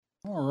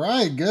All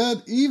right,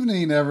 good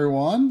evening,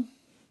 everyone.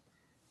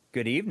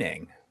 Good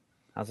evening.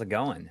 How's it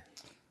going?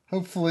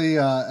 Hopefully,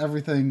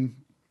 everything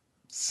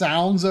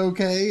sounds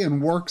okay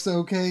and works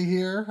okay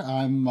here.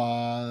 I'm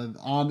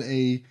on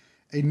a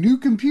new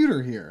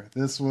computer here.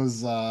 This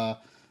is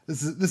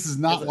Is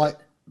not like it?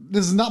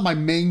 this is not my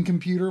main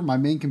computer. My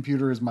main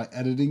computer is my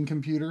editing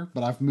computer,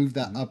 but I've moved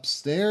that Mhm.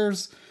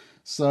 upstairs.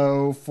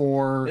 So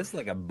for This is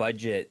like a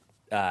budget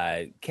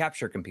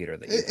capture computer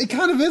that you it picked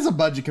kind up. of is a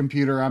budget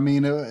computer. I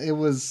mean, it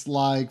was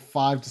like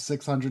 $500 to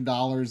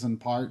 $600 in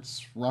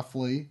parts,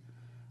 roughly.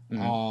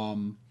 Hmm.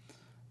 Um,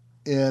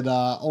 It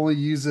only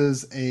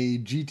uses a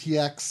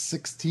GTX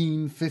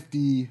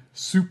 1650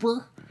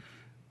 Super,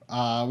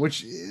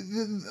 which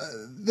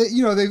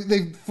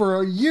they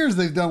for years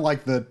they've done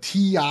like the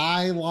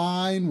TI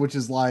line, which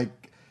is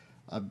like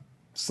a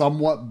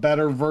somewhat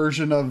better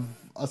version of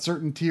a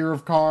certain tier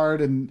of card,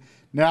 and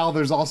now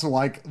there's also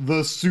like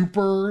the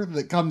Super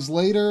that comes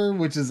later,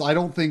 which is I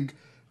don't think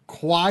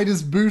quite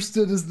as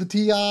boosted as the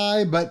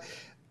TI, but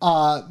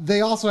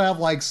they also have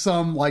like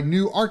some like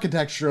new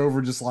architecture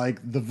over just like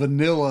the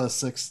vanilla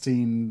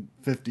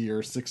 1650 or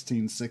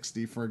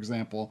 1660, for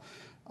example.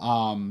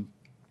 Um,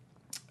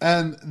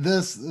 and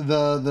the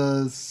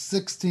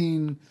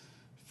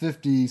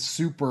 1650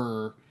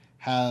 Super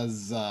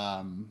has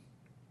uh,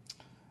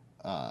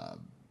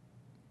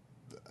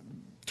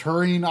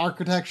 Turing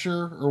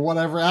architecture or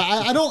whatever.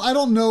 I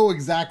don't know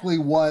exactly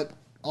what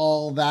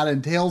all that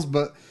entails,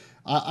 but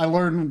I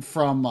learned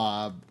from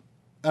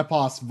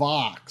Epos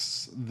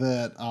Vox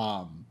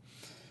that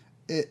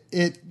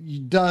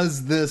it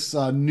does this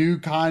new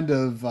kind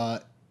of uh,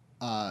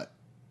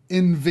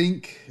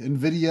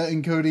 NVIDIA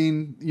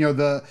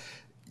encoding.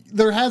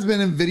 There has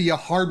been NVIDIA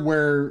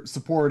hardware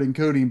support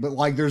encoding, but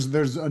like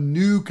there's a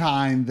new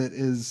kind that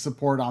is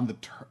support on the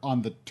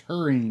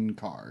Turing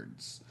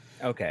cards.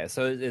 Okay,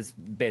 so it's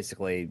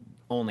basically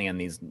only on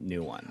these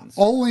new ones.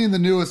 Only in the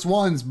newest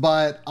ones,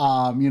 but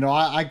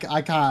I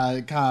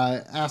kind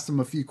of asked them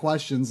a few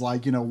questions,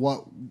 like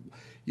what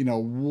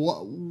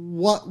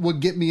would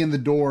get me in the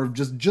door of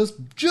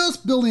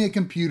just building a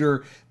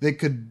computer that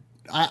could.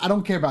 I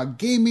don't care about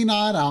gaming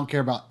on. I don't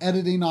care about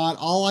editing on.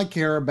 All I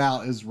care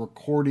about is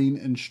recording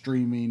and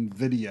streaming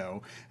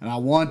video, and I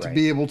want to Right.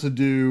 be able to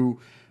do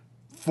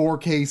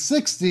 4K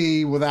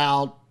 60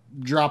 without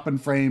dropping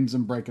frames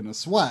and breaking a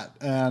sweat.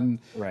 And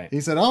Right.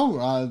 he said, "Oh,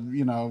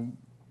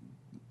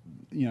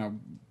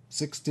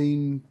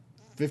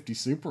 1650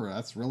 Super.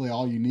 That's really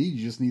all you need.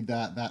 You just need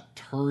that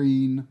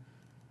Turing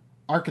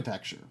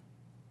architecture."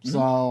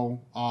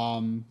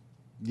 Hmm.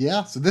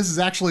 Yeah. So this is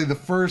actually the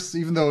first,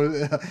 even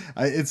though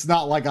it's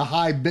not like a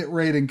high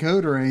bitrate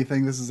encode or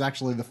anything. This is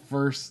actually the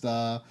first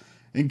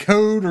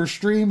encode or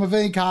stream of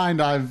any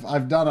kind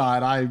I've done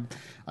on it.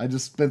 I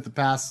just spent the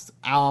past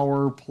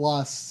hour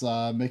plus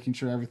making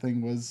sure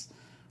everything was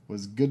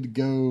good to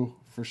go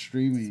for So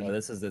streaming.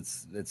 this is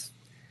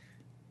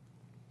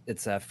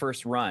it's a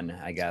first run,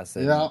 I guess,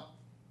 and Yeah.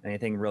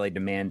 anything really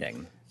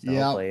demanding. So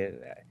Yeah. hopefully, if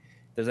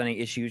there's any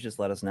issues, just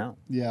let us know.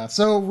 Yeah.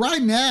 So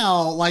right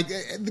now, like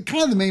the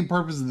kind of the main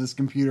purpose of this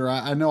computer,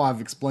 I know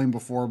I've explained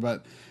before,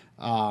 but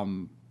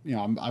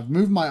I've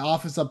moved my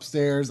office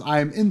upstairs.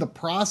 I'm in the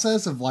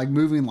process of like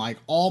moving like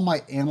all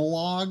my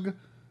analog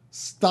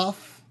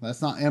stuff.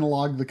 That's not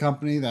Analog the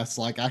company. That's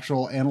like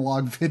actual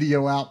analog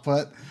video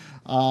output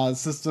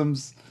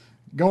systems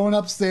going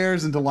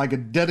upstairs into like a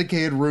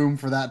dedicated room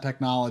for that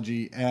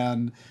technology.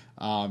 And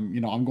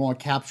I'm going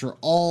to capture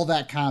all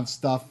that kind of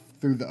stuff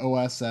through the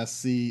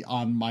OSSC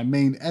on my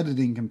main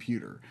editing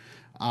computer.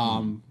 Hmm.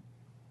 Um,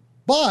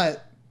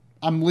 but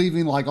I'm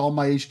leaving like all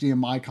my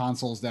HDMI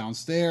consoles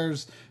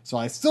downstairs, so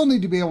I still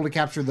need to be able to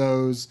capture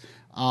those.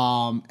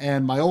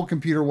 And my old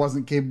computer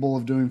wasn't capable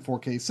of doing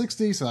 4K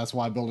 60, so that's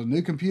why I built a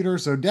new computer.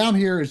 So down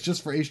here is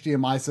just for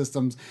HDMI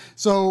systems.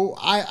 So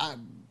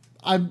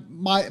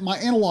my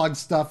analog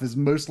stuff is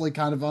mostly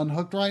kind of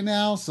unhooked right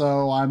now,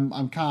 so I'm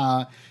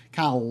kind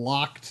of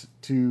locked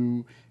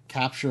to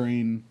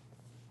capturing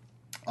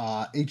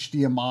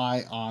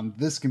HDMI on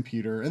this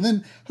computer, and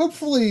then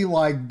hopefully,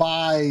 like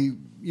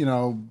you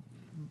know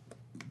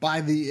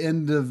by the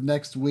end of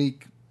next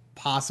week,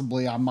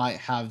 possibly I might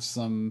have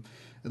some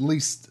at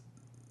least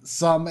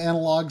some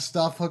analog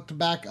stuff hooked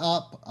back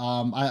up.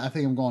 I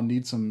think I'm going to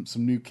need some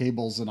new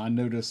cables, and I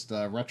noticed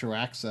Retro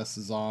Access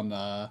is on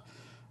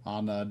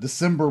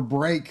December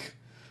break.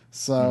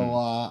 So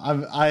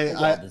Hmm. A I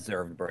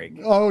well-deserved break.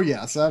 oh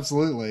yes,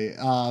 absolutely.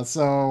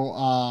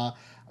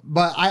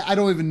 But I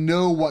don't even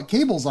know what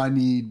cables I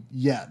need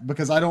yet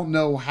because I don't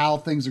know how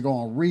things are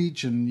going to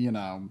reach, and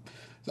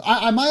so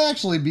I might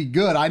actually be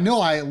good. I know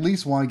I at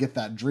least want to get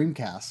that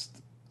Dreamcast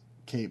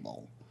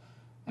cable.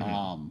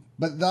 Hmm.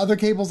 But the other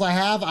cables I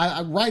have,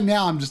 right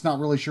now I'm just not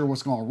really sure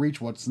what's going to reach,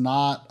 what's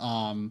not.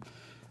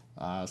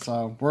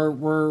 So we're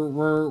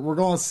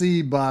going to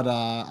see, but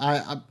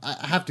I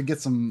have to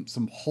get some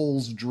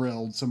holes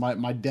drilled. So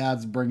my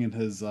dad's bringing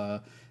his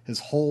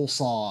hole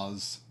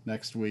saws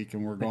next week,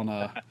 and we're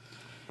gonna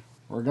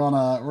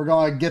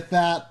get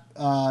that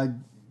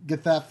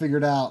get that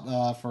figured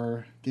out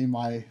for getting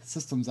my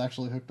systems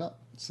actually hooked up.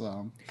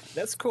 So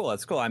That's cool.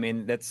 That's cool. I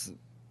mean, that's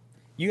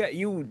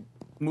you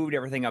moved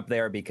everything up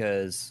there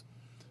because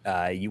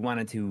you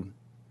wanted to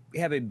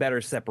have a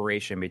better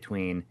separation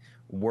between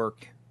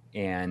work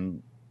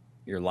and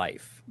your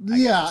life. I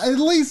yeah,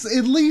 guess.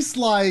 at least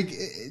like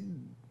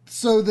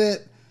so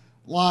that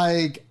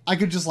like I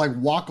could just like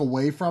walk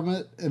away from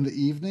it in the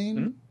evening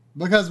Mhm.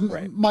 because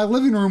Right. my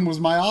living room was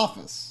my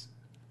office,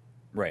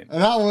 Right.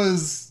 and that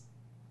was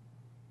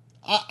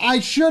I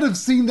should have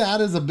seen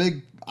that as a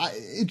big.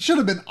 It should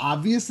have been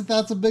obvious that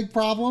that's a big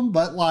problem,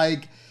 but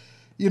like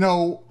you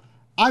know,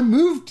 I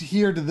moved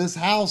here to this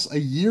house a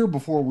year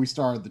before we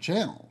started the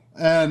channel,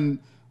 and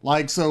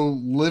like so,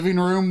 living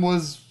room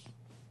was.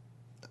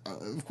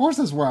 Of course,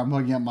 that's where I'm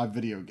hooking up my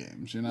video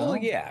games. Well,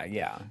 yeah,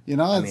 yeah. You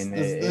know, I mean,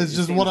 it's it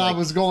just seems what I like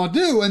was going to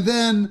do. And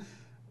then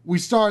we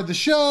started the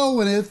show,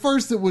 and at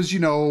first it was, you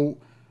know,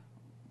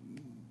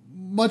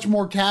 much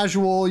more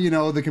casual. You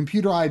know, the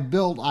computer I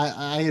built,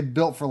 I had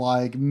built for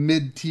like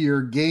mid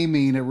tier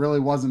gaming. It really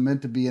wasn't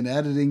meant to be an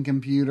editing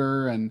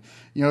computer. And,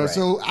 you know, right.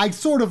 so I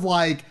sort of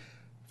like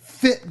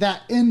fit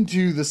that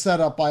into the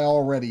setup I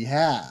already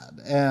had.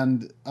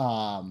 And,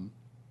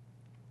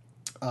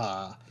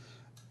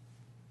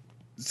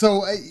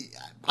 so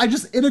I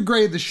just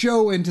integrated the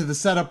show into the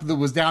setup that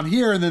was down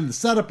here, and then the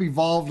setup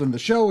evolved and the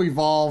show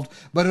evolved,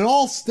 but it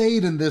all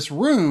stayed in this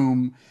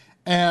room.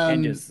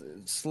 And And just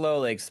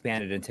slowly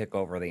expanded and took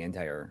over the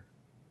entire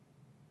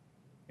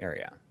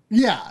area.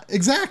 yeah,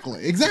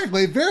 exactly.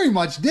 Exactly. It very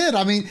much did.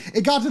 I mean,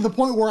 it got to the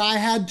point where I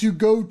had to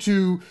go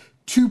to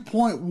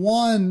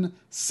 2.1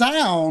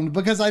 sound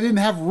because I didn't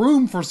have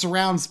room for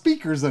surround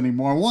speakers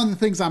anymore. One of the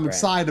things I'm Right.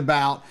 excited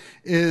about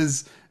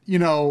is, you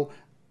know,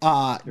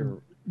 uh, Sure.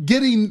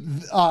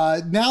 getting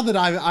now that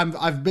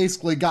I've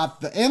basically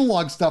got the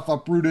analog stuff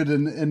uprooted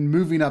and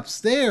moving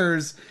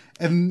upstairs,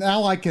 and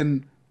now I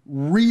can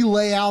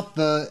relay out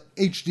the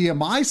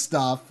HDMI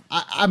stuff.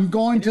 I'm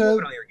going And you're moving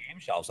to. all your game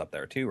shelves up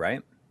there too,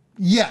 right?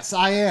 Yes,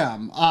 I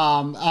am.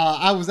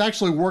 I was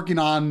actually working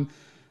on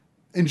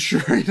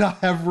ensuring I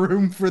have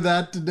room for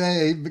that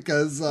today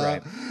because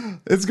Right.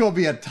 it's going to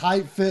be a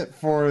tight fit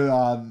for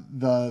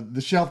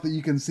the shelf that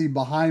you can see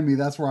behind me.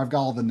 That's where I've got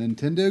all the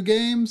Nintendo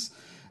games,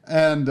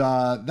 and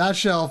that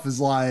shelf is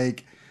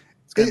like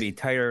It's going to be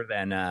tighter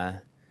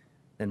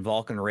than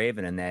Vulcan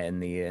Raven in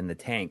the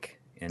tank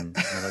in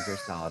Metal Gear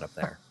Solid up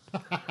there.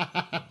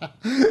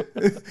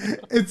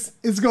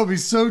 it's going to be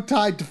so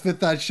tight to fit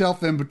that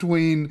shelf in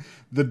between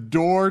the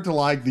door to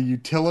like the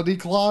utility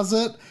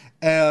closet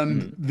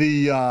and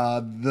the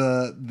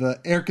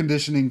air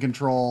conditioning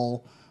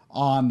control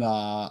on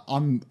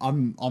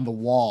the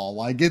wall.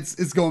 Like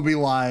it's going to be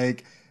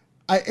like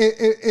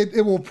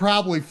it will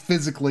probably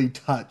physically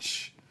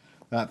touch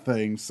that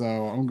thing. So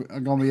I'm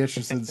going to be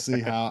interested to see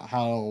how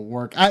it'll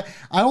work. I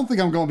don't think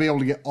I'm going to be able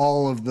to get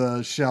all of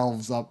the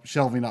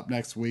shelving up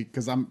next week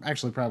because I'm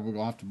actually probably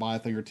going to have to buy a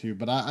thing or two.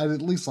 But I'd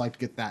at least like to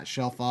get that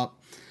shelf up.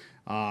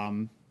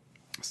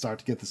 Start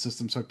to get the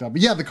systems hooked up.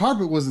 But yeah, the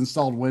carpet was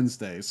installed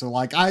Wednesday. So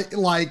like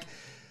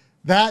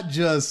that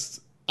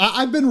just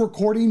I've been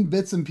recording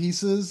bits and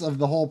pieces of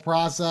the whole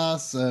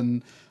process,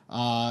 and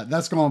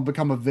that's going to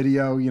become a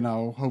video, you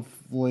know,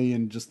 hopefully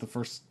in just the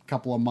first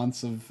couple of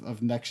months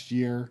of next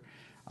year.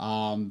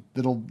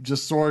 That'll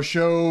just sort of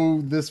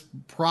show this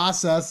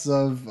process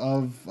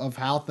of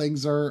how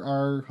things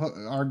are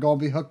going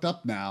to be hooked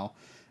up now.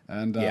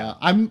 And Yeah.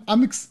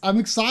 I'm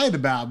excited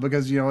about it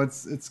because you know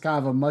it's kind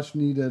of a much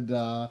needed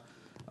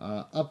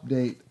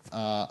update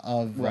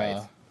of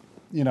Right.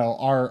 you know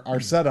our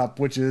setup,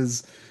 which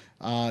is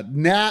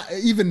now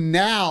even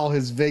now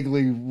has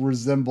vaguely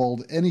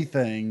resembled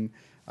anything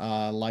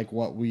like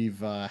what we've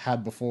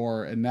had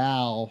before, and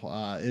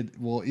now it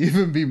will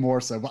even be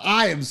more so. But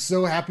I am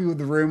so happy with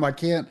the room. I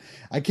can't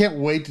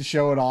wait to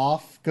show it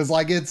off because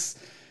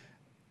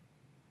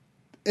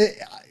it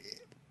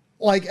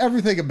like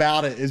everything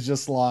about it is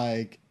just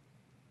like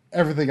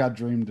everything I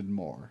dreamed and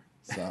more.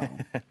 So.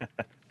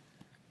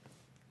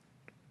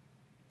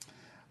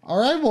 All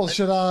right. Well,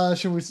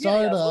 should we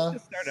start? Yeah. Let's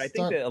get started. I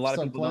think that a lot of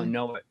start people playing? don't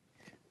know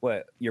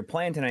what you're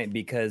playing tonight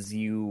because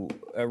you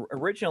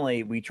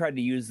originally we tried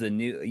to use the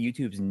new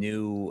YouTube's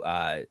new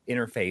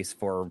interface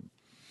for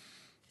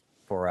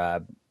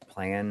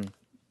playing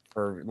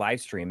for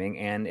live streaming,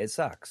 and it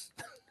sucks.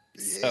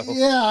 So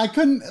Yeah, I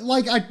couldn't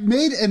like I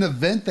made an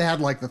event that had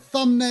like the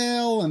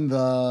thumbnail and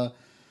the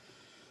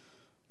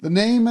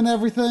name and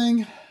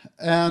everything,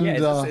 and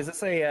yeah, is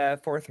this a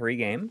 4-3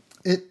 game?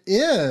 it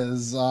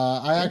is.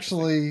 I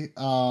Interesting.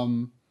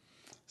 actually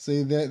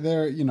see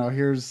there. You know,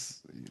 here's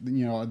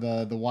you know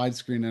the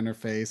widescreen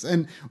interface,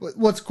 and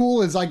what's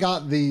cool is I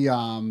got the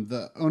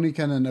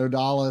Oniken and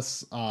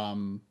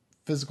Odalis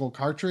physical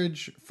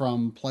cartridge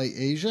from Play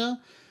Asia.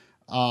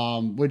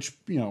 Which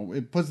you know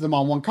it puts them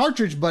on one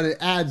cartridge, but it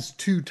adds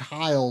two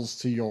tiles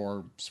to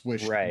your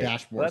Swish Right. Well,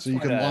 dashboard, so you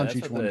can launch that's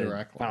each what one the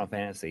directly. Final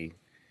Fantasy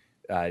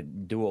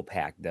dual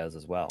pack does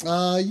as well.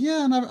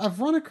 Yeah, and I've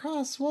run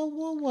across what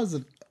was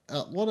it?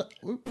 what?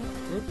 Oop,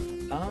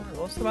 oop.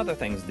 Well, some other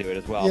things do it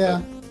as well.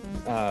 Yeah.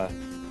 But,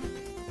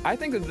 I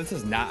think that this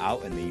is not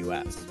out in the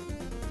U.S.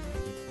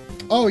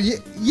 Oh yeah,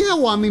 yeah.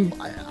 Well, I mean,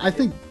 I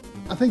think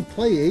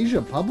Play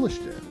Asia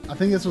published it. I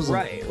think this was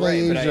Right. But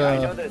I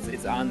know that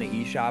it's on the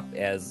eShop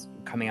as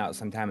coming out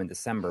sometime in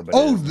December. But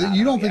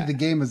you don't think the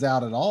game is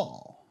out at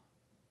all?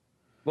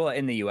 Well,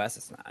 in the U.S.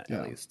 it's not,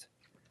 at least.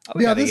 Oh,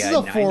 yeah, this is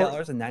a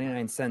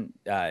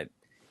 $9.99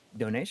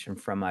 donation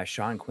from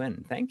Sean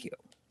Quinn. Thank you.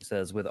 It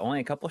says, with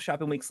only a couple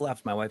shopping weeks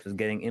left, my wife is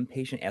getting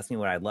impatient, asking me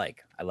what I'd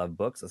like. I love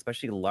books,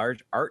 especially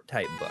large art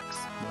type books.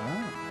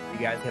 Wow. You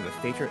guys have a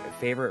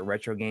favorite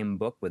retro game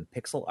book with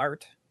pixel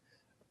art?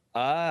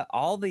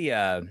 All the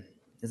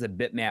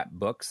bitmap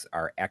books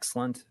are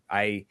excellent.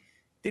 I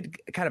did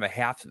kind of a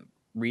half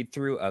read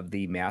through of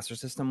the Master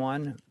System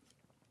one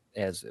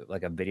as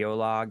like a video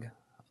log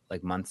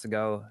like months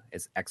ago.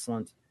 It's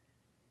excellent.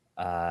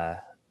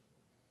 But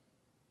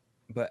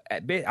I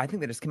think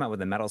they just came out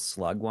with a Metal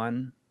Slug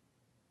one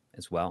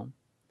as well.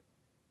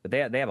 But they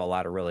have a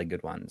lot of really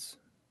good ones.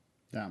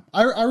 Yeah,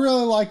 I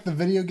really like the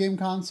video game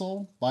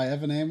console by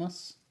Evan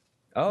Amos.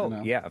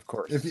 Oh, yeah, of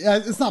course.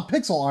 It's not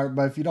pixel art,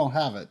 but if you don't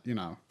have it,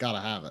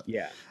 gotta have it.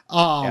 Yeah,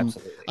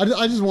 absolutely.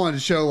 I just wanted to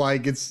show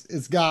like it's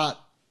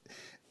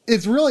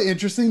really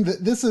interesting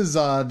that this is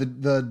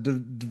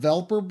the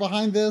developer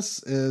behind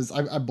this is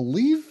I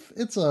believe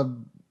it's a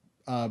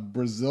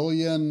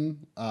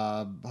Brazilian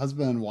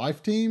husband and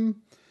wife team,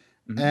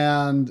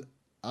 and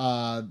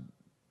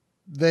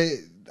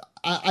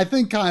I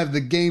think kind of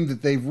the game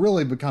that they've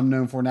really become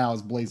known for now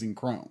is Blazing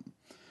Chrome.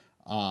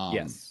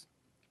 Yes.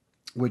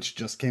 Which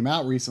just came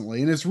out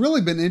recently, and it's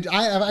really been.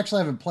 I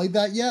haven't played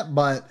that yet,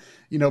 but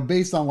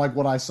based on like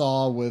what I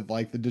saw with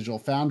like the Digital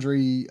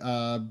Foundry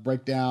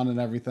breakdown and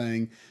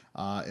everything,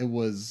 it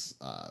was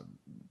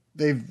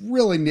they've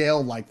really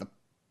nailed like the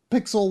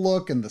pixel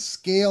look and the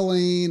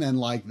scaling and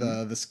like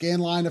the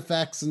scanline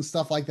effects and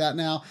stuff like that.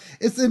 Now,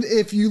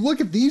 if you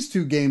look at these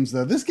two games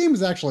though, this game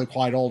is actually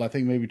quite old. I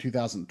think maybe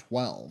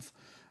 2012.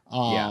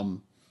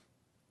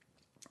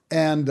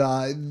 And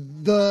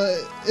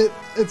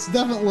it's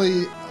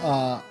definitely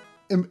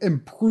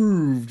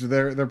improved.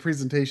 Their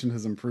presentation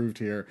has improved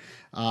here.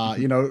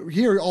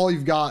 Here all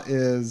you've got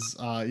is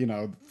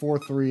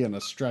 4:3 and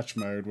a stretch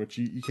mode, which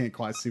you can't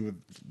quite see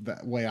with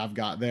that way I've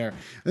got there.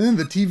 And then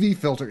the TV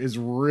filter is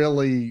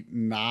really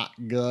not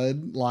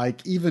good.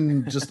 Like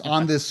even just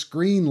on this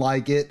screen,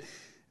 like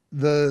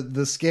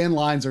the scan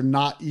lines are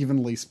not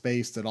evenly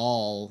spaced at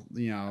all.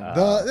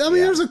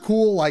 There's a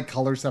cool like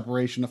color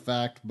separation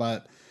effect,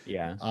 but.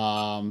 Yeah.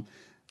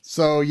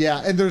 So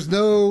yeah, and there's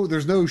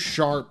no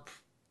sharp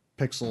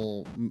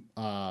pixel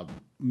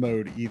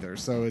mode either.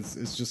 So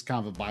it's just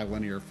kind of a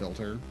bilinear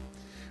filter,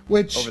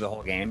 which over the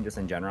whole game, just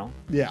in general.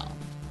 Yeah,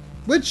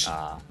 which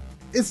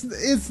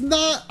it's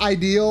not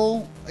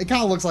ideal. It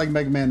kind of looks like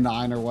Mega Man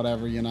 9 or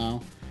whatever,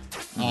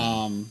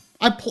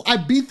 I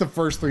beat the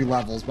first 3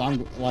 levels, but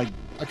I'm like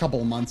a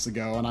couple of months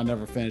ago, and I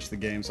never finished the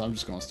game, so I'm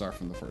just gonna start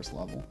from the first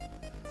level.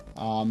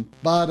 I'm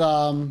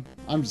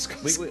just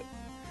gonna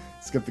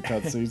skip the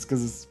cutscenes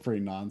because it's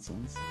pretty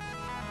nonsense.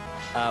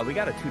 We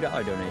got a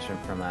 $2 donation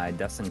from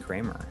Dustin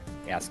Kramer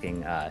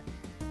asking,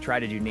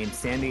 did you name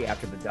Sandy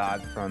after the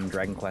dog from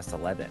Dragon Quest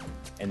XI?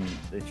 And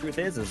the truth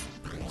is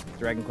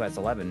Dragon Quest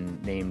XI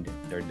named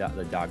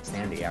the dog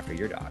Sandy after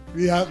your dog.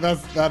 Yeah,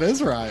 that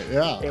is right.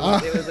 Yeah,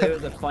 it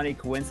was a funny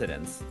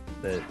coincidence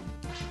that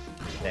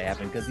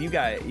happened because you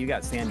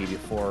got Sandy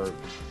before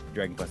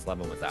Dragon Quest XI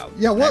was out.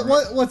 Yeah,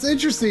 what's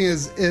interesting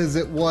is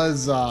it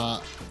was.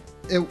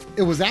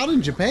 It was out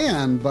in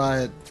Japan,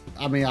 but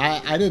I mean,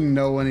 I didn't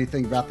know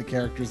anything about the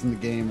characters in the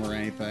game or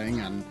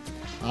anything, and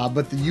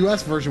but the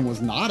U.S. version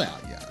was not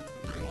out yet.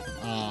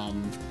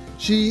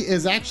 She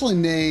is actually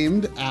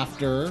named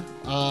after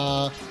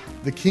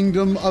the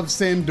Kingdom of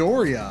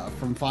Sandoria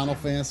from Final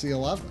Fantasy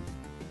XI.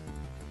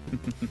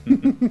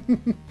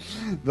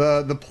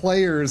 The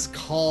players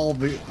call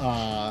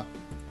the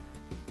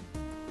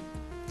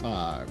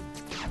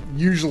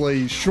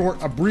usually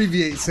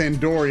abbreviate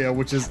Sandoria,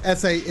 which is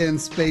SAN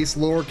space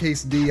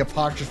lowercase d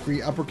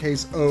apostrophe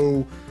uppercase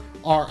O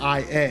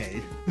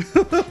RIA.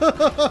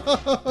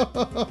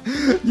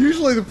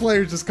 Usually the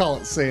players just call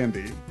it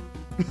Sandy.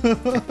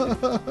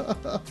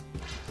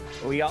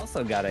 We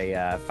also got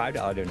a $5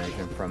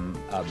 donation from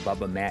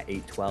Bubba Matt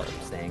 812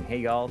 saying, "Hey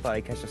y'all, thought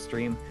I'd catch a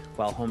stream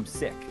while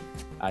homesick.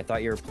 I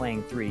thought you were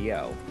playing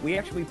 3DO. We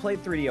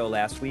played 3DO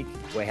last week.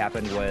 What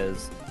happened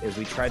is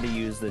we tried to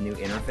use the new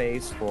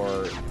interface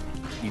for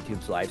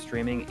YouTube's live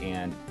streaming,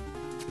 and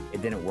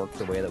it didn't work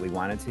the way that we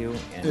wanted to.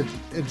 And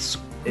it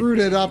screwed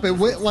it up.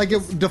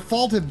 It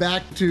defaulted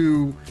back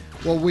to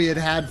what we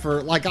had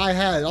for, like I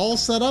had it all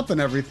set up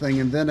and everything,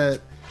 and then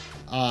it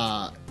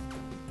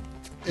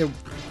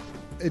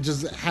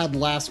just had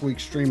last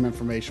week's stream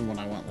information when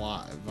I went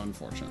live,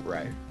 unfortunately.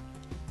 Right.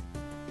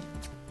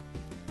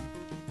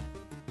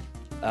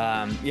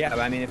 But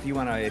I mean, if you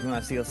want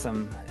to see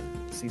some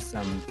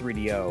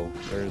 3DO,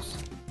 there's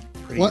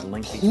pretty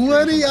lengthy.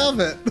 Plenty of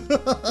it.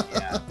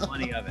 Yeah,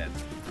 plenty of it.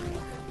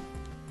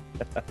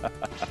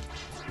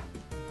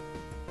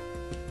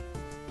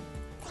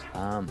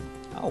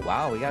 Oh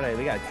wow, we got a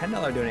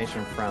 $10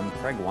 donation from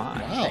Craig Wan.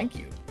 Wow. Thank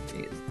you.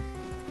 Jeez.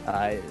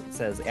 It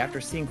says,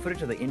 after seeing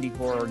footage of the indie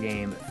horror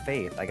game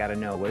Faith, I got to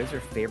know, what is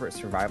your favorite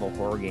survival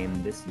horror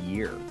game this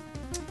year?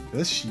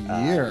 This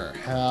year,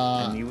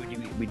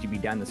 And would you be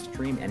down to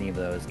stream any of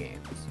those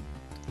games?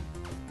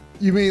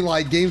 you mean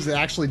like games that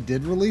actually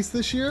did release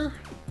this year?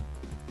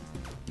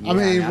 I Yeah,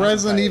 mean, now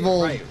Resident right,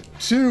 Evil right.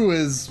 2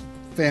 is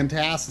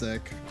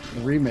fantastic,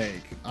 the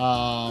remake.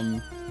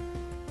 I'm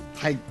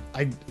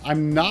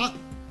not.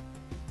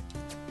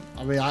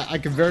 I mean, I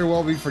could very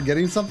well be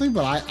forgetting something,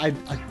 but I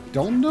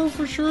don't know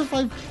for sure if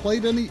I've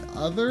played any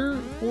other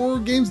horror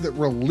games that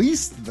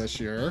released this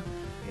year.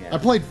 Yeah. I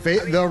played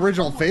the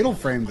original Fatal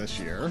Frame this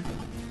year.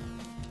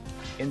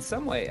 In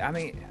some way, I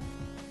mean,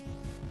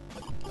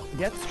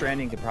 Death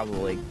Stranding could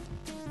probably,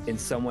 in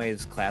some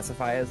ways,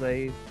 classify as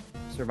a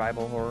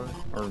survival horror,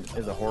 or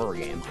as a horror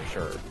game for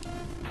sure.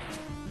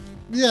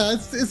 Yeah,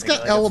 it's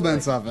got Like,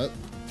 elements of it.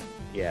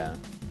 Yeah.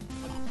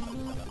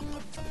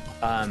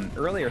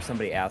 Earlier,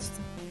 somebody asked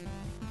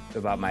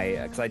about my,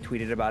 because I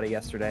tweeted about it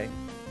yesterday.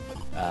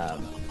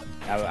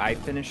 I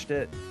finished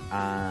it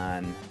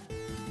on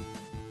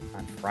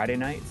Friday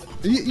night.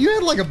 You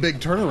had like a big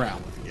turnaround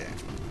with the game.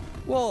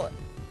 Well,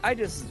 I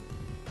just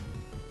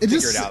It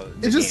figured just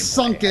out the it just gameplay,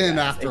 sunk I in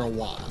guess. after a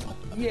while.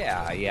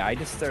 Yeah, I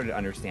just started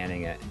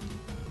understanding it,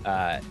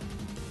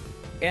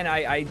 and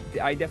I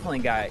definitely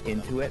got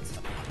into it.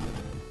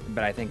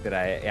 But I think that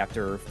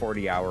after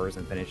 40 hours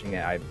and finishing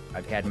it,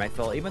 I've had my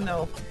fill. Even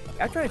though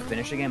after I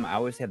finish a game, I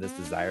always have this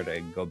desire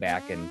to go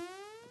back and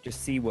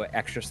just see what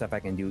extra stuff I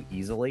can do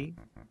easily.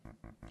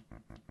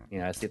 You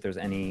know, see if there's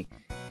any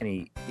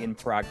in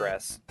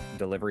progress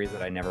deliveries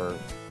that I never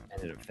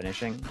ended up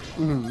finishing.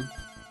 Mhm.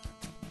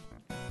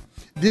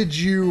 Did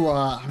you?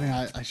 I mean,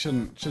 I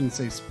shouldn't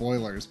say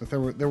spoilers, but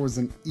there was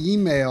an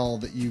email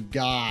that you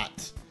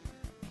got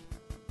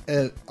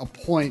at a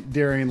point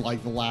during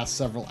like the last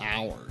several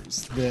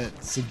hours that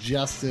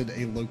suggested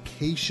a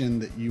location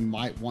that you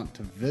might want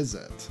to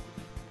visit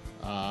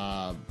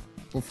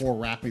before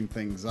wrapping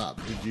things up.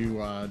 Did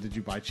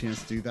you by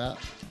chance do that?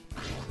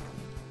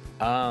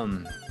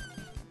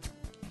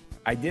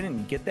 I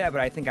didn't get that, but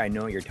I think I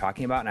know what you're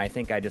talking about, and I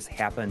think I just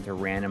happened to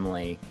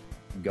randomly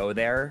go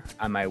there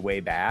on my way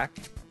back.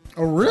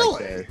 Oh,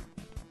 really?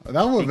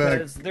 That would be.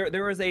 Because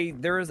there was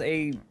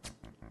a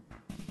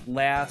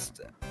last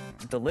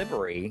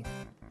delivery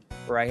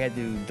where I had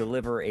to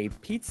deliver a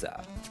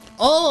pizza.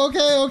 Oh,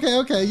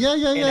 okay. Yeah.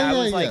 And I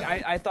was like,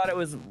 I thought it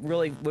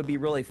would be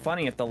really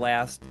funny if the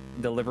last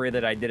delivery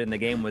that I did in the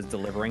game was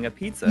delivering a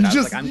pizza. And I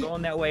was like, I'm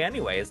going that way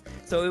anyways.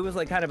 So it was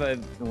like kind of a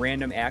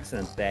random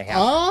accident that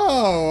happened.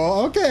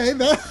 Oh, okay.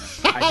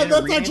 That's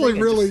actually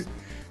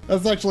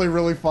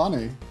really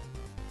funny.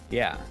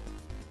 Yeah.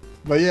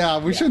 But yeah,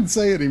 we shouldn't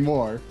say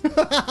anymore.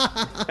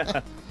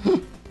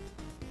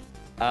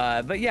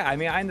 But yeah, I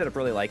mean, I ended up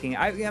really liking it.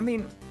 I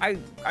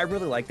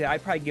really liked it.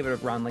 I'd probably give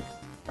it around like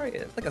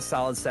a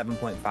solid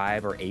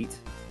 7.5 or 8.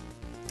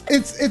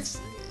 It's it's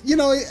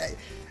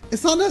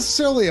not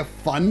necessarily a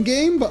fun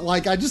game, but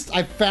like I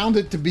found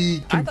it to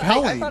be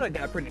compelling. I thought it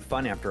got pretty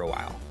fun after a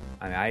while.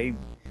 I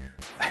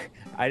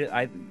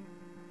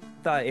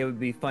thought it would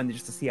be fun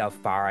just to see how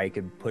far I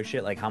could push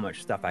it, like how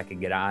much stuff I could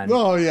get on.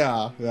 Oh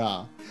yeah.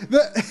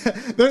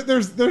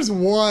 There's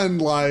one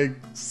like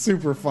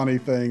super funny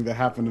thing that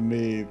happened to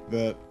me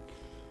that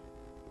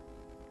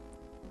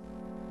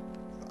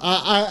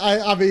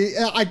I mean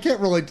I can't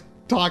really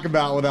talk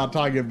about without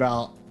talking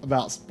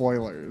about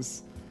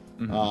spoilers.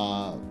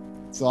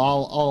 Mm-hmm. So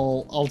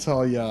I'll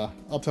tell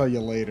you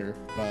later.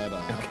 But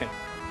okay.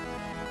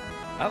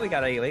 Oh, we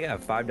got a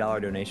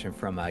 $5 donation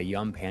from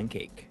Yum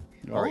Pancake.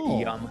 Or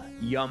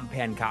Yum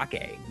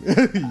Pancake.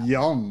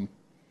 Yum.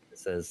 It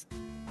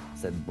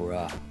said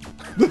bruh.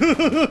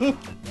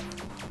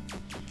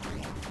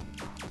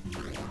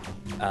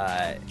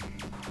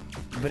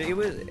 But it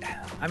was,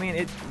 I mean,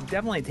 it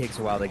definitely takes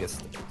a while to get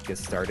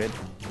started,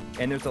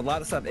 and there's a lot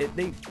of stuff.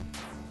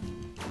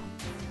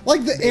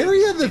 Like the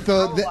area that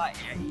throw a lot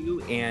at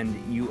you, and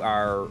you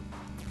are.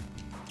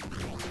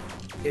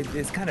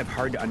 It's kind of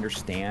hard to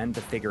understand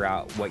to figure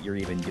out what you're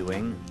even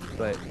doing,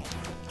 but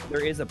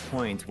there is a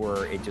point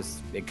where it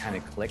kind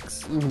of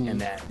clicks,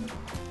 and then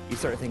you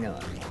start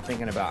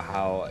thinking about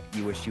how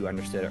you wish you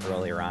understood it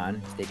earlier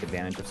on to take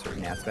advantage of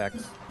certain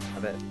aspects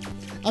of it.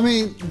 I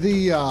mean,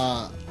 the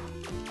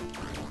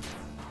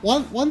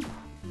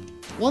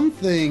one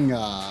thing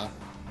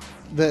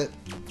that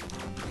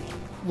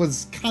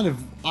was kind of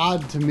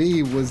odd to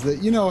me was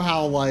that, you know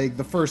how like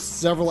the first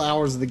several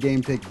hours of the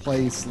game take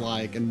place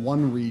like in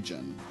one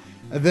region,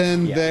 and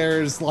then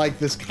there's like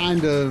this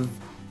kind of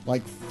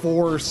like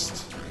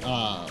forced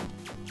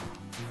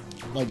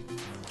like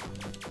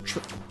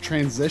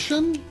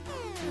transition,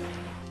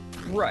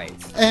 right?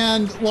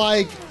 And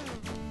like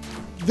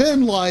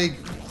then like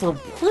for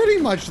pretty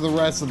much the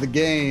rest of the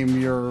game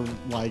you're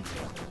like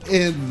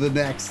in the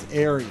next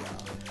area.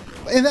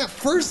 In that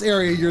first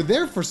area you're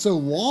there for so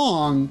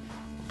long,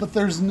 but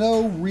there's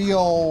no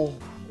real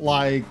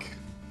like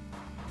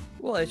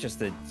Well, it's just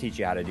to teach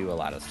you how to do a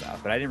lot of stuff,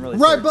 but I didn't really.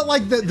 Right, but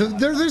like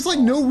there's like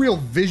no real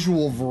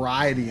visual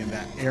variety in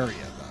that area,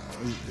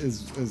 though.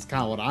 Is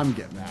kind of what I'm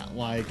getting at.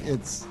 Like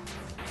it's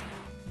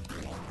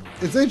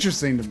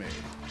interesting to me,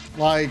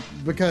 like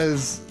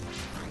because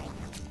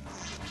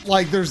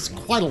like there's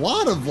quite a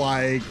lot of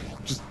like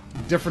just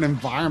different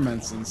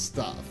environments and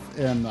stuff,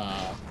 and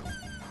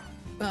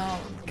well,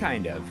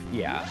 kind of,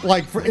 yeah.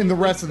 like in the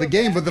rest of the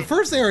game, but the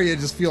first area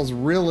just feels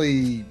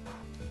really.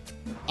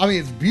 I mean,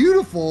 it's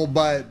beautiful,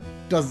 but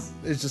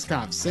it's just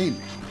kind of samey.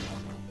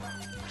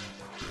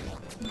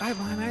 I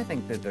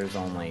think that there's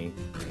only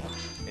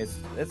it's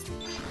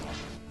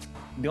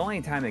the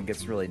only time it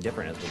gets really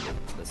different is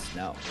with the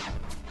snow.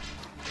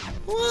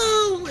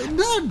 Well,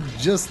 not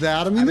just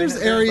that. I mean, there's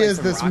areas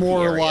like that's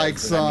more areas, like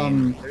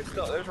some. I mean,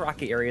 there's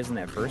rocky areas in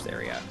that first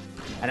area,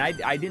 and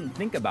I didn't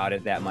think about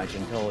it that much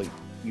until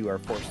you are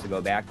forced to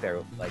go back there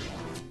like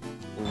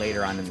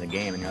later on in the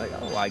game, and you're like,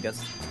 oh, well, I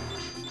guess.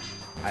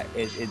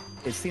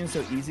 It seems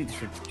so easy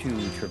to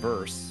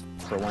traverse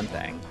for one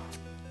thing,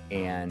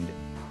 and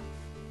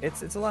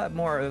it's a lot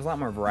more. There's a lot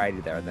more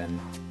variety there than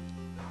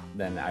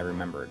I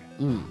remembered.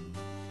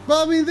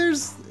 But I mean, there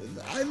is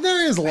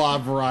a lot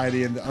of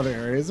variety in the other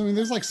areas. I mean,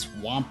 there's like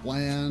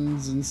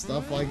swamplands and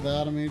stuff like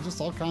that. I mean, just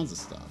all kinds of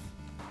stuff.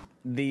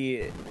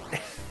 The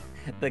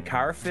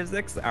car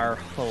physics are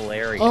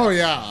hilarious. Oh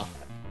yeah.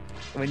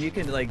 When you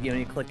can like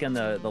you click on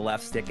the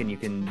left stick and you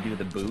can do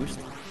the boost.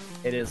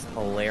 It is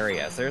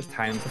hilarious. There's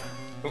times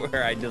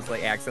where I just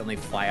like accidentally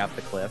fly off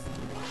the cliff.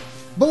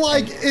 But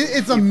like,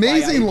 it's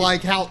amazing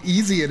like how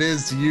easy it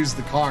is to use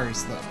the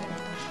cars, though.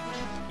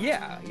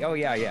 Yeah. Oh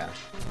yeah.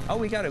 Oh,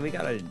 we got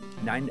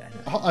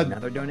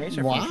another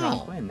donation from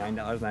Sean Quinn,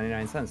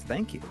 $9.99.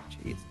 Thank you.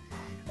 Jeez.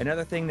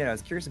 Another thing that I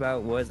was curious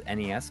about was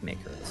NES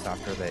Maker, the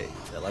software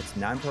that lets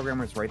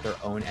non-programmers write their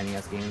own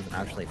NES games and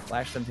actually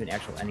flash them to an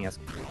actual NES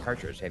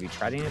cartridge. Have you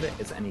tried any of it?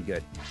 Is it any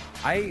good?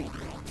 I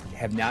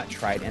have not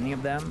tried any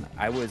of them.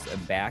 I was a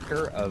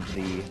backer of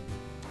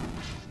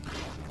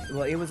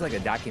well, it was like a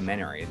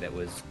documentary that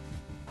was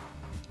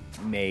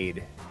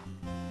made,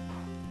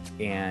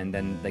 and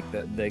then like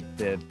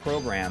the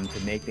program to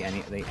make the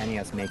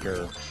NES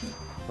Maker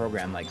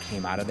program like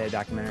came out of that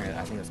documentary.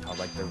 I think it was called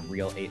like the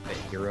Real 8-Bit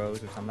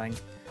Heroes or something.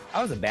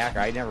 I was a backer.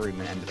 I never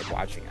even ended up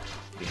watching it,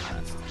 to be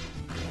honest.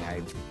 I mean,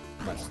 I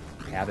must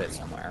have it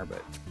somewhere,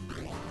 but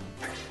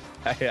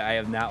I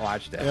have not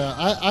watched it. Yeah,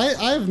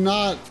 I have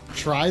not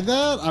tried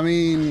that. I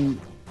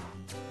mean,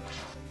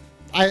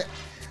 I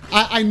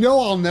know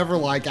I'll never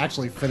like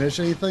actually finish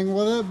anything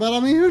with it, but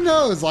I mean, who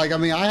knows? Like, I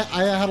mean, I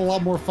had a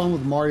lot more fun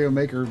with Mario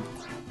Maker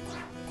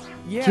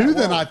 2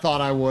 than I thought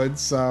I would.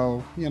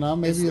 So you know,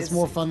 maybe it's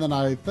more fun than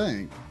I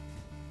think.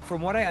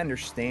 From what I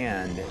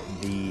understand,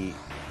 the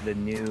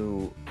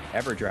new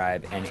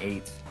EverDrive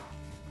N8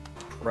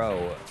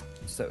 Pro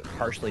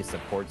partially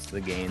supports the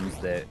games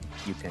that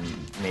you can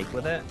make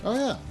with it. Oh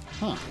yeah,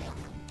 huh?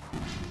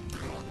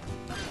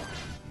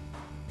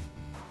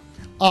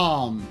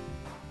 One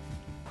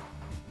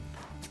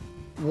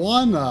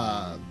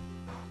what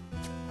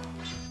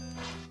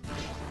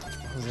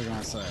was I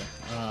gonna say?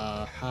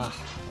 I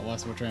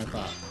lost my train of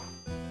thought.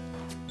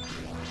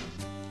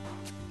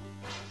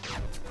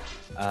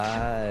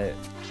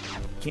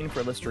 Keen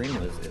for Listerine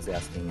is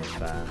asking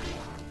if I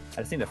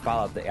just need to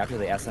follow up after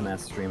the SMS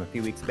stream a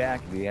few weeks back.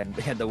 You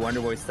had the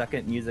Wonder Boy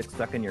music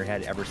stuck in your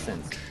head ever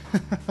since.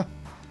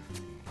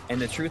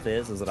 And the truth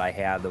is that I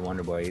have the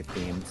Wonder Boy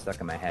theme stuck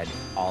in my head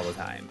all the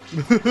time.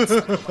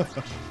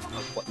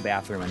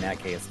 Bathroom in that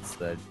case, it's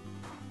the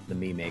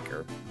Me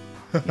Maker.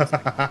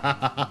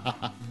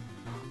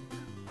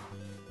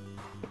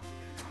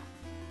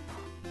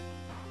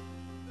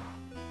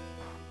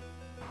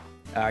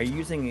 Are you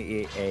using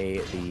the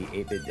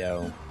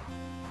 8BitDo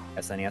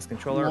SNES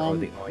controller or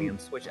the OEM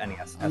Switch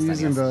NES? I'm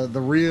using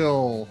the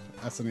real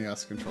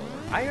SNES controller.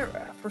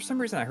 For some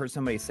reason, I heard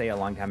somebody say a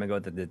long time ago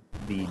that the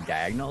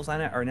diagonals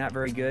on it are not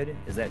very good.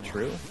 Is that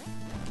true?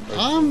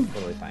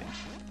 Totally fine.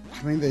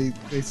 I mean,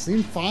 they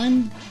seem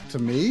fine to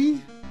me.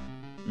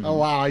 Mm-hmm. Oh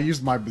wow, I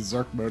used my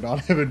Berserk mode on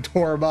him and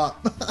tore him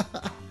up.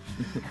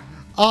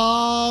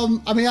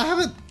 I mean, I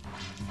haven't.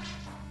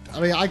 I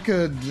mean, I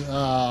could.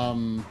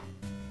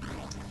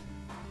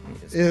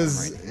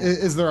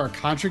 Is there a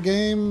Contra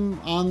game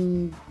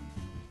on?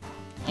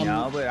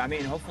 No, but I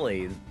mean,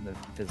 hopefully the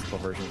physical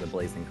versions of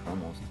Blazing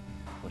Chrome will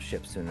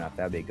ship soon enough.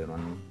 That'd be a good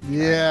one.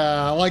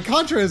 Yeah, like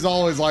Contra is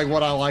always like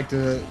what I like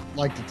to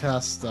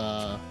test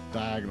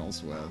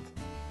diagonals with.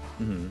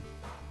 Mm-hmm.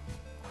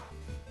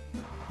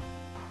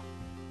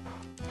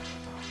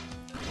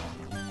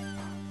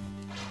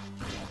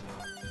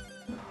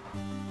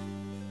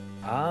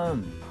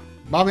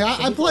 I mean,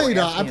 I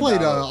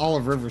played all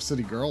of River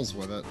City Girls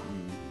with it.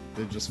 And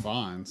did just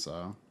fine.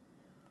 So,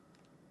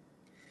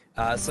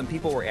 some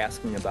people were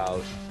asking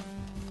about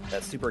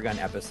that Super Gun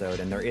episode,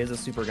 and there is a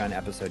Super Gun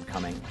episode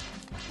coming.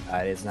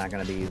 It's not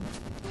going to be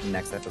the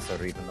next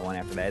episode or even the one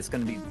after that. It's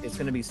going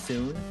to be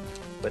soon,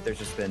 but there's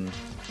just been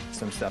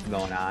some stuff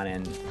going on,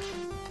 and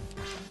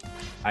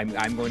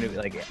I'm going to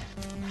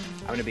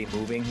be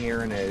moving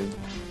here in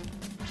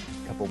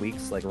couple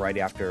weeks, like right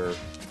after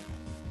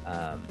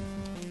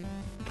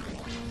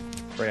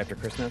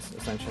Christmas,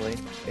 essentially.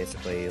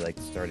 Basically, like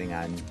starting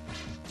on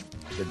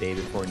the day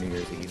before New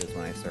Year's Eve is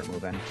when I start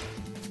moving.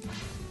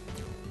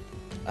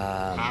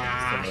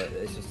 So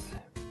it's just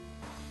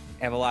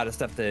I have a lot of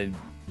stuff to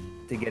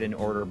get in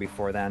order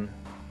before then.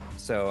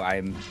 So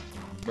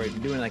we're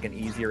doing like an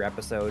easier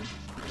episode,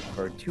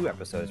 or 2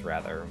 episodes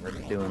rather. We're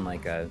doing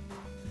like a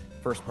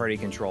first party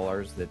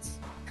controllers that's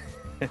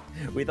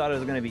we thought it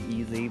was going to be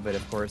easy, but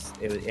of course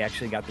it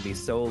actually got to be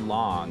so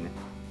long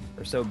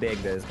or so big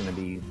that it's going to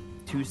be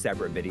 2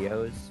 separate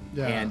videos.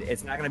 Yeah. And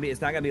it's not going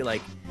to be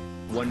like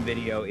one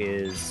video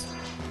is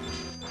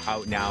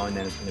out now and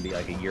then it's going to be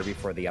like a year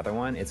before the other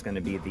one. It's going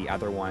to be the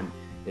other one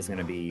is going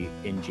to be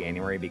in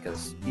January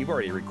because you've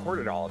already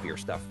recorded all of your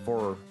stuff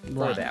for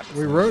that.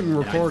 We wrote and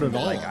recorded and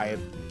all. Like I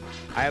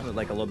have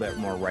like a little bit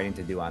more writing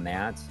to do on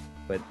that,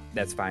 but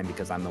that's fine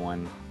because I'm the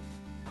one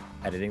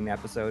editing the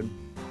episode.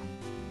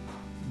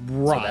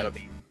 Right. So that'll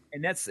be,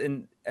 and that's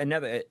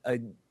another a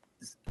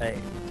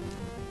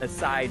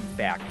side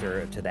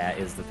factor to that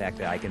is the fact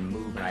that I can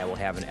move and I will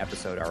have an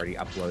episode already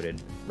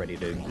uploaded, ready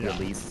to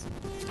release,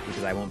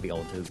 because I won't be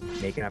able to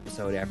make an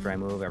episode after I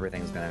move.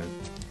 Everything's gonna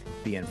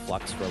be in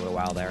flux for a little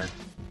while there,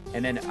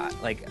 and then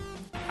like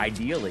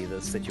ideally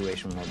the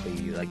situation will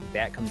be like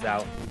that comes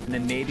out, and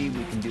then maybe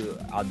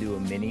I'll do a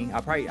mini.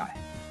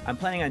 I'm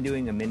planning on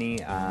doing a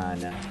mini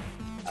on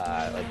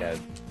like a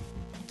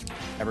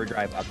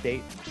EverDrive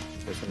update.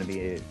 So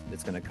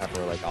it's gonna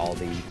cover like all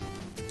the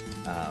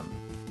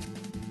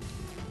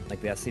like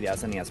the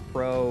SNES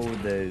Pro,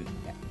 the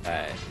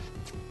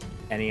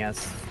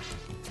NES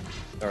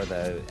or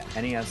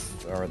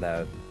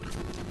the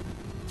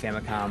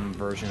Famicom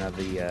version of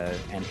the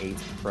N8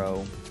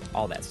 Pro,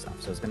 all that stuff.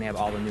 So it's going to have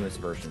all the newest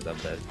versions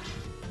of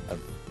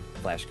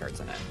flash cards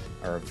in it,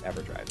 or of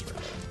EverDrives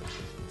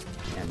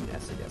rather, and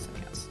SNES.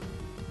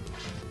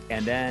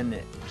 And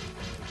then,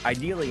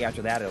 ideally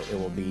after that, it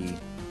will be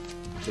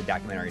the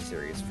documentary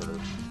series for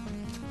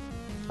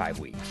 5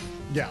 weeks.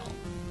 Yeah.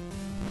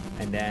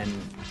 And then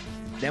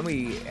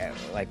we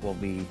will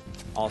be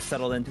all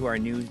settled into our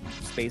new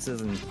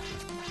spaces, and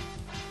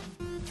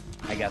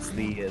I guess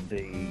the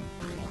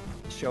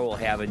show will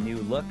have a new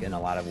look in a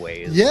lot of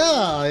ways.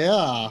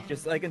 Yeah.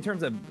 Just like in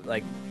terms of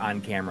like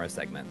on camera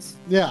segments.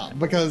 Yeah,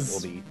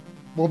 because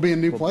we'll be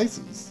in new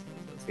places.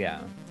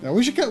 Yeah. Yeah,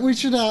 we should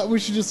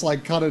just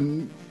like cut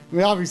in. I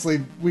mean,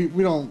 obviously we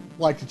don't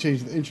like to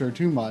change the intro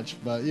too much,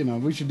 but you know,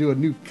 we should do a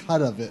new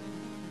cut of it.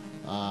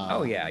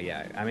 Oh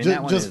yeah. I mean,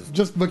 that one is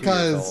just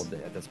because 2 years old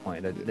at this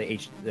point. The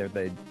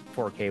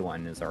 4K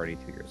one is already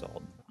 2 years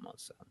old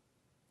almost.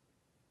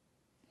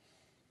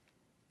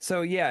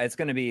 So yeah, it's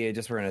going to be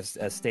we're in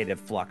a state of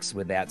flux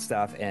with that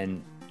stuff,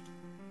 and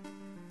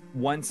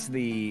once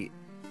the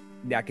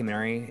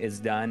documentary is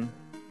done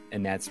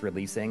and that's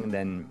releasing,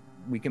 then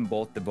we can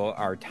both devote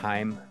our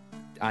time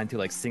onto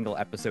like single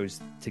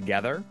episodes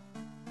together.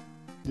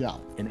 Yeah.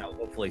 And that'll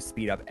hopefully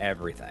speed up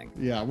everything.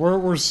 Yeah,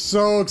 we're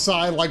so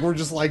excited. Like we're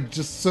just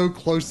so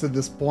close to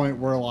this point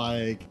where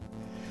like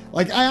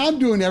I'm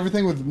doing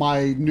everything with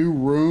my new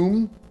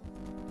room.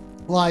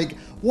 Like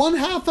one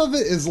half of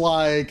it is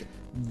like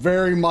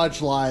very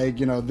much like,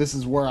 you know, this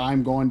is where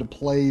I'm going to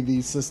play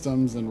these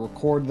systems and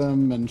record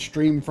them and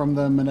stream from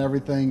them and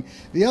everything.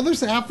 The other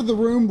half of the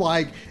room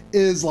like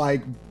is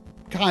like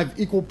kind of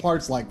equal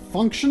parts like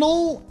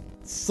functional,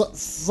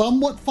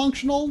 somewhat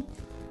functional,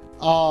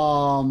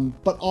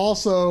 but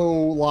also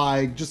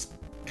like just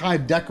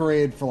kind of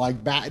decorated for like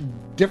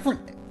different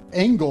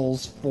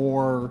angles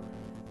for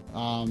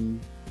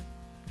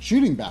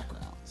shooting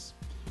backgrounds.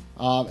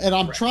 And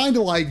I'm trying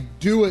to like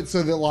do it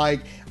so that like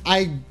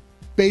I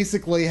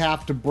basically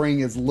have to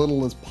bring as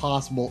little as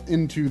possible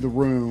into the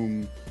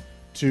room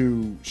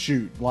to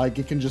shoot. Like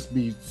it can just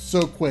be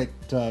so quick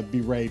to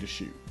be ready to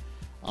shoot.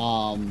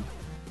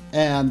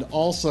 And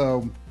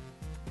also,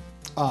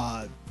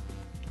 I'm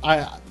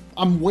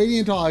waiting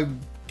until I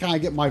kind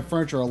of get my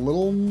furniture a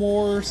little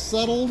more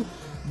settled.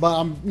 But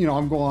I'm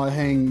going to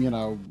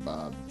hang,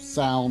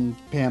 sound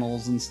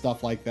panels and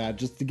stuff like that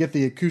just to get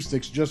the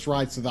acoustics just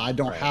right so that I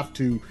don't have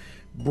to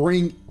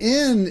bring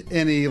in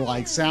any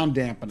like sound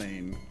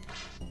dampening.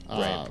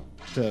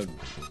 To,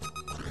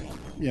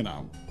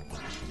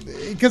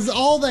 because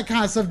all that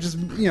kind of stuff just,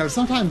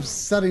 sometimes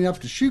setting up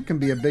to shoot can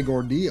be a big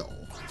ordeal.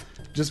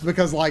 Just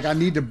because, like, I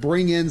need to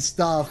bring in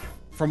stuff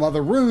from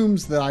other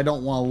rooms that I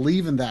don't want to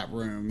leave in that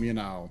room,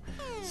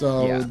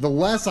 So the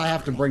less I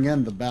have to bring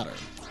in, the better.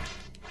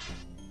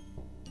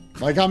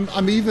 Like,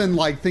 I'm even,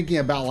 like, thinking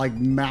about, like,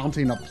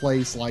 mounting a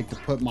place, like, to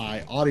put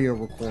my audio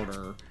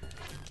recorder,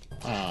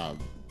 on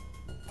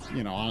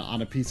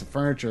a piece of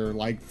furniture,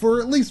 like for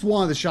at least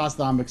one of the shots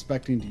that I'm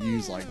expecting to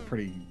use like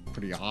pretty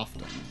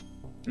often.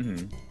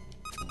 Mm-hmm.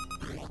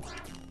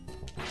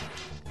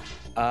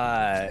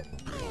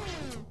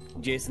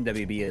 Jason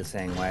WB is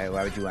saying, why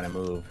would you want to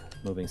move?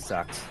 Moving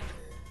sucks.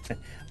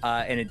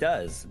 And it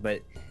does,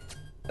 but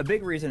a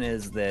big reason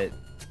is that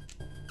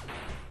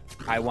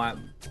I want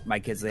my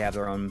kids to have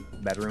their own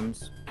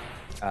bedrooms.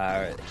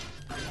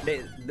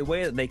 the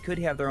way that they could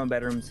have their own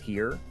bedrooms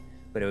here,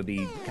 but it would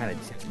be kind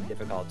of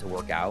difficult to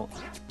work out.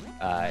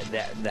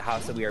 The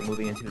house that we are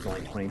moving into is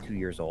only 22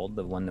 years old.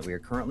 The one that we are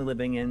currently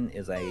living in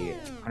is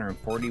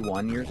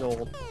 141 years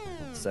old.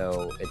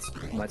 So it's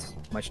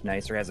much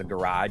nicer. It has a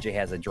garage. It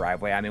has a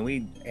driveway. I mean,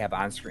 we have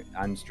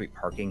on-street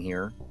parking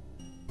here.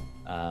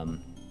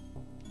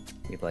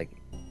 We've like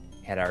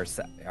had our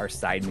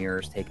side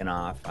mirrors taken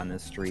off on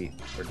this street.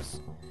 We're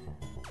just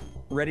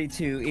ready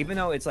to, even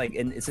though it's like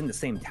it's in the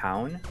same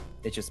town,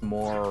 it's just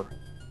more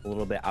a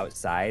little bit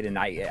outside, and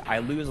I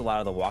lose a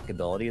lot of the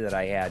walkability that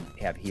I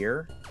have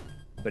here,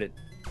 but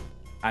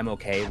I'm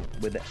okay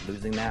with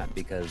losing that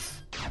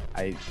because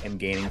I am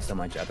gaining so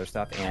much other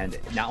stuff. And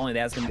not only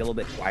that, it's going to be a little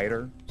bit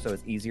quieter, so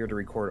it's easier to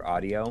record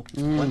audio.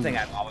 One thing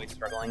I'm always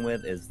struggling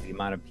with is the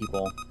amount of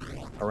people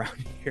around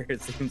here.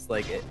 It seems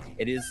like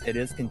it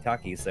is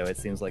Kentucky, so it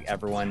seems like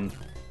everyone's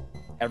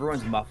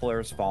muffler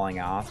is falling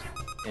off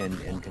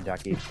in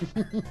Kentucky.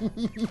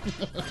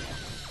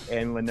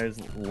 And when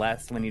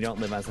you don't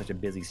live on such a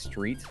busy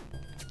street,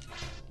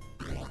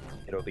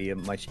 it'll be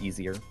much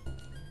easier.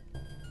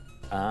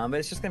 But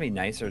it's just gonna be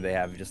nicer to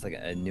have just like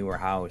a newer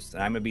house.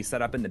 And I'm gonna be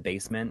set up in the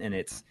basement, and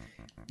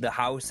the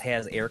house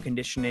has air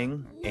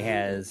conditioning. It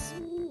has,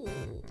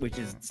 which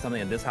is something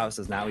that this house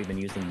does not. We've been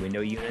using window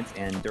units,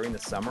 and during the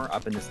summer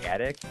up in this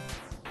attic,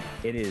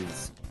 it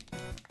is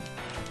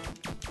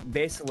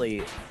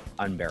basically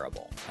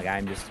unbearable. Like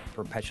I'm just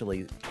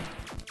perpetually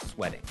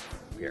sweating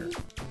here.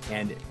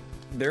 And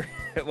there,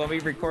 when we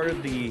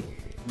recorded the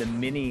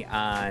mini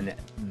on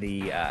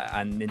the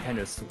on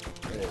Nintendo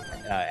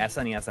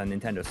SNES on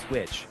Nintendo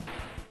Switch,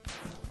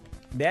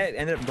 that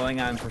ended up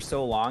going on for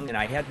so long, and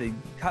I had to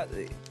cut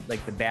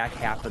like the back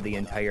half of the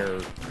entire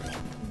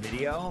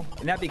video,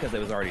 not because it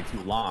was already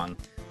too long,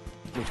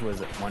 which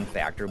was one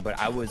factor, but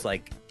I was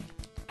like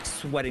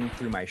sweating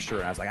through my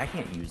shirt, and I was like, I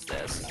can't use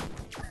this.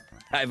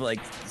 I've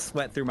like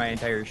sweat through my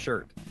entire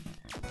shirt.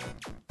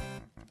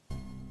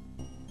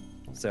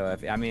 So I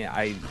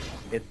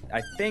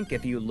think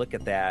if you look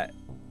at that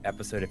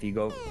episode, if you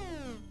go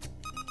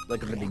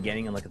look at the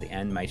beginning and look at the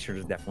end, my shirt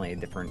is definitely a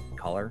different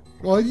color.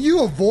 Well,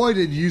 you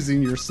avoided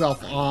using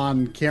yourself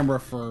on camera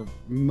for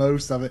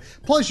most of it.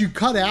 Plus, you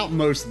cut out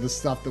most of the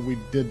stuff that we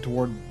did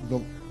toward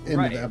the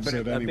end of the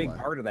episode. But anyway. A big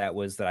part of that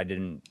was that I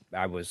knew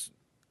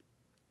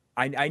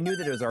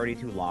that it was already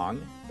too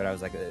long, but I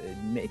was like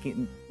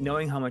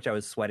knowing how much I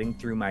was sweating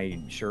through my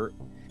shirt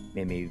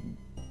made me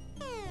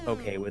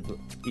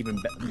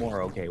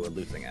more okay with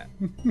losing it.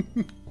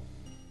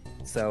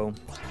 So,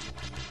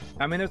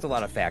 I mean, there's a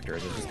lot of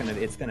factors.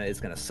 It's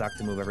gonna suck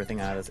to move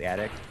everything out of this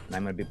attic, and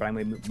I'm gonna be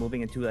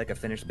moving into like a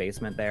finished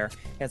basement there.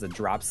 It has a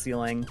drop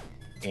ceiling,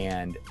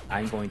 and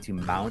I'm going to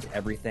mount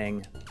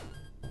everything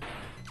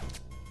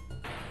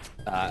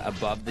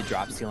above the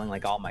drop ceiling,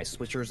 like all my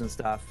switchers and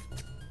stuff.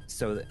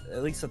 So that,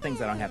 at least the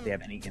things I don't have to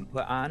have any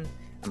input on,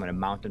 I'm going to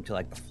mount them to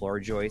like the floor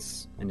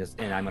joists, and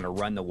I'm going to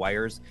run the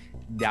wires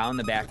down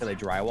the back of the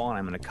drywall, and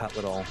I'm going to cut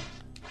little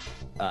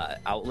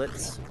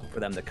outlets for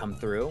them to come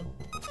through.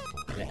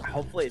 And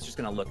hopefully it's just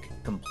going to look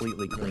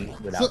completely clean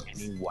without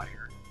any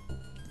wire.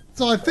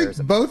 So I think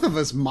both of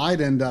us might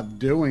end up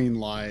doing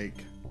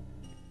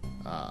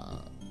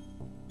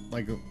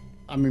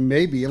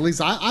maybe, at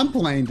least I'm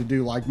planning to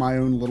do like my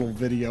own little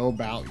video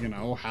about,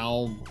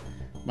 how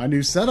my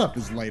new setup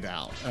is laid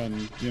out.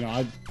 And,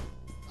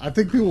 I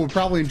think people would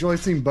probably enjoy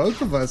seeing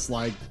both of us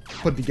like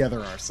put together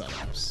our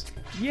setups.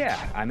 Yeah,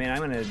 I mean,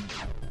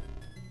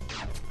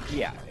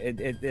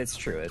 it's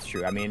true. It's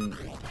true. I mean,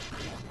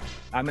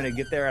 I'm gonna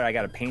get there, and I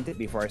gotta paint it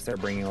before I start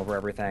bringing over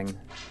everything.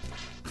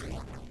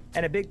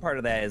 And a big part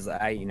of that is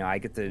I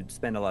get to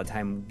spend a lot of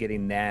time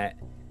getting that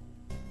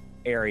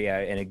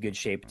area in a good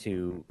shape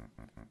to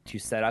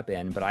set up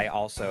in. But I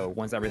also,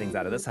 once everything's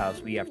out of this house,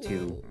 we have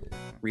to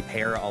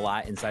repair a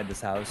lot inside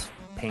this house,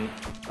 paint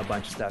a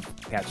bunch of stuff,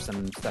 patch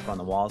some stuff on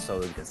the wall so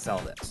we can sell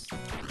this.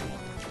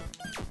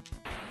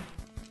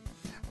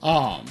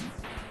 But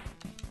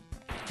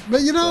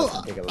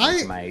take a look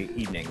at my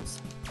evenings.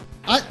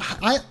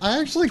 I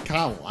actually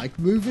kind of like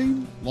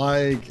moving.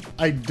 Like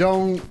I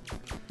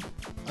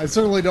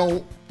certainly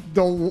don't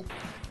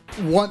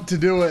want to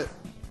do it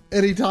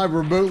anytime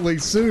remotely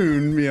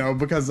soon,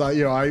 because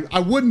I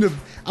wouldn't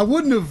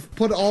have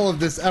put all of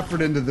this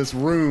effort into this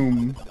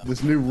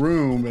new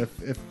room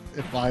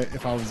if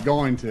I was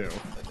going to.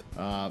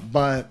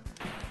 But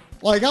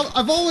like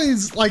I've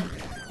always like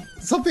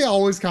something I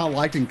always kind of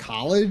liked in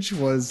college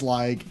was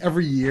like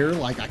every year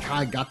like I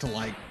kind of got to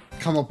like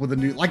come up with a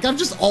new, like I've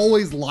just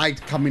always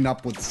liked coming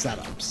up with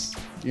setups,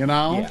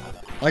 Yeah.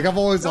 Like I've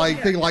always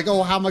thinking like,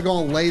 oh, how am I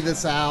going to lay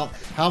this out?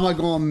 How am I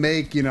going to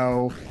make,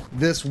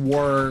 this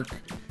work?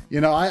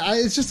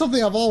 It's just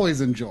something I've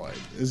always enjoyed.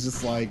 It's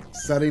just like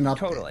setting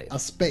up a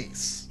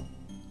space.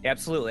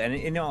 Absolutely.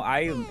 And I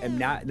am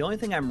not, the only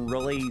thing I'm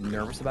really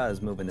nervous about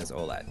is moving this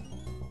OLED.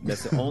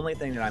 That's the only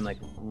thing that I'm like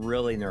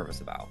really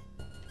nervous about.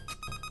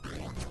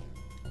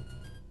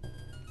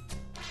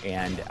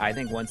 And I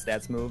think once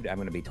that's moved, I'm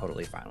going to be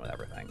totally fine with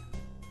everything.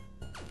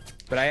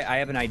 But I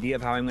have an idea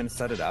of how I'm going to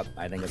set it up.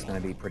 I think it's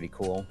going to be pretty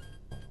cool.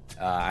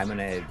 I'm going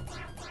to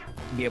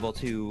be able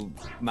to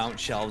mount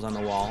shelves on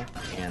the wall,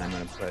 and I'm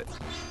going to put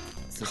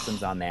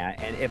systems on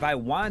that. And if I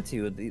want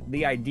to,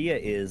 the idea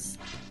is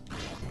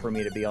for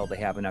me to be able to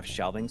have enough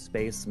shelving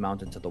space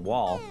mounted to the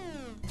wall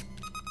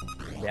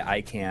that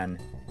I can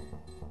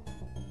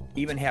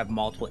even have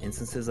multiple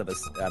instances of a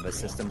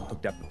system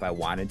hooked up if I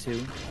wanted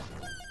to.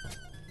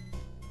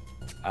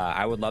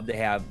 I would love to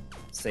have,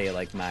 say,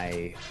 like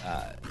my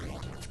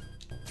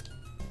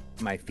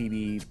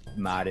Phoebe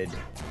modded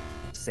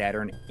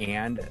Saturn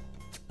and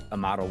a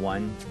Model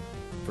 1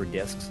 for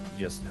discs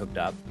just hooked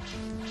up.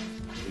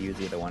 To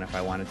use either one if I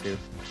wanted to.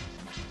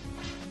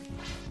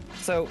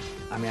 So,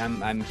 I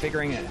mean, I'm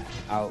figuring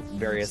out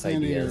various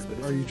Sandy, ideas.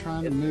 Are you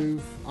trying to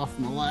move off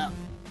my lap?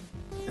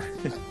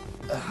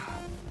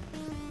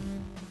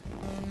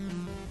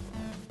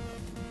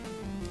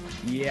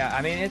 Yeah,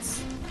 I mean,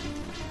 it's...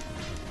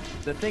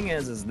 The thing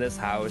is this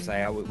house,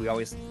 we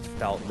always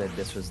felt that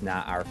this was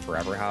not our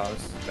forever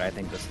house, but I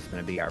think this is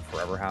going to be our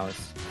forever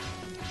house.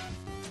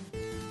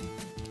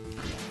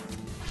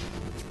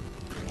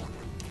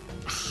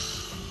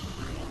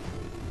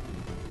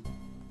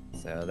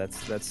 So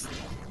that's the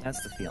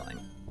feeling.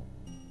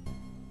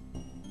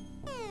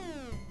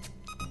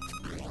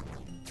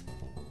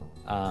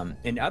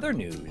 In other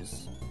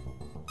news,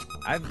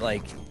 I've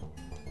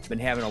been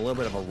having a little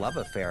bit of a love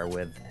affair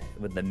with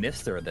the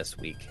Mister this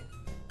week.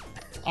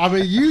 I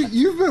mean,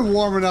 you've been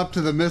warming up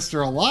to the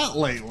Mister a lot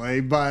lately,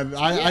 but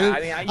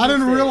I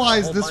didn't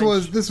realize this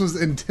was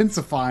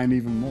intensifying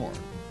even more.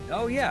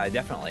 Oh yeah,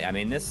 definitely. I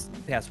mean, this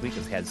past week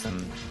has had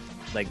some,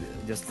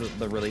 just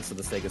the release of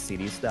the Sega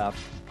CD stuff,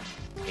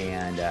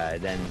 and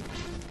then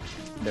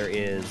there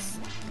is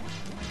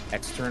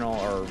external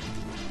or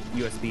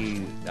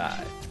USB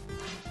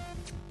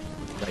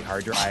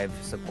hard drive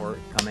support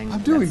coming.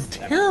 I'm doing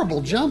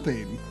terrible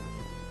jumping.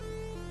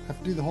 I have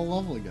to do the whole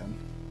level again.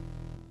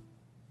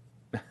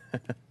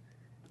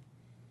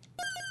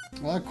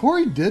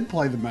 Corey did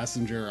play The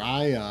Messenger.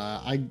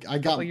 I got a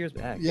couple years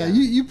back. Yeah,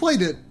 you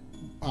played it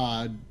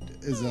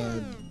as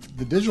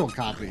the digital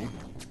copy.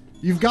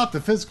 You've got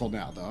the physical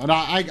now, though, and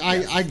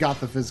I got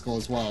the physical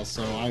as well.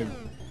 So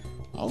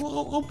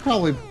I'll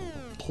probably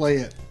play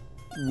it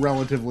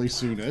relatively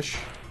soonish,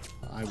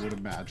 I would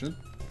imagine.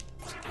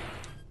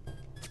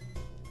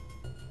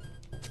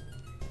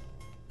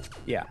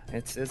 Yeah,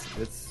 it's a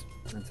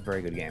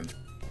very good game.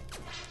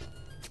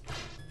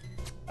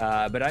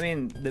 But I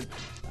mean,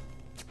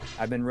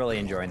 I've been really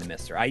enjoying the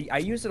Mister. I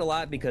use it a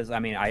lot because I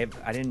mean I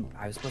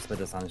was supposed to put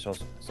this on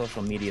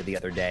social media the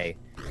other day,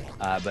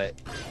 but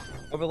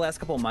over the last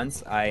couple of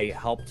months I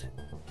helped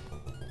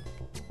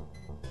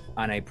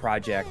on a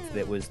project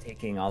that was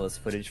taking all this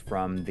footage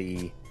from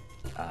the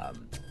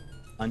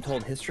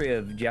Untold History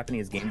of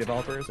Japanese Game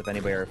Developers. If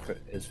anybody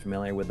is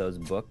familiar with those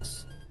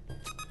books,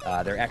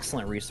 they're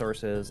excellent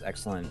resources,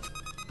 excellent,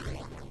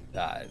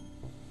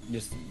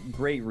 just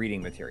great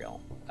reading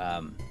material.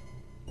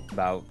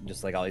 About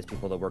just all these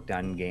people that worked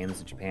on games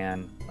in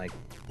Japan,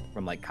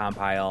 from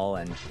Compile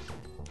and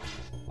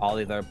all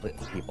these other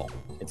people.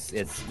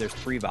 There's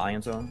 3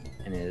 volumes of them,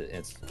 and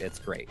it's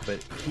great.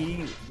 But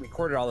he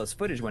recorded all this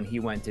footage when he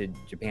went to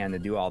Japan to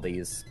do all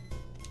these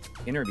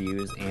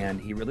interviews, and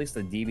he released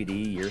a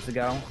DVD years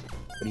ago,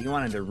 but he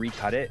wanted to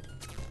recut it,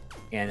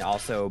 and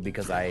also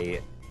because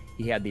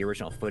he had the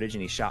original footage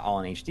and he shot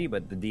all in HD,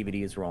 but the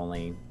DVDs were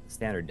only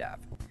standard def.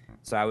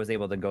 So I was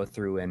able to go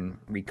through and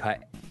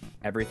recut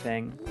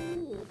everything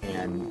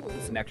and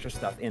put some extra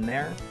stuff in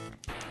there,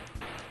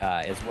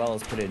 as well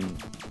as put in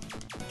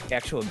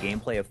actual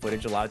gameplay of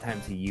footage. A lot of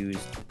times he used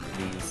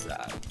these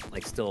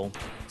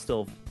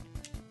still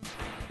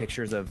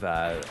pictures of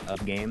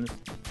games.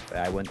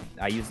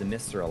 I used the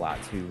Mister a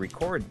lot to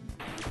record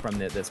from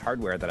this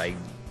hardware that I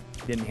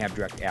didn't have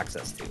direct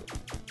access to,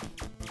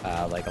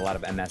 a lot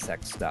of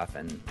MSX stuff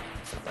and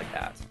stuff like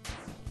that.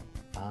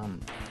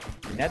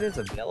 And that is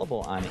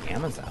available on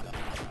Amazon.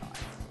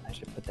 I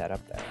should put that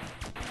up there.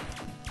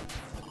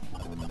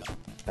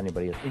 If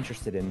anybody is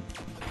interested in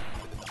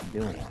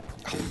doing that,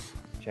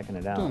 checking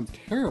it out. I'm doing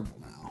terrible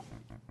now.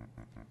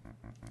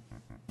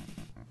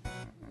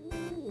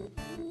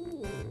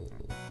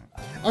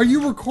 Are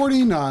you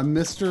recording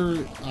Mister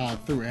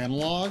through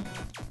analog?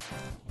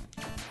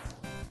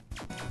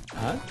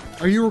 Huh?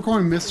 Are you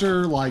recording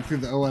Mister through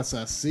the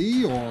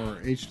OSSC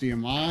or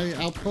HDMI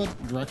output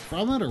direct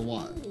from it, or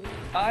what?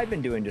 I've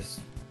been doing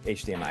just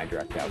HDMI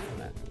direct out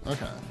from it.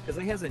 Okay. Because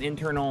it has an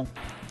internal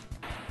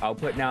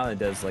output now that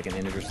does an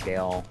integer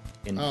scale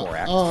in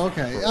 4x. Oh,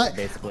 okay.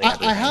 Basically,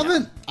 I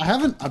haven't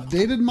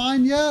updated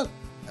mine yet,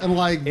 and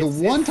the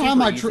one time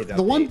I tried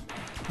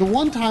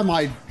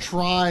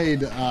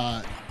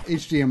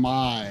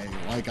HDMI,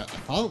 I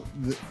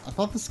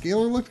thought the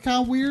scaler looked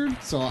kind of weird,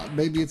 so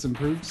maybe it's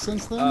improved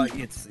since then.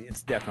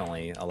 It's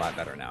definitely a lot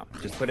better now.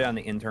 Just put it on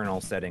the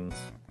internal settings,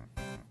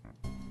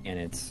 and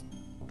it's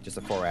just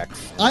a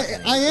 4x.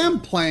 I am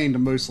planning to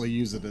mostly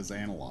use it as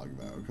analog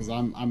though, because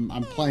I'm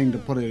planning to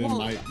put it in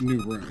my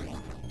new room.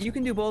 You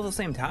can do both at the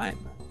same time.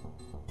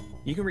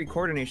 You can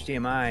record an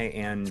HDMI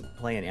and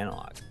play an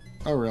analog.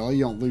 Oh, really?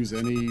 You don't lose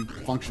any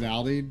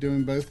functionality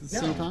doing both at the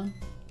same time?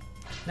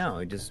 No,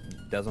 it just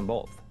does them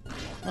both.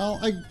 Well,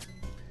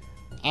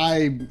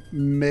 I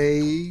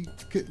may.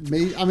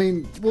 I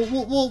mean,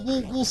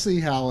 we'll see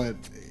how it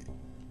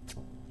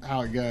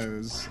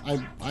goes.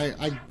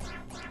 I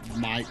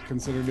might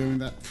consider doing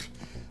that.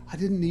 I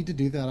didn't need to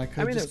do that. I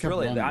could. Just kept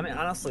running. I mean,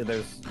 honestly,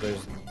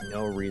 there's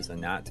no reason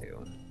not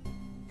to.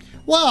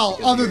 Well,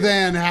 other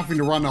than having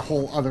to run a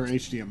whole other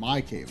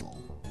HDMI cable.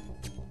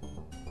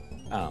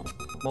 Oh,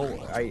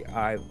 well,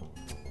 I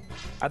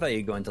thought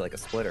you'd go into like a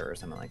splitter or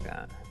something like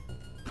that.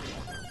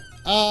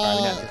 I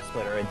mean, not a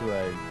splitter, into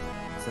a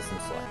system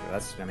selector.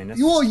 That's.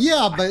 Well,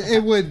 yeah, but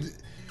it would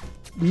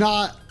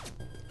not.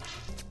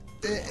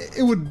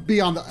 It would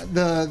be on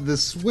the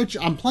Switch.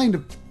 I'm planning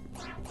to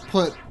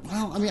put.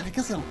 Well, I mean, I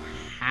guess I don't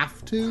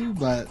have to,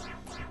 but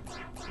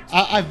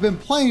I've been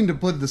planning to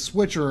put the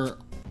switcher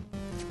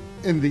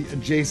in the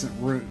adjacent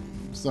room,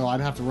 so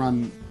I'd have to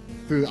run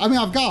through. I mean,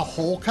 I've got a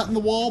hole cut in the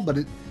wall, but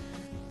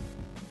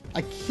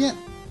I can't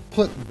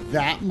put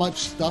that much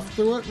stuff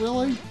through it,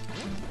 really.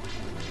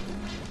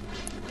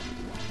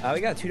 We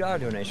got a $2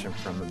 donation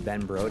from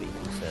Ben Brody,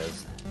 who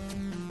says,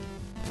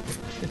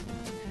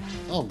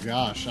 "Oh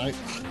gosh, I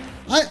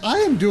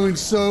am doing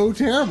so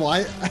terrible.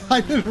 I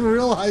didn't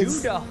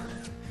realize $2.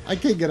 I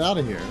can't get out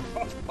of here."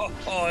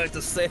 Oh, it's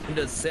a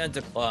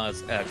Santa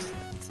Claus accent.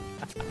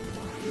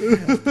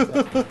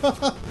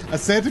 A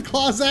Santa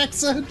Claus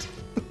accent?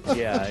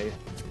 Yeah.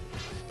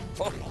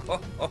 What's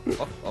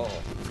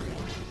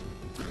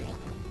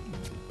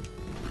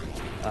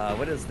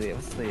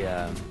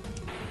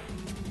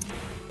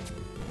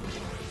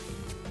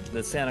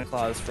the Santa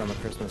Claus from A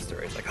Christmas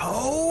Story? It's like,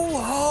 ho,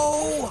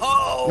 ho,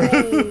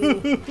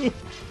 ho!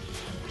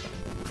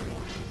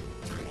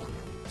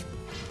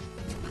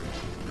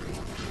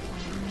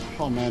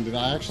 Oh man, did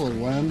I actually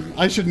win?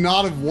 I should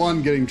not have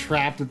won getting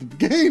trapped at the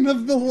beginning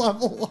of the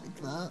level like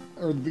that.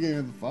 Or the beginning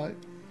of the fight.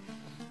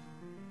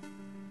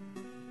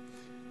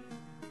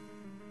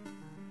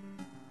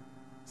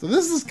 So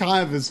this is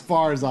kind of as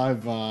far as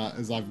I've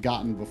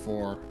gotten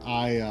before.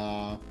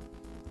 I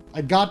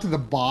got to the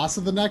boss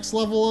of the next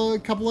level a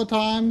couple of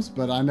times,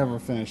 but I never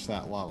finished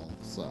that level.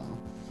 So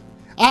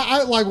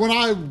I like when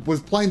I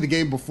was playing the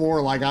game before,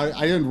 like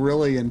I didn't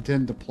really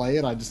intend to play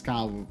it. I just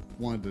kind of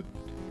wanted to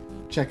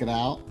check it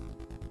out.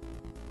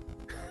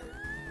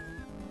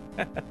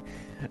 We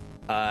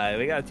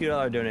got a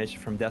 $2 donation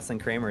from Dustin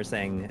Kramer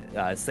saying,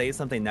 say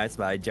something nice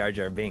about Jar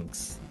Jar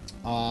Binks.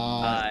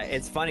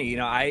 It's funny, you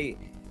know, I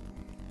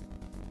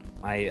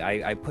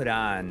put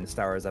on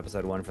Star Wars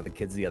Episode 1 for the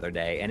kids the other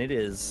day, and it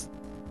is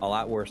a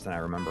lot worse than I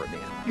remember it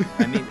being.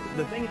 I mean,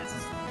 the thing is,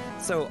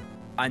 so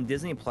on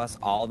Disney Plus,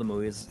 all the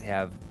movies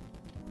have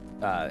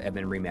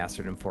been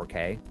remastered in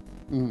 4K,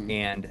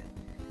 and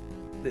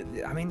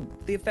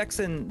the effects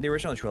in the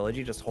original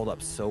trilogy just hold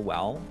up so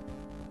well.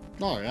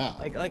 Oh yeah,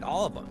 like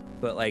all of them,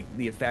 but like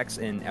the effects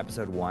in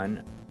Episode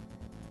 1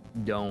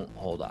 don't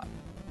hold up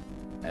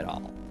at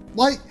all.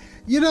 Like,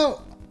 you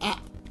know,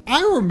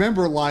 I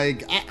remember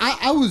like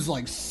I was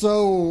like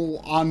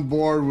so on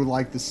board with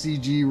like the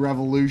CG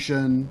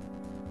revolution,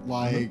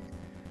 like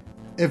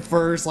at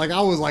first, like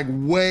I was like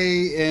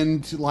way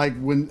into like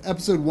when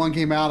Episode 1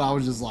 came out, I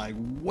was just like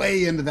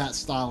way into that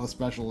style of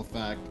special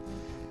effect,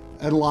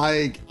 and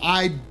like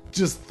I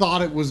just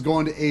thought it was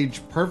going to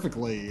age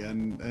perfectly,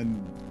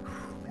 and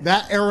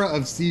that era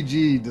of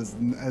CG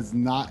has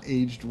not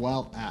aged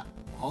well at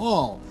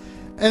all.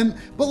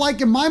 But like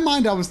in my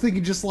mind, I was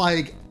thinking just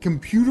like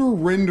computer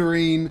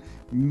rendering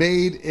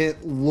made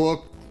it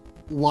look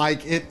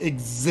like it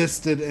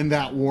existed in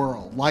that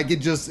world. Like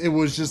it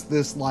was just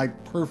this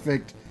like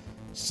perfect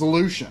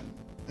solution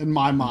in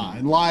my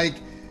mind. Like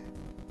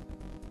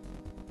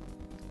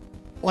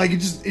it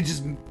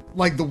just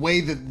like the way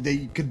that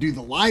they could do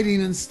the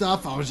lighting and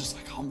stuff. I was just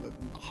like, oh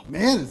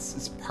man,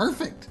 it's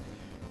perfect.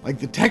 Like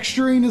the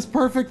texturing is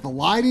perfect, the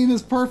lighting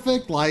is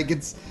perfect. Like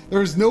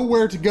there's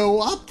nowhere to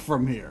go up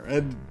from here,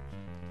 and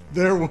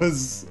there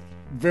was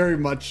very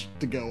much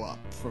to go up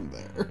from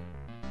there.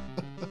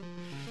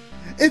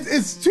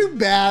 It's too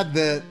bad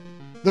that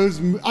those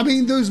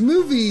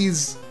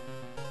movies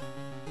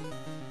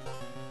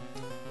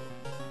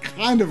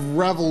kind of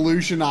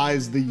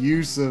revolutionized the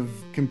use of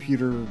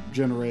computer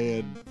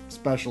generated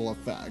special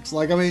effects.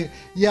 Like, I mean,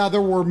 yeah,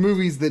 there were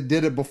movies that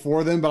did it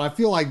before then, but I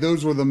feel like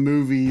those were the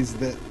movies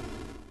that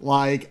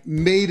like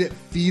made it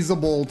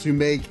feasible to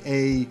make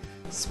a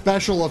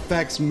special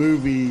effects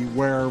movie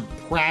where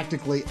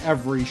practically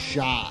every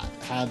shot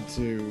had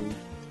to,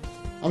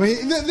 I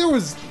mean, there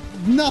was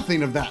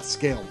nothing of that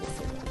scale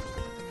before.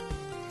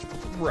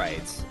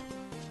 Right.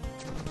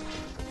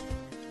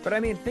 But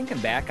I mean, thinking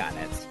back on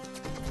it,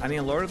 I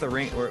mean, Lord of the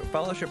Ring or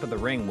Fellowship of the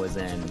Ring was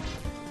in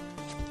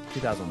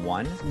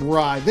 2001.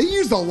 Right. They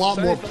used a lot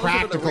more Fellowship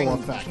practical of the Ring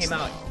effects. Came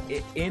out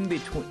in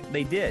between.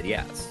 They did,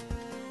 yes.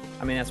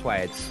 I mean, that's why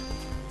it's.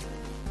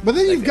 But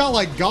then you've got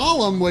like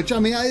Gollum, which I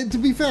mean, to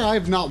be fair, I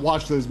have not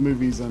watched those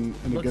movies in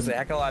a good a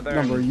heck of a lot better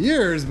number of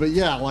years. But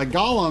yeah, like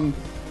Gollum,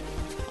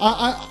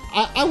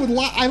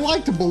 I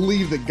like to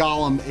believe that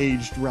Gollum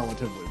aged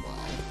relatively well.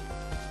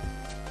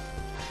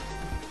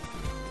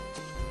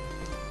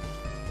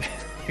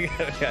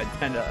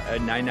 A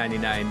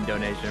 $9.99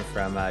 donation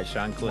from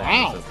Sean Quinn.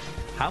 Wow. Says,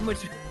 how much?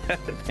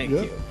 Thank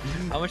you.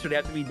 How much would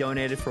have to be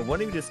donated for one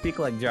of you to speak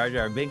like Jar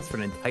Jar Binks for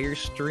an entire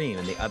stream,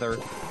 and the other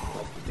like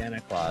Santa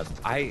Claus?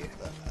 I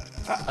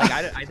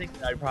think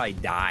I'd probably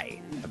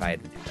die if I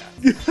had to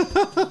do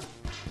that.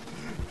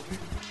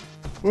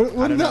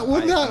 Wouldn't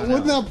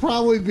that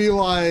probably be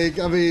like?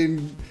 I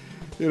mean,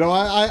 you know,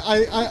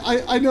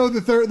 I know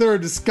that there are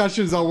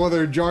discussions on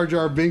whether Jar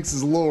Jar Binks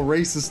is a little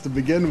racist to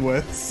begin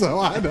with, so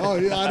I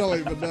don't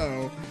even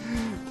know.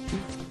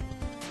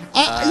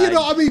 I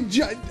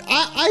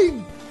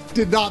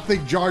did not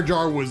think Jar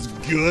Jar was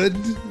good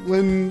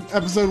when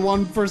episode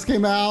 1 first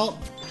came out,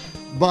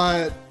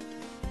 but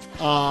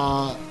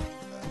I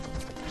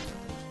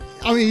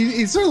mean,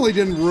 he certainly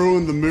didn't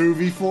ruin the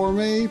movie for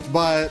me,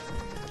 but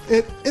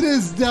it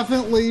is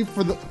definitely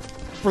for the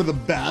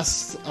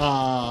best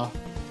that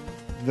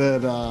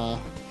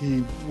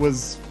he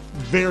was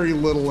very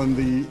little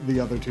in the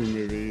other 2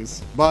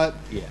 movies. But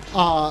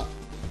yeah.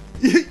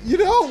 You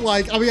know,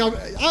 like, I mean,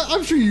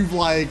 I'm sure you've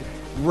like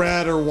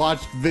read or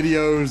watched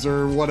videos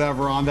or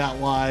whatever on that,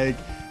 like,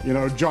 you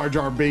know, Jar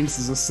Jar Binks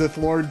is a Sith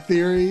Lord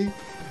theory,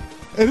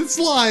 and it's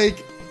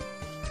like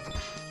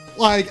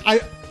I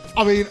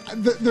mean,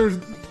 there's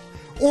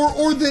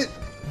or that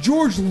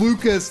George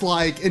Lucas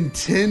like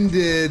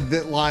intended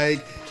that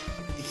like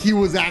he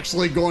was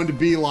actually going to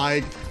be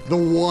like the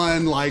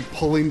one like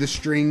pulling the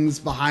strings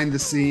behind the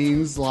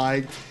scenes,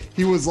 like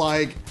he was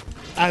like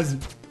as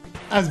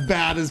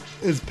bad as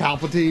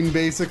Palpatine,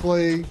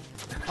 basically.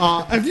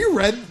 Have you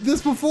read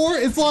this before?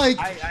 It's like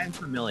I am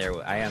familiar.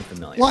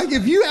 Like,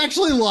 if you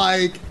actually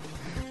like,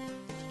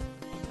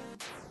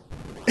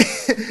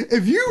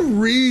 if you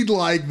read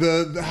like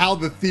how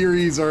the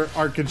theories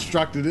are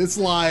constructed, it's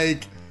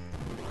like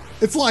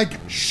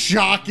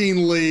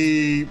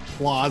shockingly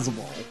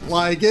plausible.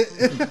 Like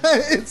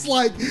it's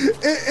like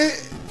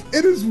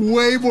it is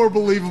way more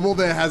believable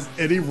than it has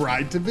any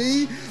right to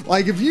be.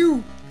 Like, if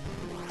you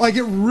like,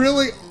 it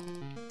really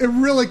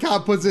kind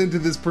of puts it into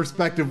this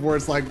perspective where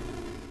it's like,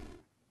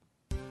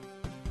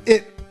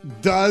 it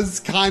does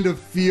kind of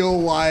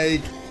feel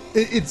like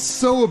it's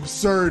so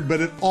absurd,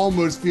 but it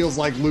almost feels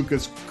like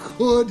Lucas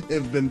could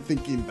have been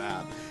thinking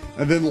that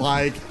and then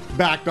like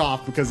backed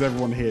off because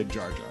everyone hated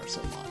Jar Jar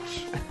so much.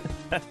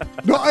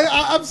 No,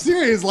 I'm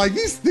serious. Like,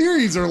 these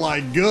theories are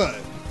like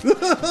good.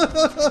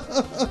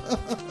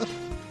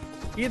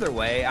 Either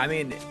way, I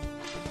mean,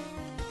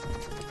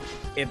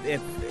 if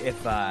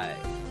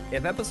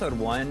episode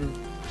 1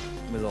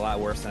 was a lot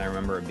worse than I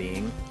remember it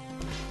being,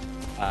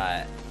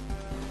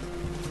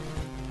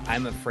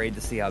 I'm afraid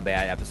to see how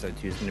bad episode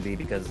 2 is going to be,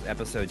 because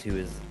episode 2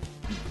 is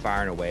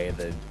far and away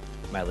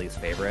my least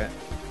favorite.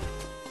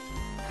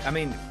 I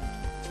mean,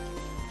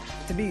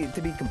 to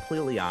be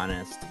completely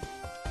honest,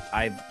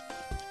 I've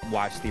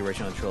watched the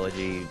original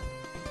trilogy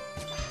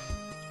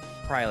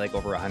probably like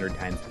over 100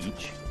 times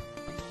each.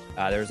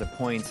 There was a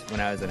point when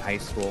I was in high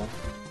school,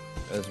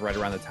 it was right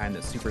around the time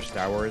that Super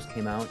Star Wars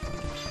came out,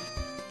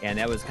 and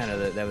that was kind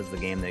of that was the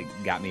game that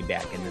got me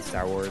back into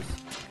Star Wars.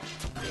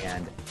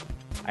 And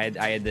I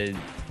had the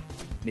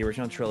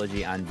original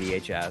trilogy on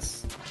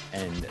VHS,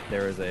 and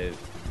there was a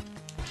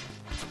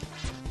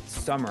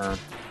summer,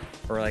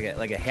 or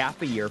like a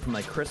half a year from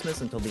like Christmas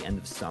until the end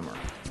of summer,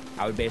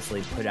 I would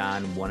basically put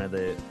on one of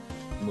the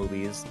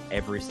movies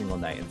every single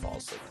night and fall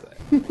asleep to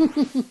it.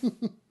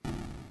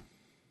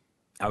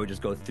 I would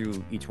just go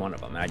through each one of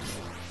them, and I just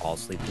fall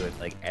asleep to it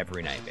like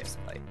every night,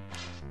 basically.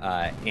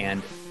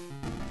 And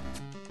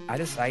I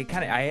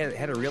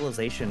had a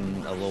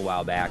realization a little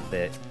while back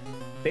that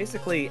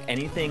basically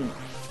anything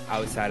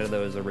outside of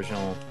those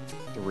original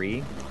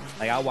 3,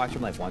 like, I'll watch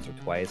them like once or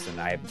twice,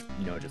 and I have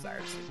no desire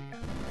to see them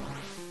again.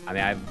 I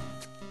mean,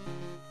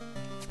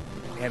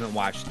 I haven't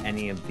watched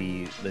any of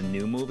the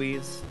new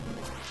movies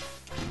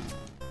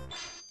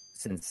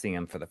since seeing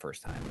them for the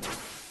first time.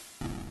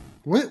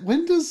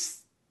 When does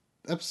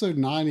episode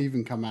 9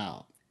 even come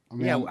out? I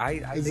mean,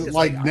 yeah, is it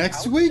like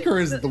next week, or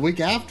is it the week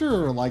after,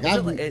 or like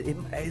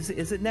is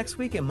it next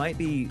week? It might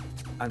be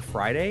on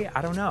Friday.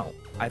 I don't know.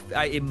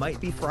 It might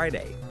be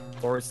Friday,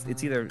 or it's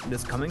either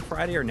this coming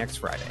Friday or next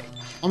Friday.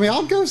 I mean,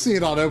 I'll go see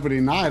it on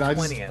opening night. I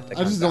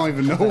just don't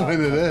even know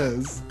when it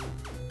is.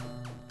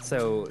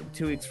 So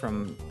 2 weeks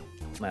from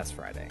last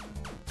Friday.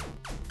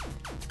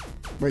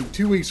 Wait,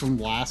 2 weeks from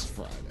last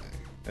Friday?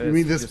 You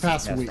mean this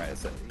past week? Friday,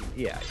 so,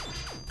 yeah.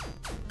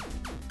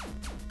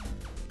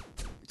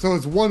 So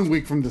it's 1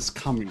 week from this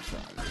coming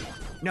Friday.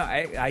 No,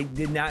 I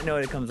did not know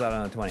it comes out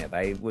on the 20th.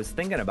 I was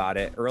thinking about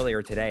it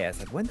earlier today. I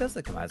said, when does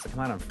it come out? Does it come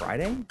out on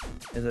Friday?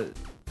 Is it?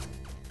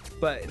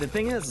 But the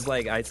thing is,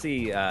 like, I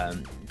see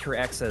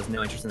X has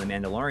no interest in The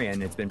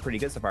Mandalorian. It's been pretty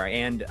good so far.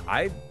 And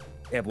I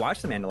have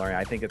watched The Mandalorian.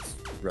 I think it's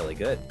really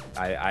good.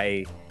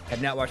 I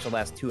have not watched the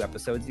last 2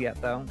 episodes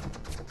yet, though.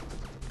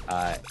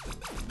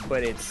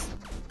 But it's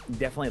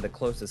definitely the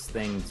closest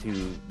thing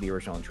to the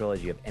original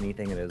trilogy of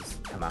anything that has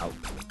come out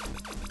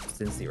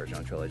since the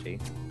original trilogy.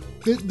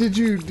 Did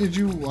you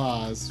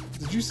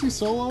see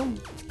Solo?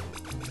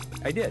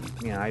 I did.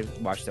 You know, I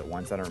watched it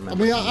once. I don't I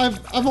remember. mean,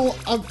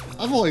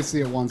 I've only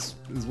seen it once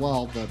as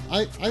well, but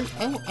I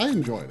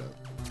enjoyed it.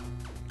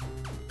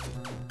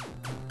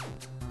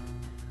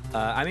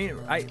 I mean,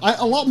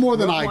 A lot more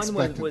than Rogue I One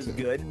expected. was to.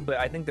 good, but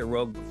I think the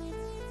Rogue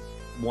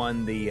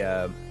One,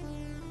 a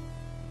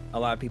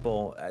lot of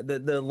people,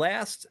 the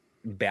last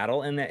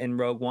battle in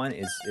Rogue One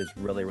is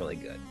really really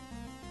good,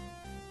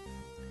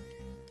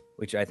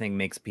 which I think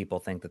makes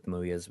people think that the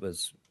movie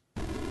was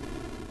a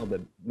little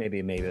bit maybe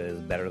it is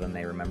better than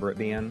they remember it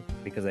being,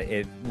 because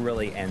it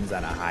really ends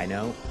on a high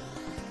note.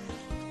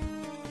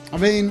 I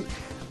mean,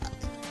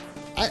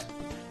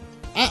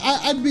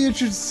 I'd be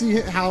interested to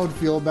see how I'd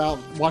feel about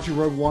watching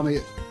Rogue One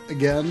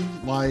again.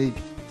 Like,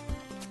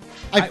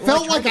 I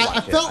felt like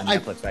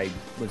I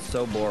was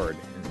so bored.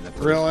 In the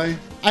first really,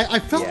 I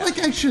felt Yeah. like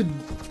I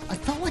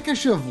felt like I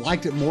should have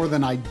liked it more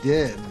than I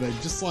did, but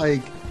just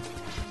like,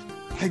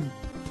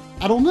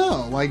 I don't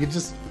know, like it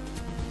just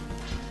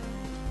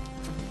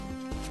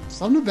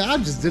something about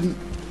it just didn't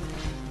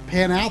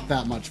pan out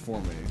that much for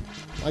me.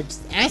 Like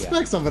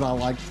aspects of it I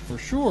liked for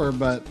sure,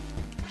 but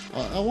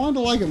I wanted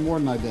to like it more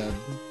than I did.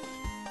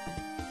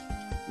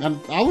 And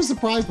I was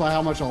surprised by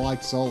how much I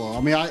liked Solo.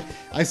 I mean,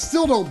 I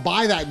still don't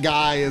buy that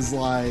guy as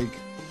like,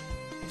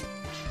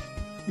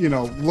 you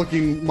know,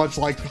 looking much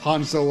like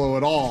Han Solo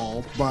at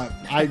all. But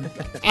I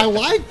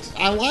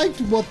liked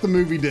what the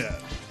movie did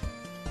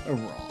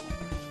overall.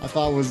 I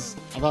thought it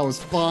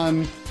was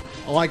fun.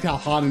 I liked how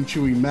Han and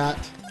Chewie met.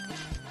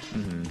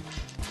 Mm-hmm.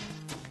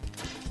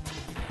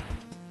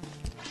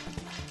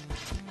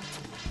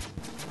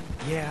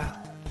 Yeah,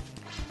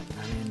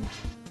 I mean,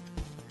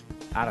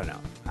 I don't know.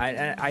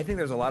 I think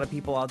there's a lot of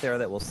people out there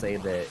that will say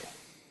that,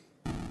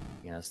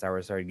 you know, Star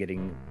Wars started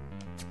getting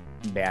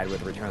bad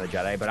with Return of the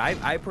Jedi, but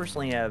I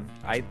personally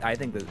I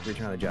think that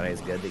Return of the Jedi is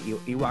good. The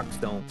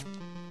Ewoks don't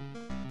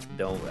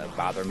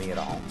bother me at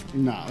all.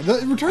 No,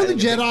 the Return of the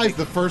Jedi is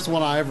the first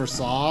one I ever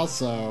saw,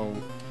 so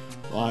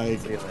like,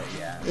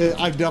 Yeah.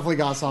 I've definitely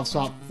got a soft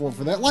spot for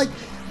that. Like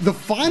the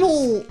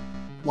final,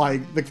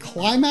 like the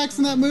climax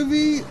in that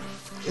movie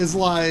is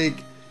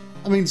like,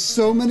 I mean,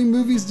 so many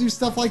movies do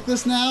stuff like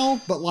this now,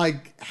 but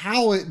like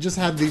how it just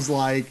had these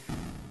like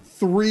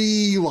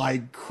 3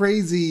 like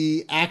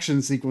crazy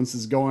action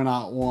sequences going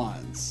on at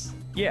once.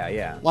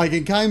 Yeah. Like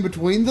in kind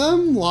between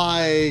them,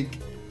 like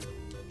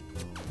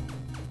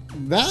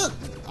that.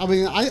 I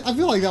mean, I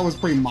feel like that was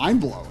pretty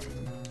mind blowing.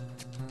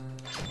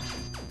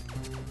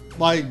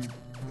 Like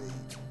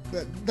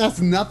that's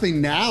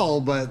nothing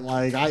now, but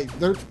like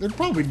there's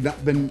probably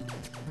not been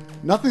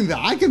nothing that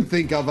I can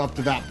think of up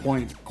to that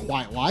point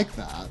quite like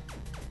that.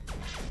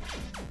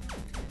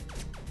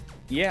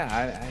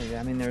 Yeah,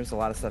 I mean, there's a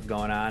lot of stuff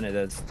going on.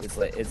 It's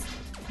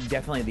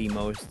definitely the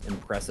most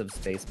impressive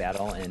space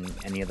battle in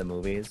any of the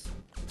movies.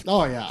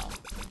 Oh yeah.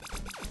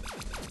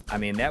 I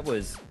mean, that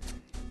was.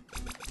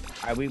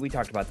 We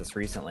talked about this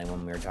recently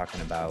when we were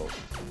talking about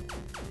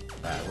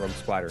Rogue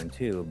Squadron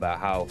 2, about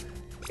how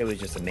it was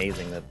just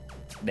amazing that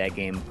that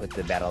game put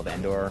the Battle of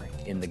Endor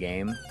in the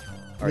game,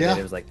 or Yeah. that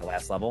it was like the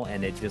last level,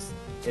 and it just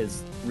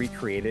is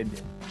recreated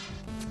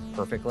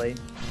perfectly.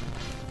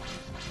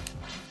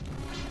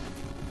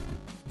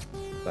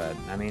 But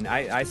I mean,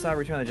 I saw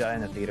Return of the Jedi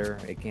in the theater.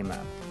 It came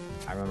out.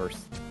 I remember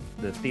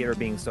the theater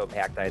being so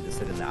packed I had to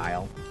sit in the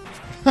aisle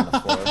on the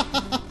floor.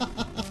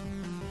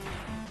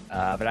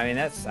 But I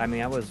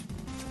mean, I was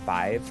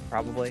 5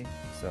 probably,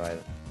 so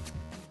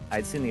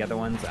I'd seen the other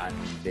ones on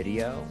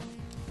video.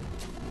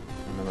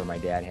 I remember my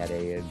dad had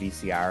a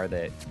VCR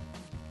that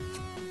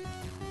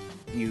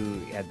you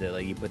had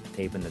to you put the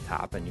tape in the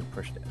top and you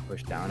push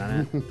down on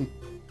it.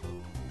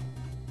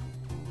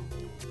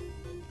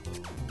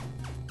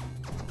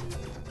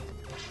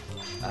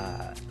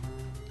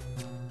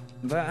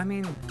 But I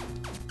mean,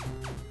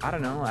 I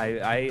don't know.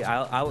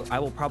 I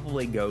will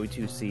probably go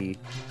to see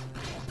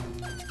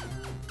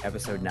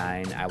Episode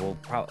 9. I will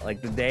probably,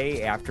 like, the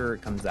day after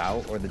it comes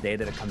out, or the day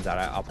that it comes out,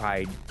 I'll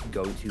probably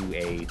go to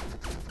a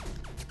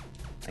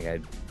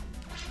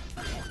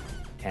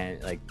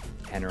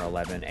 10 or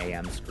 11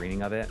 a.m.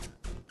 screening of it.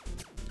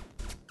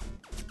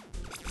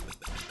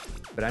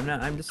 But I'm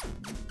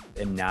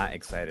not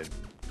excited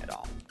at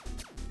all.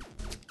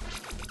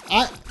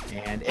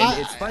 And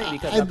it's funny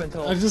because up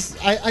until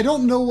I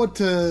don't know what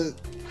to.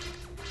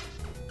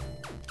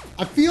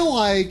 I feel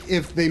like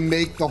if they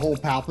make the whole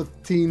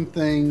Palpatine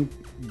thing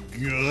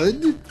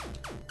good,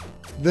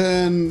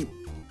 then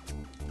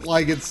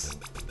like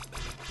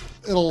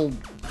it'll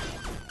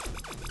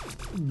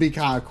be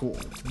kind of cool.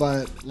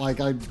 But like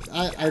I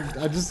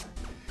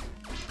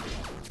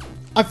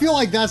feel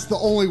like that's the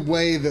only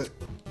way that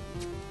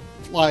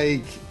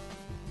like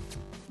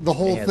the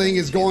whole thing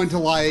is going to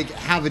like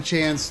have a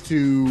chance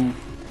to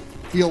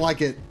feel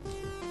like it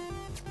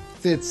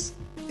fits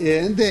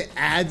in, that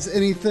adds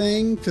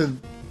anything to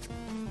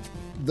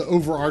the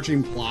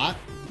overarching plot.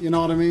 You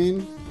know what I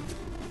mean?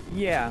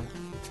 Yeah.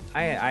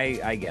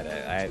 I get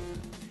it.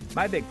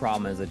 My big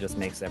problem is it just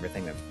makes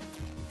everything that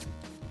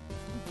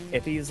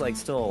if he's like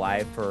still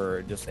alive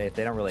for just if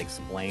they don't really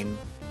explain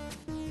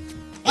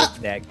it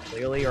that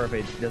clearly, or if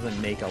it doesn't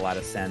make a lot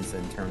of sense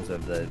in terms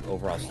of the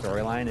overall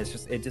storyline,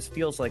 it just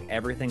feels like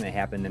everything that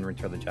happened in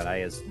Return of the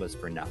Jedi was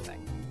for nothing.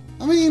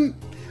 I mean,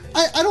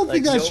 I don't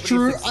think that's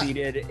true.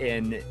 Succeeded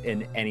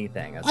in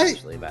anything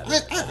essentially.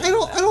 I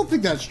don't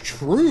think that's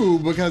true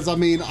because I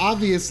mean,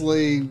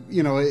 obviously,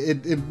 you know,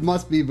 it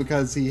must be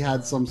because he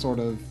had some sort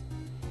of,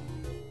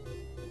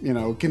 you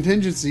know,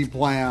 contingency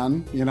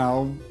plan, you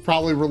know,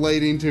 probably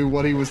relating to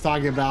what he was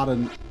talking about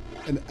in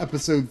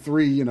episode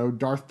 3, you know,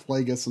 Darth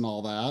Plagueis and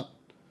all that.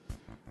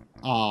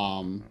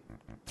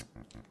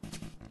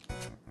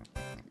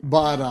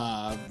 But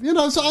you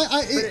know, so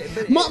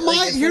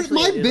here's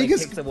my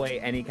biggest takes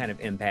away any kind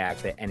of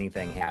impact that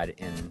anything had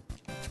in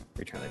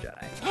Return of the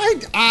Jedi.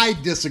 I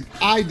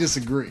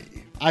disagree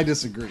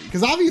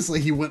because obviously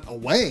he went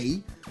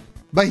away,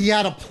 but he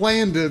had a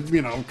plan to,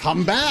 you know,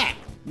 come back,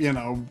 you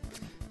know,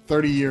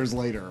 30 years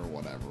later or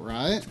whatever,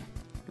 right?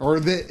 Or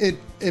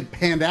it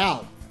panned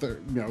out,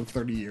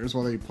 30 years,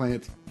 whether he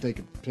planned to take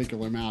a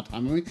particular amount of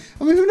time.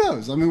 I mean, who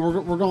knows? I mean,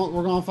 we're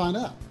going to find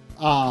out.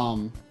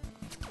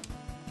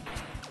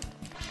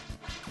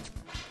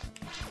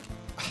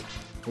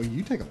 Well,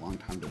 you take a long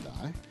time to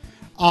die.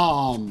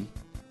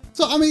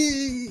 So I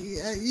mean,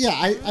 yeah,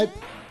 I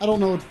don't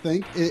know what to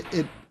think.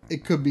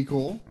 It could be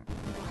cool.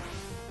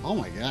 Oh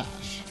my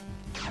gosh.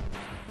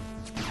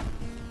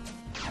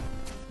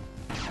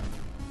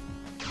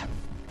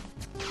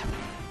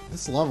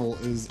 This level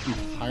is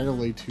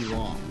entirely too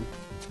long.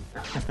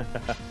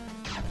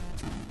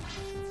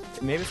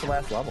 Maybe it's the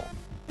last level.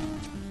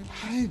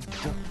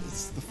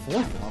 It's the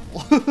 4th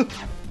level.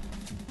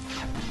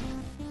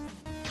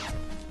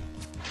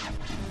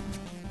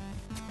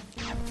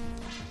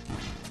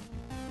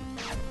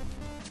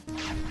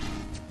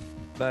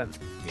 But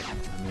yeah, I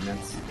mean I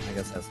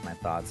guess that's my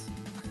thoughts.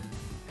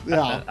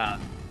 Yeah.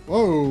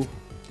 Whoa.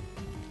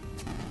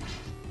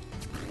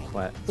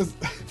 What?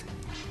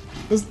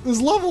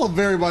 This level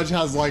very much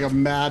has like a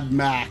Mad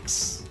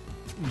Max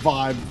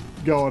vibe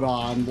going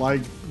on,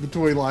 like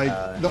between like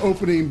the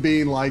opening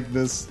being like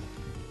this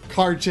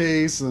car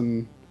chase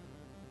and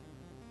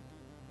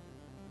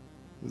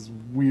this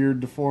weird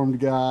deformed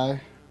guy.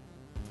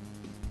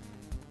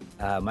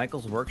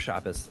 Michael's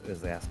Workshop is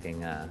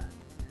asking,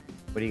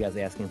 what are you guys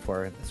asking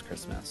for this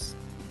Christmas?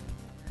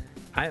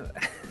 I'm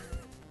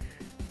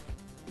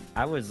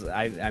kind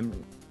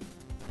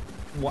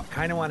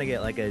of want to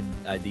get like a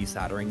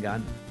desoldering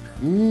gun.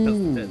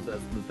 That's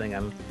the thing.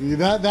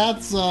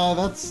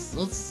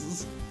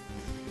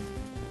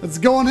 That's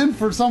going in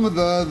for some of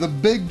the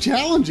big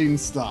challenging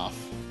stuff.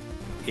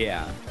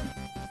 Yeah.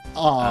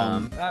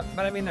 But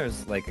I mean,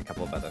 there's like a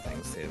couple of other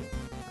things too.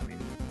 I mean,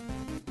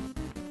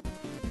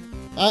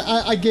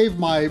 I gave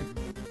my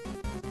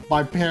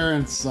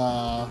parents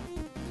the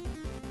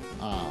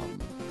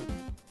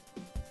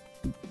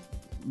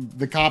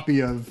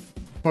copy of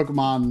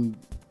Pokemon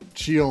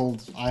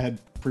Shield I had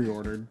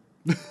pre-ordered.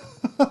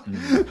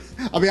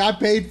 I mean, I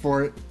paid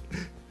for it.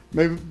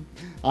 Maybe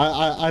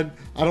I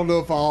don't know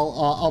if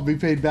I'll be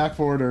paid back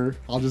for it or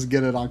I'll just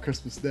get it on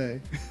Christmas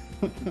Day.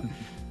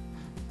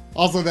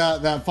 Also,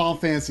 that Final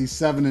Fantasy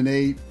 7 and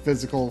 8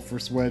 physical for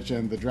Switch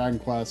and the Dragon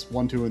Quest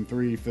 1, 2, and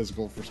 3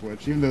 physical for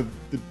Switch. Even though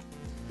the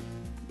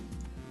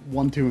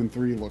 1, 2, and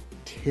 3 look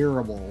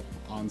terrible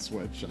on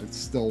Switch, I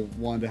still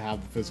wanted to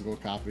have the physical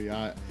copy.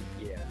 I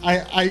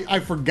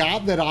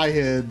forgot that I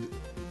had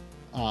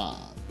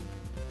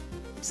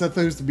set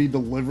those to be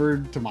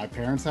delivered to my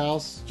parents'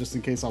 house just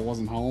in case I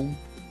wasn't home.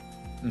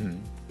 Mm-hmm.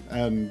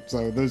 And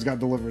so those got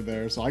delivered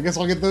there. So I guess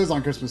I'll get those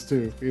on Christmas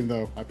too, even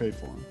though I paid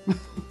for them.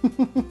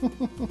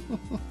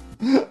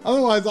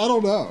 Otherwise, I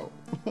don't know.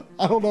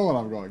 I don't know what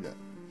I'm going to get.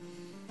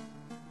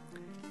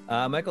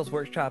 Michael's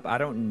Workshop, I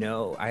don't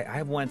know. I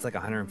have one. It's like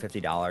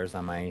 $150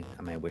 on my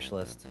wish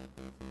list.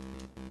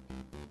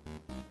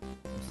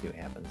 We'll see what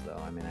happens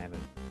though. I mean, I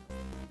haven't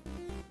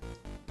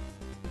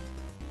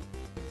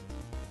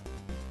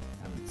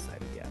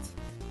decided yet.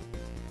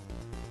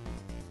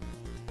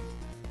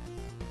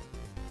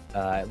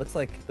 It looks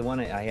like the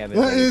one I have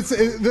is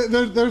it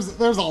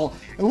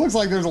looks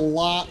like there's a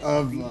lot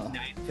of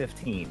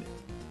 915.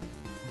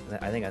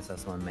 I think I saw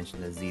someone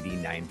mention the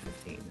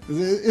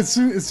ZD915.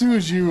 As soon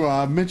as you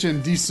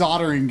mentioned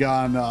desoldering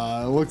gun,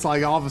 it looks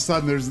like all of a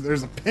sudden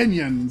there's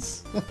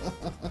opinions.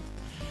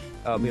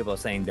 Oh, people are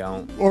saying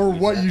don't. Or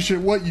what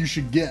you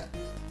should get.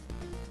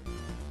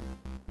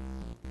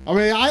 I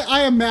mean,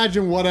 I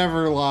imagine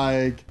whatever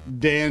like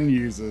Dan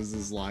uses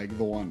is like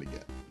the one to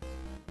get.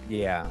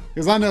 Yeah.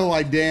 Because I know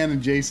like Dan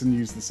and Jason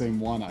use the same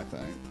one, I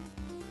think.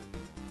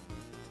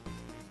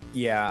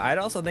 Yeah, I'd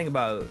also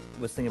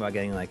was thinking about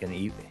getting like an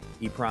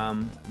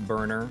EEPROM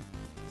burner.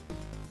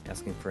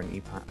 Asking for an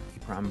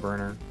EEPROM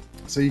burner.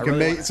 So you can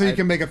you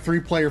can make a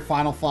 3-player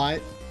final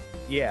fight.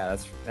 Yeah,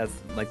 that's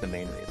like the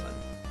main reason.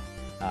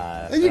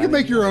 And you can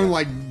make your own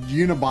like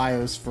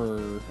Unibios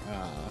for.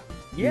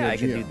 Yeah, I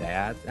could do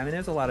that. I mean,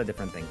 there's a lot of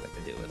different things I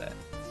could do with it.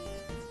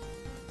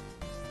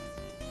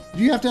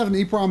 Do you have to have an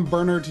EEPROM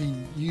burner to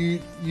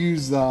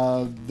use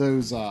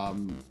those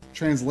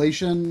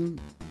translation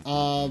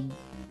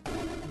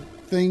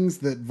things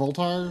that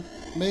Voltar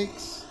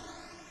makes?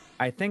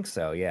 I think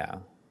so, yeah.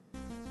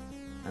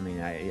 I mean,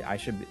 I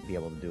should be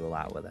able to do a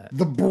lot with it.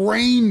 The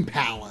Brain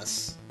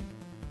Palace.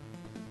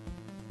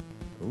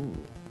 Ooh.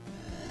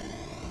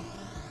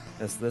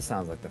 This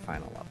sounds like the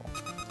final level.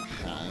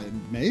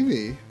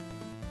 Maybe.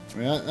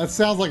 Yeah, that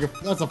sounds like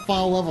that's a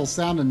final level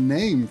sounding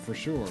name for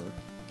sure.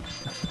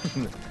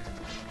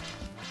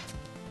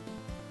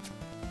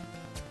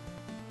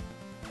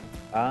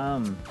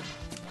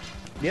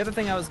 The other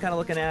thing I was kind of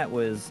looking at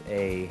was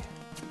thinking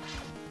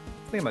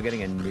about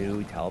getting a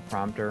new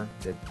teleprompter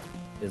that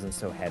isn't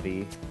so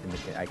heavy and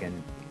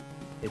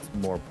it's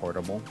more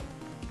portable.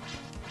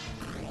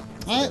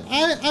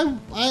 I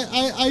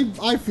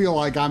feel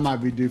like I might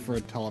be due for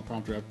a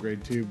teleprompter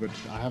upgrade too, but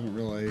I haven't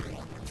really.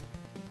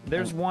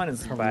 There's one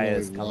is by really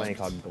this company looked.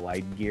 called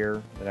Glide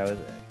Gear that I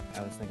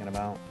was thinking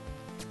about.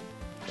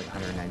 Like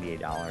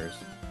 $198.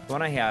 The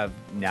one I have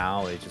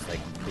now is just like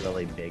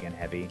really big and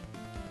heavy.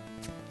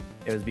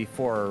 It was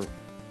before,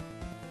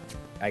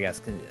 I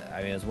guess. I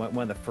mean, it was one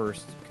of the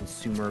first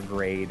consumer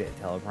grade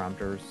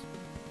teleprompters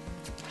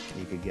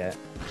you could get.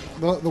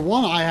 The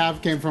one I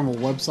have came from a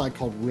website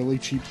called Really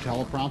Cheap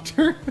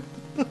Teleprompter.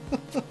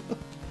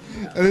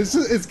 And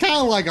it's kind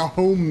of like a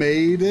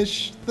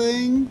homemade-ish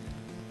thing.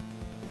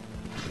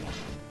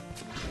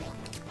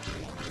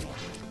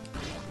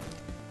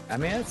 I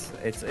mean,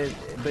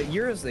 but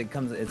yours it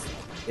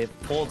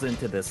folds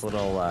into this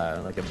little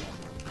like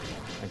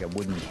a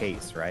wooden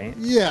case, right?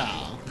 Yeah.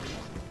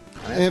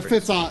 I mean, And it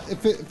fits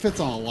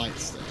on a light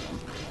stand.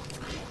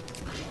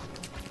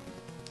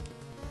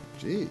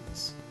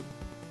 Jeez.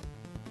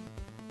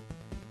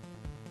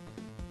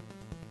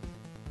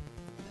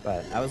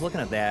 But I was looking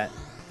at that,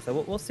 so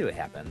we'll see what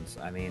happens.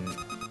 I mean,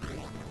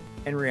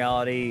 in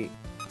reality,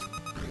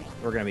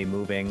 we're gonna be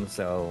moving,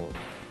 so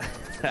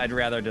I'd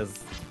rather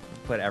just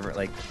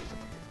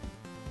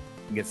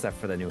get stuff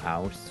for the new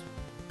house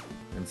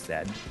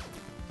instead.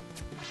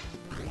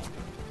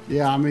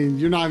 Yeah, I mean,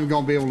 you're not even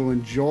going to be able to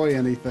enjoy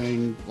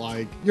anything.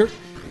 Like you're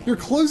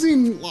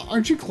closing.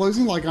 Aren't you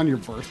closing like on your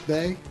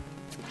birthday?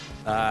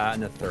 On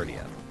the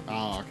 30th.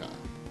 Oh, okay.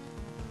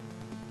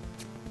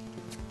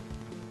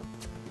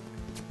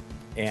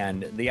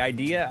 And the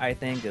idea, I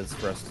think, is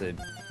for us to,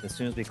 as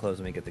soon as we close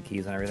and we get the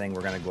keys and everything,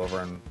 we're gonna go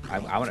over and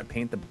I want to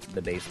paint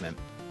the basement.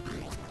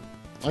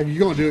 Like you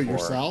going to do it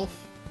yourself?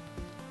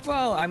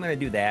 Well, I'm gonna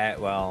do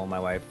that while my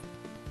wife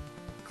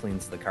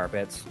cleans the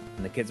carpets,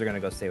 and the kids are gonna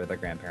go stay with their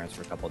grandparents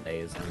for a couple of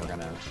days, and we're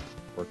gonna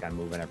work on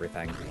moving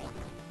everything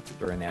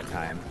during that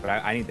time.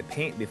 But I need to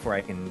paint before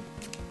I can,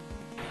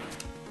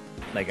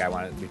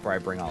 before I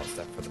bring all the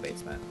stuff for the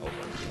basement over.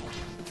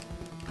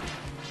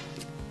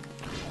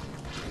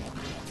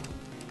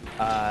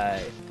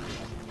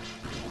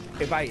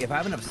 If I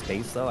have enough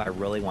space though, I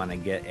really want to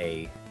get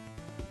an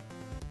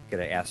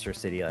Astro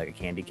City, like a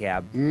candy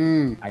cab.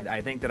 I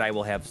think that I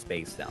will have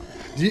space down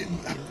there.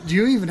 Do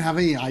you even have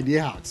any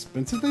idea how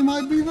expensive they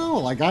might be though?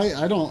 Like I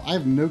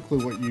have no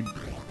clue what you'd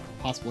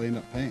possibly end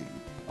up paying.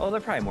 Oh,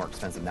 they're probably more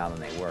expensive now than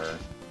they were,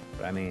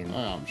 but I mean,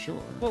 I'm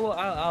sure. Well,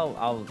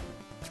 I'll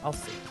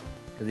see,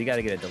 because you got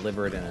to get it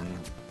delivered and then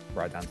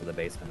brought down to the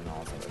basement and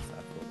all this other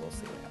stuff. We'll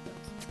see what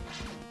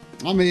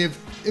happens. I mean,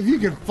 if you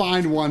could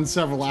find one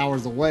several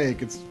hours away, it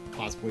could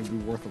possibly be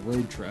worth a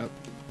road trip.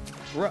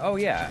 Oh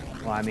yeah.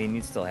 Well, I mean,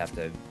 you still have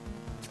to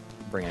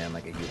bring it in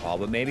like a U-Haul,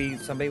 but maybe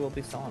somebody will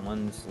be selling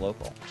ones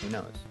local. Who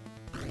knows?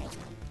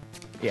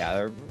 Yeah,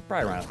 they're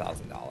probably around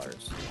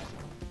 $1,000.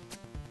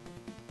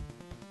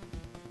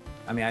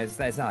 I mean, it's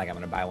not like I'm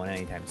going to buy one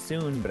anytime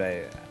soon,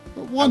 but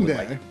one day.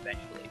 Like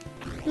eventually.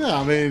 Yeah,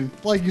 I mean,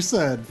 like you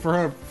said,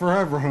 for a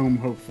forever home,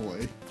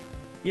 hopefully.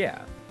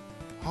 Yeah.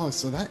 Oh,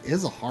 so that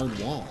is a hard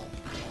wall.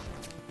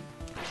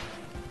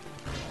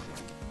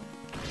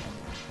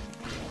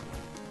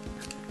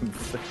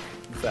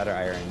 Solder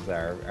irons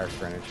are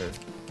furniture.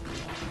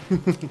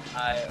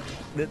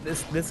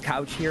 This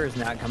couch here is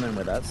not coming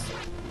with us.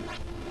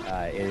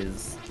 I'm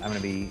gonna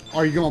be.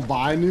 Are you gonna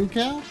buy a new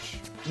couch?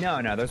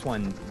 No. There's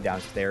one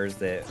downstairs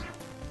that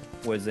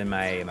was in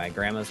my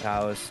grandma's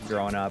house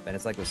growing up, and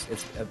it's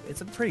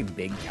a pretty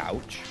big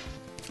couch.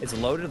 It's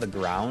low to the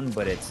ground,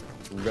 but it's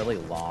really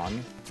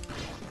long.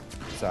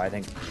 So I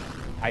think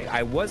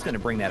I was gonna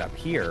bring that up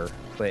here,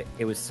 but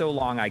it was so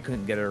long I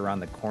couldn't get it around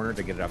the corner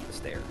to get it up the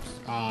stairs.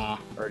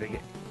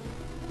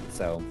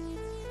 So.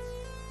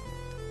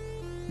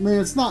 I mean,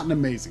 it's not an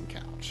amazing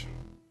couch.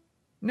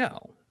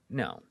 No.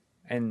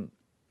 And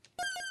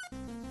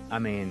I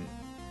mean,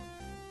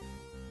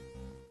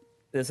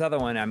 this other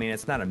one, I mean,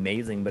 it's not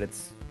amazing, but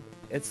it's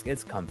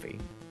comfy.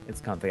 It's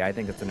comfy. I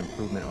think it's an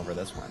improvement over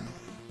this one.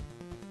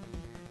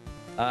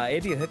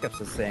 AB Hiccups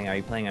is saying, are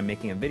you planning on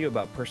making a video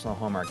about personal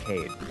home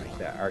arcade, like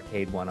the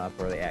arcade one-up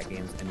or the At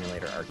Games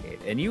emulator arcade?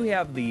 And you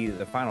have the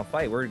final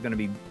fight. It's gonna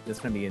be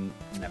in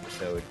an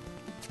episode.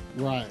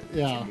 Right.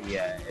 Yeah.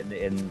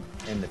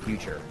 In the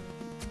future.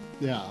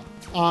 Yeah.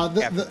 after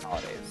The the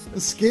holidays.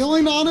 the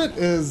scaling on it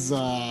is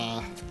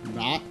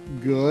not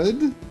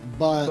good,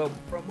 but But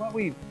from what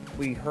we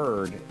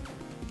heard,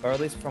 or at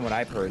least from what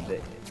I've heard,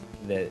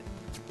 that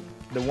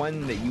the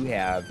one that you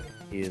have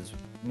is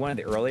one of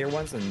the earlier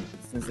ones, and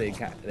since they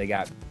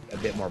got a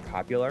bit more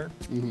popular,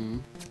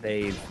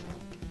 they've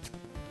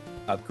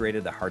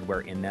upgraded the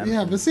hardware in them.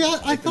 yeah. But see, I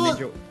Like the thought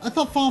Ninja- I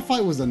thought Final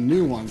Fight was a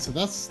new one, so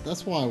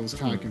that's why I was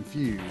kind of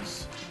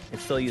confused. it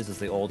still uses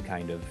the old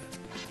kind of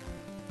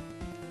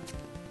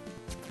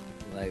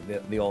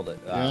like the old.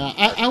 Yeah,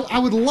 I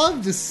would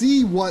love to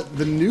see what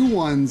the new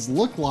ones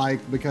look like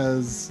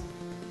because,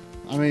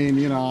 I mean,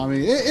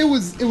 it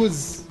was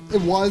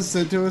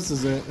sent to us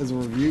as a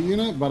review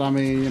unit, but I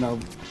mean,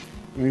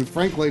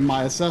 frankly,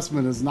 my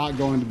assessment is not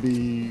going to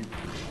be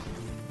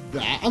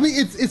that. I mean,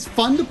 it's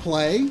fun to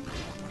play,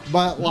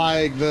 but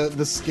like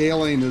the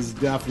scaling is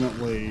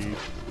definitely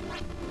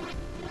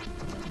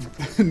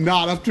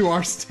not up to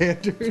our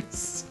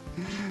standards.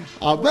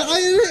 But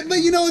at the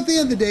end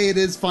of the day, it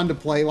is fun to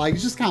play. Like,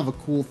 it's just kind of a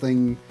cool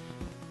thing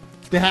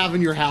to have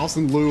in your house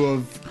in lieu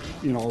of,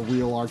 a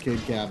real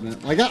arcade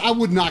cabinet. Like, I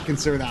would not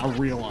consider that a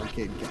real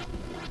arcade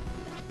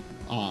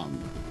cabinet.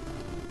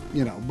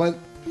 But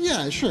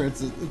yeah, sure,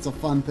 it's a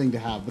fun thing to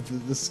have. But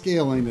the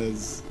scaling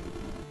is,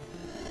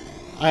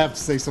 I have to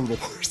say, some of the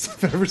worst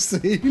I've ever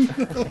seen.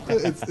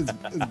 it's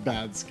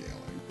bad scaling.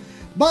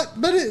 But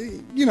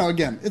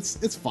again,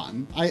 it's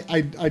fun.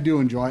 I do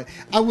enjoy it.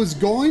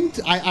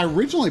 I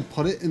originally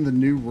put it in the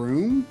new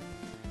room,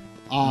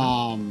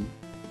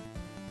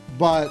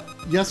 but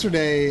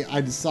yesterday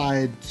I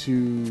decided to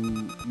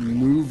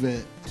move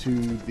it to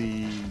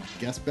the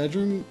guest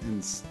bedroom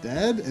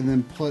instead, and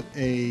then put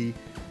a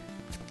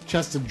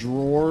chest of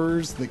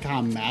drawers that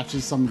kind of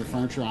matches some of the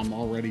furniture I'm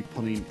already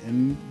putting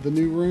in the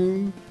new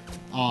room.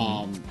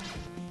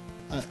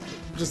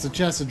 Just a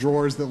chest of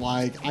drawers that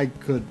like I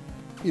could.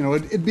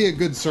 It'd be a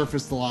good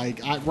surface to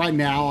right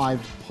now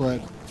I've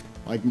put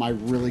like my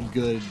really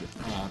good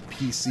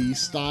PC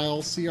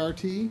style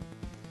CRT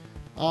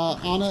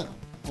on it,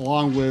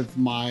 along with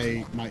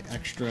my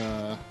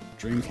extra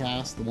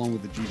Dreamcast, the one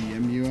with the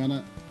GDMU in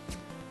it.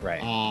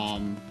 Right.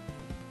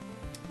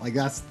 Like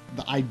that's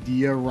the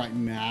idea right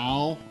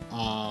now.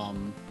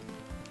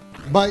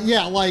 But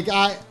yeah, like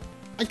I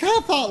kind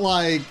of thought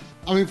like,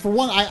 I mean, for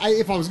one,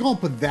 if I was going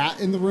to put that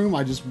in the room,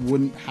 I just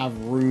wouldn't have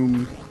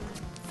room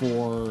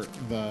for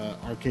the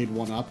arcade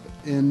 1-up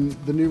in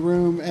the new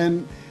room.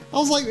 And I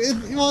was like,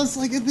 it's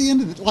like at the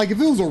end of like if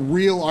it was a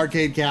real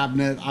arcade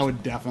cabinet, I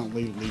would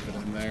definitely leave it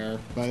in there.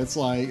 But it's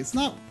like it's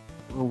not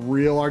a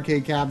real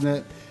arcade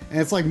cabinet,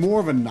 and it's like more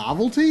of a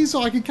novelty.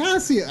 So I could kind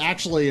of see it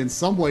actually in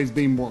some ways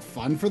being more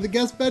fun for the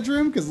guest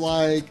bedroom because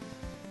like,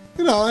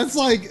 it's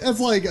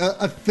like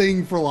a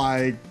thing for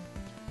like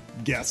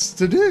guests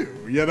to do,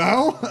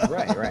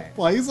 Right.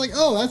 Like it's like,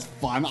 oh, that's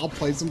fun. I'll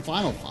play some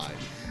Final Fight.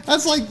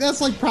 That's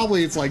like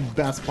probably its like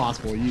best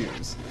possible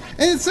use.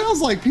 And it sounds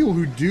like people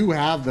who do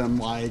have them,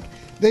 like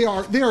they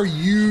are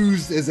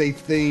used as a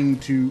thing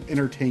to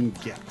entertain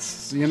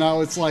guests.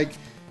 It's like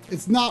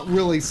it's not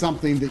really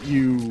something that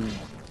you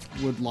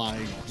would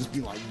like just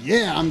be like,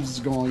 yeah, I'm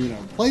just going,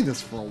 play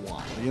this for a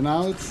while.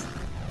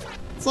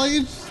 It's like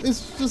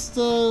it's just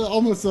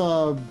almost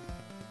a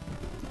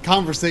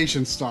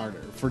conversation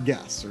starter for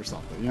guests or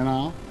something.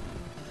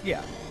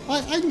 Yeah.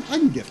 I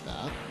can get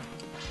that.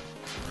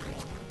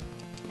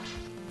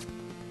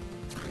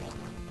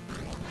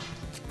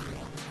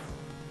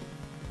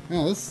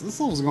 Yeah, this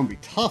level's gonna be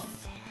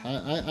tough.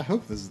 I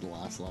hope this is the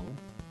last level.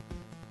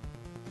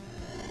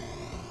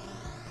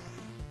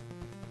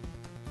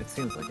 It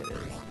seems like it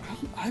is.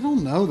 I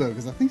don't know though,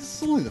 because I think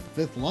this is only the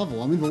 5th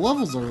level. I mean, the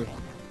levels are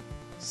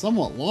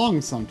somewhat long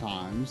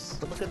sometimes.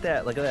 But look at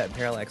that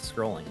parallax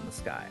scrolling in the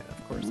sky.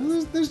 Of course.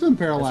 There's been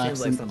parallax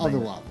like in something other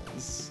that-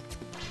 levels.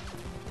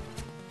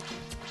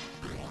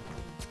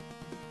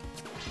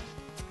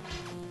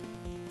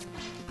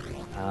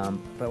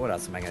 But what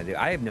else am I gonna do?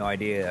 I have no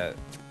idea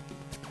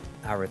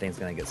how everything's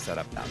gonna get set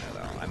up down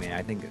there, though. I mean,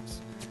 I think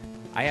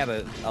I have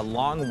a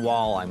long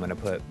wall I'm gonna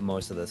put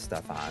most of this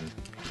stuff on,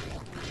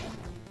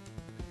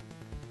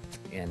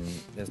 and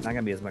there's not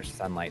gonna be as much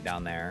sunlight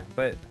down there.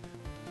 But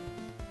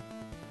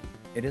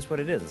it is what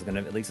it is.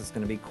 At least it's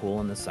gonna be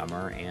cool in the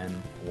summer and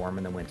warm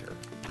in the winter.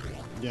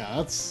 Yeah,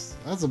 that's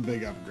a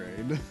big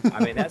upgrade. I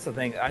mean, that's the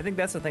thing. I think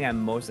that's the thing I'm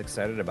most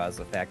excited about is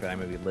the fact that I'm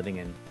gonna be living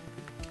in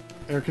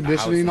Air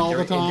conditioning all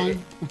the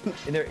time.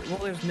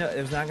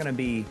 There's not going to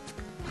be.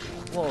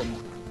 Well,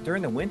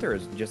 during the winter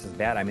is just as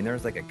bad. I mean,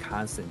 there's like a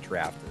constant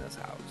draft in this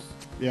house.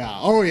 Yeah.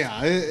 Oh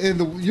yeah.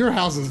 Your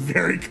house is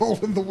very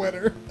cold in the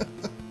winter.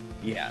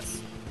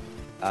 Yes.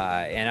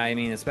 And I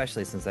mean,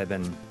 especially since I've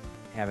been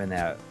having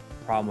that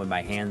problem with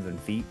my hands and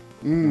feet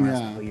in the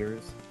last couple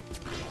years.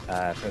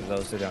 For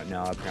those who don't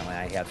know, apparently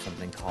I have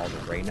something called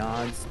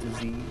Raynaud's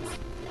disease,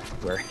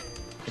 where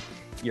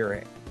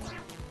you're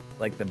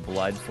like the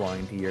blood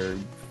flowing to your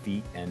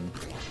feet and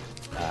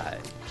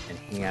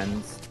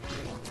hands.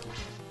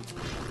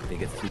 If it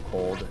gets too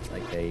cold,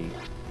 like the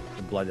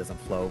blood doesn't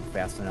flow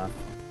fast enough.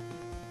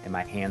 and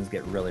my hands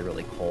get really,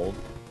 really cold.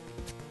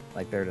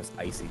 Like they're just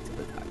icy to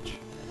the touch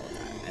all the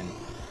time.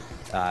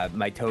 And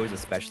my toes,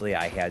 especially,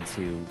 I had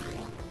to.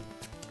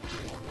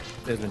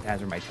 There's been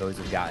times where my toes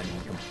have gotten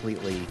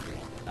completely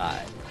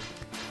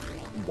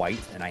white,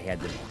 and I had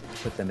to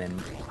put them in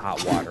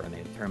hot water, and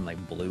they turn like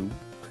blue.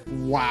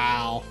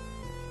 Wow.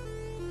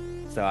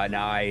 So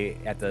now I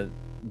have to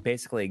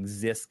basically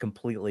exist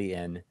completely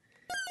in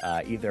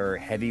either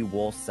heavy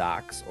wool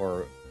socks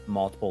or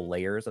multiple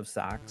layers of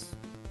socks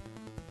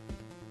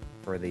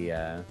for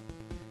the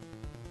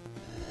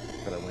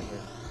winter.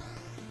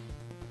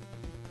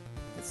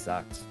 It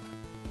sucks.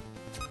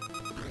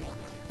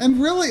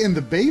 And really, in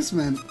the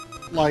basement,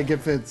 like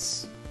if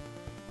it's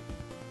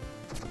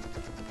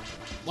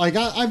like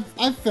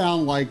I've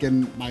found, like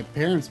in my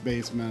parents'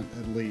 basement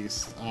at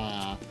least,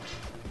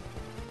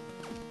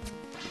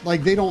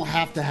 like they don't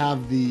have to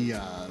have the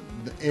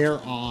air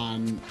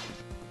on,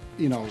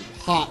 you know,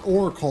 hot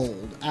or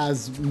cold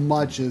as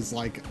much as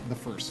like the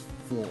first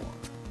floor.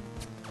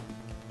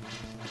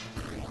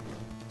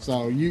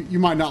 So you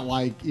might not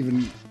like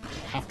even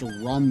have to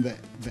run the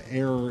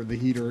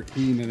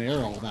heating and air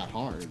all that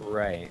hard.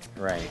 Right.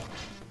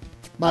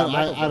 But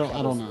I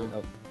don't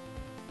know.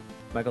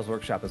 Michael's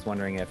Workshop is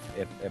wondering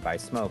if I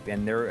smoke,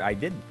 and I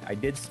did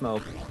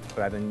smoke,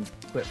 but I've been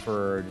quit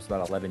for just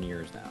about 11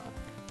 years now.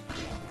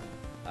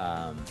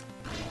 I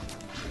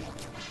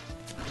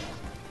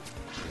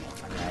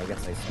mean, I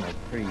guess I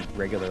smoked pretty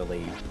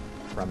regularly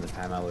from the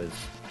time I was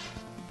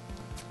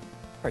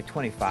probably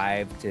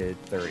 25 to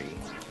 30.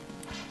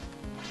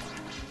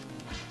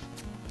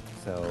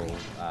 So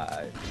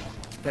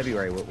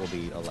February will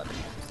be 11 years.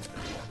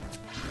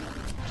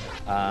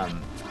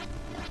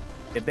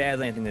 If that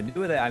has anything to do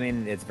with it, I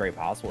mean, it's very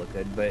possible it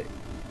could. But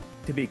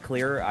to be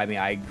clear, I mean,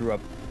 I grew up,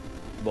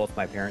 both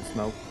my parents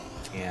smoked,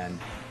 and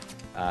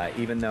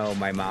even though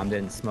my mom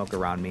didn't smoke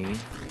around me,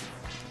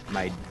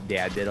 my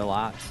dad did a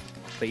lot.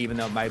 But even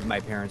though my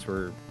parents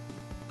were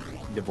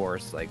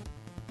divorced, like,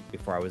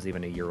 before I was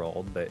even a year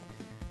old, but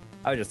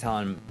I was just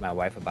telling my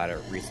wife about it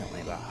recently,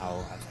 about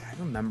how I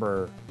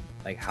remember,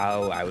 like,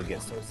 how I would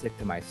get so sick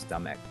to my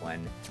stomach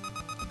when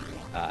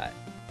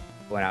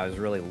I was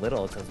really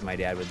little, because my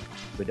dad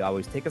would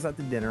always take us out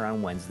to dinner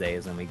on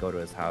Wednesdays, and we'd go to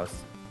his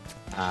house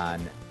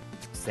on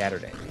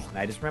Saturdays. And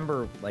I just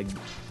remember, like,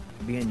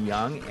 being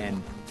young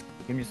and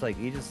him just, like,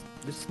 he just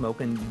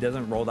smoking,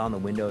 doesn't roll down the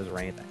windows or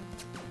anything.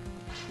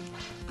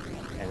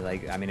 And,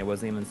 like, I mean, it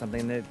wasn't even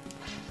something that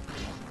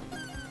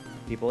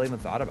people even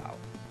thought about.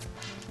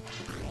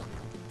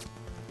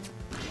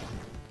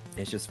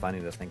 It's just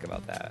funny to think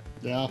about that.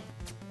 Yeah.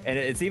 And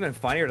it's even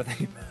funnier to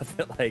think about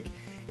that, like,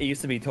 it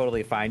used to be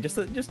totally fine just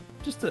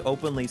to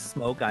openly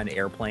smoke on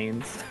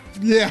airplanes.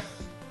 Yeah.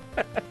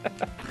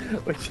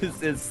 Which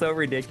is so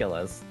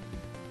ridiculous.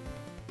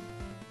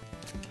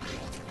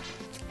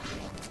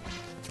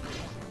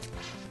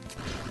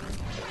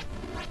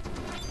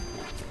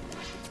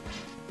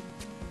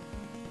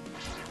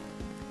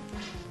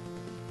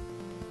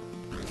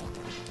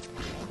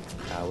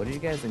 What did you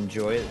guys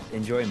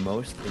enjoy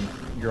most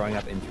in growing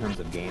up in terms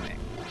of gaming?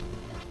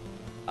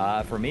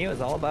 For me, it was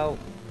all about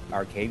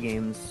arcade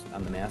games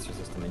on the Master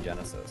System and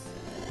Genesis,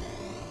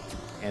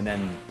 and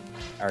then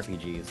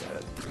RPGs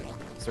at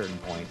a certain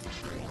point.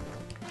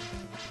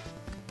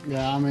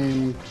 Yeah, I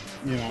mean,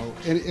 you know,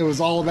 it was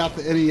all about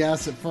the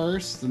NES at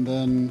first, and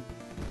then,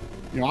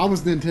 you know, I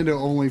was Nintendo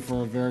only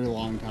for a very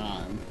long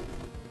time.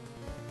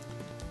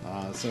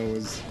 So it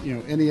was, you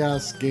know,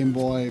 NES, Game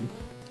Boy,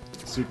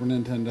 Super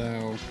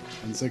Nintendo,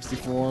 and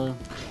 64.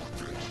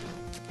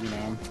 You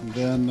know, and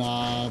then,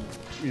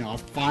 you know, I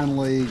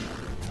finally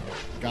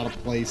got a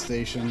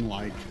PlayStation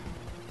like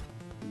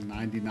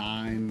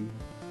 99.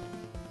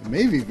 It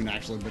may have even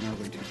actually been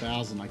early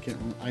 2000. I can't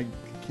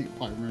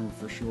quite remember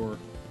for sure.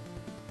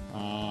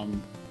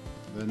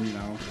 Then, you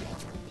know,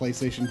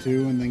 PlayStation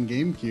 2 and then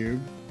GameCube.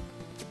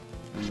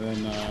 And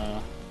then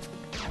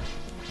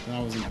I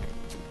was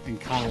in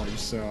college,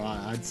 so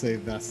I'd say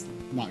that's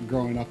not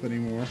growing up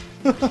anymore.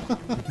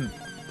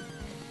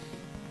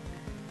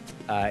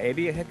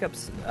 AB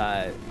Hiccups,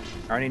 are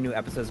any new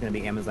episodes going to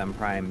be Amazon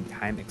Prime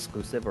time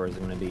exclusive, or is it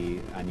going to be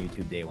on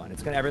YouTube day one?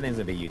 Everything's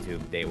going to be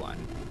YouTube day one,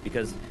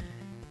 because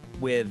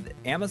with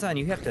Amazon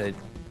you have to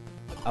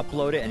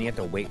upload it and you have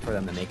to wait for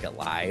them to make it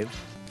live.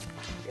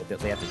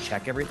 They have to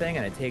check everything,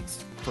 and it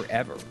takes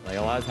forever. Like,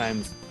 a lot of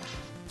times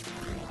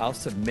I'll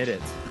submit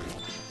it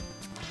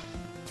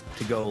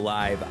to go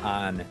live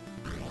on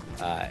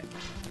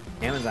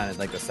Amazon. Is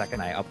like the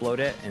second I upload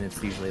it, and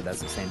it's usually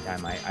that's the same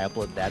time I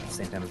upload that at the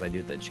same time as I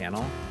do the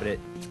channel, but it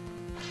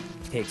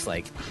takes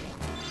like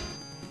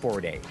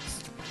 4 days.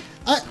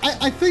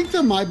 I think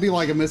there might be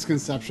like a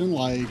misconception,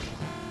 like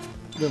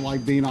that,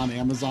 like being on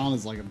Amazon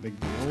is like a big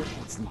deal.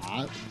 It's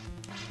not.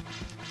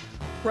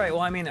 Right.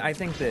 Well, I mean, I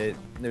think that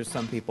there's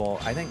some people.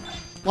 I think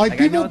like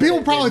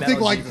people probably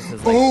think like,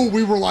 oh,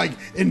 we were like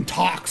in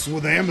talks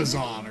with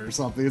Amazon or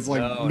something. It's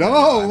like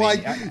no.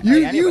 Like I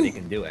mean, anybody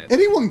can do it.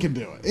 Anyone can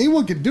do it.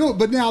 Anyone can do it.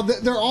 But now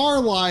there are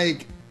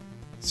like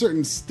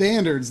certain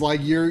standards.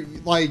 Like you're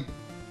like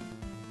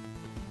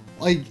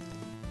like,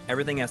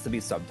 Everything has to be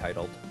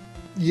subtitled.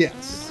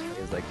 yes,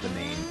 Is like the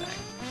main thing.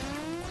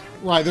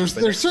 right. There's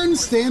certain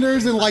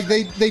standards, and like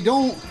they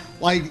don't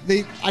like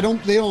they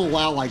don't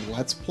allow like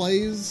Let's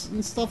Plays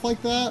and stuff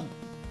like that.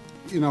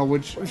 You know,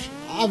 which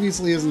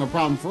obviously isn't a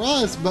problem for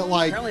us, but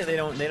like Apparently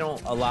they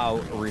don't allow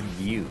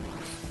reviews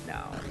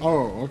now.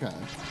 oh, okay.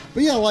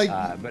 But yeah, like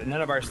But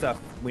none of our stuff,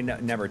 we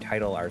never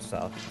title our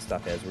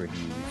stuff as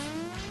reviews.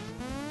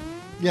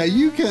 yeah,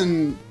 you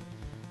can.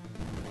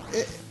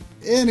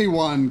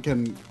 Anyone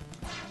can.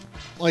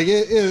 Like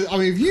I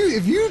mean,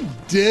 if you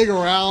dig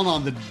around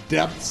on the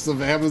depths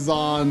of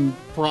Amazon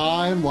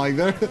Prime, like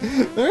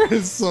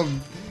there's some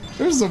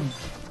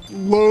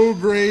low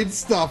grade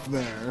stuff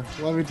there.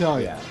 Let me tell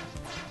you. Yeah.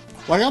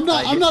 Like I'm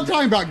not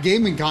talking about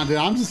gaming content.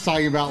 I'm just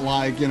talking about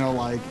like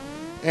like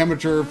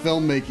amateur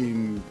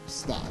filmmaking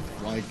stuff.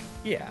 Like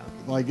Yeah.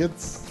 like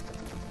it's,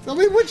 I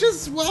mean, which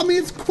is, well, I mean,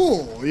 it's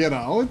cool. You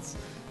know, it's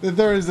that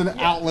there is an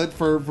outlet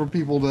for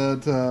people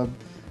to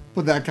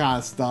put that kind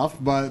of stuff.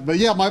 But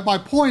yeah, my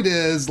point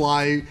is,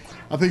 like,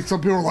 I think some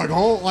people are like,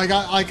 oh,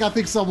 I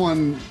think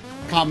someone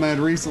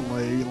commented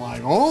recently,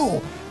 like,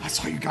 oh, I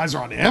saw you guys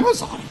are on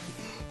Amazon.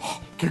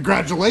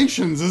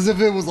 Congratulations, as if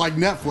it was like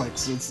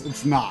Netflix.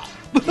 It's not.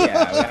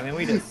 Yeah, I mean,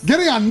 we just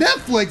Getting on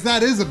Netflix,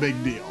 that is a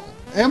big deal.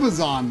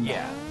 Amazon,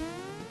 yeah.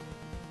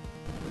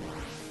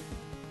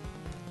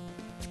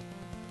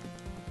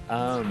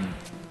 I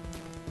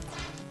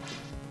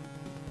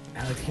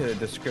like a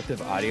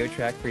descriptive audio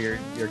track for your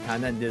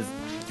content.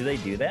 Do they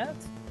do that?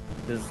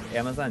 Does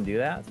Amazon do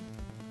that?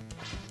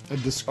 a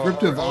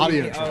descriptive Or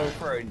audio maybe,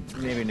 track.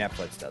 Maybe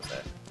Netflix does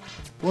it.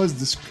 What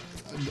is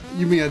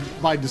you mean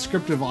by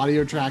descriptive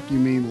audio track? You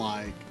mean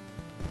like?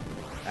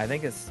 I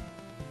think it's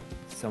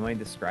somebody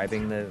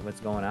describing what's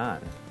going on.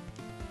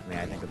 I mean,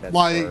 I think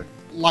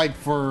that's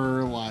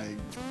for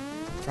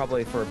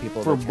probably for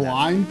people for that cannot-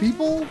 blind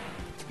people.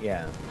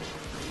 Yeah.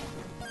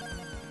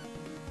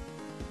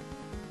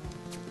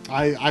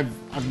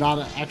 I've not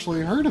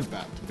actually heard of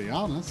that, to be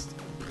honest.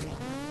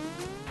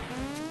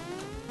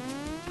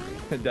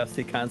 The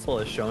Dusty console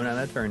is shown on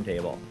a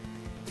turntable.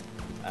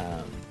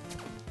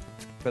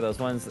 For those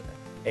ones,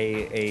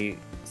 a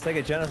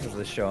Sega Genesis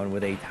is shown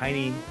with a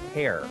tiny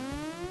hair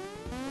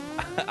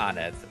on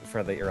it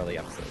for the early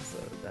episodes, so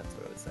that's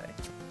what I would say.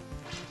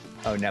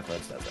 Oh,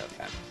 Netflix does that,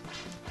 okay.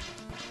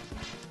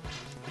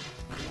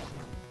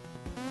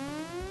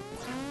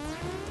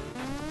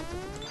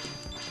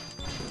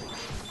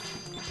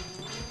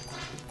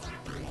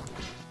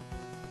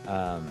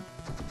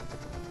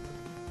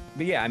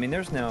 But yeah, I mean,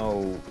 there's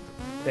no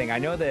thing. I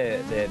know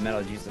that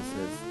Metal Jesus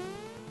is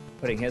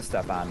putting his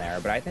stuff on there,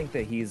 but I think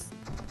that he's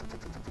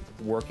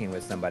working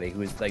with somebody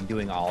who's like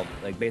doing all,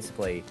 like,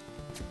 basically,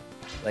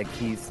 like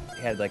he's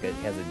has a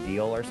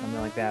deal or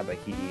something like that. But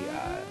he,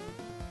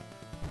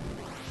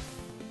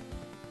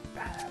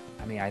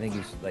 I mean, I think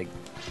he's like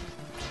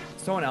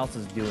someone else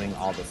is doing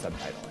all the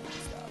subtitling and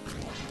stuff.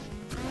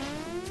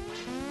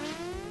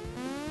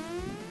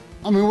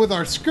 I mean, with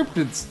our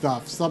scripted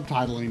stuff,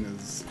 subtitling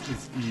is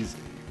easy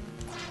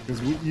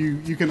because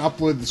you can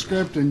upload the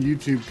script and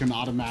YouTube can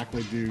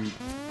automatically do.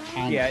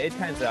 Yeah, it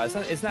kind of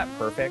it's not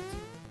perfect,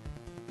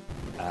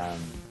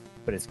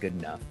 but it's good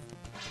enough.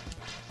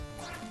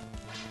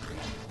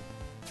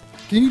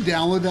 Can you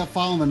download that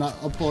file and then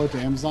upload it to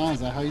Amazon? Is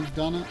that how you've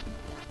done it?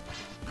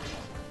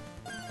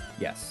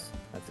 Yes,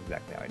 that's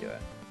exactly how I do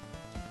it.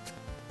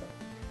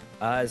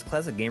 Is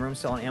Classic Game Room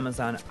still on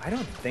Amazon? I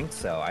don't think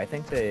so. I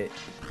think that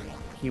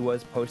he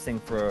was posting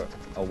for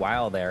a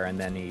while there, and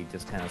then he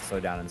just kind of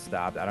slowed down and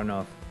stopped. I don't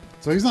know if...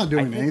 So he's not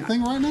doing think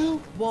anything right now?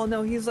 Well,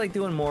 no, he's like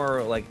doing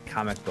more like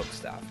comic book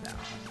stuff now.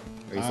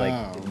 Or he's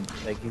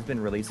like he's been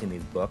releasing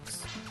these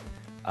books.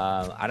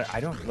 I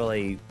don't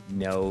really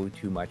know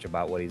too much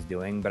about what he's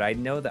doing, but I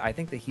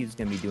think that he's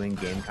going to be doing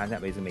game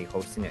content, but he's going to be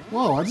hosting it.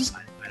 Whoa, I just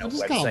got a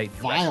website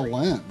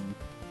violin.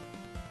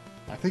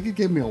 I think it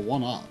gave me a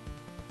 1-up.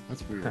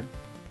 That's weird.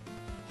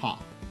 Huh.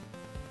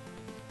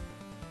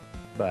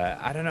 But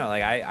I don't know.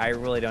 Like I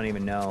really don't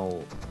even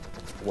know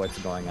what's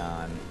going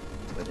on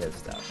with his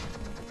stuff.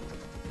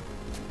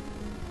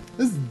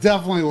 This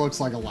definitely looks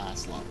like a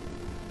last level.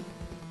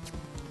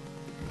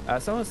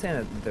 Someone's saying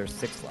that there's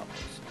 6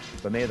 levels,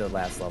 but maybe the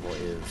last level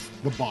is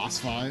The boss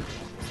fight.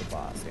 the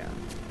boss. Yeah.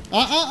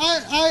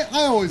 I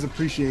always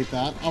appreciate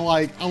that. I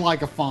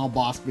like a final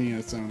boss being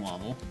its own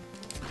level.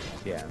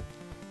 Yeah.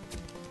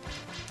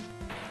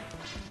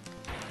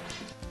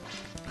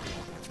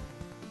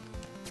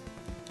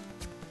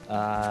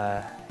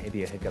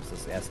 Maybe a Hiccups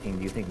is asking,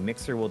 do you think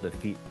Mixer will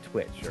defeat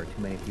Twitch, or too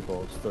many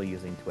people still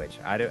using Twitch?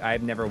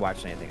 I've never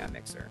watched anything on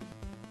Mixer.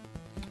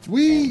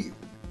 We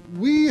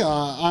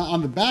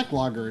on the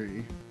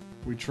backloggery,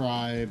 we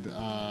tried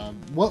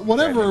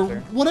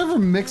whatever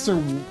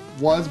Mixer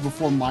was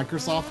before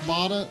Microsoft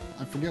bought it.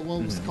 I forget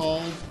what it was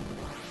called.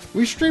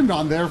 We streamed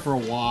on there for a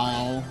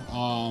while,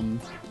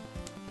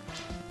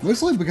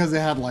 mostly because they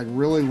had like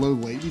really low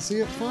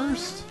latency at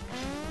first.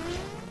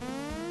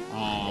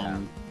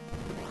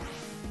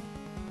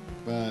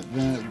 But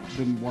then it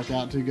didn't work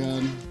out too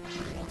good.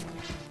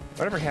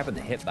 Whatever happened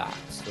to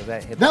Hitbox? Was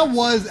that Hitbox? That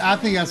was, I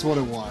think that's what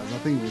it was. I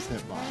think it was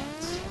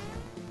Hitbox.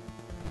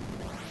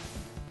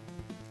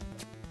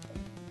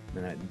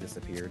 Then it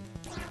disappeared.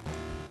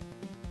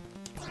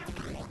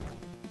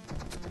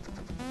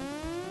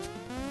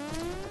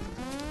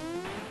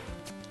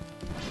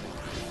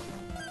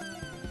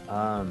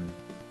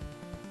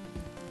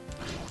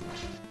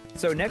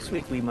 So next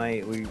week we've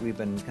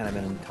been kind of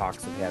in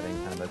talks of having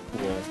kind of a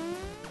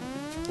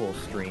cool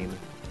stream.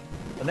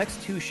 The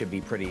next two should be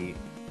pretty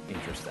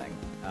interesting.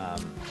 I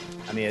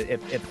mean,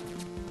 if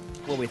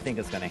what we think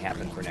is going to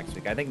happen for next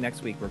week, I think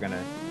next week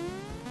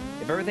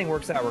if everything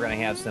works out, we're gonna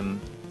have some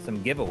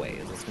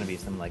giveaways. It's gonna be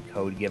some like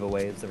code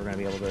giveaways that we're gonna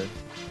be able to.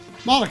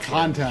 Not a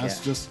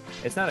contest, just.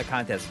 It's not a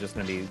contest. It's just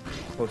gonna be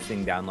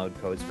posting download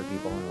codes for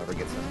people, and whoever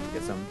gets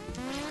them.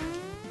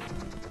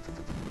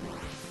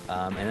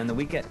 And then the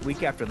week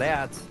after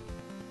that,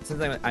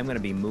 since I'm going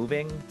to be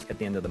moving at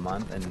the end of the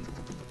month, and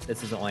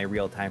this is the only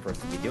real time for us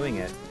to be doing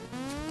it,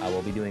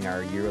 we'll be doing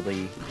our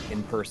yearly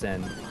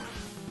in-person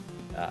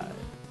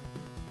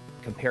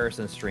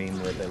comparison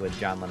stream with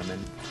John Linneman.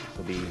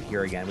 He'll be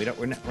here again.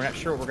 We're not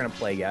sure what we're going to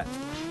play yet.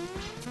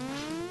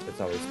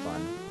 It's always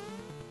fun.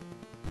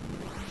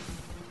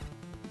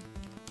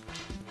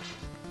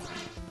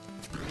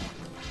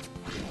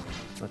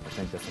 Let's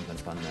think of something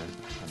fun there.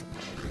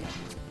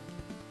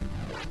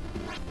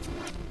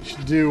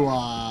 Should do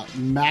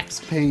Max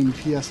Payne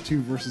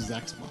PS2 versus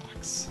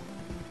Xbox.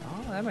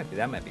 Oh, that might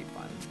be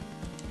fun.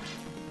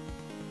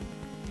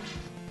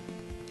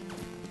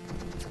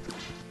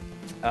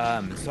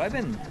 So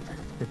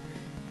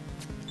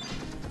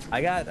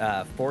I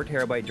got 4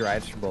 terabyte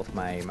drives for both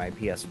my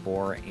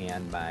PS4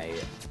 and my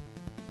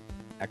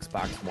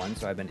Xbox One,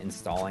 so I've been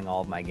installing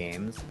all of my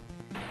games.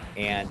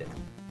 And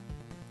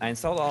I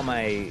installed all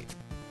my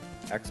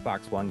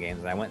Xbox One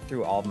games, and I went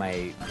through all of my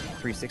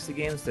 360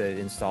 games to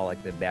install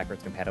like the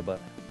backwards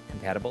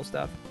compatible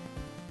stuff.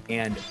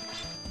 And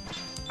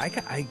I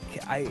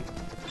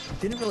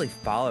didn't really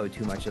follow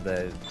too much of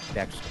the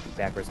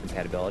backwards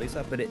compatibility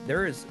stuff, but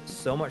there is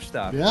so much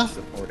stuff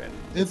supported.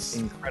 It's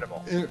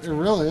incredible. It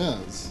really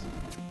is.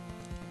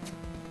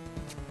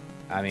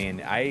 I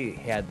mean, I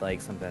had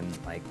like something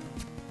like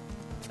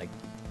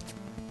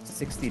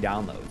 60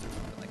 downloads or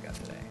something like that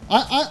today.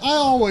 I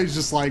always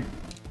just like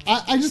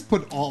I just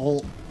put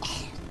all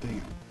dang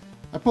it.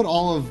 I put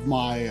all of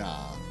my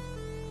I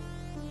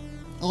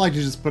like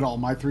to just put all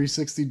my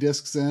 360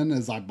 discs in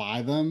as I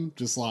buy them.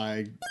 Just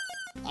like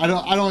I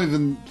don't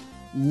even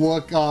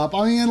look up.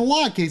 I mean, in a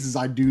lot of cases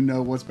I do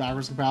know what's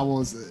backwards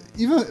compatible is,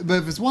 but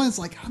if it's one it's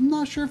like I'm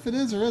not sure if it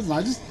is or isn't.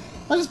 I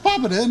just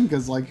pop it in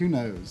because like who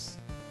knows?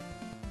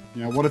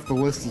 You know, what if the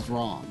list is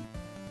wrong?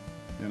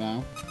 You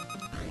know?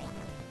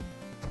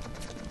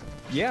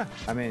 Yeah,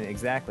 I mean,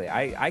 exactly.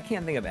 I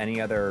can't think of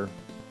any other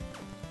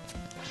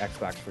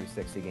Xbox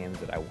 360 games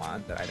that I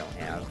want that I don't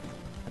have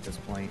at this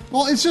point.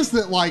 Well, it's just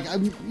that, like,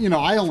 you know,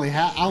 I only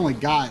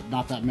got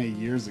not that many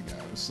years ago,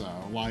 so,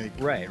 like...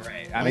 Right.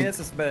 I mean, it's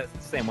the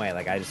same way.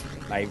 Like, I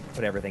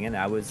put everything in.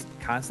 I was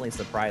constantly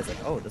surprised,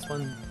 like, oh, this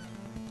one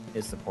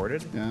is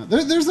supported? Yeah,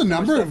 there's a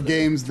number of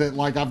games that,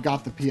 like, I've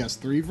got the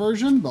PS3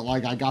 version, but,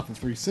 like, I got the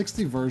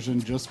 360 version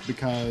just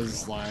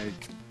because,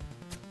 like...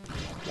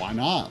 Why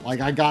not?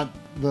 Like, I got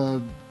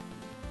the...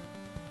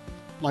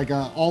 Like,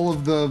 all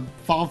of the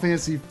Final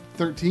Fantasy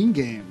 13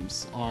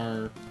 games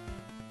are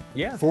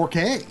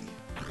 4K.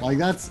 Like,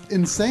 that's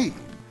insane.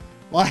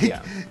 Like,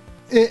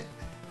 it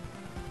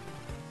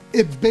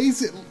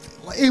basically...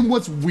 And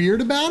what's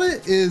weird about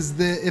it is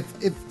that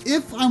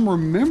if I'm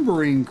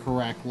remembering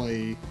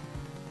correctly,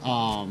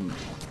 I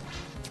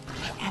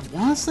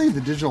want to say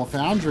the Digital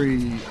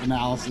Foundry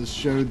analysis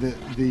showed that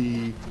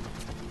the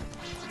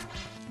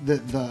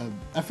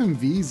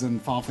FMVs in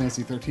Final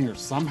Fantasy 13 are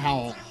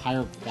somehow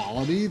higher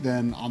quality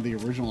than on the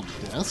original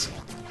disc.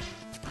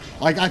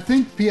 Like, I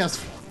think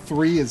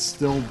PS3 is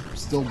still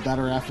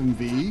better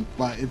FMV,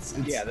 but it's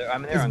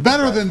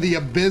better than the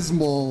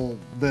abysmal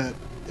that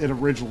it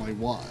originally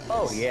was.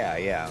 Oh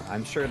yeah.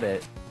 I'm sure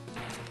that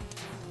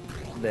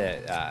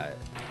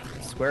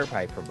Square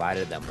probably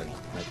provided them with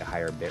like a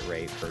higher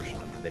bitrate version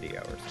of the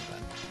video or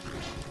something.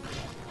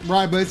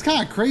 Right, but it's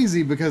kind of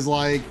crazy because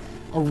like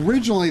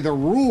originally the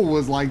rule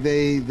was like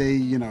they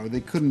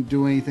couldn't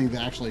do anything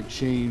that actually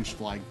changed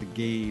like the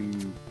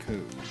game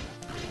code.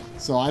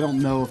 So I don't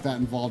know if that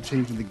involved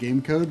changing the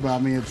game code, but I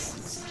mean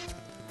it's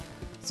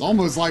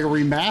almost like a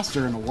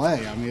remaster in a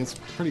way. I mean it's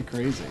pretty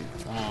crazy.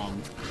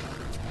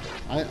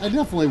 I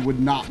definitely would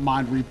not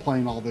mind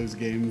replaying all those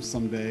games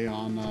someday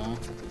on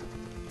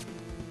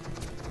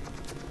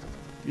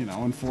in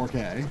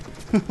 4K.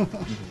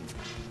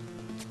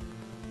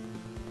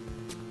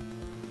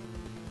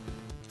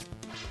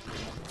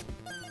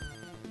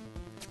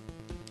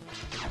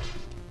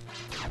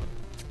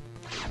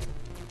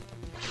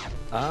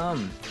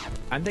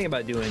 I'm thinking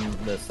about doing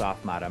the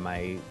soft mod on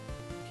my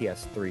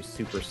PS3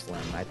 Super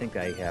Slim. I think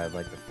I have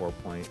like the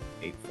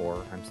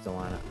 4.84. I'm still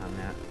on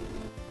that.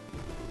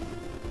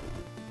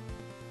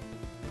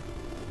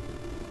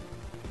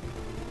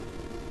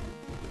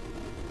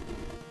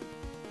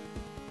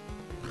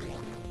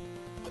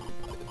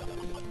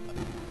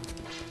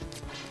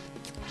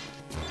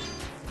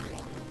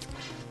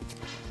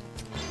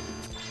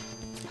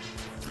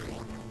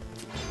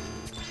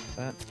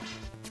 But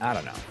I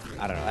don't know.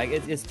 Like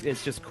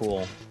it's just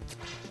cool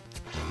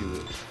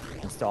to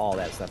install all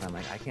that stuff. I'm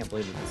like, I can't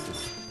believe that this is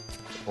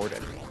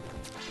supported.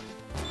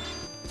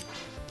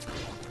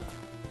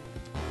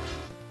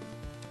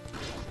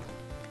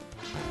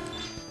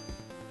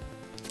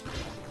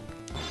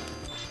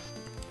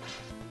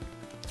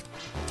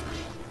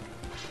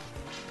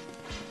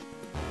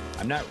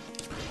 I'm not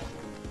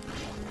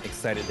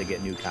excited to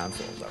get new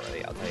consoles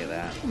already, I'll tell you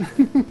that.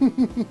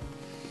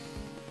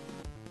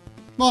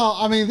 Well,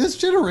 I mean, this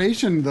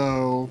generation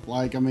though,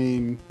 like, I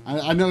mean,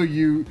 I know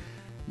you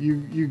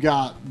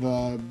got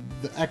the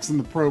X and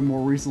the Pro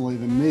more recently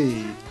than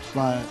me,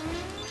 but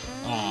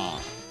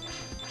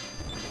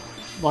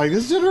like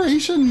this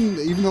generation,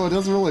 even though it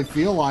doesn't really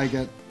feel like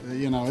it,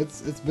 you know,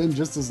 it's been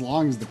just as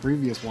long as the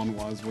previous one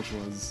was, which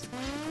was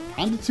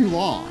kind of too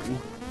long.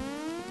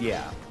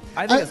 Yeah.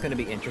 I think it's going to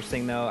be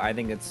interesting, though. I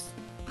think it's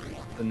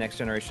the next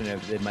generation.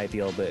 It might be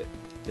a little bit.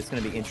 It's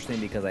going to be interesting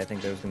because I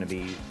think there's going to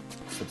be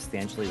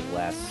substantially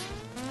less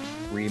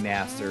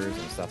remasters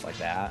and stuff like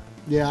that.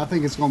 Yeah, I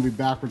think it's going to be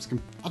backwards.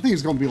 I think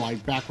it's going to be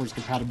like backwards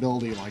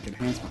compatibility, like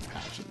enhancement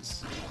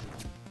patches.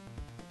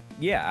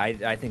 Yeah,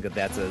 I think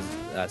that's a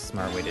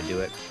smart way to do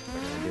it.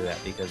 We're going to do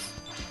that because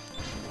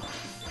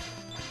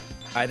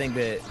I think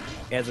that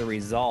as a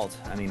result,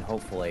 I mean,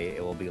 hopefully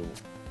it will be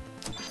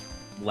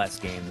less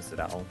games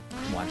that I'll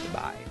want to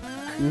buy.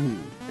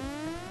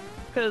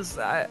 Because,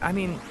 I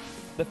mean,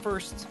 the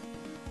first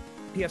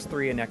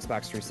PS3 and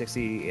Xbox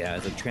 360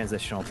 is a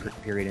transitional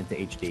period into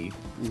HD.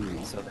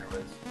 So there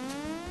was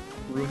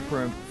room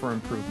for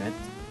improvement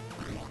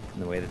in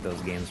the way that those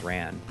games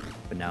ran.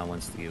 But now now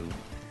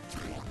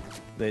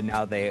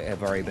they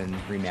have already been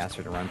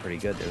remastered and run pretty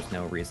good, there's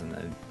no reason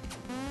to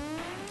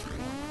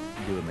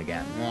do them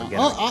again.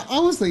 Yeah. I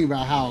was thinking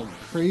about how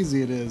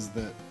crazy it is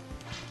that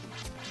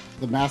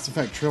the Mass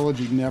Effect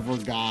trilogy never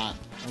got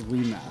a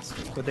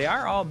remaster. But they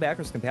are all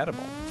backwards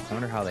compatible. I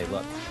wonder how they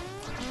look.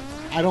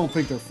 I don't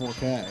think they're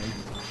 4K.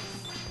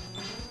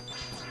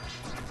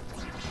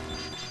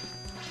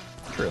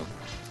 True.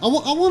 I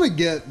want to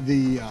get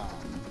the...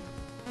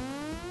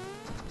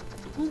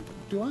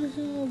 do I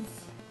have...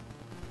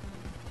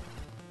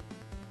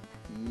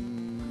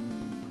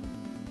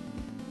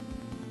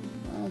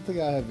 I don't think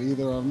I have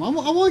either of them. I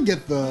want to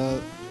get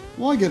the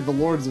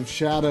Lords of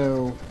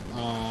Shadow.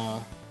 I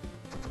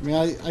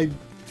mean,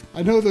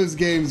 I know those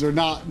games are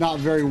not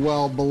very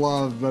well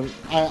beloved, but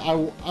I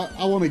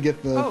want to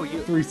get the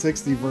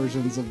 360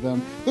 versions of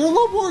them. They're a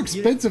little more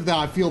expensive than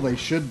I feel they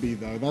should be,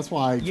 though. That's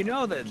why I keep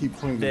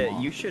playing them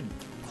off. You should,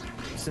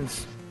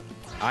 since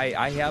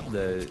I have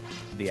the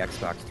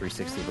Xbox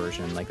 360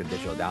 version, like the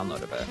digital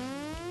download of it,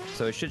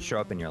 so it should show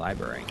up in your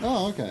library.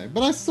 Oh, okay,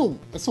 but I still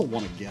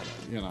want to get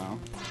it. You know,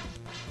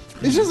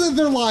 it's just that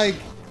they're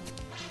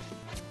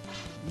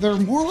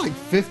more like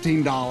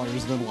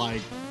 $15 than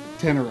like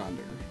 10 or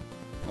under.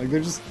 Like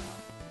it's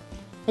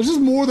just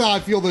more than I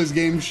feel those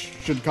games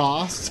should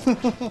cost.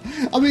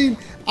 I mean,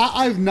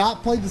 I've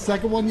not played the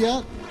second one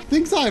yet.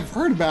 Things I've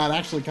heard about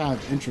actually kind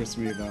of interest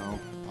me though.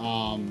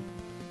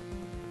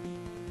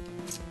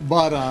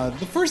 But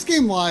the first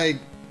game, like,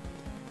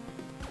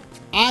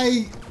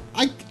 I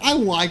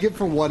like it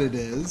for what it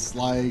is.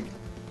 Like,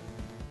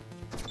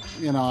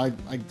 you know, I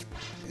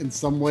in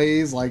some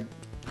ways, like,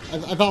 I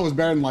thought it was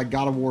better than like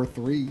God of War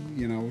 3,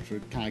 you know, which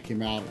kind of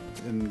came out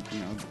in, you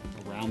know,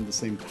 around the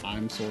same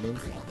time, sort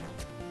of.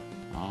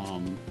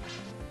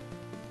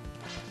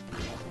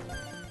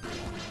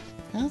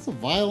 That's a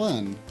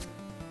violin.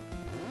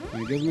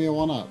 And it gives me a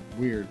 1-up.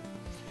 Weird.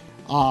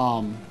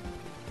 But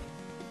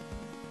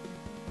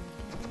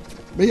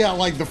yeah,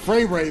 like the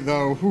frame rate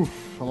though, whew,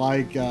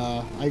 like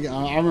I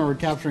remember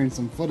capturing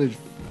some footage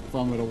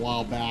from it a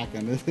while back,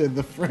 and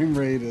the frame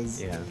rate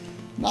is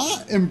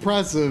not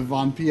impressive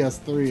on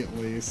PS3 at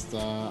least.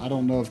 I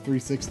don't know if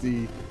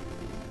 360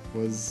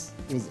 was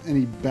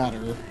any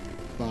better,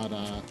 but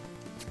I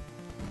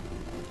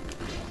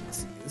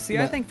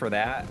think for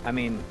that, I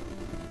mean,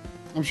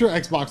 I'm sure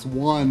Xbox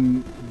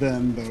One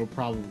then though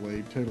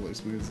probably totally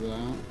smooths it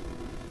out.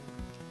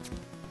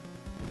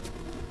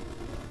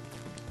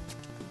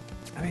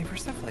 I mean, for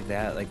stuff like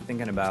that, like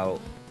thinking about,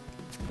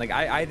 like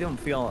I don't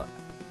feel,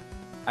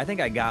 I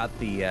think I got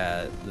the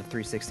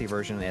 360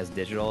 version as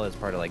digital as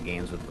part of like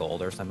Games with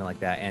Gold or something like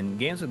that. And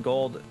Games with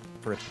Gold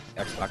for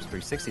Xbox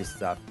 360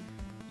 stuff,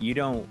 you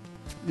don't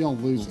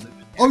lose it.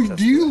 Oh,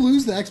 do you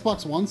lose the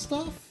Xbox One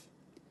stuff?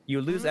 You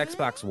lose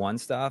Xbox One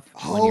stuff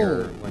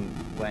when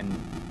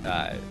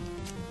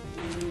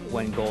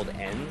Gold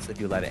ends, if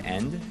you let it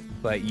end.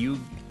 But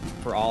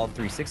for all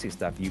 360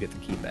 stuff, you get to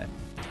keep it.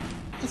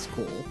 That's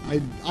cool.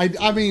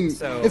 I mean,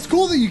 so, it's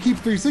cool that you keep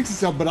 360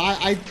 stuff, but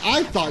I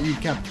thought you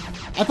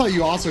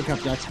also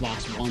kept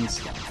Xbox One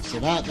stuff. So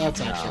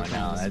that's actually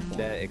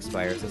that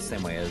expires the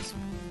same way as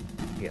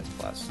PS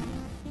Plus.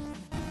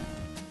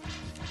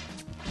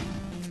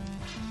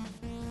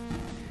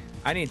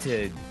 I need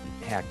to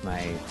hack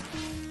my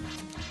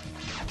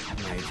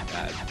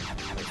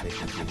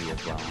PlayStation TV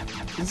as well.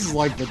 This is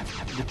like the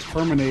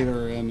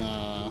Terminator in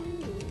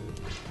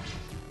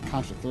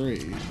Contra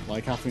 3,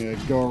 like having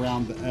to go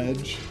around the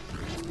edge.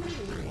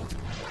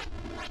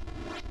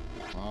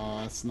 Oh,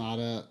 that's not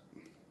it.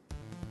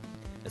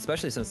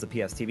 Especially since the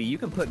PS TV, you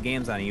can put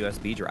games on a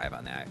USB drive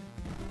on that,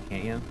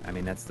 can't you? I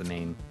mean, that's the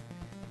main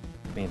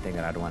thing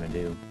that I'd want to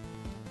do.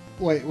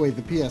 Wait,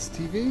 the PS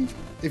TV?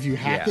 If you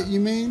hack Yeah. it, you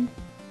mean?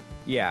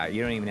 Yeah,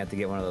 you don't even have to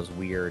get one of those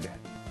weird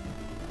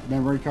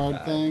Memory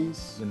card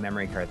things? the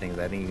memory card things.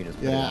 I think you can just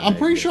put it Yeah, on I'm a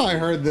pretty sure I USB.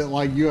 heard that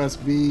like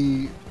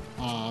USB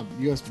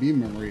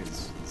memory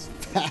is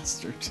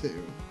faster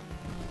too.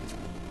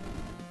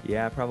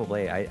 Yeah,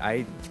 probably.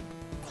 I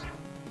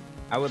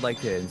would like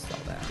to install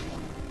that.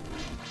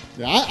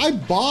 Yeah, I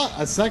bought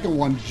a second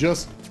one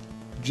just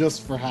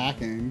for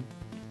hacking,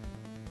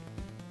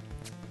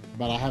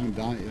 but I haven't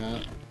done it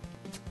yet.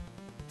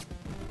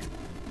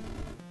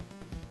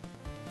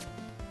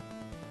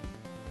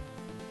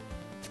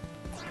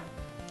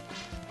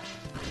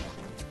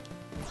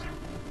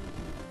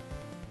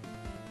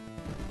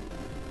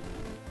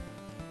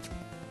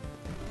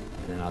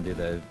 And then I'll do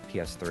the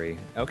PS3.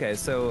 Okay,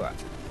 so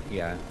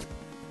yeah,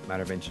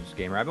 Modern Adventures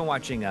Gamer. I've been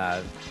watching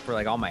for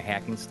like all my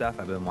hacking stuff.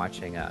 I've been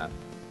watching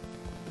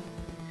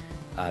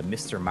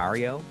Mr.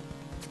 Mario.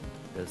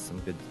 Does some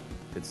good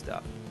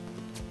stuff.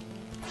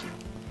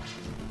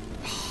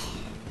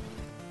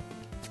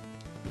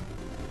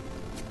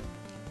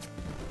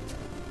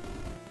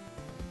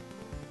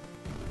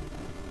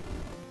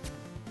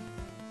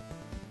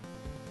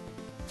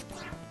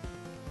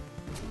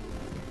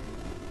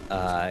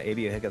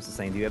 ABO Hiccups is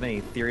saying, do you have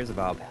any theories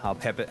about how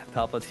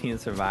Palpatine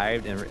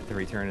survived in the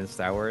return in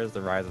Star Wars,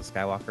 The Rise of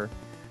Skywalker?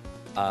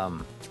 I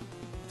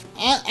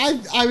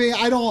mean,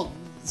 I don't.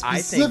 I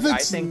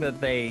Specifics. think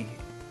that they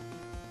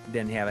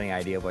didn't have any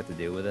idea what to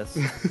do with this.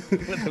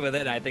 with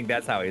it. I think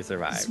that's how he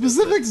survived.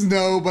 Specifics,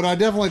 no, but I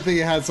definitely think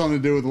it had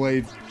something to do with the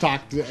way he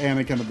talked to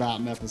Anakin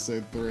about in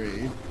Episode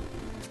 3.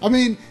 I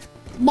mean,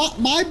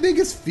 my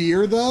biggest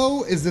fear,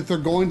 though, is that they're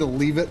going to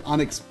leave it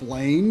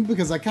unexplained,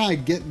 because I kind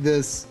of get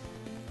this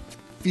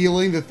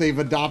feeling that they've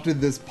adopted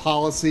this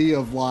policy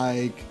of,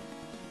 like,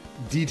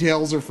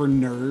 details are for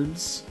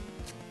nerds.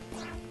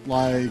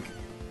 Like,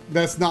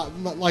 that's not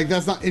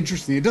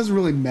interesting. It doesn't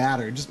really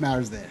matter. It just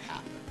matters that it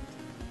happened.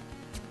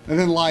 And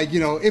then, like, you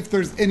know, if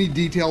there's any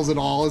details at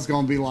all, it's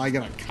going to be like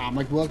in a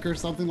comic book or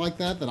something like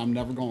that I'm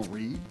never going to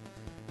read.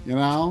 You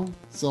know?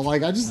 So,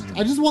 like, I just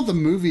want the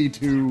movie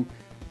to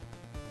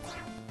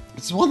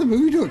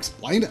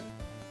explain it.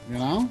 You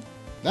know?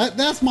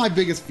 That's my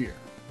biggest fear.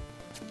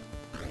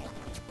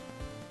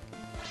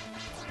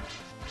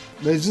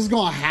 That it's just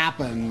going to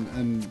happen,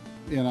 and,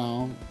 you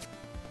know,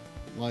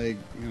 like,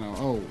 you know,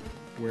 oh,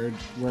 where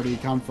did he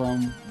come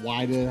from?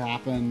 Why did it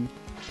happen?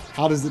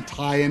 How does it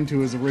tie into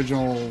his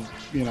original,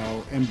 you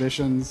know,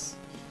 ambitions?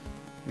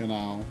 You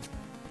know,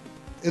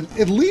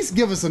 at least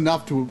give us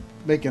enough to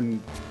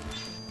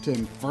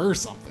infer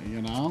something,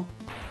 you know?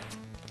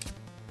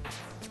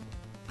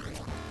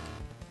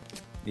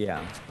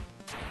 Yeah.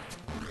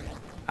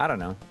 I don't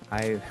know.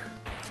 I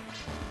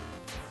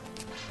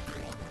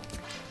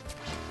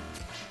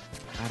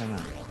don't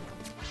know.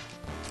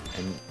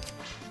 And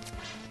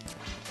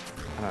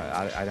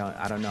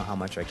I don't know how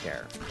much I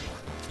care.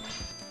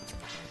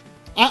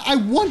 I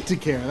want to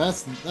care.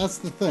 That's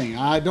the thing.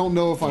 I don't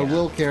know if I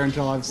will care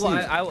until I've seen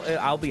it.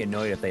 I'll be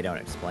annoyed if they don't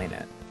explain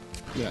it.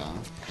 Yeah.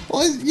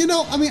 Well, you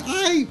know, I mean,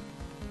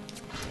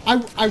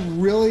 I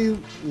really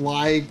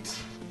liked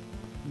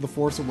The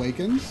Force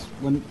Awakens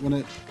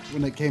when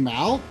it came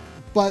out,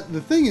 but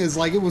the thing is,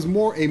 like, it was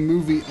more a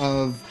movie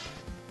of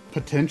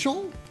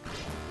potential,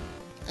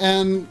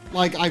 and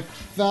like I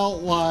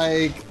felt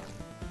like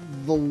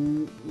the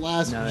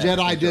Last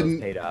Jedi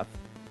didn't paid off.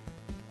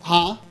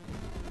 Huh?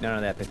 None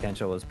of that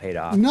potential was paid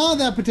off. None of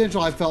that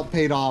potential I felt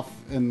paid off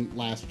in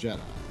Last Jedi.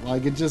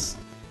 Like, it just,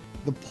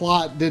 the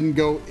plot didn't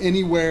go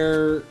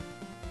anywhere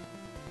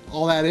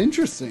all that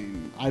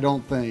interesting, I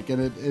don't think.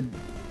 And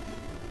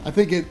I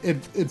think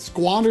it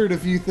squandered a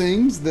few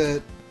things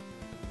that,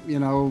 you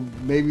know,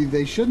 maybe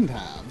they shouldn't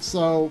have.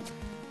 So,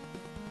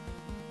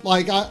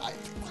 like,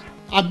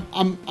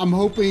 I'm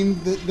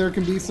hoping that there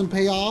can be some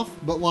payoff,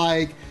 but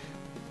I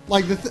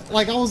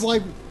was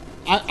like,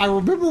 I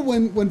remember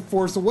when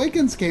Force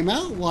Awakens came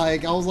out,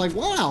 like, I was like,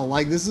 wow,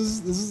 like, this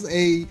is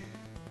a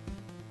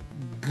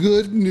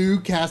good new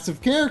cast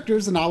of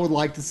characters, and I would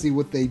like to see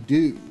what they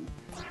do.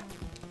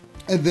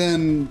 And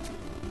then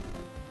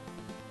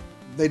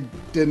they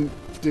didn't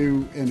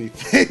do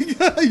anything,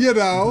 you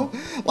know?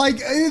 Like,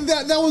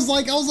 that was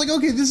like, I was like,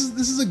 okay, this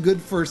is a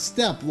good first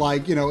step.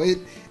 Like, you know,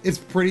 it's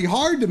pretty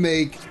hard to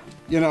make,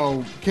 you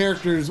know,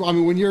 characters. I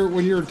mean, when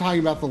you're talking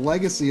about the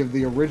legacy of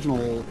the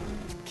original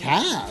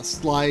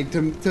cast, like,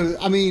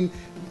 I mean,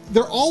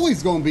 they're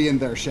always going to be in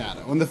their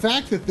shadow, and the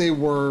fact that they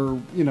were,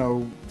 you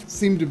know,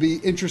 seemed to be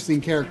interesting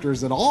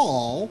characters at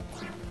all,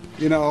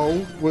 you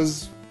know,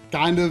 was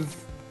kind of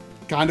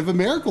a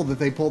miracle that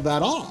they pulled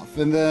that off.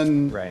 And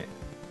then, right,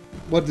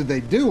 what did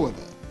they do with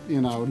it?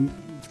 You know,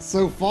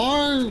 so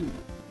far,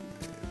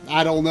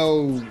 I don't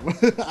know.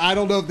 I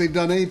don't know if they've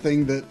done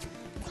anything that,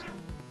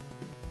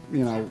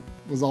 you know,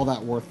 was all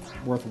that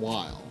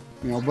worthwhile.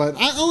 You know, but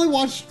I only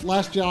watched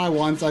Last Jedi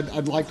once.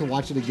 I'd like to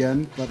watch it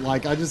again, but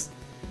like I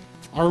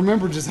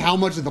remember just how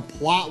much of the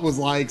plot was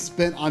like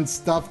spent on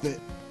stuff that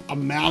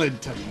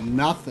amounted to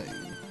nothing.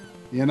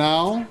 You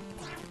know?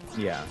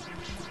 Yeah.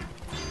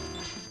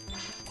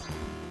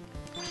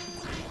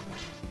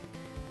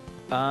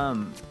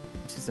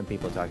 See some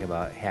people talking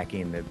about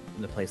hacking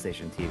the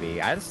PlayStation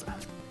TV.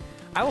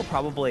 I will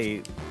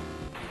probably.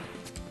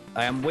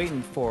 I'm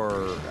waiting for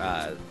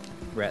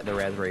the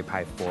Raspberry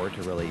Pi 4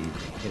 to really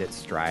hit its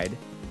stride.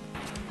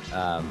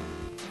 I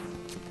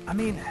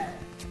mean,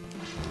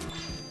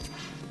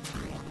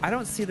 I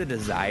don't see the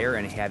desire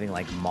in having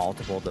like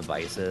multiple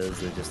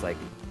devices. It's just like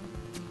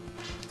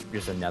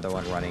just another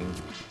one running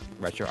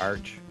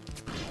RetroArch.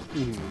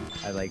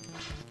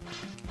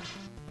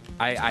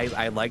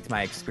 I liked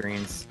my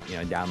experience, you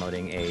know,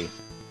 downloading a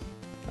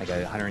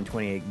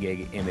 128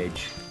 gig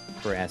image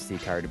for an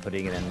SD card and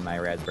putting it in my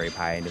Raspberry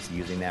Pi and just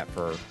using that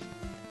for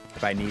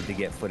if I need to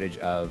get footage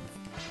of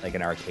like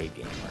an arcade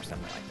game or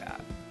something like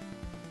that.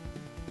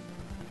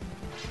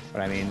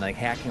 But I mean, like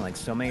hacking like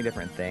so many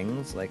different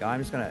things. Like, oh,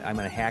 I'm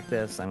gonna hack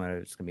this.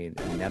 It's gonna be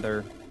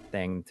another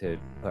thing to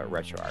put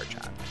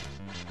RetroArch on.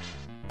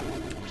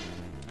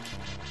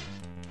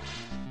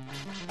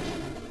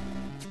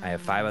 I have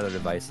 5 other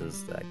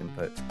devices that I can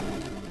put.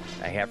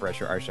 I have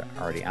RetroArch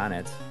already on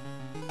it.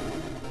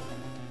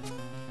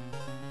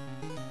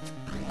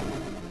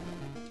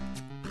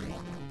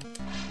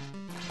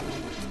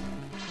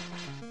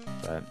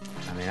 But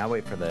I mean, I'll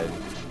wait for the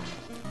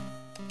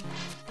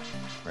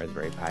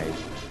Raspberry Pi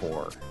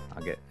 4.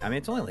 I mean,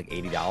 it's only like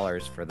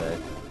 $80 for the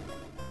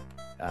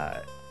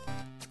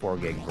 4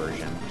 gig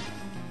version.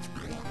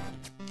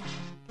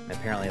 And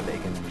apparently, they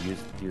can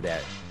do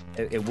that.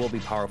 It will be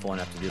powerful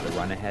enough to do the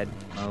run ahead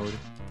mode.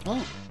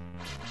 Oh.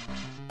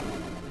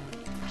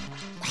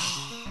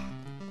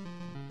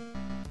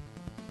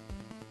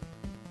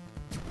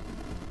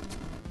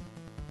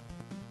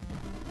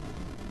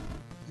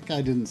 That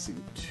guy didn't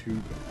seem too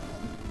bad.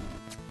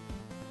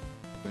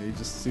 But he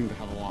just seemed to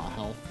have a lot of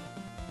health.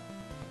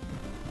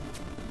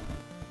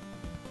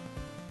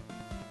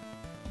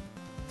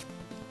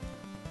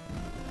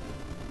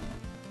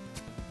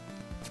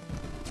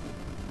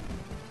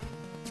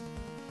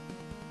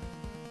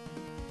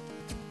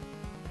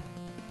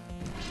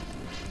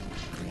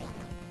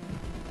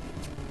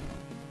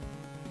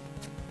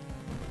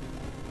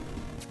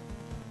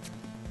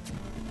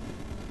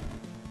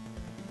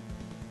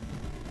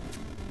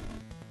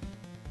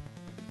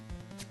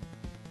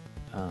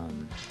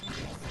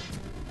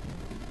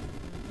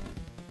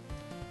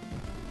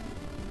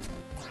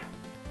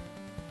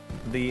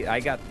 I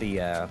got the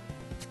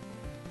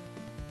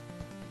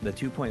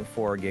 2.4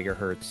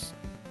 gigahertz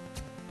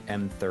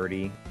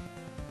M30,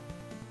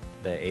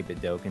 the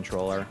 8-bit DOE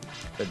controller,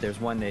 but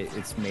there's one that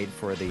it's made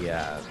for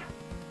the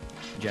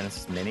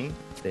Genesis Mini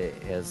that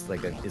has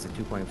is a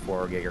 2.4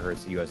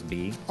 gigahertz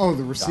USB. Oh,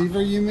 the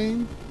receiver, you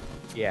mean?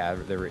 Yeah,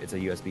 it's a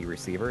USB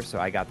receiver, so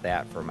I got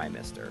that for my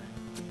Mister.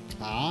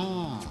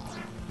 Ah.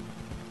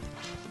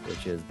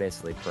 Which is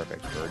basically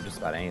perfect for just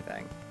about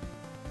anything.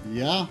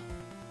 Yeah.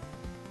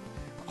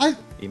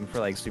 Even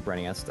for like Super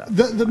NES stuff.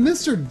 The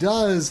Mister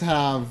does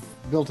have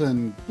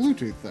built-in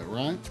Bluetooth though,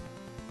 right?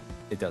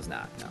 It does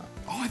not, no.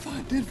 Oh, I thought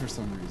it did for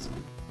some reason.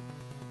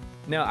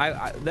 No,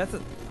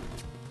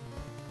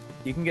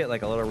 you can get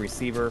like a little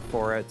receiver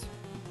for it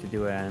to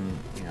do it, and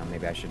you know,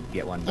 maybe I should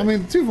get one. I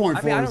mean, 2.4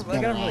 I mean, I don't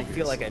really obviously.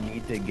 feel like I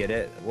need to get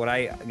it. What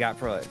I got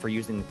for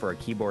using for a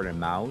keyboard and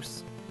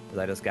mouse is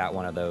I just got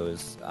one of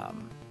those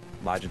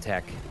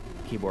Logitech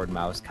keyboard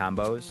mouse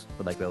combos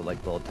with like the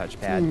little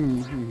touchpad.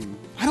 Mm-hmm.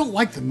 I don't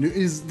like the new.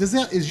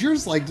 Is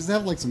yours like? Does it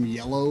have like some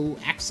yellow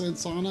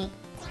accents on it?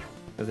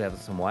 Does it have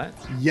some what?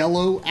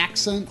 Yellow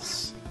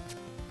accents.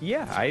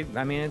 Yeah, I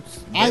mean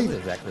it's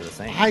exactly the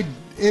same. I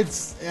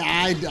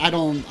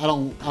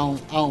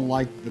don't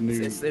like the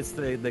new. It's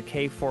the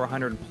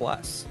K400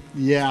 Plus.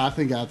 Yeah, I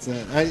think that's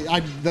it.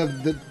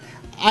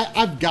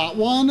 I've got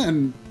one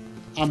and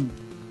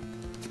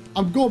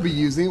I'm going to be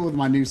using it with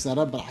my new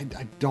setup, but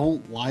I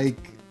don't like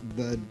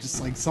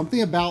just like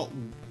something about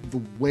the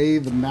way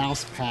the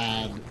mouse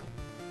pad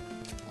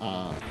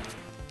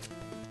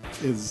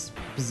is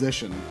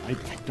positioned. I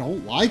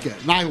don't like it,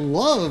 and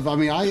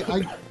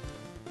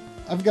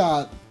I've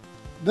got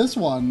this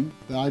one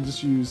that I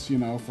just use,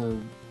 for,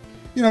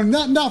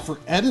 not for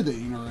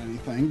editing or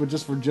anything, but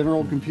just for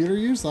general computer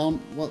use.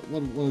 What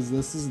is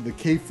this? This is the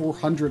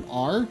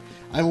K400R.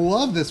 I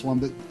love this one,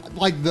 but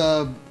like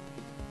the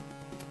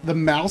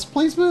mouse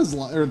placement is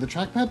or the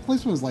trackpad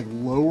placement is like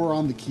lower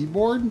on the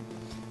keyboard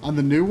on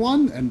the new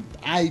one, and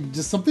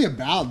just something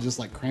about it just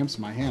like cramps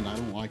my hand. I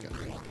don't like it.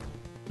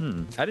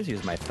 I just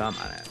use my thumb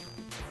on it.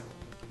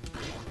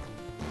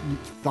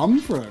 Thumb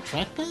for a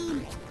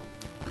trackpad?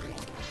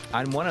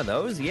 On one of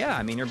those, yeah.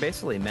 I mean, you're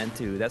basically meant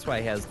to. That's why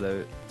it has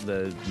the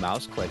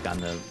mouse click on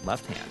the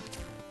left hand.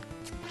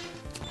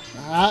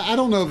 I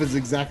don't know if it's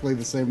exactly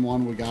the same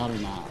one we got or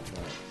not.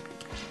 But...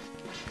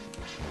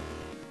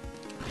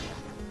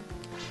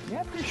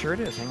 yeah, pretty sure it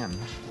is. Hang on.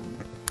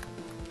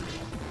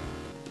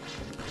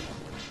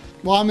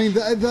 Well, I mean,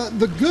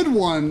 the good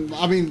one.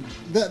 I mean,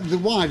 the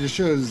one I just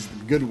showed is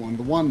the good one.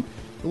 The one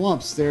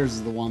upstairs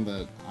is the one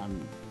that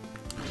I'm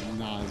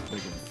not as big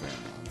of a fan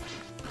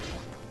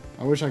of.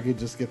 I wish I could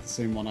just get the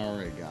same one I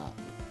already got.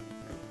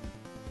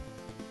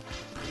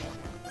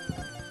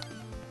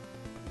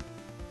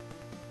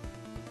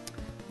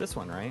 This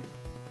one, right?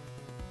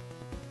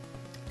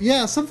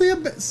 Yeah,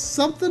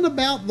 something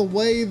about the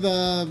way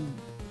the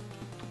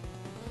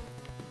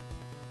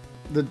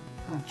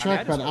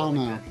trackpad. I don't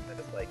know.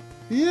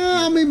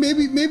 Yeah, I mean,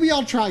 maybe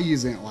I'll try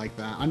using it like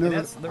that. I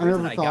never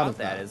thought of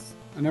that.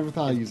 I never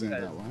thought of using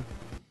it that way.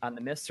 On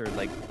the Mister,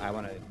 like I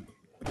want to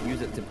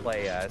use it to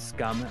play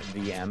Scum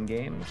VM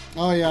games.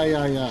 Oh yeah.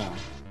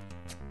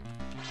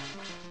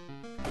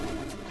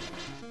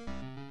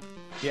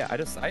 Yeah, I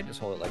just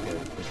hold it like a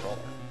controller,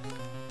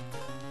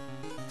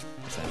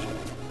 essentially.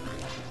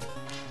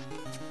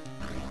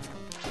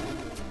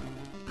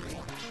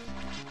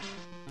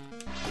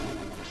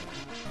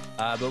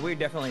 But we're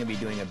definitely gonna be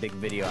doing a big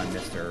video on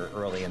Mister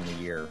early in the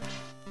year,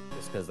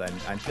 just because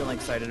I'm feeling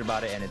excited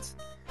about it,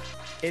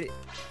 and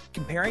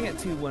comparing it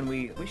to when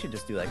we should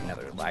just do like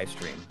another live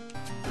stream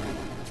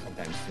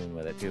sometime soon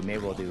with it too. Maybe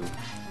we'll do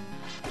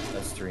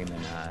a stream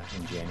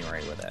in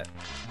January with it,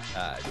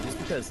 just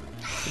because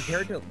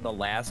compared to the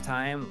last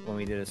time when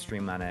we did a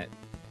stream on it,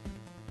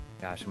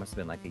 gosh, it must have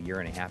been like a year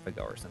and a half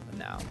ago or something.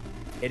 Now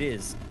it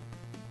is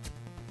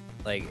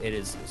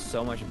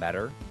so much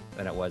better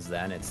than it was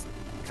then. It's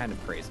kind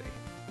of crazy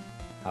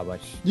how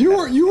much you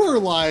were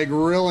like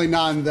really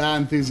not that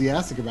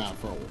enthusiastic about it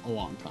for a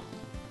long time.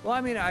 Well, I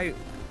mean, I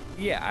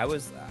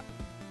was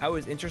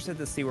interested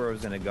to see where it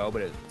was going to go,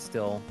 but it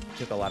still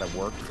took a lot of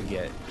work to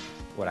get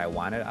what I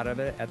wanted out of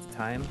it at the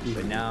time. Mm-hmm.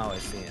 But now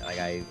it's like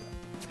I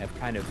have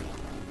kind of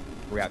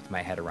wrapped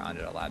my head around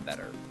it a lot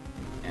better,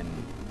 and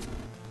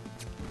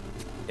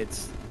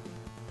it's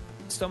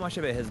so much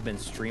of it has been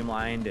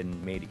streamlined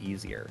and made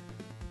easier.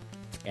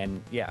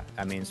 And yeah,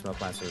 I mean, Smoke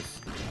Monster is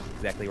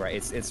exactly right.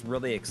 It's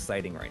really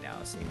exciting right now,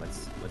 seeing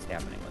what's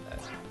happening with it.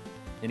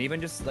 And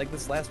even just like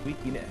this last week,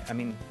 you know, I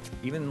mean,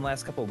 even in the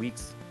last couple of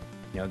weeks,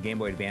 you know, Game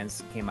Boy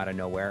Advance came out of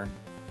nowhere,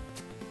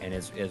 and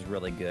is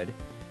really good.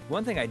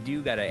 One thing I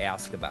do gotta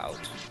ask about,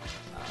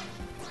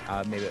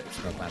 maybe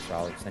Smoke Monster,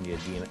 I'll send you a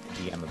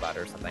DM about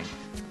it or something.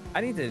 I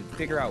need to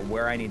figure out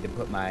where I need to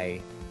put my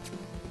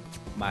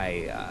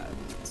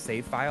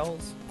save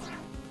files.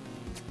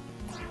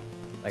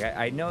 Like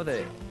I know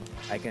that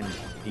it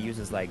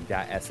uses like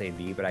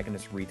 .sav, but I can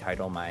just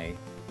retitle my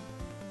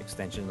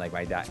extension, like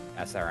my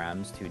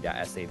 .srms to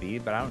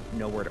 .sav, but I don't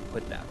know where to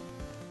put them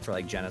for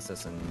like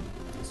Genesis and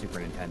Super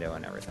Nintendo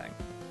and everything.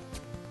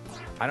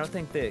 I don't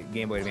think that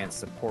Game Boy Advance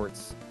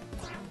supports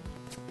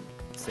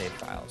save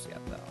files yet,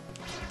 though.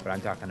 But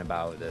I'm talking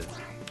about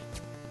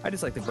I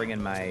just like to bring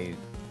in my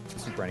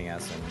Super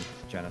NES and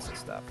Genesis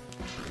stuff.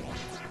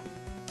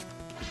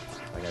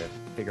 I gotta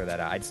figure that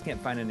out. I just can't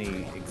find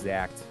any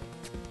exact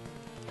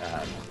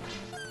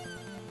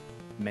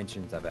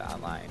mentions of it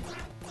online.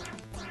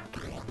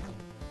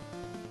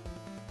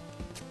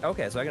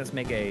 Okay, so I can just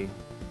make a...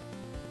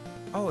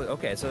 Oh,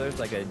 okay, so there's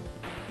like a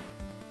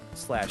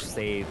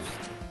 /saves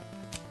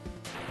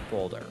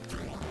folder.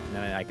 And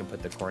then I can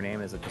put the core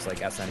name. Is it just like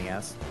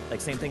SNES? Like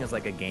same thing as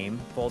like a game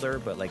folder,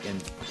 but like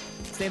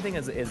same thing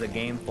as a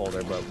game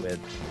folder, but with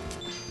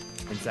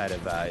inside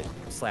of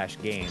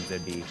 /games,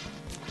 it'd be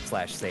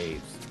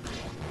 /saves.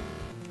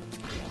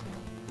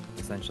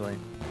 Essentially.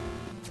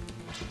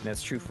 And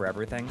that's true for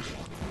everything.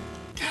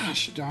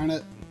 Gosh darn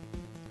it.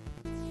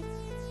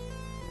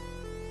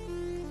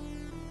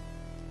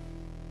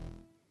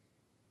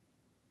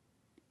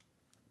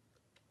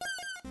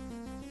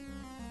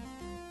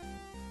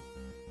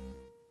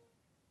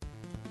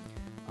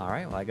 All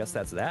right, well, I guess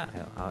that's that.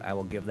 I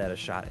will give that a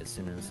shot as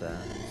soon as the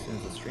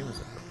stream is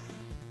over.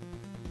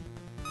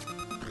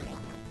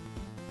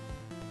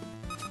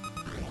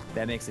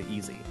 That makes it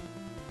easy.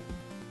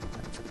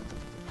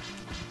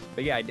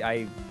 But yeah,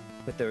 I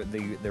put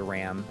the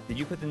RAM. Did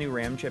you put the new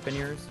RAM chip in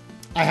yours?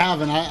 I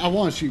haven't. I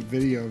want to shoot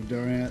video of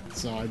doing it,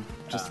 so I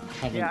just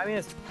haven't. Yeah, I mean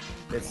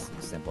it's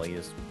simple. You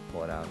just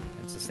pull it out.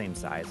 It's the same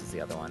size as the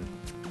other one.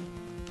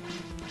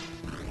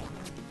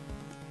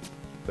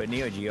 But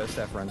Neo Geo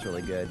stuff runs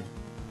really good.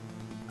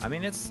 I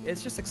mean, it's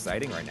just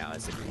exciting right now.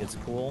 It's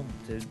cool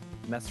to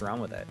mess around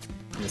with it.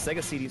 And the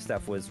Sega CD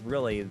stuff was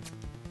really,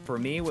 for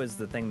me, was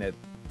the thing that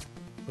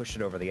pushed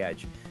it over the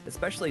edge.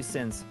 Especially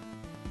since,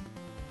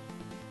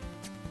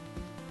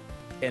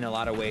 in a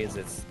lot of ways,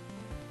 it's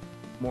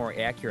more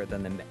accurate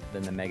than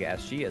the Mega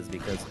SG is,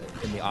 because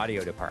in the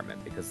audio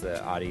department, because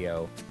the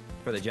audio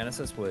for the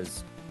Genesis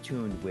was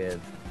tuned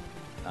with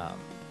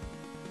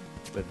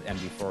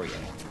MD4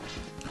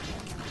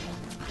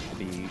 to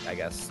be, I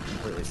guess,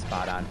 completely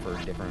spot on for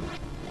different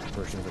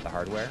versions of the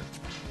hardware.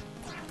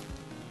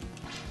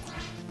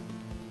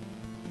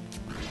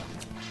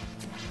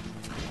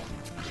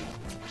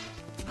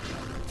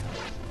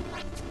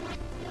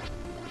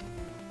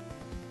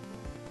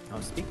 Oh,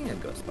 speaking of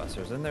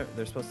Ghostbusters, and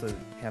they're supposed to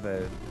have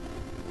a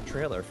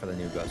trailer for the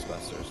new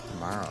Ghostbusters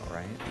tomorrow,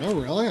 right? Oh,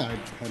 really? I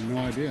had no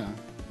idea.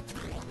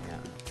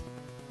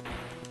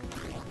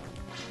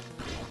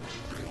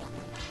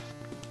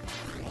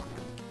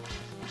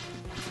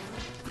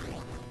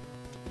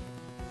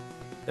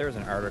 there was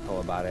an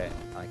article about it,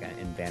 like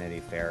in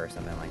Vanity Fair or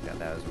something like that,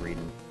 that I was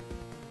reading,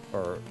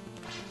 or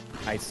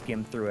I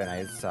skimmed through it and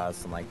I saw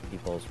some like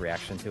people's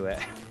reaction to it,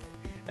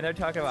 and they're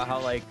talking about how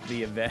like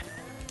the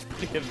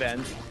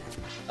events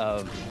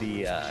of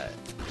the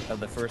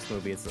first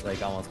movie, it's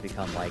like almost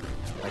become like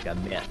a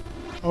myth.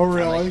 Oh,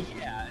 really? Like,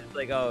 yeah, it's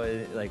like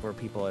like where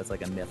people, it's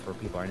like a myth where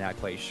people are not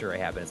quite sure it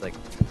happened. It's like,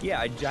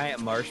 yeah, a giant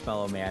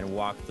marshmallow man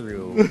walked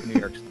through New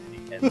York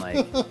City, and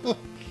like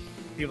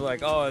people are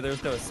like, oh,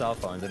 there's no cell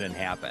phones, it didn't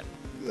happen.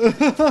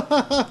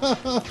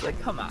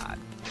 Like, come on,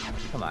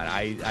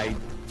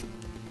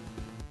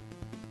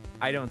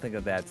 I don't think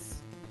that that's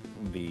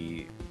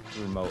the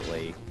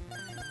remotely.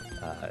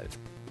 I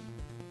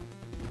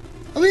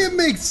mean, it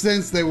makes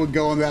sense they would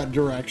go in that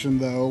direction,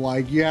 though.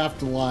 Like, you have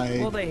to,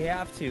 like... Well, they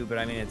have to, but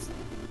I mean, it's...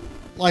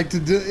 Like,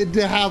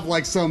 to have,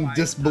 like, some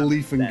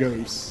disbelief in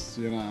ghosts,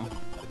 you know?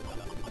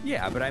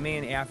 Yeah, but I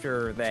mean,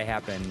 after that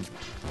happened...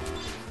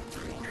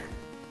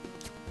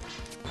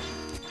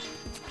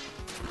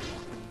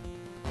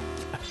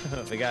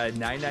 We got a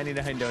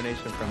 $9.99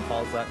 donation from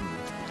Paul Sutton.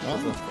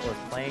 Oh. Was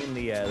playing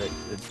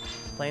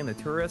playing the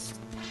tourist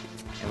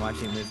and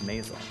watching Ms.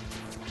 Maisel.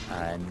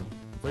 And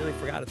completely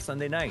forgot it's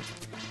Sunday night.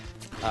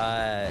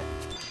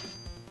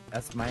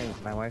 That's my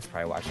wife's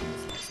probably watching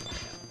this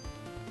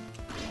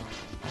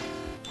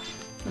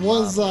right now.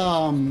 Was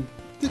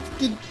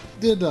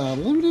did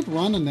Limited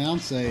Run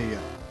announce a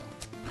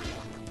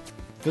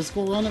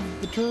physical run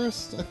of the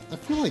Tourist? I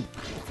feel like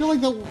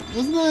that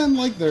wasn't that in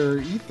like their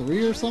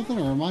E3 or something,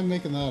 or am I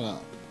making that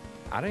up?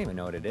 I don't even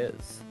know what it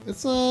is.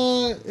 It's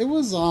it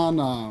was on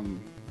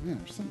man,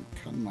 there's something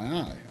caught in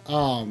my eye.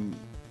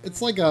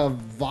 It's like a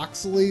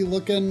voxely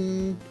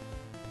looking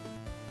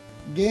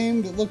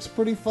game that looks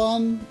pretty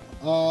fun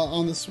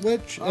on the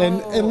Switch,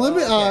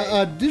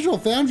 and Digital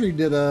Foundry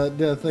did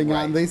a thing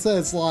on. They said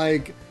it's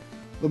like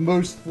the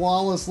most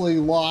flawlessly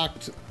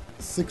locked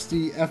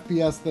 60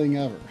 FPS thing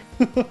ever.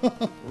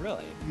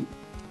 Really?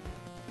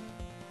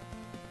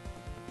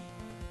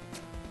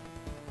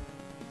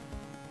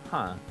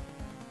 Huh.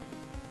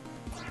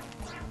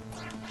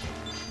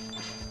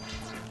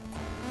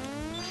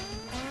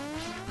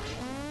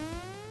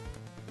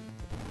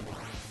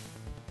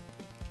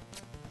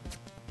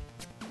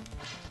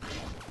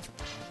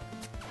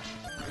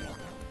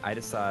 I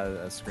just saw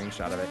a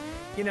screenshot of it.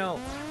 You know,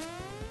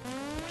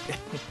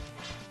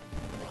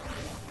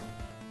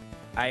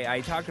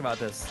 I talked about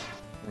this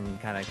and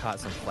kind of caught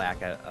some flack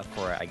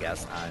for it, I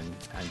guess,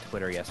 on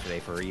Twitter yesterday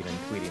for even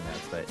tweeting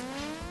this. But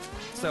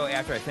so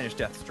after I finished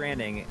Death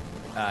Stranding,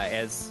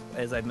 as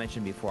I've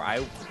mentioned before,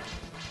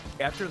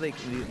 after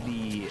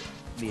the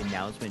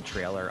announcement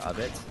trailer of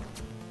it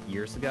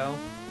years ago,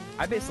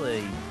 I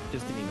basically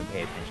just didn't even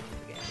pay attention to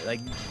the game.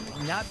 Like,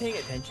 not paying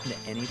attention to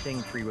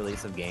anything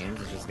pre-release of games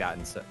has just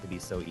gotten to be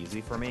so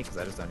easy for me because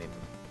I just don't even.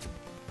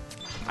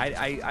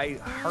 I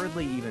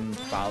hardly even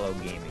follow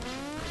gaming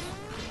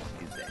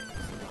these days.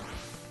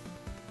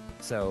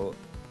 So,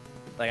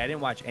 like, I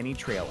didn't watch any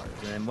trailers,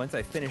 and then once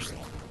I finished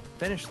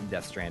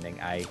Death Stranding,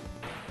 I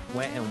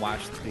went and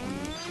watched the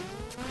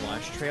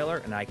launch trailer,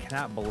 and I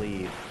cannot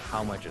believe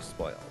how much it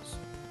spoils.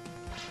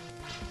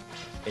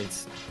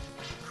 It's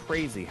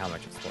crazy how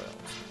much it spoils.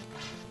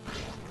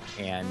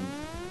 And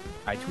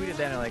I tweeted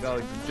that, and like,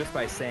 oh, just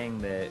by saying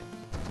that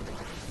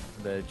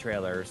the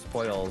trailer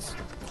spoils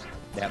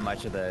that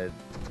much of the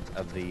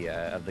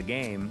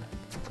game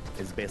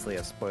is basically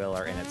a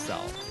spoiler in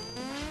itself.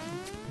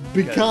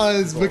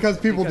 Because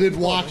people did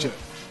watch it.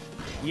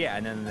 Yeah,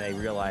 and then they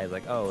realize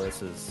like, oh,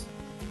 this is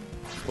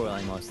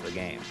spoiling most of the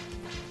game.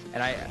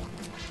 And I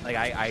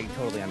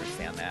totally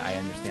understand that. I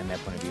understand that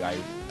point of view.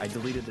 I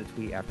deleted the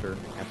tweet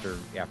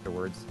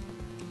afterwards.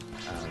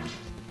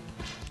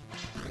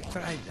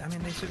 But I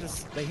mean,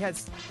 they had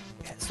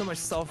so much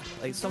so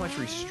much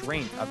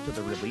restraint up to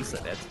the release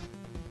of it.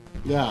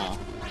 Yeah.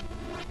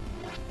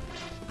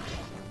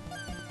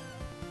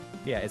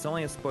 Yeah, it's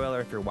only a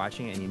spoiler if you're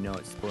watching it and you know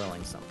it's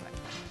spoiling something.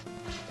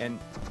 And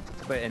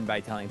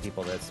by telling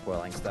people that it's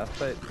spoiling stuff,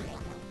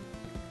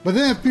 But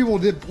then if people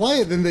did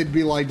play it, then they'd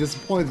be like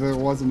disappointed that there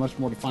wasn't much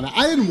more to find out.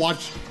 I didn't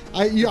watch.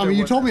 I mean,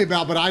 you told me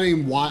about, but I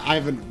didn't watch. I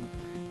haven't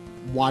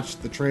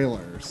watched the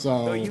trailer.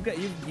 So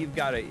you've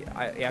got to.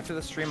 After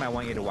the stream, I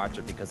want you to watch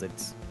it because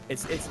it's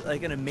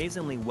like an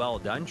amazingly well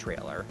done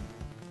trailer,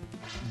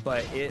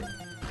 but it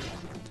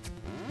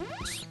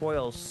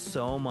spoils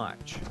so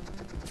much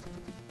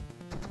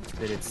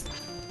that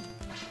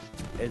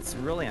it's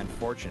really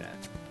unfortunate.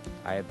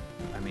 I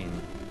mean,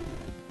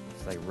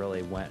 it's like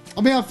really went.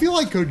 I mean, I feel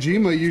like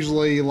Kojima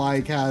usually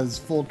like has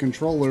full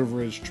control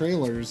over his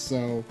trailers,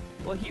 so.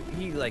 Well,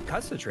 he like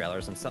cuts the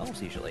trailers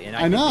himself usually, and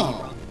I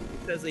know.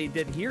 He says he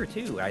did here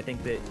too. I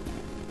think that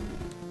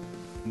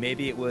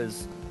maybe it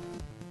was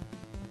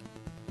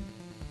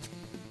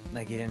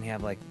like he didn't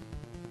have like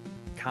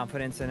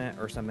confidence in it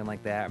or something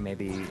like that. Or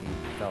maybe he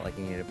felt like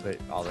he needed to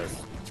put all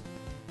this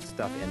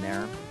stuff in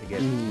there to get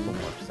people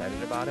more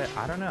excited about it.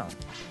 I don't know.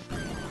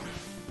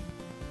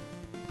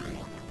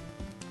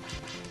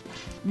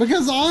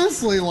 Because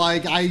honestly,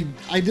 like I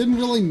didn't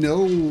really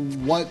know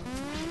what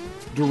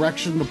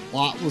direction the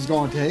plot was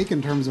going to take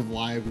in terms of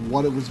like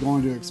what it was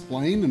going to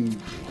explain and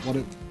what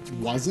it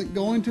wasn't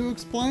going to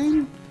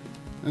explain.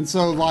 And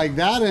so like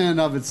that in and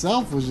of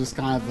itself was just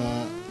kind of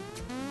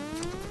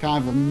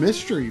a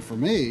mystery for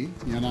me,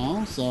 you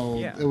know? So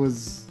Yeah. it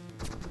was,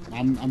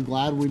 I'm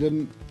glad we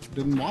didn't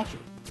watch it.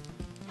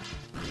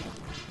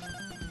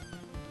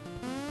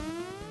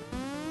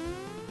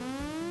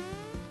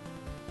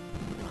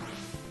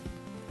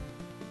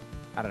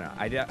 I don't know.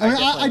 I I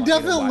definitely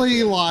definitely want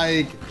you to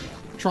watch like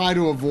try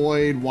to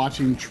avoid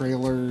watching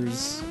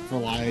trailers for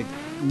like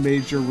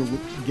major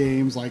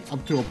games like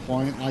up to a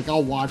point. Like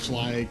I'll watch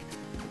like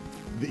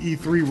the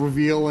E3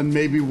 reveal and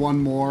maybe one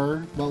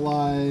more, but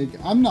like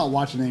I'm not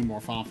watching any more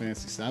Final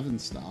Fantasy VII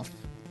stuff. it.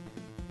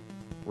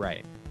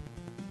 Right.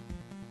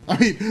 I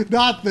mean,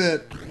 not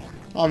that.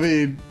 I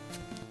mean,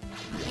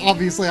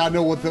 obviously I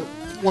know what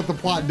the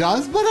plot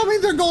does, but I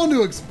mean they're going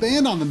to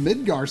expand on the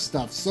Midgar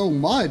stuff so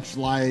much.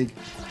 Like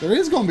there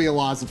is going to be a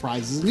lot of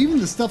surprises, and even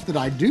the stuff that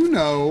I do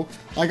know,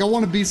 like I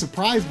want to be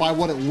surprised by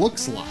what it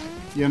looks like.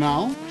 You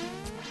know?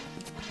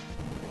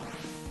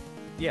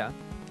 Yeah.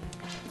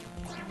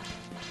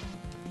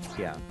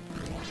 Yeah.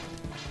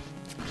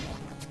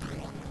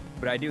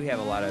 But I do have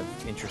a lot of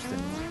interest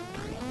in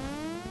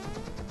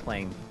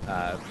playing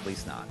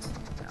Police Knots.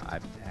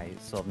 I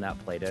still have not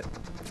played it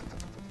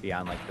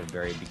beyond like the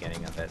very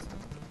beginning of it.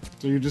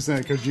 So you're just in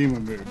a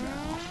Kojima mood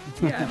now.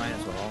 Yeah, I might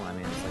as well. I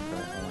mean, it's like the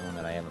only one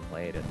that I haven't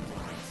played, and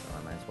so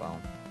I might as well.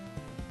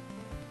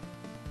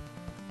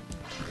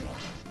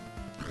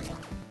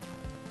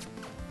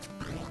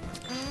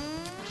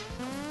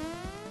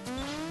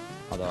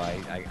 Although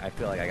I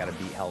feel like I gotta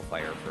beat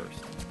Hellfire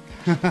first.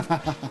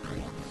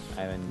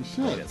 I haven't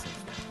played it since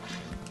then.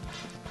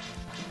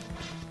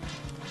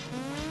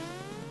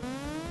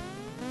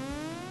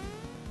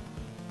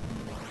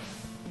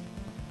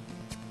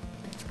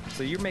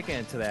 So you're making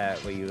it to that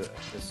what you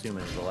assume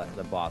is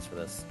the boss for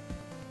this.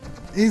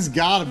 He's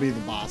got to be the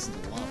boss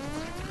of the level.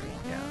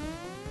 Yeah.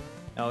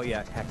 Oh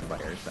yeah,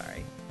 Heckfire,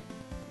 sorry.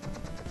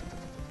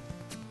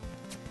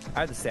 I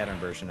have the Saturn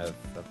version of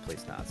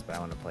Police Knots, but I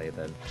want to play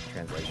the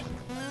translation.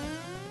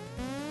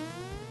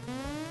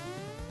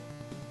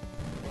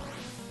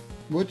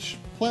 Which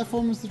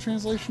platform is the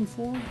translation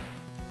for?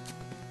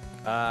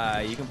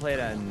 You can play it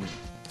on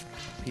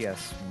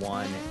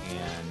PS1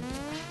 and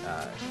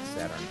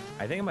Saturn.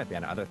 I think it might be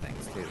on other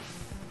things too.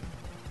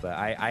 But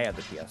I have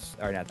the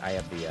I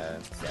have the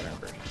Saturn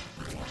version.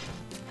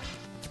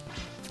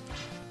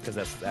 Because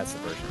that's the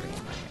version of the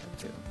game I have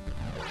too.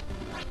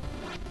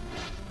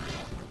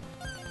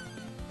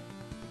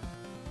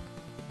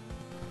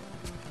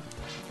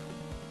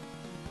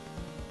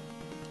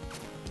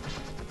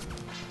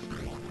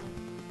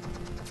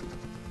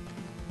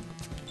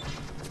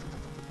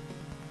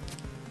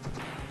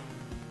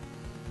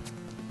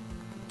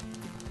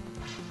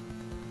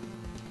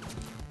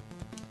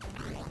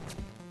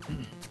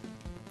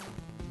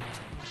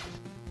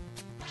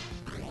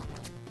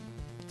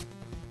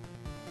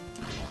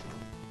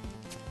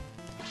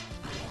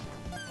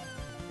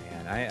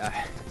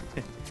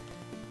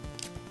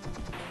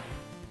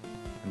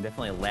 I'm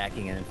definitely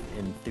lacking in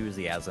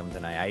enthusiasm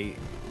tonight.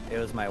 It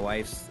was my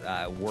wife's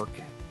work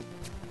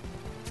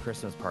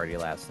Christmas party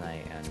last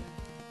night, and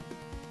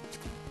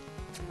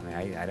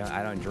I mean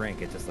I don't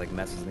drink. It just like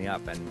messes me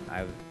up, and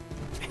I've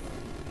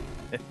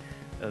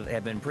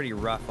have been pretty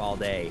rough all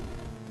day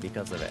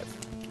because of it.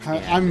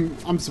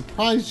 I'm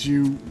surprised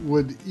you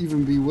would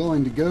even be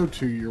willing to go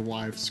to your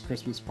wife's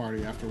Christmas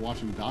party after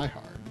watching Die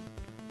Hard.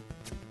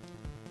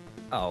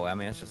 Oh, I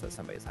mean, it's just at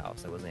somebody's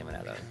house. It wasn't even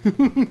at a.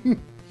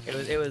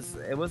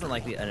 It wasn't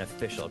like an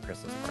official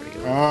Christmas party.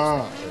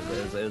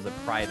 It was a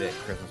private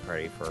Christmas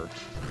party for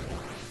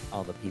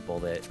all the people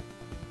that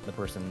the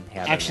person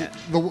had. Actually,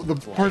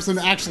 the person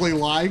actually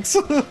likes.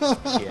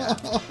 Yeah.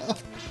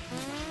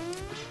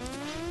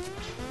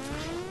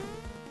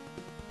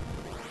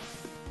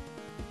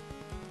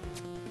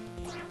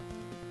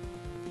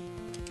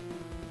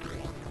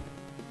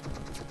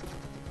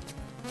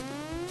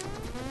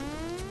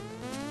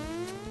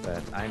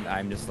 But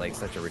I'm just like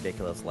such a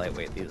ridiculous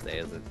lightweight these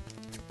days. It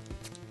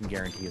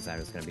guarantees I'm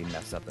just going to be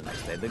messed up the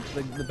next day.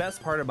 The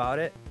best part about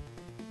it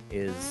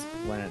is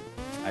when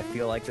I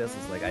feel like this,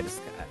 is like I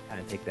just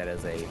kind of take that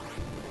as a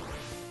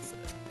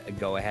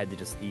go ahead to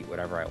just eat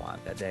whatever I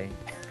want that day.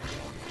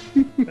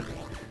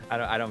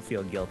 I don't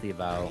feel guilty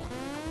about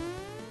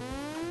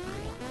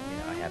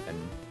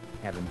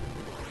having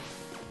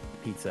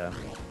pizza.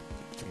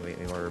 We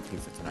ordered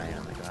pizza tonight, and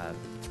I'm like, God,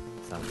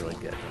 sounds really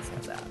good. Let's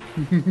have that.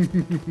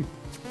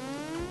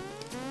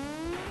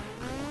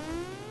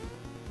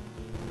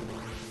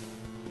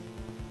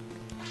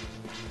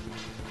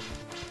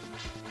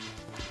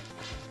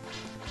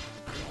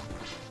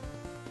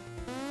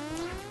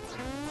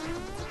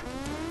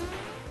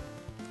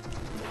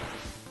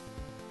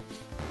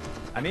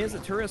 I mean, as a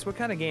tourist, what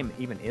kind of game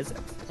even is it?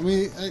 I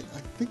mean, I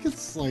think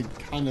it's like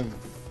kind of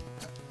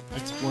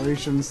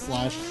exploration /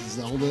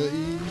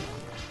 Zelda-y.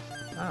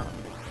 Oh.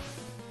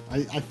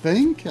 I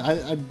think.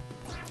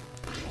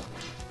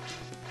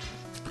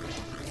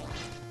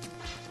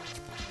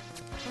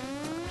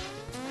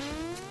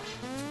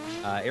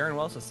 Aaron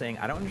Wells is saying,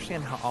 I don't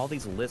understand how all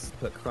these lists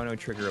put Chrono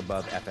Trigger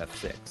above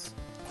FF6.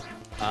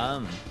 I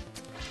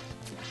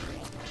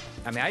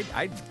mean,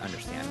 I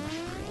understand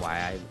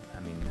why. I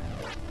mean,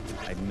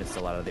 I missed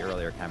a lot of the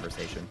earlier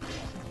conversation,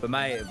 but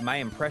my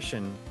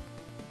impression,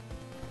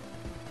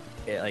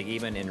 like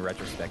even in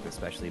retrospect,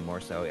 especially more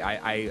so.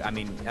 I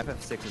mean,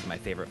 FF6 is my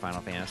favorite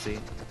Final Fantasy.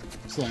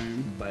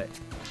 Same. But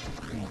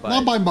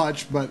not by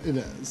much, but it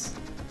is.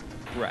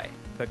 Right.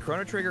 But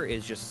Chrono Trigger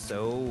is just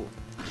so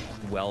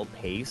well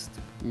paced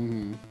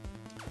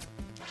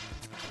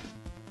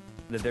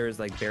that there's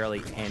like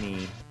barely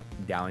any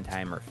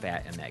downtime or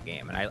fat in that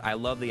game. And I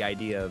love the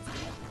idea of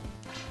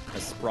a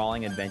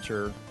sprawling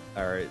adventure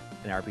or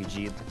an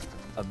RPG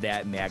of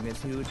that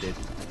magnitude that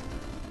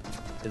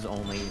is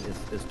only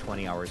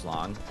 20 hours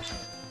long.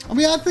 I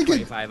mean, I think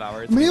 25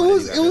 hours. I mean,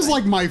 it was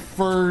like my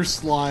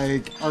first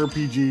like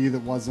RPG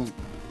that wasn't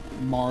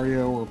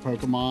Mario or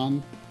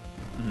Pokemon.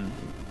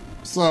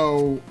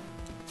 So,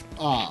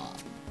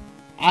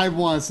 I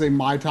want to say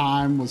my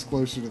time was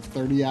closer to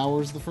 30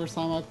 hours the first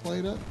time I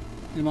played it,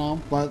 you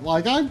know. But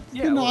like I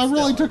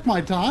really took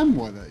my time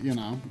with it, you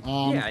know.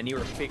 Yeah, and you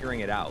were figuring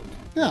it out.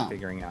 Yeah,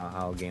 figuring out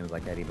how games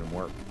like that even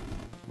work.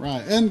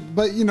 Right,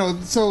 but you know,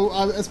 so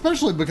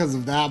especially because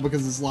of that,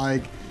 because it's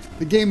like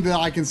the game that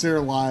I consider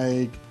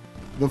like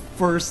the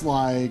first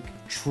like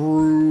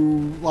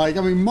true, like,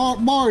 I mean,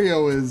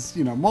 Mario is,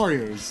 you know,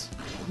 Mario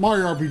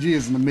RPG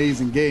is an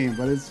amazing game,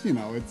 but it's, you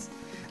know, it's,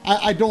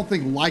 I don't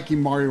think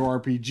liking Mario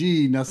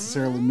RPG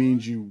necessarily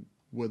means you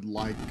would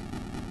like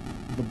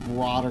the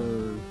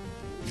broader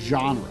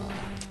genre.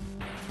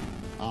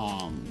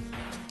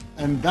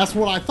 And that's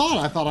what I thought.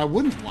 I thought I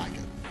wouldn't like it.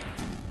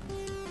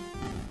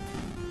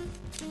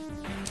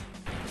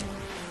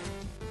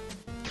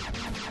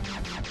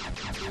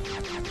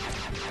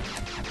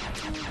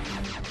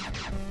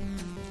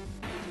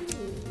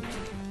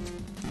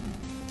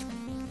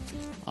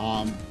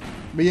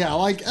 But yeah,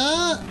 like,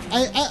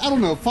 I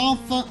don't know.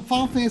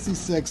 Final Fantasy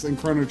VI and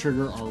Chrono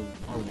Trigger are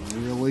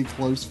really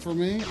close for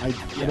me. I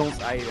agree.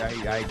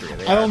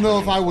 I don't know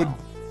if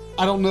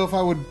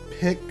I would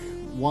pick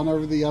one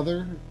over the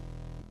other.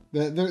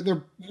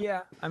 They're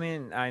yeah. I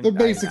mean, they're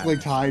basically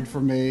tied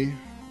for me.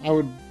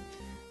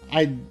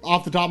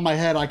 Off the top of my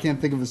head, I can't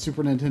think of a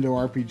Super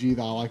Nintendo RPG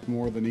that I like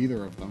more than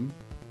either of them.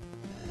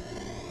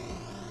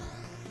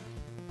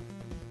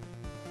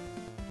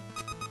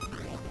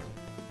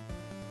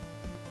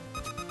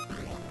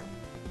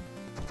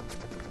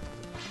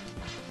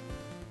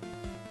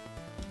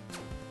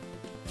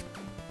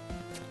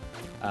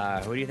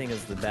 Who do you think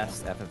is the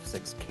best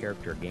FF6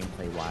 character,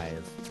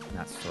 gameplay-wise,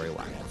 not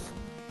story-wise?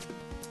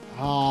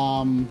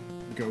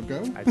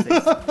 Go-Go? I'd say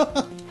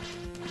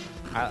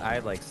I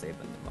like Sabin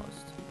the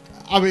most.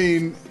 I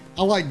mean,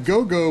 I like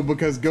Go-Go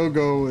because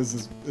Go-Go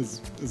is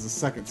a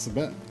second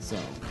Sabin, so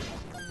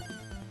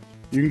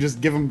you can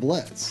just give him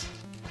Blitz.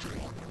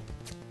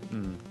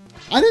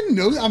 I didn't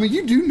know. I mean,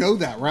 you do know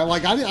that, right?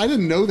 Like, I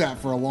didn't know that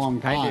for a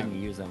long time. I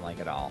didn't use him like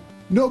at all.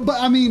 No,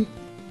 but I mean,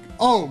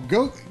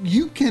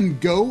 you can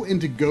go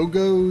into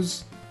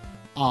Go-Go's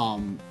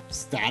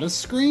status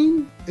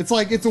screen. It's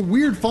like, it's a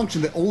weird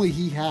function that only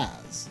he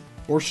has,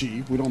 or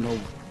she. We don't know.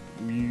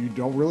 You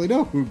don't really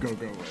know who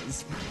Go-Go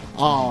is.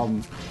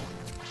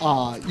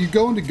 You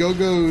go into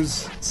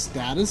Go-Go's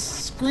status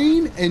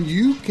screen, and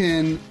you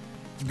can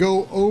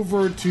go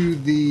over to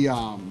the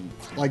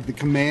like the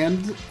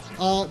command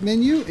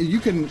menu, and you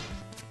can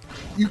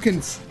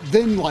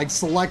then like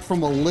select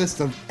from a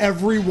list of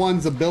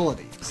everyone's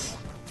abilities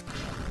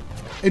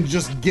and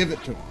just give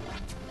it to him.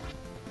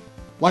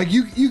 Like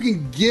you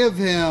can give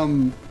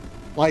him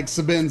like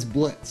Sabin's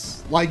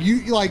Blitz. Like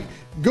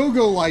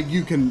Go-Go, like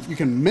you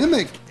can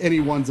mimic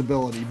anyone's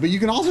ability, but you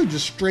can also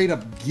just straight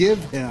up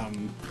give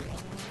him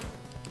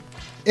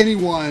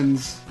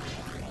anyone's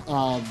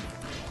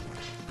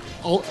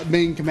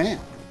main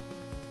command.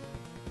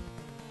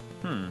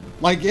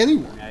 Like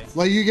anyone. Nice.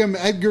 Like you give him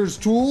Edgar's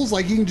tools,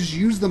 like you can just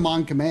use them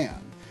on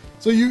command.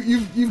 So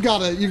you've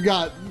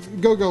got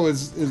Go-Go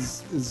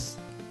is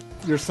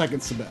your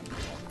second Sabin.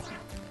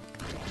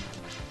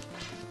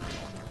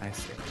 I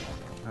see.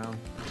 Well,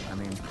 I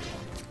mean,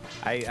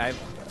 I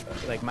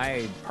like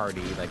my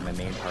party, like my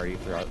main party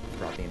throughout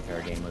the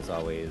entire game was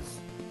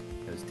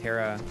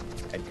Terra,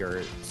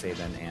 Edgar,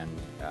 Sabin, and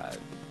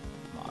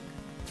Mog.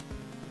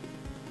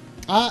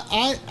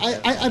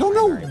 I don't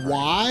know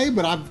why,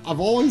 but I've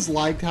always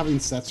liked having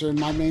Setzer in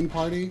my main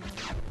party.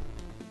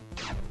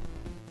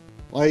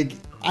 Like,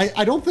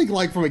 I don't think,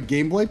 like, from a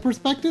gameplay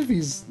perspective,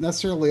 he's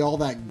necessarily all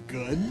that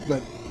good,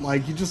 but,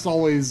 like, he just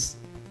always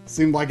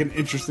seemed like an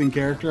interesting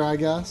character, I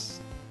guess.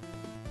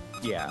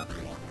 Yeah.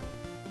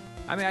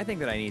 I mean, I think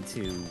that I need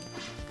to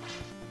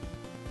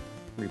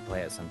replay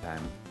it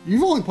sometime.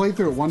 You've only played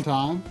through it one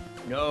time?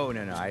 No.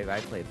 I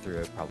played through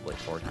it probably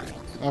 4 times.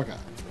 Okay.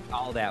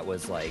 All that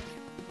was, like,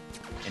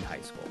 in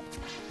high school.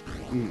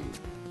 I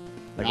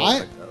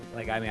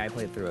mean, I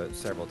played through it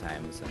several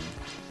times, and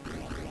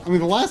I mean,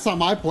 the last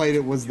time I played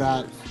it was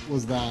that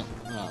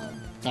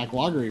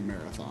Backloggery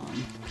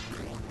marathon.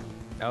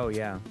 Oh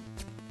yeah.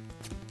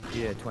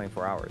 You did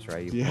 24 hours,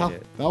 right? You Yeah, played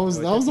it. that was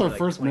So it that was took you, our like,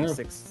 first marathon.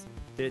 26.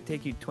 Did it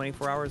take you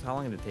 24 hours? How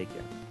long did it take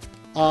you?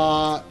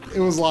 It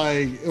was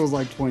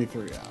like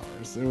 23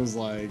 hours. It was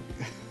like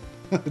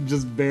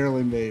just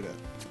barely made it.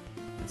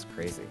 It's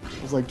crazy.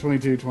 It was like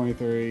 22,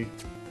 23.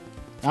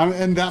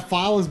 And that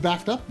file is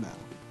backed up now.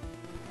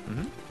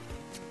 Mm-hmm.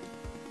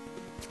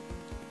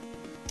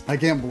 I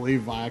can't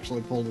believe I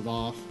actually pulled it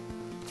off.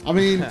 I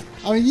mean,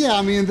 yeah.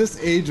 I mean, this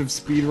age of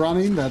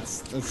speedrunning,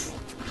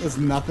 that's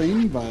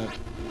nothing. But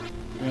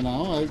you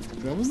know,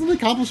 that was an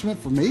accomplishment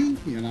for me.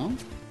 You know.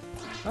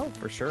 Oh,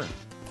 for sure.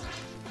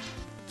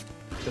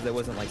 Because it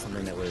wasn't like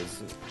something that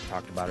was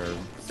talked about or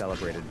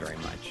celebrated very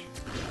much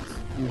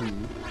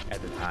Mm-hmm.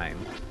 at the time.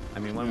 I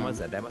mean, when Yeah. was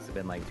that? That must have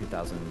been like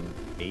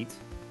 2008,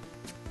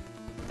 Yeah,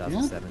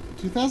 2007,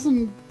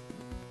 2000.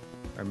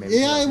 or maybe.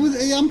 Yeah, it 2000.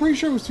 was. Yeah, I'm pretty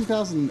sure it was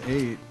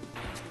 2008.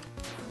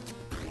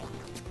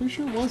 Pretty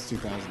sure it was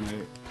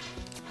 2008.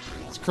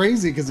 It's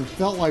crazy because it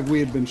felt like we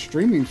had been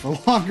streaming for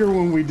longer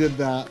when we did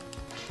that.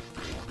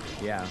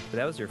 Yeah, but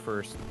that was your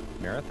first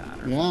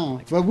marathon. Or Yeah, something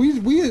like but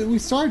we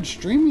started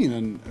streaming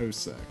in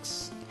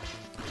 06.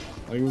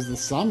 Like it was the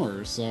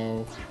summer,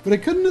 so. But it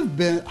couldn't have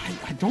been.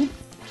 I don't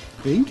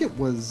think it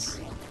was.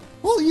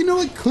 Well, you know,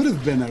 it could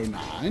have been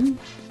 09.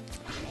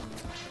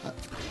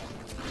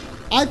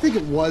 I think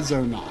it was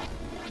 09.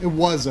 It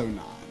was 09.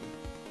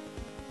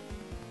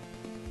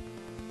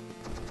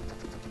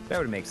 That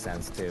would make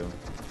sense too,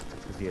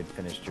 because you had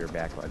finished your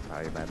backlog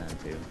probably by then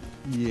too.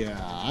 Yeah,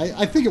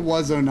 I think it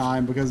was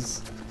 09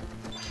 because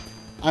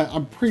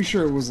I'm pretty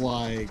sure it was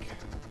like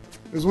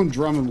it was when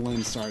Drum and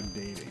Lynn started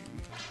dating.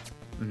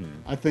 Mm-hmm.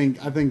 I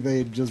think they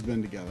had just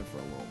been together for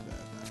a little bit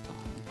at that time.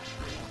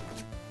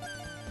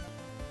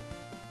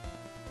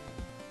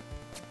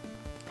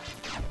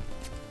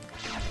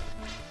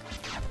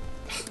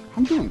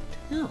 I'm doing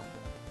terrible.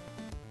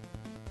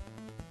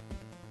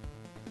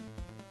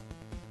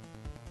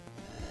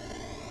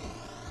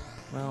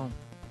 Well,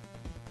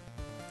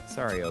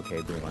 sorry,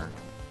 okay, boomer.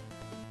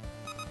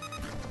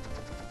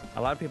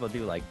 A lot of people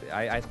do like.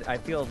 I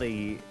feel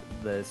the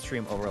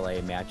stream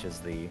overlay matches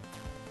the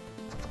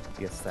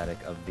aesthetic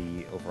of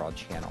the overall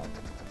channel.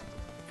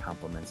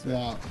 Complements it.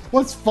 Yeah.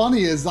 What's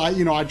funny is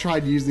I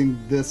tried using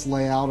this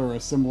layout or a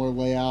similar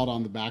layout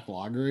on the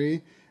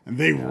backloggery, and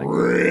they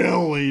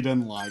really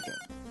didn't like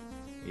it.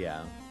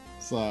 Yeah.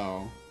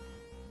 So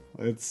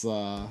it's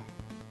I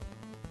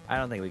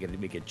don't think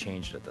we could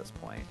change it at this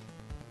point.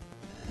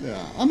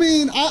 yeah. I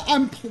mean,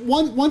 I'm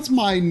once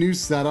my new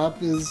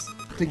setup is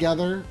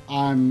together,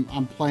 I'm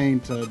planning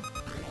to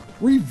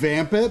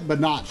revamp it, but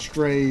not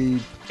stray.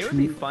 It would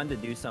be fun to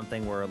do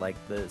something where like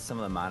some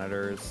of the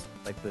monitors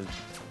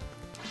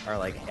are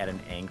like at an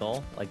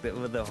angle, like the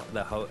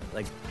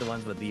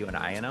ones with you and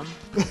I in them.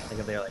 Like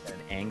if they're like at an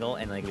angle,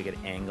 and like we could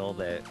angle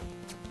the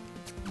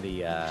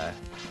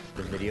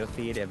video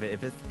feed. If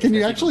it's Can you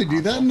even actually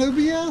do that possible.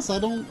 in OBS? I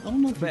don't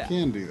know if you But-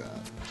 can do that.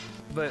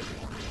 But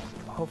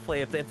hopefully,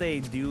 if they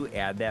do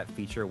add that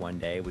feature one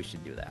day, we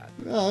should do that.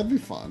 Yeah, that'd be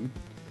fun.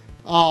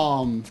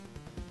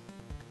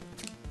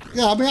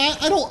 Yeah, I mean,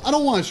 I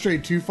don't want to stray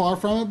too far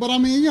from it, but I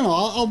mean,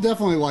 I'll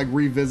definitely like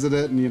revisit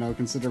it and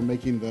consider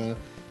making the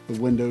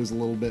windows a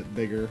little bit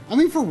bigger. I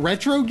mean, for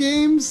retro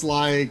games,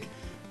 like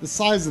the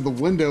size of the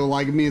window,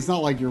 like I mean, it's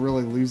not like you're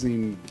really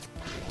losing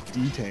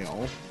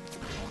detail.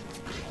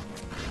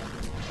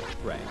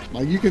 Right.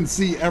 Like you can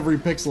see every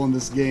pixel in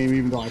this game,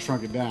 even though I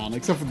shrunk it down,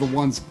 except for the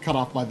ones cut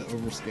off by the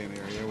overscan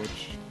area,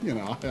 which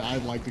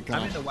I'd like to cut I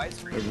mean, off the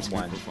widescreen overscan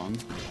one, for fun.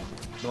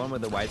 the one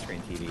with the widescreen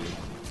TV,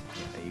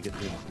 you get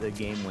the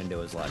game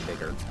window is a lot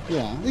bigger.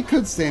 Yeah, it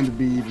could stand to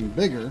be even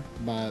bigger,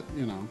 but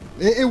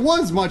it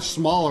was much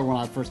smaller when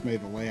I first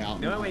made the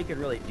layout. The only way you could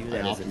really do I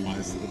that is if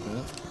optimized you it a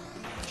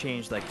bit.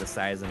 change like the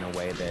size in a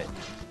way that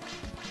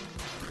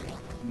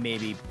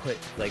maybe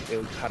it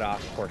would cut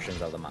off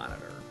portions of the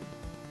monitor.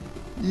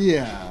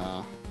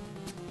 Yeah,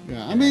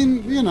 I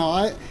mean,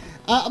 but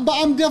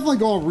I'm definitely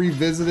going to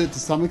revisit it to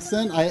some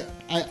extent.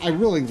 I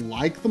really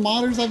like the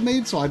monitors I've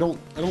made, so I don't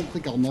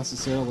think I'll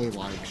necessarily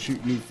like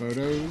shoot new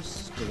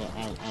photos because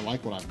I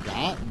like what I've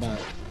got. But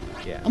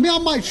Yeah. I mean, I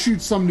might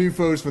shoot some new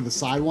photos for the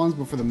side ones,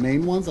 but for the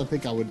main ones, I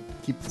think I would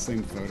keep the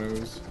same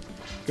photos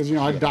because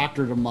I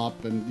doctored them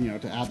up and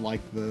to add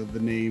like the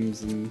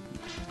names and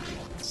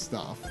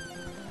stuff.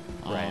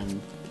 Right.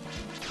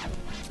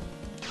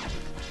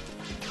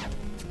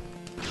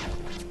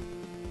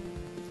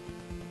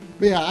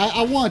 But yeah,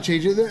 I want to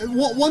change it.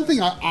 One thing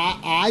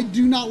I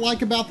do not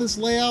like about this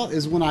layout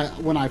is when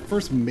I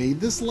first made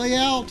this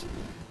layout,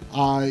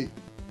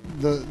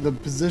 the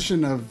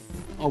position of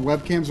our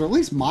webcams, or at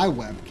least my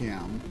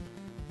webcam,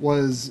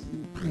 was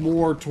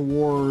more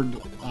toward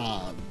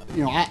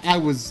I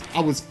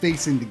was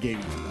facing the game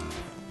window,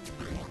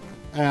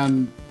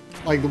 and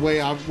like the way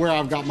where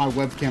I've got my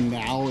webcam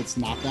now, it's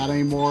not that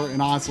anymore.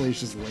 And honestly, it's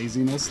just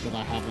laziness that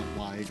I haven't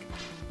like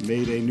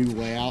made a new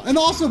layout, and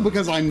also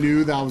because I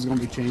knew that I was going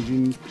to be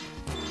changing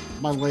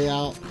my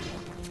layout,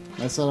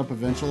 my setup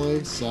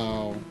eventually.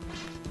 So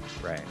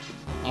Right.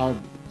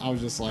 I was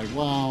just like,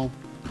 well,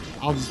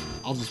 I'll just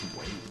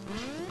wait.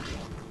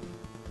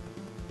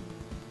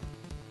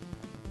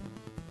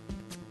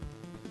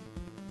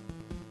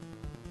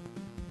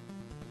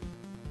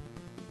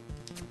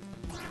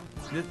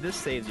 this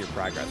saves your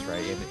progress,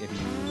 right? If you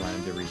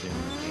wanted to resume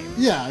the game.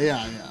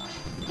 Yeah.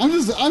 I'm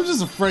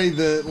just afraid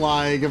that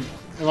like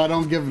if I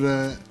don't give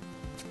it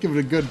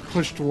a good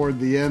push toward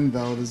the end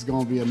though, there's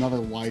going to be another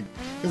like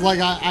because like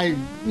I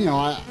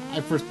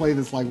first played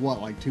this like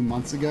 2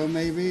 months ago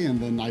maybe, and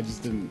then I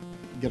just didn't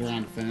get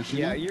around to finishing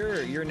Yeah,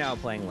 it. your now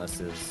playing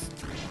list is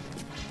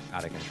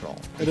out of control.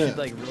 It You is.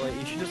 should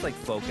you should just like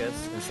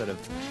focus instead of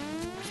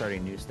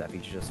starting new stuff.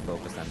 You should just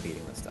focus on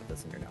beating the stuff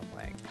that's in your now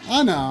playing.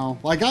 I know.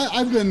 Like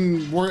I've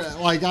been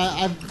like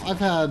I've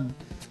had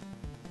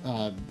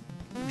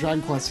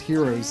Dragon Quest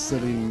Heroes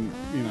sitting,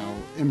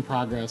 in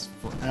progress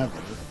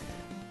forever.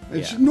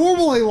 It's Yeah.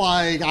 normally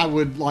like I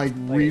would like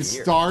Like a year.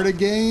 restart a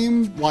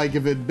game like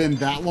if it'd been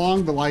that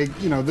long, but like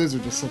those are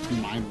just such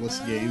mindless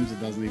games.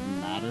 It doesn't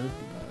even matter.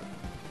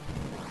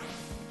 But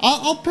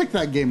I'll pick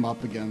that game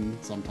up again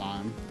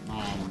sometime.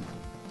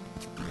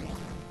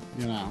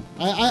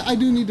 I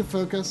do need to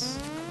focus.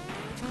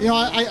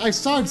 I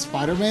started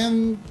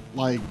Spider-Man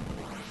like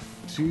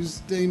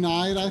Tuesday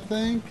night, I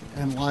think,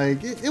 and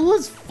like it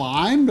was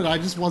fine, but I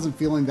just wasn't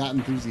feeling that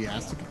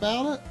enthusiastic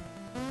about it.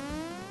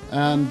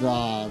 And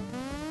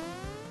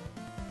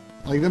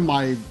like then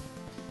my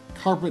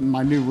carpet in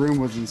my new room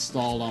was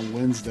installed on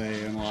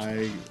Wednesday, and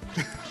like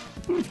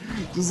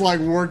just like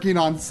working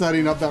on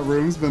setting up that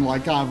room's been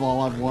like kind of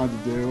all I've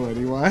wanted to do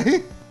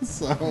anyway.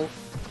 So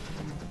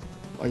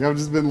like I've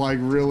just been like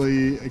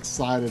really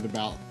excited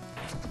about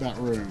that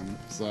room.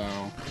 So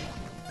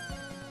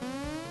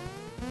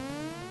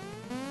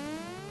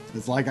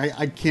it's like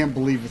I can't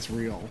believe it's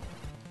real.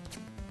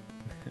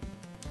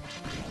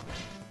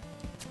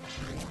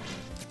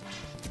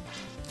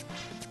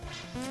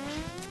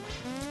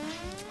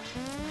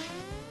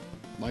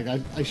 Like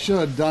I should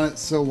have done it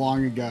so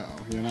long ago,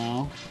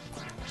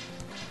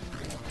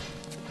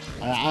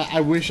 I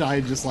wish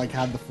I just like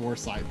had the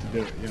foresight to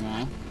do it,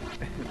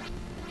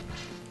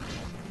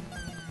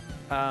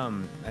 I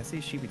see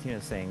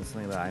Sheepatina saying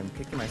something about I'm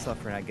kicking myself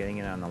for not getting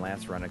in on the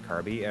last run of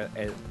Kirby.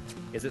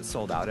 Is it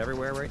sold out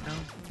everywhere right now?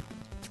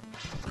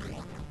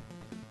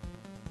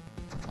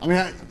 I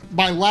mean,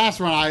 by last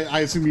run, I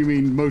assume you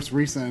mean most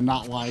recent and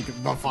not like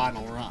the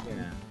final run.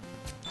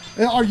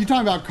 Yeah. Are you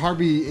talking about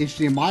Kirby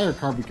HDMI or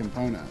Kirby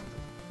Component?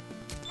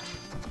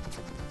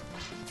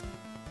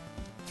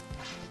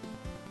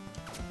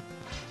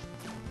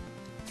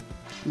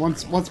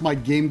 Once my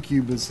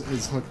GameCube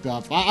is hooked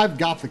up, I've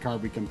got the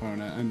Kirby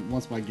Component, and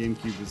once my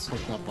GameCube is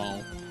hooked up,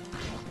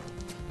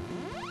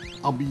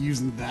 I'll be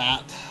using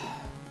that.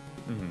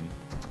 Mm-hmm.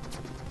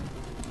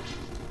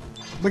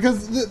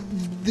 Because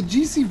the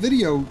GC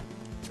video,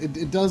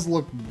 it does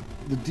look,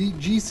 the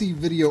GC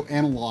video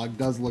analog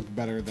does look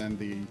better than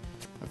the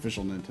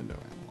official Nintendo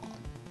analog.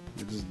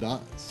 It just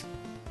does.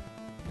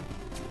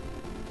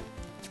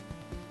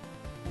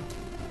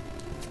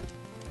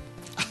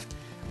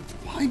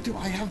 Why do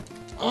I have?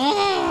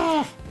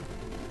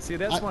 See,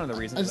 that's one of the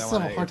reasons I just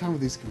have a hard time with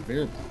these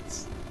conveyor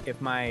belts.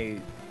 If my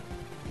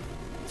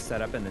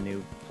setup in the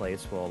new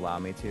place will allow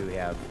me to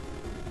have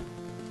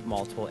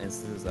multiple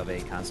instances of a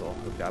console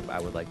hooked up,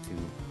 I would like to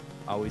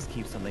always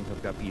keep something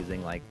hooked up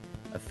using like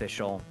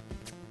official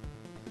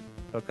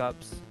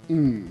hookups.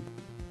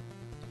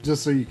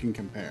 Just so you can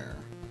compare.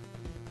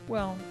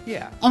 Well,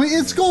 yeah. I mean,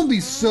 it's going to be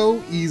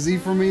so easy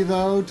for me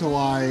though to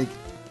like,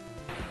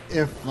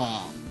 if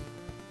I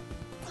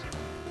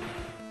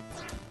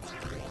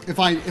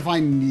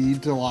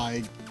need to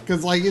like,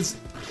 because like it's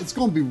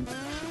going to be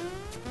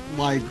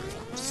like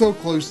so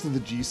close to the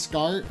G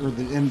SCART or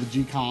the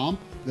G comp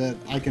that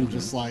I can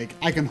just like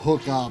I can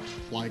hook up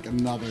like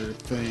another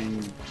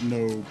thing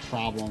no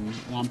problem,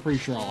 and I'm pretty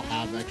sure I'll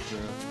have extra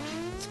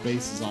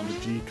spaces on the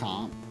G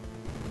comp.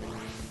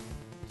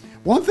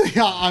 One thing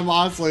I'm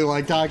honestly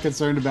like kind of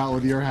concerned about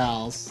with your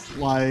house,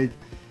 like,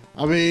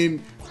 I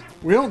mean,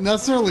 we don't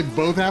necessarily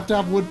both have to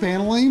have wood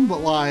paneling,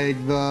 but like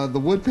the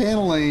wood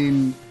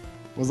paneling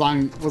was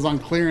on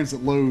clearance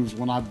at Lowe's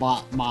when I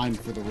bought mine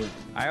for the room.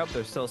 I hope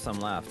there's still some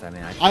left. I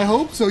mean, I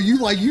hope so.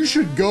 You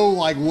should go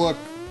like look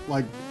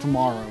like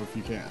tomorrow if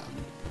you can,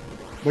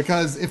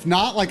 because if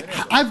not, like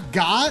I've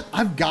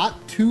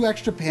got 2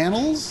 extra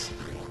panels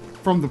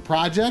from the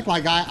project.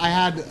 Like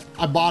I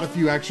bought a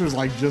few extras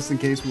like just in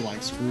case we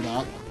like screwed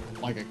up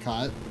like a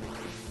cut.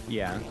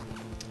 Yeah.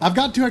 I've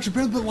got 2 extra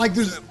panels, but like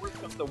there's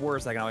the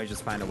worst. I can always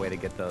just find a way to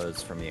get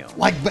those from you.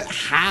 like, but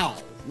how?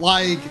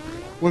 Like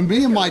when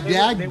me and my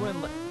dad,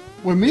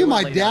 when me and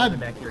my dad, in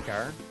the back of your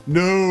car.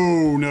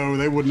 no,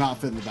 they would not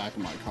fit in the back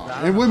of my car.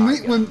 I And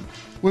don't know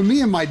when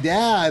me and my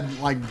dad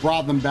like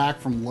brought them back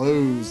from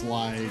Lowe's,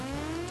 like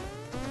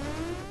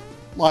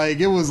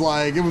it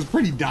was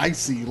pretty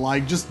dicey,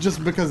 like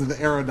just because of the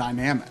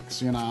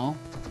aerodynamics,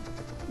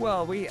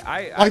 Well,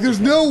 like there's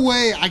no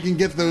way I can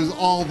get those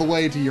all the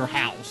way to your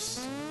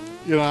house,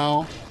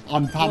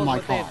 on top of my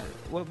car.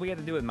 What we had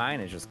to do with mine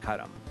is just cut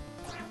them.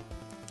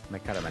 I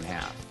cut them in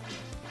half.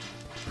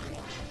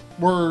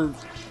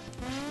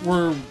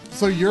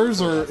 So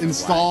yours are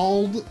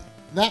installed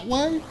that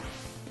way?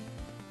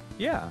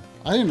 Yeah,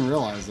 I didn't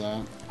realize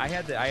that. I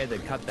had to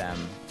cut them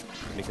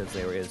because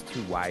it was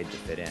too wide to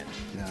fit in.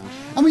 Yeah.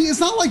 I mean, it's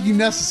not like you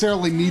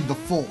necessarily need the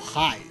full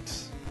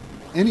height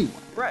anyway.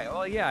 Right.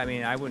 Well, yeah. I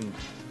mean, I wouldn't.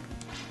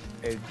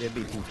 It'd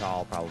be too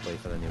tall probably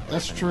for the new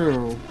place. That's anyway.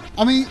 true.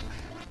 I mean,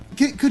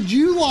 could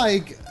you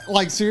like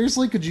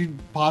seriously? Could you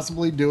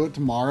possibly do it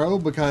tomorrow?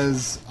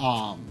 Because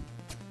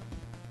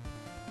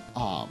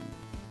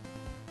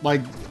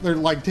like they're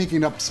like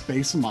taking up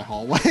space in my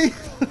hallway,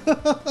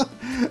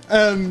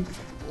 and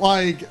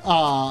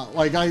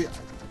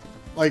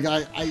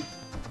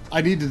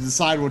I need to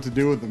decide what to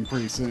do with them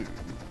pretty soon.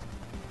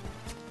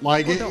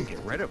 Like, Well, don't get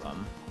rid of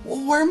them.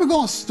 well, where am I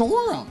going to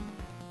store them?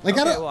 Like,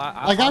 Okay, I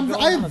don't,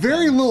 well, I have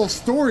very then. little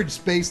storage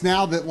space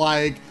now that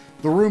like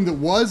the room that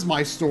was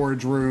my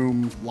storage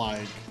room,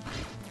 like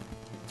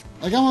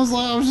I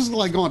was just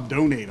like going to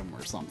donate them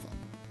or something.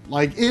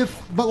 Like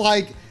but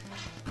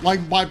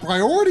my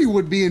priority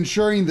would be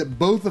ensuring that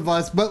both of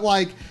us, but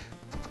like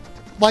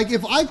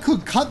if I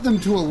could cut them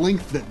to a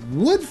length that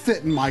would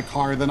fit in my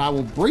car, then I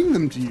will bring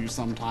them to you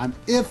sometime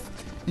if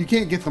you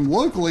can't get them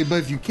locally. But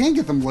if you can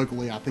get them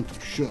locally, I think you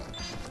should.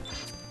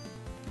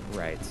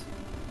 Right.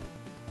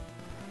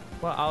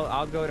 Well,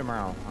 I'll go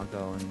tomorrow. I'll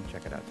go and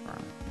check it out tomorrow.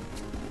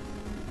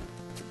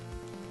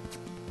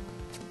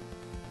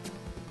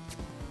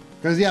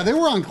 Because yeah, they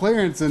were on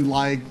clearance, and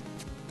like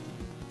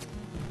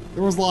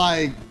there was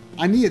like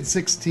I needed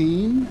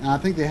 16, and I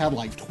think they had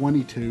like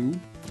 22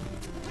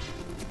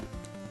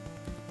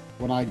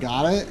 when I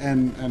got it,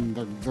 and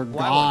they're Well,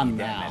 I won't gone need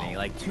that now. many.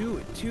 Like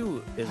two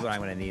is what I'm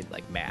gonna need,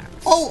 like max.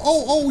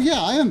 Oh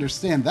yeah, I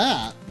understand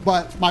that,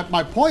 but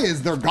my point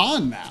is they're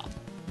gone now.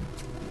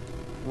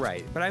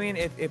 Right. But I mean,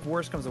 if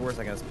worse comes to worse,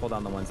 I can just pull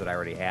down the ones that I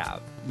already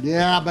have.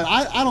 Yeah, but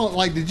I don't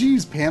like. Did you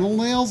use panel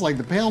nails? Like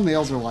the panel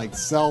nails are like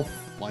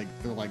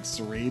they're like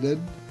serrated.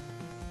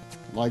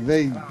 Like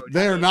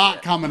they're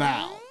not coming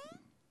out.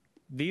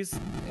 These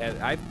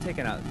I've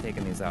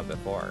taken these out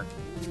before.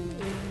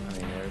 I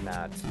mean,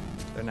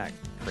 they're not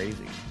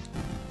crazy.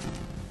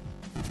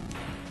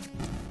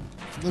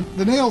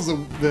 The nails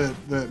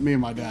that me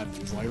and my dad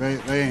use, like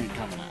they ain't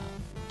coming out.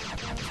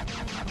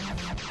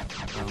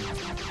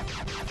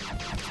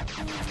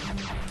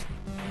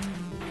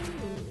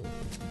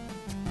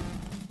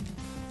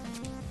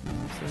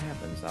 We'll see what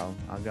happens.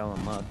 I'll go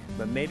and look,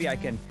 but maybe I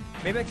can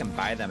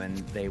buy them and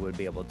they would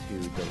be able to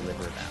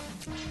deliver them.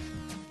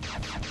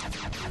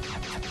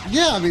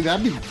 Yeah, I mean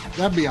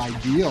that'd be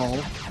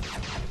ideal.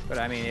 But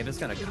I mean, if it's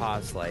gonna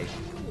cost like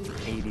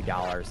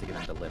 $80 to get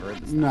them delivered,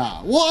 it's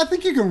Nah. Well, I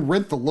think you can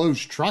rent the Lowe's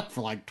truck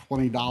for like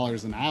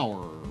 $20 an hour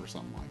or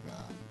something like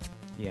that.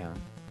 yeah.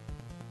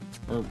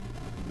 Or,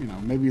 you know,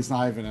 maybe it's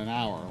not even an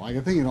hour. Like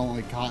I think it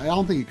only I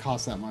don't think it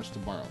costs that much to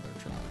borrow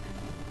their truck.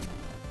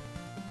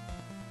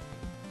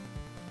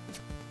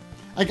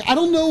 Like I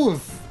don't know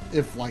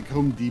if like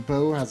Home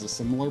Depot has a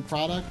similar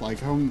product.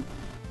 Like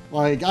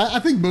I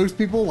think most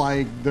people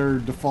like the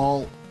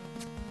default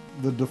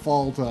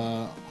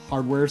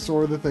hardware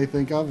store that they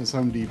think of is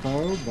Home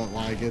Depot, but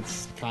like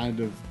it's kind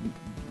of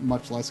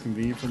much less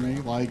convenient for me.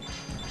 Like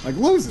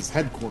Lowe's is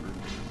headquartered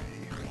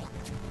near me,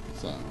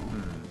 so.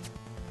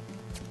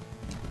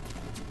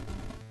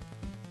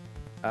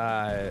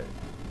 I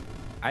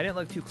didn't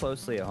look too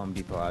closely at Home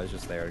Depot. I was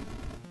just there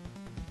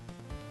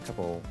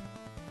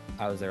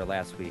I was there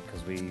last week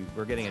because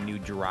we're getting a new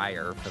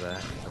dryer for the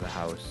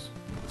house,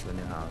 for the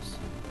new house.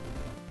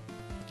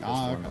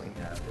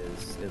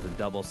 Is a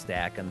double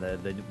stack, and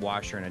the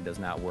washer in it does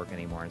not work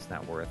anymore. It's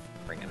not worth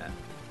bringing it.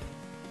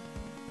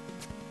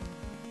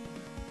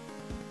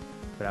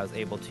 But I was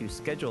able to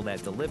schedule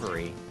that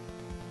delivery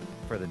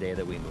for the day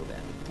that we move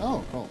in.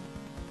 Oh, cool.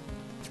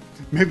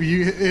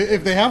 Maybe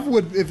if they have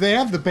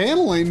the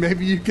paneling,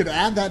 maybe you could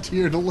add that to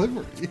your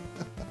delivery.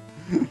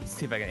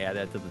 See if I can add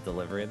that to the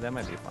delivery. That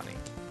might be funny.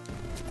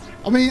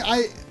 I mean,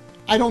 I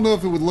don't know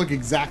if it would look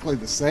exactly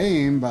the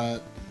same,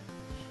 but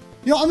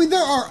you know, I mean, there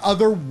are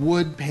other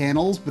wood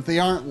panels, but they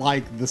aren't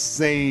like the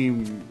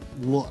same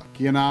look,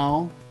 you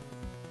know?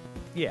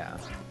 Yeah.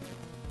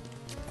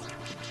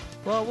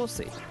 Well, we'll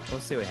see. We'll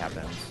see what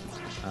happens.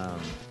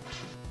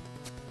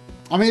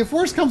 I mean, if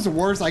worse comes to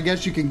worse, I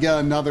guess you can get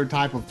another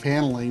type of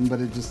paneling, but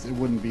it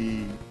wouldn't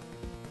be.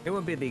 It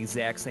wouldn't be the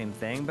exact same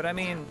thing, but I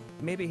mean,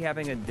 maybe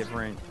having a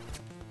different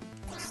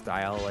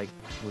style like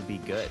would be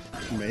good.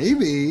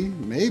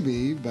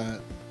 Maybe,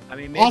 but I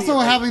mean, maybe, also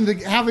like, having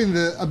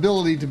the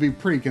ability to be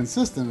pretty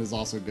consistent is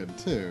also good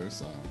too.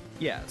 So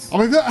yes. I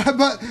mean,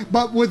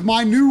 but with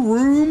my new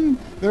room,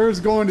 there's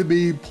going to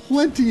be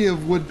plenty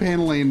of wood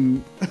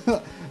paneling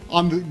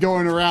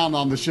going around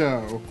on the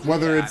show,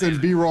 whether it's in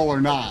B-roll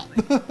or not.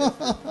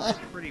 It's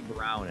pretty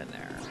brown in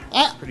there.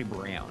 Pretty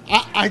brown.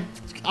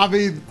 I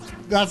mean,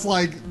 that's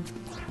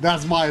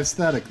my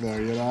aesthetic, though.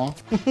 You know,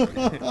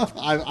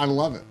 I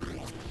love it.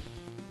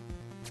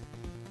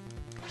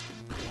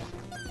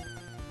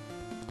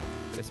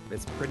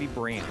 It's pretty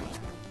brown.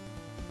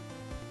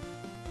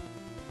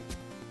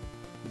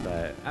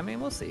 But I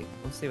mean, we'll see.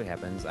 We'll see what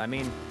happens. I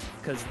mean,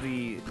 because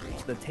the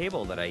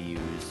table that I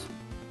use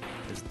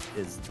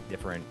is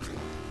different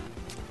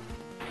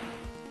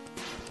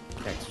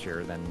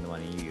texture than the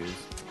one you use.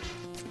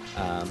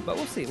 But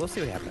we'll see. We'll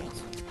see what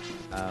happens.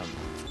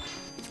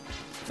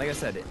 Like I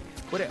said,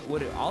 what it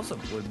also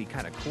would be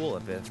kind of cool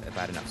if I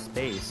had enough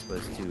space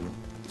was to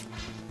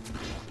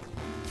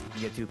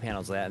get 2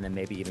 panels of that, and then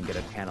maybe even get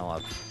a panel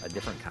of a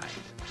different kind.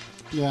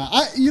 Yeah,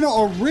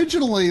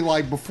 originally,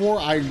 like, before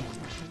I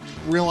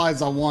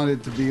realized I wanted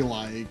it to be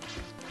like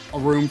a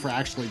room for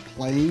actually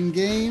playing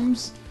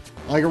games,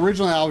 like,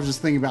 originally I was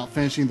just thinking about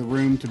finishing the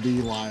room to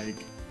be like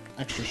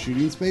extra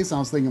shooting space. I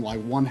was thinking like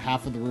one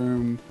half of the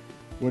room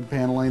wood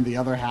paneling, the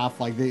other half,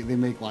 like, they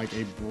make like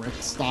a brick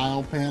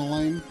style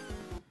paneling.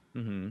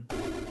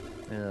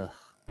 Ugh.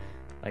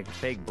 Like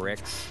fake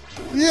bricks.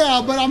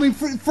 Yeah, but I mean,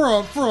 for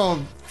a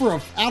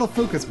out of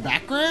focus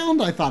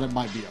background, I thought it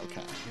might be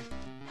okay.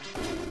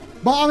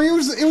 But I mean,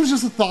 it was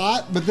just a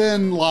thought. But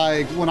then,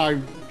 like, when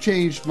I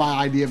changed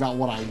my idea about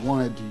what I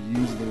wanted to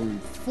use the room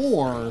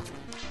for,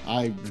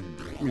 I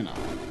threw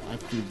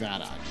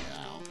that idea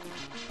out.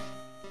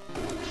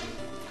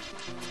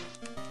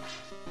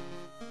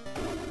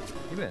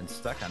 You've been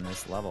stuck on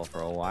this level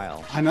for a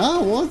while. I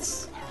know. Well,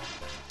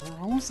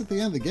 we're almost at the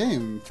end of the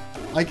game.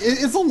 Like,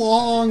 it's a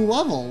long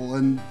level,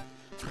 and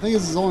I think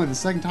this is only the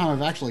second time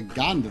I've actually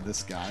gotten to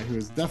this guy, who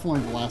is definitely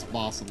the last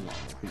boss of the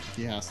level.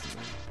 He has to be.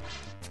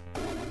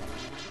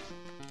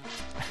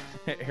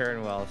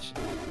 Aaron Welsh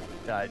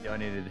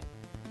donated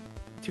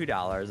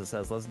 $2. It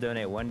says, let's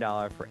donate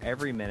 $1 for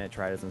every minute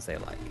Try doesn't say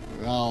like.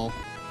 Well,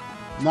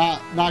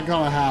 not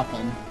gonna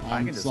happen.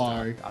 I'm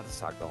sorry. I'll just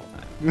talk the whole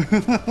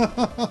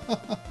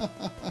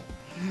time.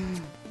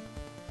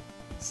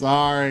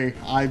 Sorry.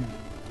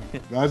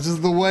 That's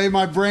just the way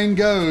my brain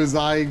goes.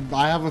 I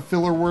have a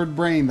filler word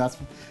brain. That's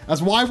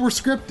why we're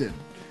scripted.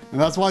 And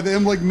that's why the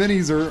MLig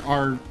minis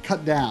are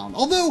cut down.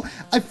 Although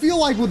I feel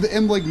like with the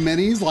MLig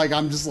minis, like,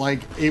 I'm just like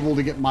able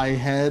to get my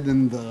head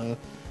in the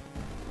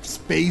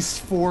space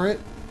for it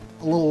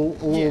a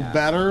little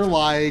better.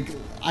 Like,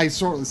 I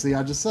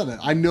just said it.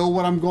 I know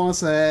what I'm going to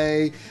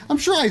say. I'm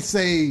sure I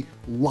say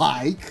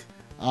like,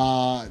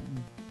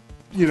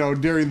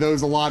 during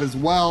those a lot as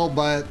well,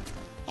 but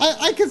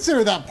I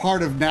consider that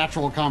part of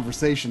natural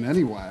conversation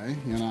anyway,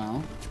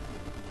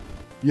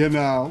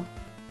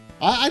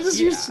 I just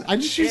use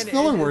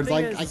filler words.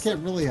 I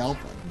can't really help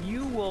it.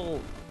 You will,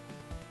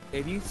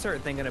 if you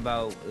start thinking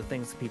about the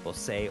things people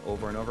say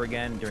over and over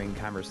again during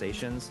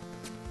conversations,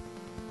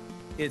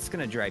 it's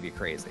gonna drive you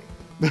crazy.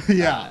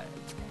 Yeah.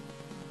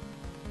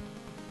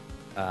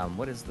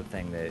 What is the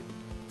thing that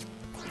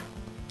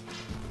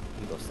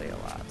people say a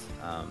lot?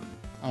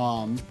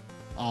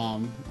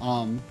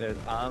 There's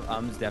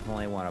um's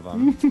definitely one of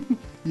them.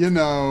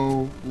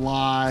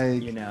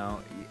 Like.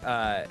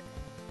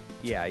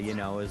 Yeah,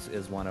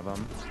 is one of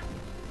them.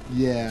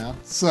 Yeah,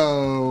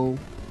 so.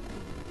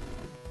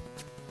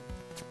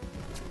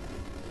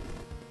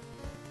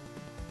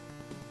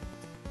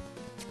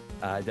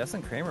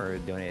 Dustin Kramer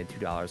donated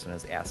 $2 and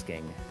is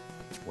asking,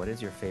 what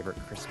is your favorite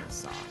Christmas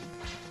song?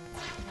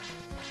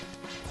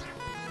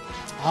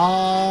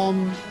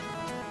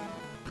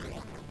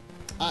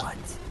 What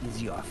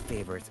is your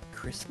favorite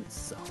Christmas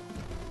song?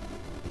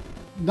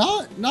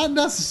 Not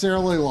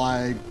necessarily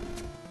like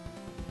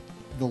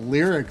the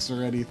lyrics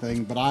or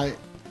anything, but I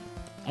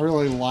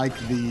really like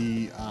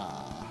the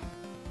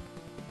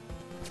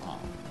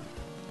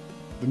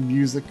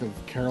music of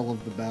Carol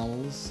of the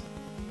Bells.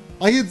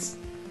 Like, it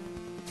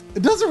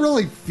doesn't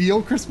really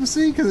feel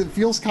Christmassy because it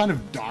feels kind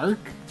of dark.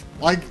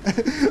 Like,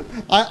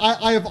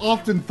 I have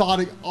often thought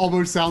it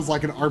almost sounds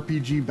like an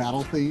RPG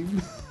battle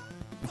theme.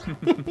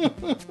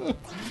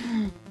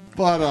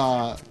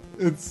 But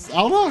it's, I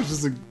don't know,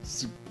 it's a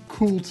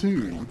cool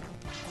tune.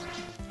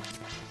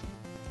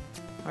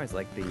 I always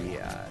like the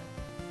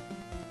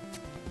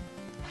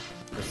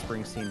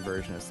Springsteen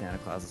version of Santa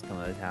Claus is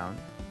Coming to Town.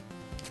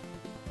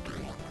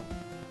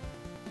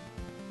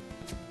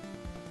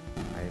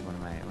 One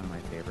of my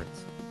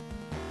favorites.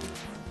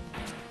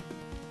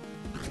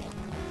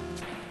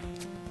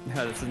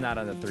 No, this is not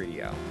on the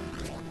 3DO.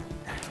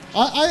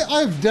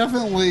 I've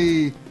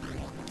definitely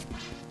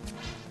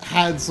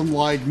had some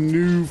like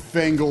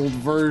newfangled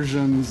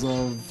versions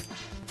of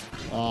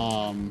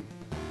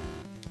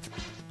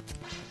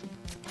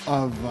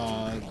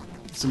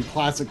some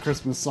classic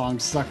Christmas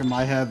songs stuck in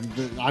my head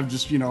that I've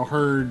just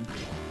heard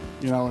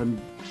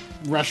in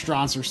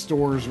restaurants or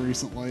stores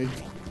recently.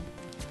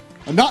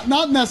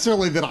 Not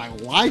necessarily that I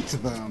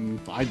liked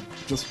them, I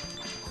just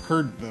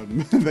heard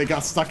them and they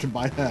got stuck in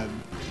my head.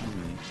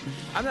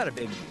 I'm not a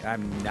big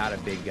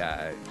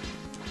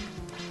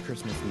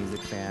Christmas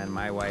music fan.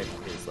 My wife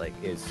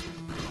is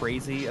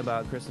crazy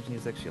about Christmas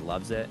music. She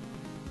loves it.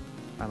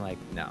 I'm like,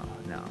 no,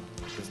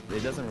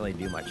 it doesn't really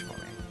do much for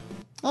me.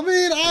 I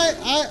mean,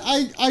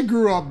 I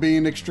grew up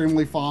being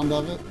extremely fond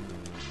of it.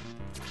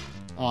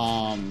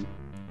 I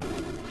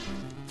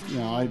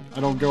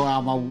don't go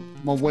out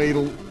my way to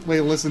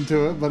listen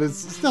to it, but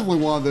it's definitely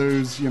one of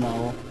those,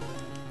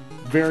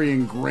 very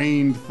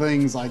ingrained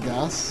things, I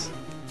guess.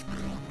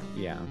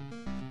 Yeah.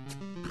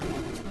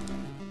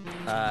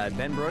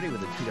 Ben Brody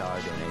with a $2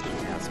 donation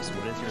Colossus,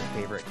 what is your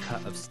favorite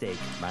cut of steak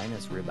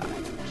minus ribeye?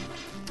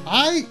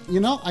 I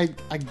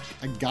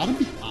gotta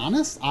be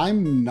honest.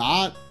 I'm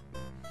not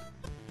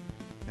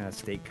A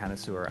steak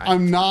connoisseur.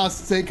 I'm not a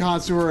steak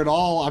connoisseur at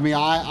all. I mean,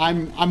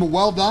 I'm a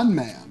well done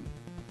man,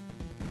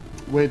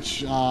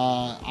 which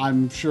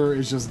I'm sure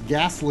is just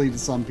ghastly to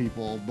some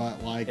people.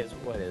 But like,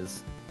 what?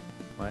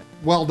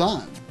 Well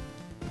done.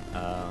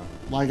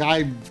 Like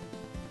I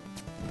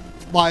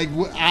like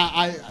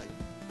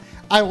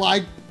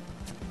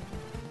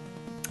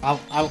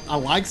I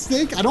like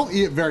steak. I don't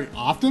eat it very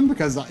often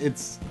because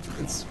it's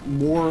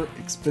more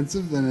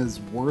expensive than is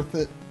worth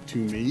it to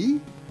me.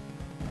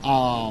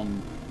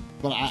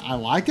 But I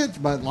like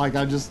it. But like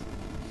I just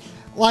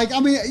like, I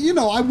mean, you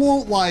know, I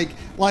won't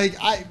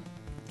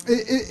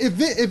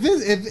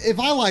if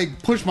I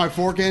like push my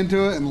fork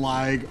into it and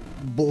like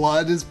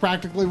blood is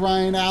practically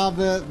running out of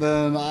it,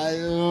 then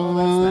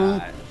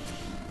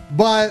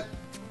but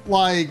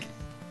like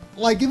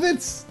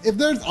if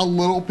there's a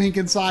little pink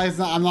inside,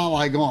 I'm not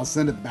like gonna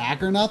send it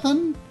back or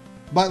nothing.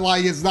 But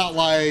like it's not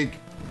like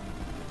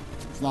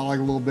a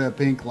little bit of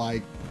pink.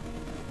 Like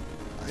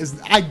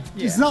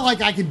it's not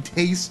like I can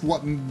taste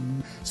what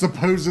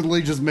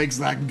supposedly just makes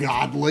that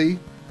godly.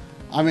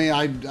 I mean,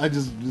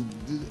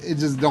 it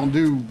just don't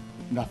do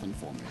nothing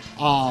for me.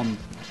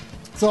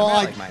 So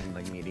I like mine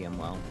like medium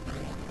well.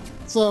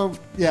 So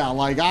yeah,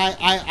 like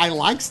I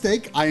like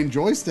steak. I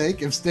enjoy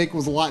steak. If steak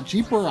was a lot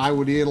cheaper, I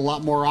would eat it a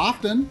lot more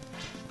often.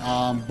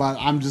 But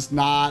I'm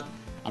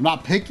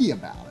not picky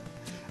about it.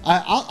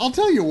 I'll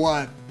tell you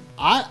what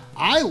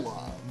I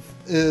love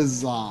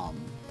is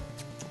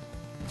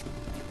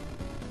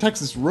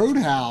Texas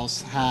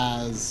Roadhouse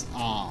has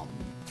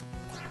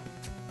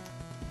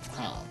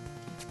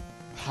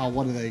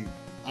what do they?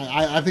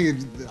 I think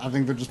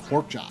they're just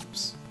pork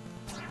chops.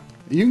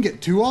 You can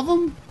get 2 of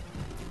them,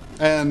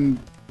 and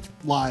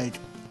like,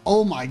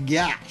 oh my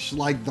gosh,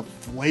 like the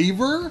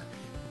flavor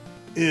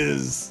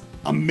is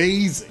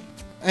amazing,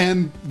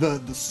 and the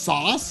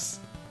sauce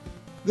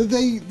that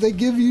they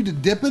give you to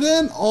dip it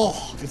in,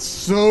 oh, it's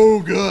so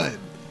good.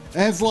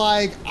 And it's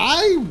like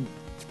I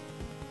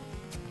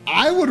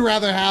would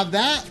rather have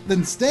that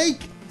than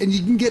steak, and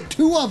you can get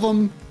 2 of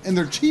them, and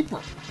they're cheaper.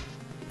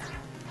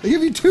 They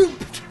give you two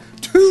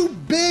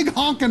big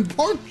honking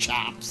pork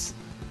chops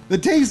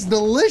that taste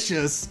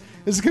delicious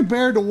as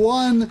compared to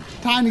one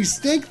tiny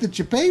steak that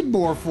you paid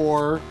more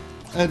for,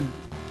 and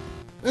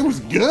it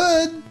was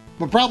good,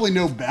 but probably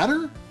no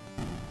better.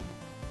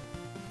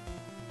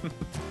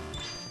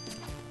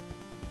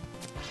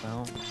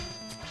 Well,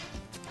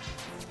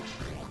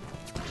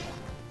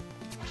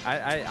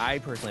 I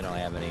personally don't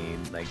have any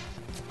like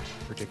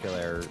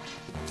particular.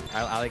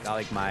 I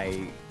like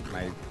my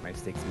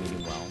steaks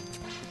medium well.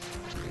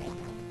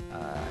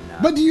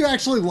 But do you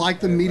actually like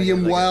the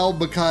medium well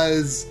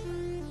because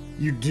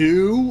you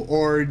do,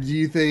 or do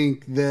you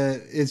think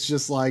that it's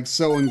just like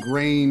so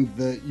ingrained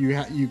that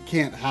you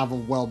can't have a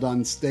well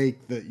done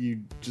steak that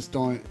you just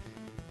don't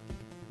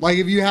like?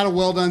 If you had a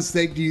well done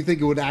steak, do you think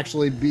it would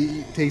actually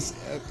taste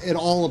at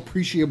all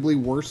appreciably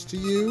worse to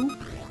you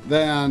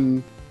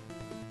than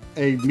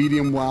a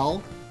medium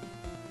well?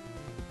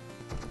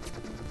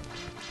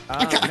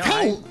 I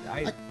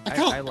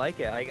like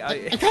it. I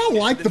kind of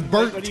like the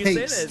burnt when you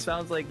taste. say that, it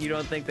sounds like you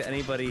don't think that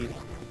anybody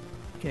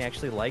can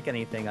actually like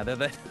anything other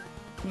than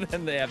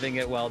having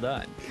it well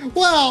done.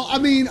 Well, I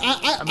mean, do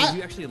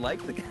you actually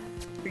like the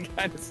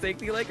kind of steak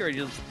that you like, or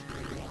just?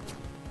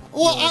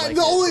 Well,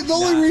 the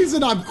only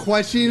reason I'm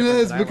questioning it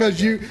is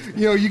because you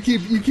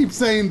keep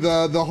saying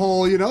the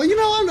whole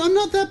I'm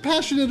not that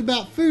passionate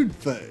about food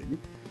thing.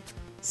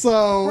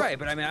 So right,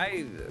 but I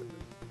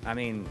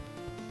mean,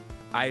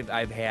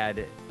 I've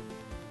had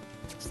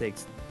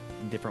steaks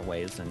in different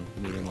ways, and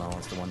medium well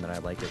is the one that I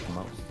like it the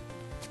most.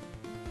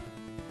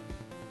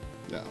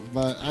 Yeah,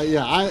 but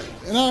I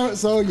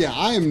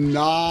am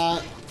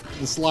not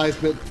the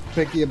slightest bit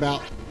picky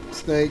about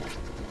steak.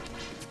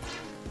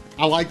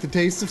 I like the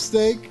taste of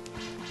steak,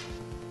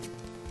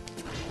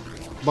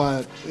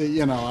 but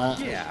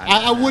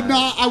I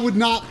would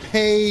not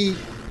pay.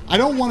 I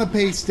don't want to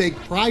pay steak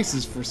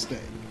prices for steak,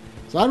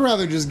 so I'd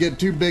rather just get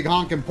 2 big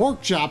honking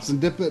pork chops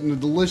and dip it in a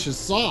delicious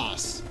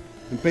sauce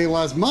and pay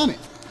less money.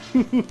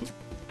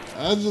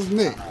 That's just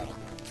me.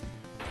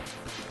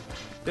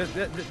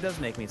 That does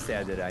make me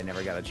sad that I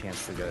never got a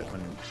chance to go.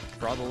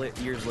 For all the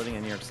years living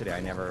in New York City,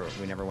 we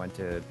never went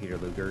to Peter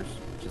Luger's,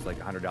 which is like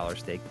a $100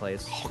 steak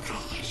place. Oh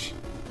gosh,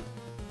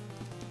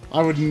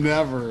 I would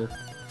never.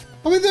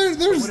 I mean, there's.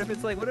 What if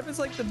it's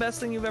like the best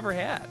thing you've ever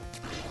had?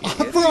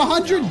 For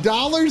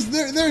 $100,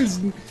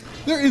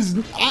 there is.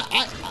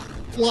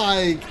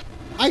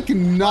 I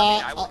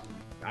cannot.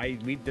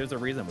 There's a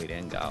reason we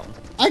didn't go.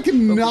 I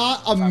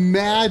cannot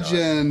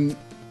imagine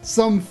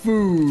some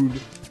food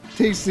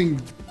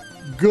tasting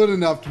good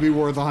enough to be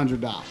worth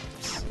 $100.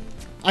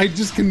 I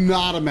just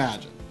cannot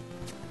imagine.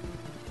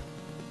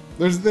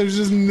 There's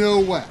just no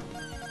way.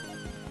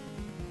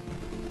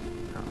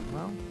 Oh,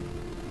 well.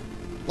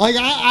 Like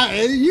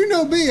you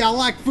know me, I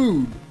like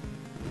food.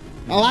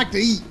 I like to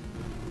eat.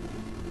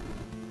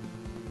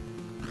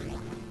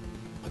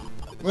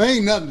 Well,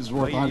 ain't nothing that's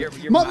worth Well,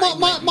 100. your mind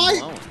might be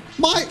blown.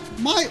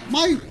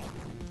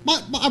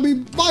 I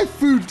mean, my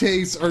food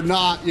tastes are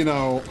not, you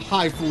know,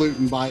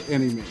 highfalutin by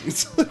any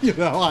means. You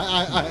know,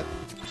 I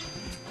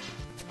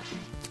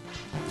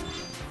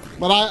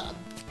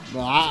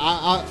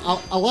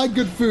like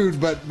good food,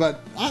 but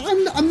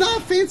I'm not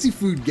a fancy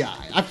food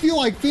guy. I feel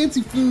like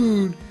fancy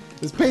food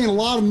is paying a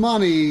lot of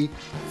money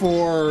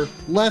for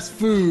less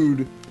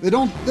food. They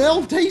don't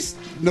taste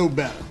no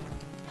better.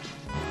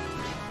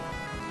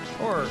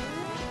 Or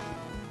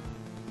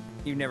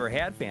you've never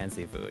had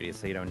fancy food,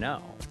 so you don't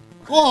know.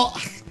 Well,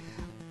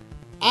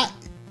 I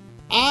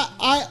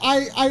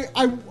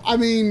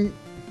mean,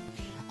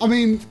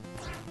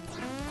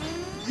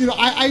 you know,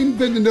 I ain't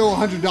been to no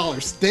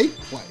 $100 steak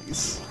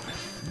place,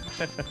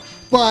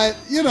 but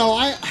you know,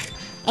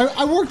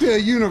 I worked at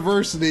a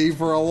university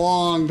for a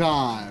long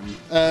time,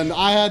 and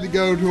I had to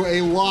go to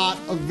a lot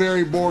of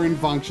very boring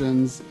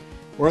functions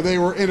where they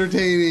were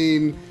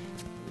entertaining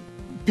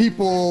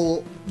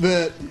people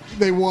that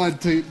they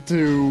want to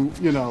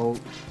you know,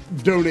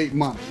 donate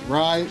money,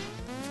 right?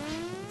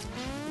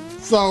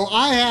 So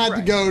I had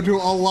to go to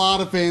a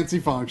lot of fancy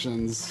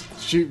functions,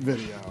 shoot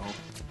video,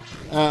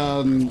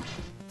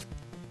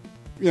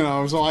 you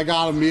know, so I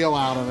got a meal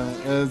out of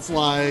it. It's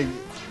like,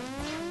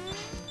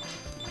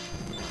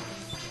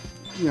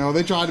 you know,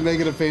 they tried to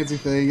make it a fancy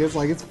thing. It's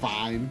like, it's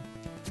fine,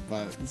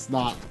 but it's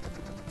not.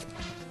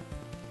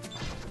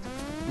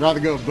 I'd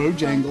rather go to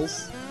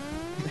Bojangles.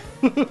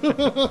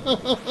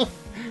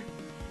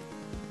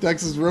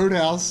 Texas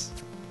Roadhouse.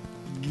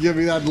 Give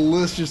me that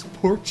delicious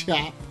pork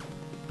chop.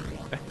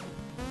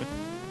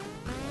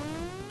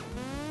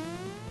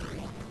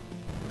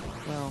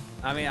 Well,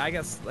 I mean, I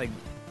guess, like,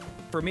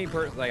 for me,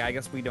 like, I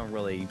guess we don't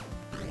really,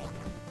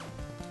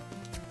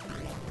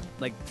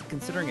 like,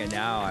 considering it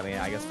now, I mean,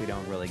 I guess we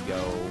don't really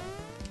go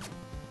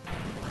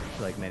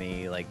to, like,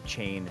 many, like,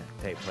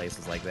 chain-type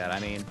places like that. I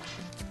mean,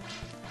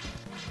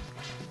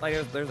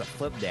 like, there's a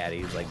Flip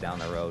Daddy's, like, down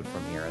the road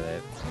from here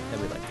that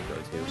we'd like to go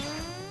to.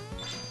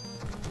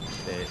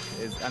 It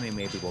is, I mean,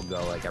 maybe we'll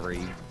go, like,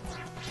 every,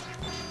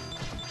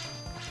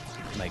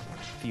 like,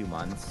 few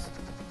months,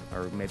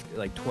 or maybe,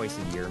 like, twice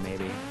a year,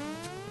 maybe.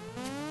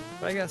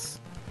 But I guess,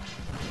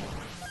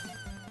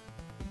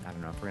 I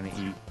don't know, if we're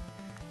gonna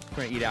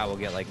eat out, we'll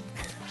get, like,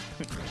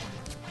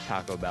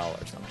 Taco Bell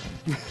or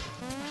something.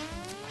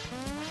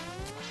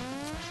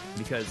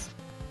 Because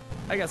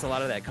I guess a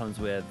lot of that comes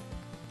with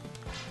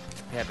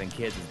having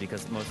kids, is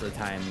because most of the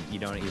time you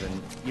don't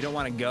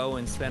want to go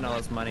and spend all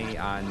this money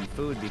on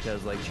food,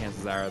 because, like,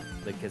 chances are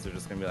the kids are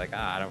just gonna be like,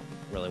 I don't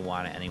really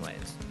want it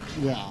anyways.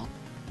 Yeah.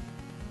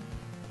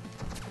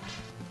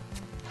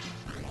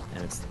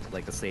 And it's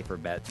like a safer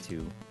bet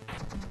to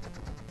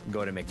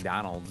go to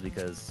McDonald's,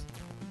 because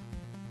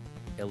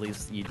at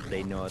least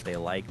they know what they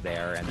like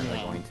there, and then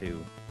they're going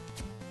to,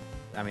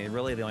 I mean,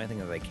 really the only thing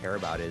that they care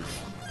about is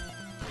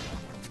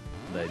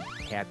the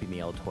Happy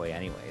Meal toy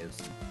anyways.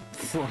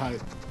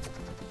 Right.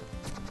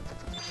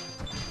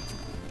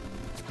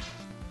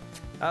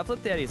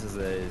 Flip Daddy's is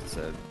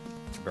a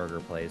burger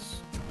place.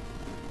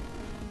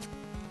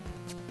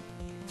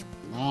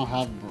 I don't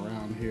have them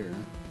around here.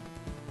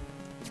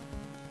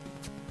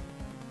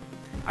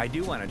 I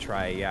do want to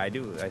try. Yeah, I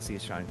do. I see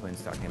Sean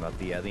Quinn's talking about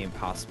the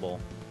Impossible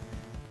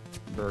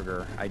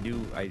Burger. I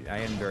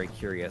am very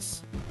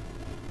curious.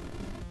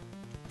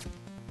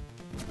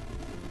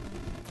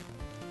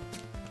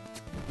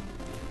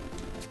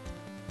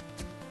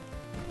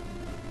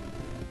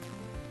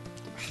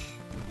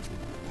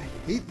 I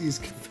hate these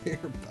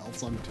conveyor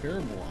belts. I'm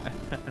terrible on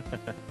it.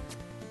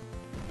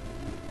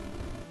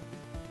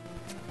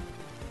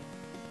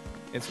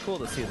 It's cool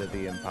to see that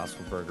the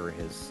Impossible Burger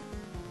has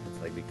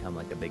like become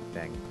like a big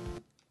thing.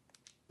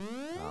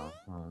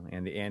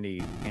 And the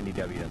Andy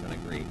W doesn't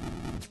agree.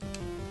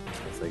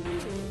 It's like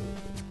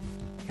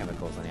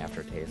chemicals and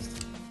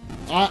aftertaste.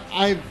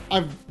 I've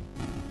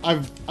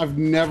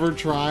never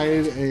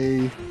tried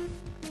a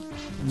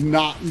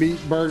not meat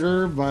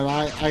burger, but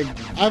I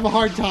have a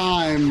hard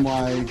time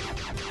like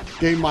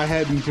getting my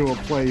head into a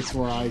place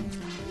where I'm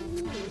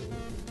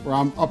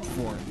up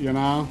for it, you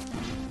know?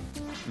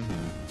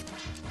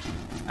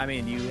 Mm-hmm. I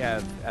mean, do you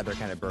have other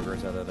kind of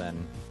burgers other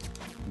than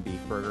beef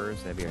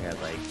burgers? Have you had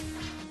like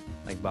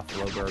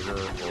buffalo burger or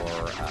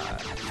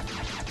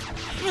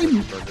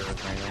burger or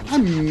anything? I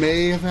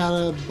may have had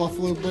a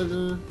buffalo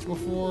burger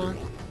before.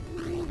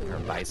 Or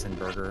bison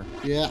burger?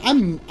 Yeah, I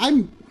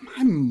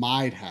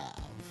might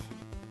have,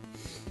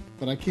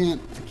 but I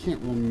can't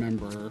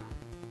remember.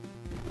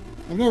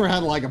 I've never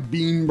had like a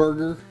bean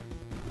burger.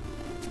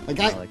 Like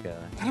I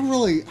don't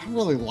really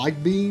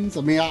like beans.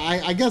 I mean,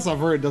 I guess I've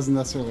heard it doesn't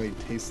necessarily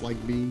taste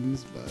like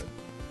beans, but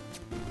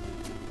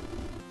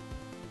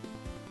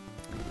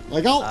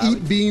like I'll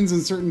eat beans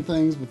and certain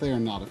things, but they are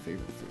not a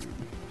favorite food.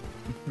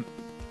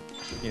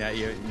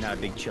 You're not a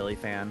big chili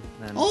fan,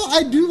 then? Oh,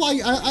 I do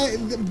like.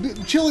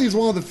 Chili is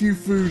one of the few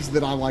foods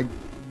that I like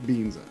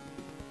beans in.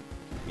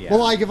 Yeah.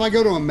 Well, like if I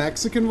go to a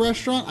Mexican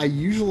restaurant, I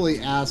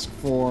usually ask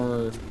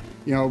for,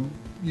 you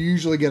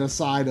usually get a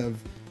side of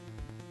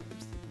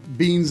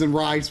beans and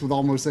rice with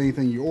almost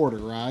anything you order,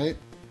 right?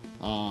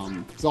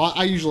 So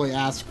I usually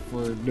ask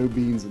for no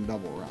beans and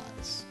double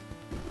rice.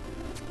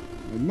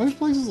 And most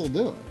places will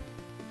do it.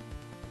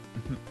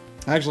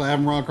 Actually, I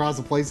haven't run across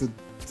a place that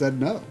said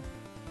no.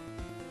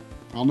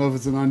 I don't know if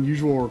it's an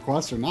unusual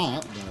request or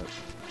not, but...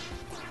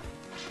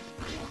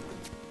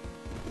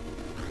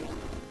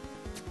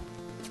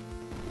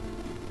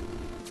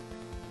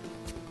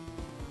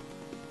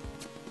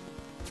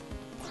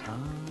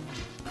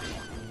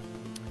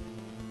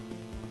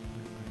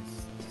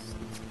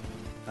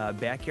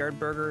 Backyard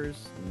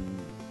burgers.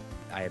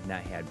 I have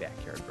not had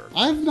backyard burgers.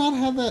 I have not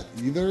had that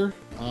either.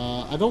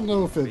 I don't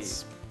know if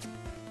it's...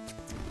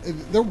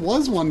 There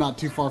was one not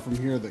too far from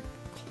here that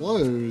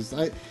closed.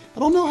 I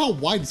don't know how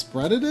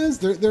widespread it is.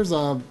 There's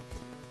a,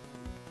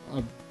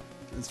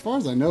 as far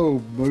as I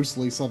know,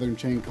 mostly southern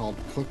chain called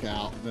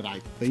Cookout that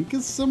I think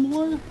is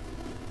similar.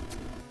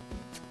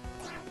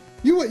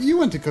 You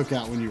went to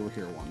Cookout when you were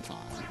here one time.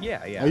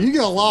 Yeah, yeah. You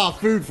get a lot of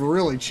food for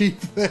really cheap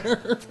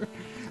there.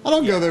 I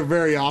don't go there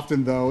very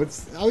often though.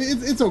 It's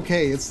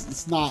okay.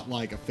 It's not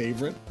like a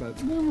favorite,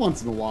 but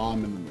once in a while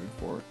I'm in the mood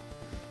for it.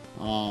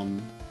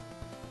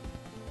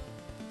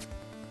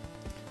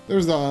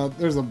 There's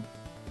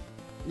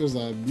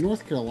a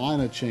North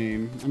Carolina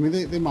chain. I mean,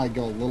 they might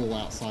go a little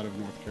outside of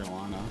North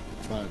Carolina,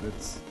 but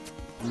it's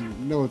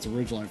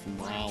originally from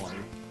Raleigh.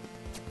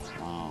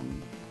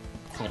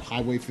 Called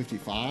Highway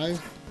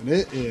 55, and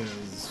it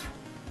is.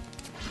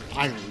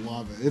 I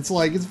love it. It's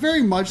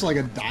very much like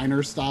a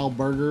diner style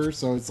burger,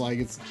 so it's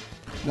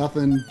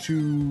nothing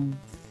too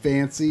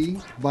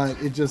fancy, but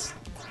it just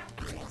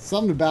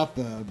something about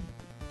the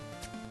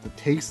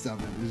taste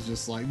of it is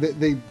just like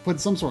they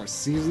put some sort of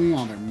seasoning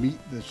on their meat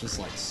that's just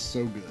like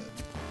so good.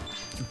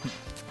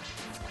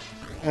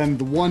 And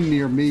the one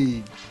near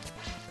me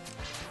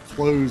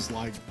closed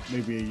like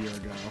maybe a year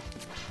ago,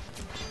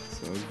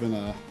 so it's been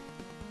a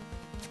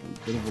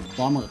bit of a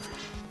bummer.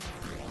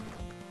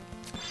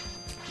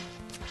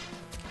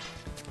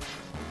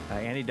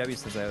 Andy W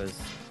says I was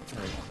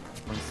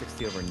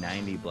 160 over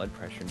 90 blood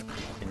pressure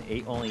and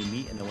ate only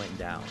meat and it went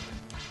down.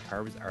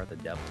 Carbs are the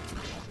devil.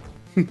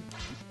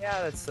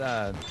 Yeah, that's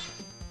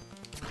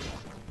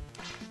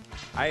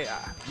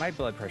my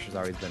blood pressure's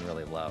always been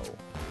really low.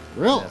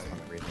 Really? That's one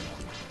of the reasons.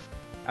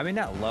 I mean,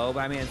 not low, but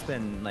I mean it's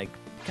been like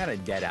kind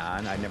of dead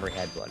on. I've never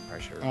had blood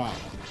pressure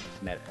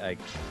like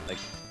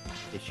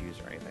issues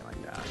or anything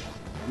like that.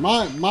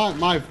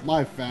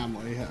 My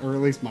family, or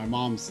at least my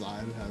mom's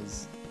side,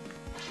 has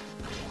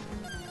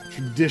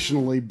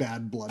traditionally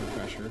bad blood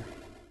pressure.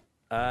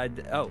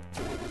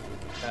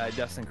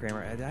 Dustin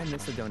Kramer. Did I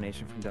miss a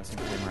donation from Dustin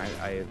Kramer?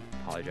 I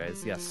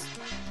apologize. Yes.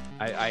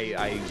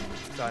 I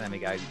saw an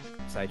guy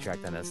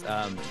sidetracked on this.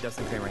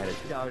 Dustin Kramer had a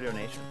 $2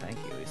 donation. Thank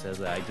you. He says,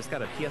 I just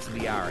got a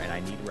PSVR and I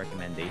need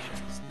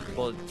recommendations.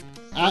 Well,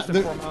 first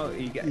and foremost,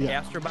 you got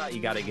Astrobot, you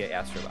got to get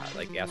Astrobot.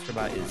 Like,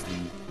 Astrobot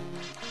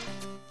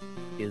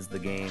is the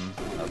game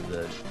of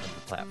the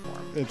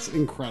platform. It's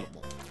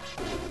incredible.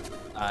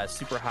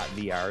 Super Hot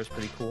VR is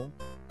pretty cool.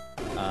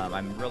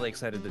 I'm really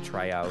excited to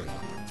try out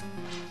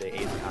the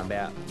Ace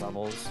Combat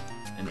levels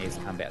and Ace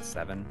Combat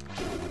 7.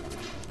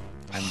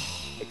 I'm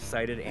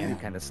excited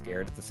and kind of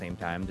scared at the same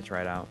time to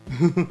try it out.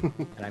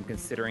 And I'm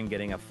considering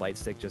getting a flight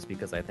stick just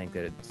because I think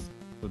that it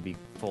would be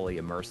fully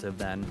immersive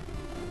then.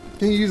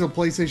 Can you use a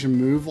PlayStation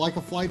Move like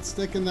a flight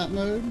stick in that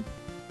mode?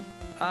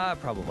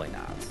 Probably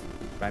not.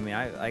 But I mean,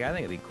 I think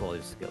it'd be cool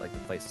just to get like the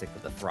flight stick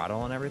with the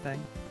throttle and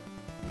everything.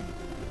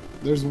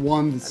 There's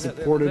one that's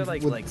supported with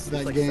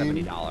that game.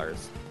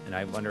 $70, and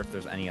I wonder if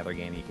there's any other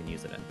game you can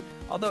use it in.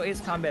 Although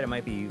Ace Combat, it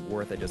might be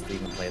worth it just to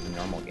even play the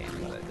normal game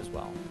with it as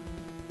well.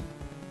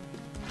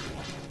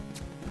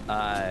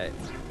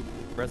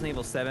 Resident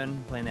Evil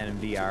 7, playing that in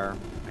VR.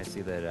 I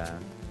see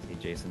that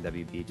Jason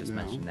WB just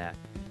mentioned that.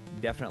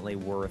 Definitely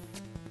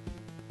worth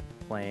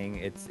playing.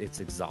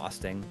 It's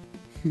exhausting.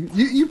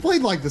 You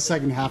played like the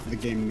second half of the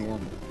game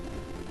normal.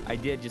 I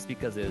did, just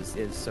because it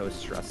is so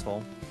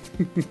stressful.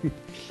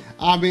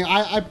 I mean,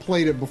 I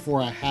played it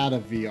before I had a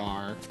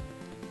VR,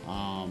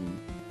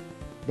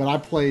 but I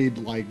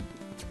played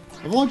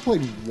I've only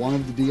played one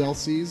of the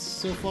DLCs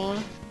so far,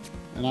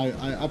 and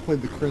I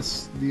played the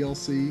Chris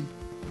DLC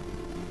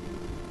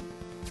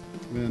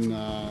in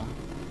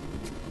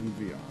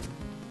VR.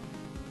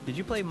 Did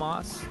you play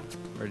Moss,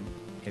 or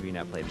have you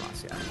not played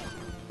Moss yet?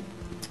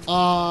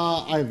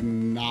 I have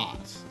not.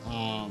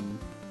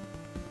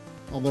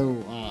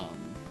 Although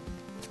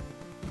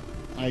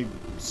I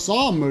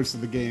saw most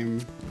of the game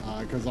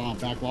because on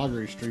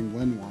Backloggery stream,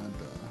 Lynn wanted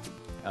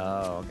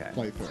to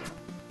play through it.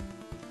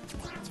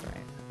 That's right.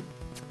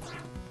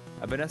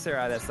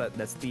 Vanessa,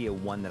 that's the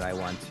one that I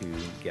want to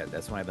get.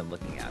 That's one I've been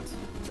looking at.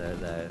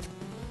 The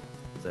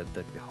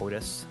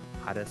HOTAS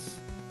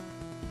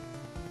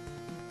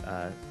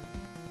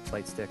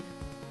flight stick.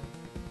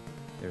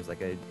 There's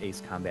like a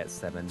Ace Combat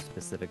 7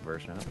 specific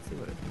version. Let's see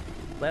what it.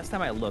 Last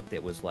time I looked,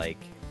 it was like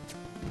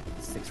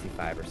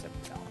 $65 or $70.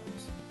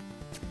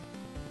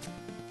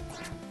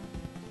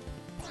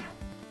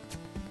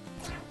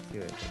 See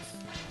what it is.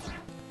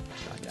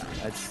 Down.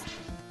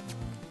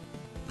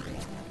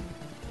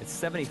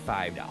 It's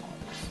 $75.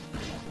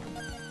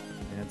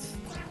 And it's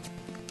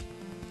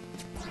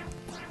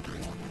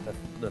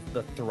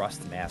the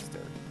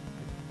Thrustmaster.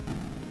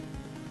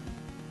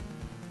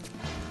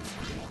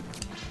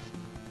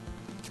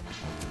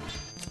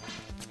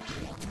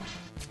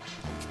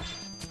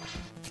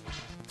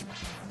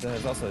 Then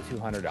there's also a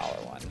 $200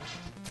 one.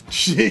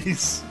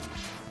 Jeez.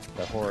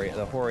 The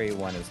Hori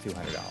one is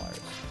 $200.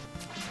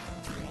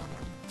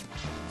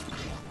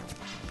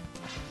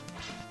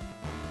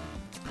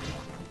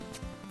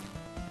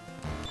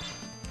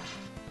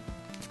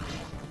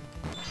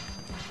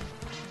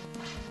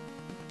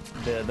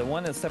 The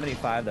one that's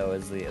 75 though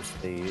is the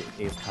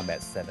Ace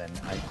Combat 7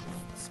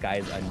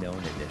 Skies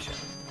Unknown edition.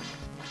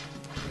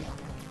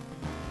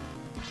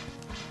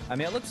 I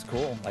mean, it looks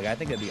cool. Like, I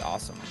think it'd be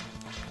awesome.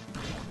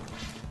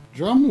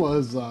 Drum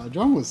was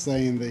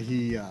saying that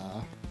he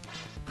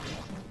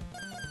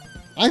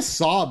I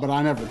saw it, but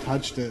I never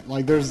touched it.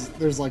 Like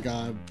there's like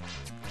at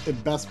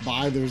Best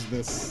Buy there's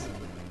this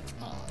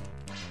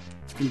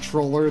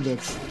controller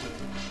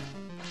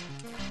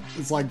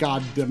it's like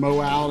got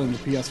demo out in the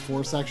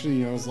PS4 section.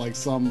 You know, it's like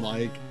some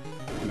like,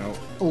 you know,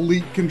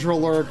 elite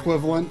controller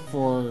equivalent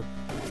for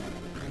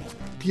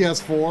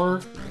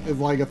PS4. It's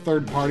like a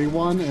third party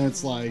one, and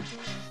it's like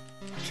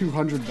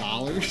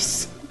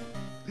 $200.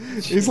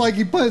 He's like,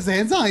 he put his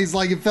hands on it. He's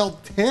like, it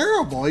felt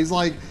terrible. He's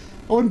like,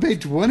 I wouldn't pay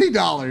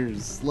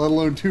 $20, let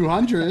alone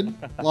 $200.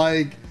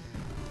 like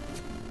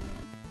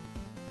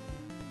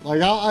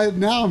I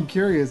now I'm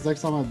curious.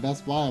 Next time at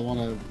Best Buy, I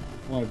want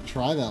to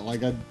try that.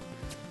 Like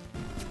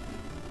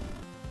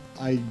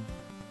I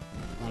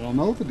don't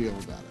know what the deal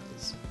with that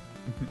is.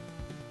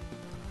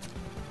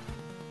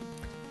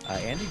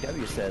 Andy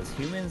W says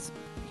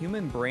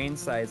human brain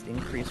size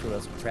increase with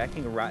us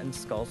cracking rotten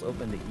skulls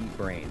open to eat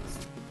brains.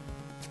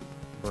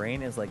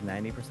 Brain is like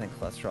 90%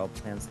 cholesterol.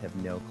 Plants have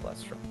no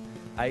cholesterol.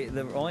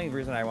 The only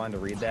reason I wanted to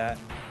read that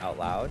out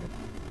loud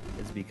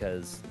is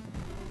because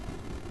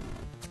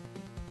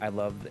I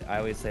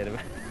always say to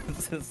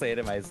say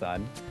to my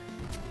son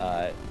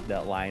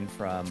that line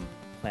from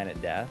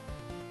Planet Death,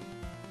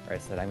 where I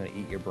said, "I'm going to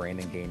eat your brain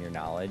and gain your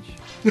knowledge."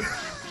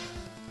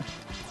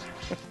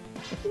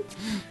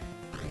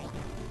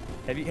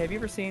 Have you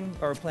ever seen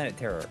Planet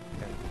Terror?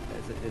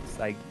 It's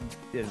like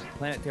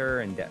Planet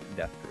Terror and Death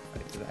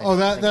Proof. Oh,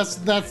 that's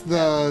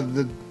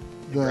the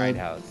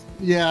Grindhouse.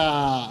 Yeah,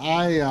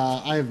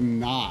 I have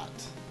not.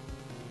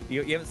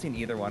 You haven't seen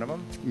either one of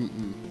them?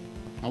 Mm-mm.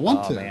 I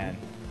want to. Oh man,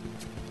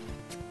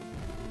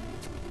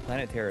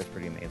 Planet Terror is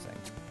pretty amazing.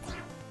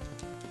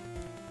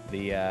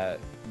 The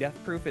Death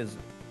Proof is.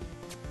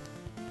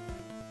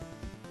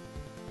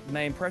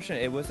 My impression,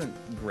 it wasn't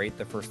great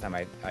the first time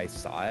I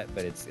saw it,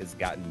 but it's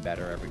gotten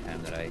better every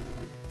time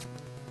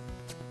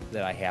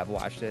that I have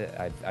watched it.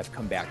 I've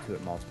come back to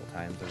it multiple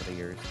times over the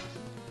years.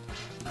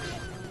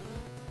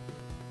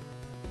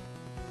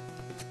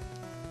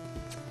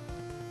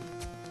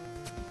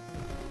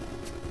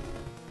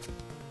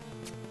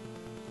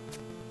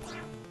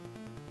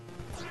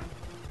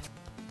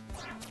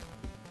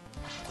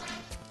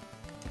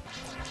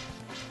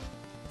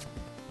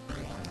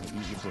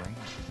 Eat your brain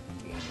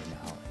and gain your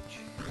knowledge.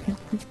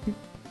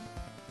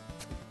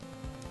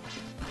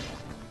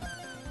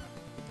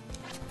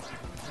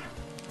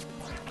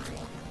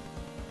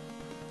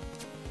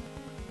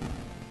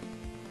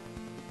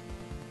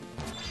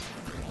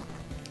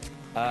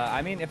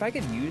 I mean, if I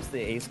could use the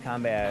Ace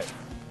Combat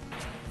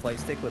flight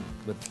stick with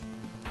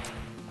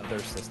other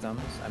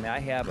systems, I mean, I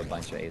have a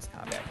bunch of Ace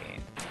Combat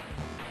games.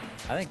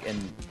 I think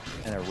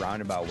in a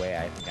roundabout way,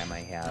 I think I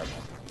might have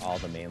all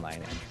the mainline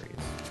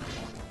entries,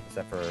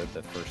 except for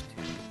the first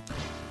two,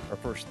 or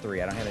first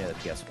three. I don't have any of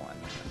the PS1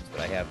 ones,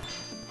 but I have,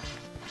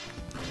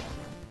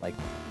 like,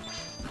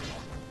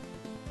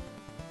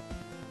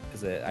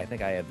 I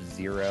think I have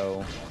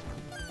 0,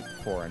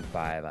 4, and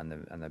 5 on the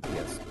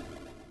PS2.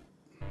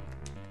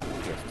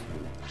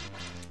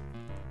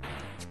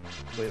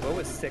 Wait, what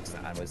was 6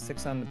 on? Was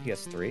 6 on the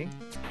PS3?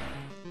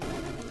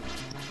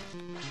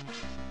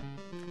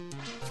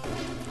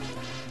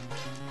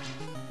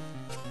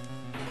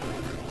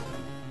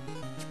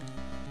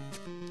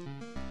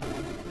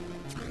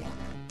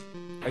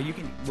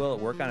 Will it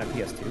work on a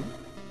PS2?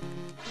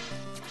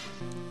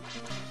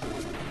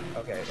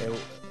 Okay.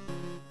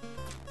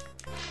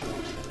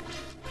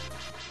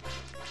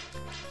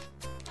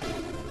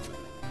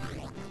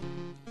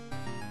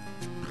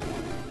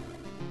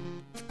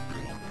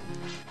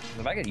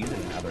 If I could use it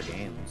in other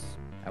games,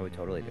 I would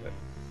totally do it.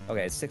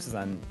 Okay, 6 is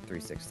on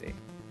 360.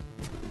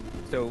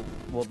 So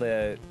will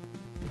the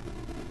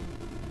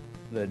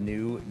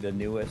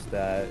newest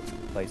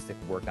play stick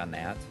work on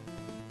that?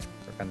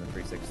 Work on the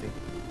 360?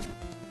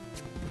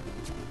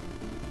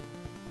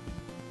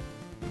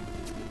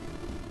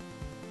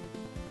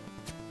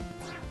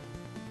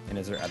 And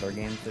is there other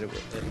games that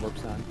it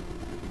works on?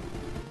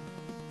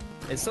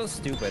 It's so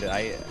stupid.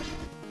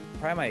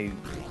 Probably my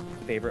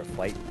favorite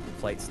flight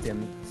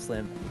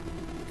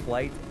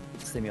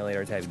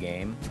simulator type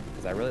game,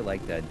 because I really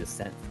like the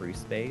Descent Through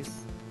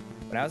Space.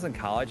 When I was in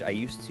college, I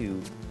used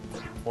to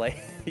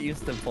play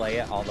used to play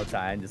it all the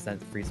time, just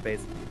sent free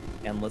space,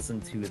 and listen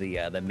to the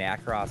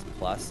Macross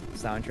Plus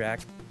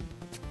soundtrack.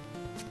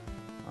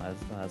 I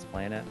was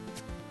playing it.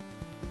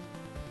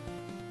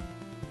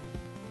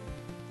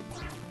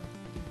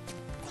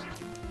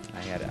 I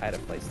had a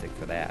play stick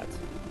for that.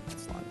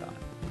 It's long gone.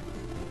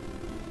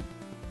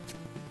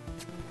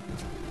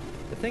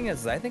 The thing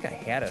is, I think I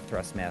had a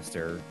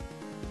Thrustmaster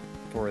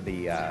for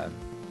the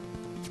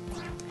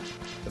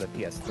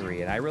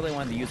PS3, and I really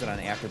wanted to use it on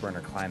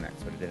Afterburner Climax,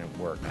 but it didn't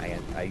work.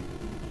 I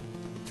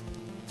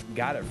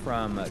got it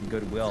from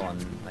Goodwill,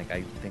 and like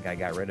I think I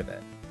got rid of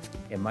it.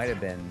 It might have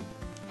been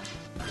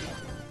the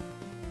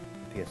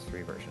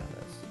PS3 version of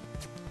this,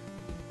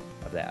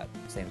 of that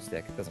same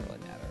stick. It doesn't really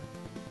matter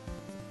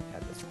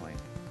at this point.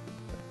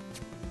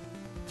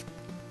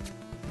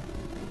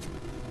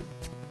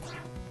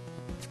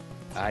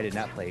 I did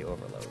not play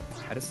Overload.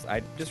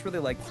 I just really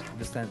liked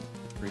Descent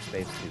Free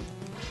Space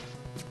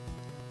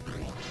 2.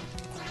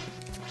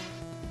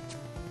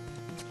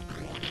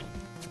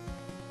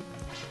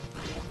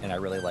 And I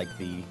really like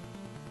the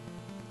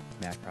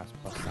Macross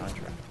Plus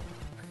soundtrack,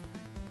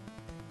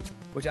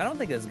 which I don't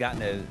think has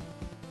gotten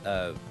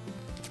a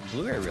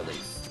Blu-ray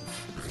release,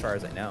 as far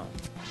as I know.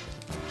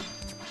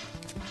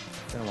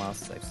 It's been a while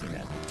since I've seen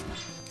that.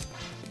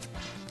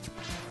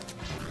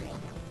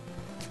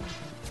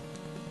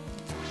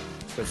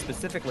 But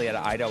specifically,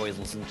 I'd always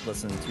listen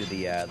to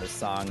the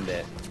song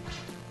that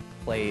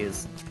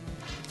plays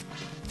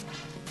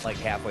like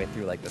halfway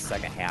through, like the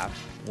second half,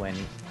 when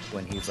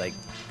he's like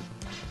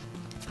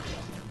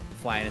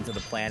flying into the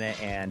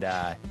planet, and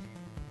like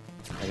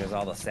there's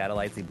all the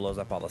satellites. He blows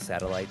up all the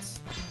satellites.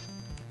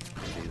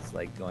 He's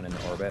like going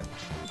into orbit.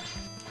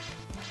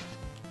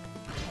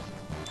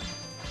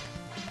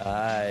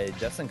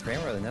 Justin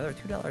Kramer with another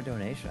 $2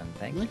 donation.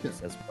 Thank you. He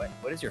says,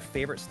 what is your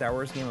favorite Star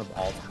Wars game of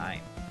all time?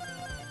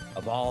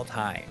 Of all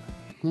time.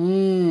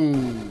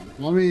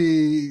 Let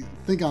me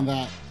think on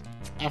that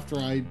after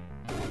I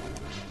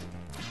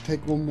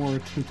take one more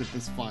attempt at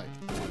this fight.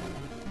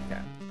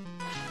 Okay.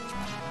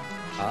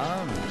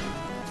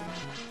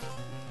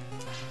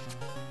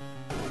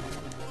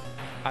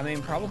 I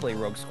mean, probably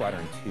Rogue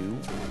Squadron 2,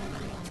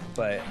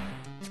 but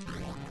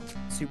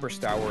Super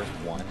Star Wars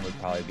 1 would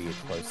probably be a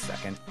close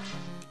second.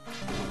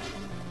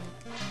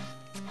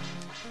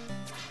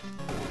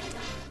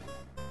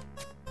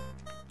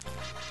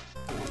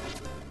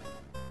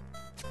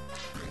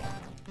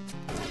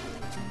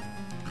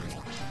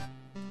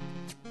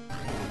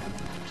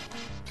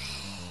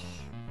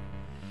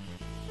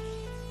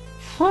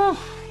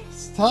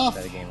 It's tough.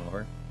 Is that a game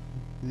over?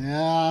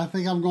 Yeah, I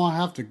think I'm going to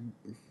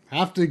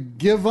have to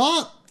give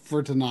up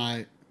for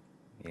tonight.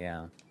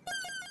 Yeah.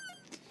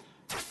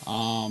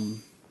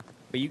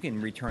 But you can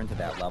return to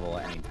that level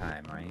at any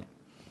time, right?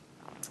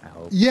 I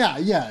hope. Yeah,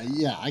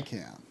 I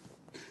can.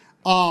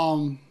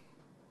 I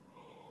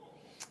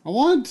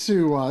wanted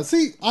to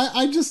see.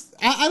 I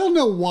don't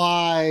know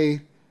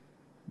why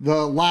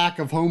the lack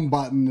of home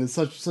button is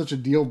such a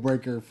deal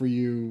breaker for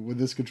you with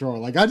this controller.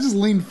 Like, I just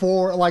leaned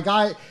forward.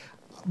 Like,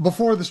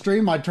 before the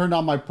stream, I turned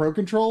on my Pro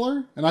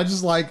controller and I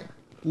just like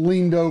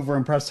leaned over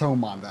and pressed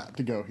home on that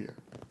to go here.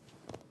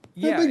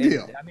 Yeah, no big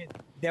deal. I mean,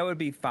 that would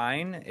be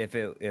fine if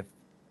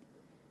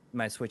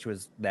my Switch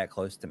was that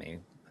close to me.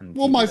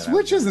 Well, my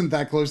Switch isn't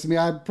that close to me.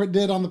 I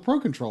did on the Pro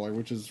controller,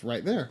 which is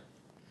right there.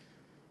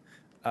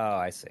 Oh,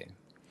 I see.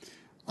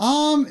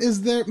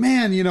 Is there,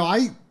 man, you know,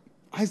 I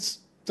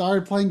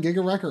started playing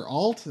Giga Wrecker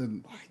Alt,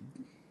 and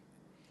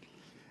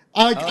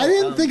I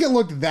didn't think it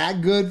looked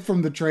that good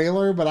from the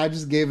trailer, but I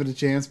just gave it a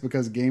chance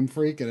because Game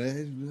Freak,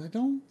 and I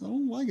don't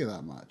like it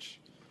that much.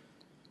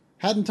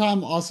 Hat in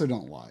Time also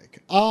don't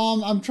like.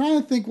 I'm trying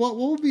to think what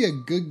would be a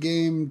good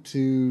game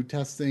to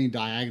test any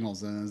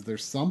diagonals in. Is there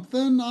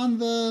something on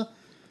the?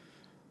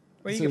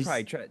 Well, you could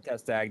probably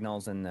test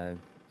diagonals in the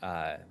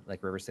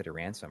like River City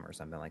Ransom or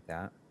something like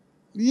that.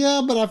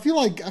 Yeah, but I feel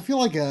like a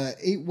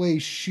 8-way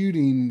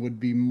shooting would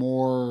be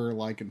more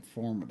like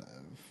informative.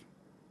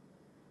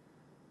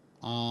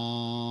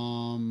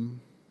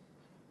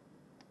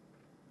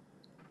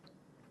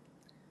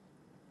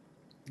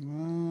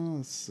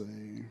 Let's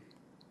see.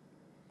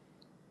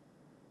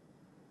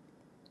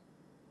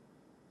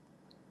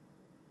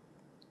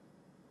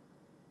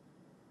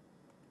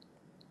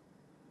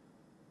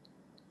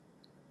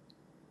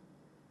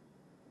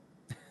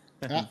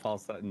 Paul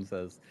Sutton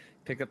says,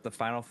 pick up the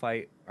Final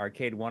Fight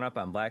Arcade 1-Up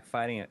on Black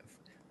Friday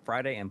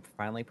and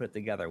finally put it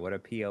together. What a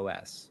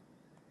POS.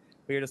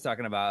 We were just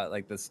talking about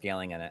like the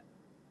scaling in it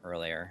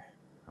earlier.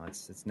 Oh,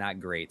 it's not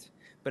great.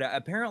 But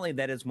apparently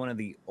that is one of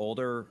the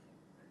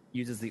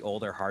uses the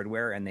older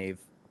hardware, and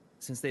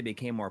since they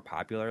became more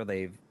popular,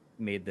 they've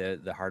made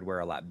the hardware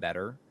a lot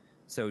better.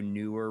 So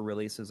newer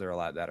releases are a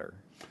lot better.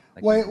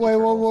 Like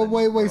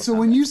wait. So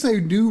when you say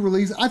new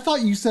release, I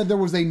thought you said there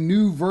was a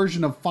new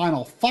version of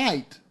Final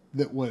Fight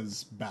that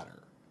was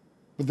better,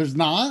 but there's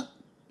not.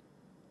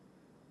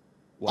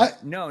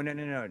 What? No.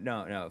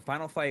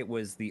 Final Fight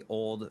was the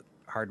old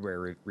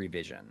hardware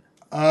revision.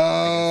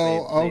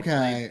 Because Oh, they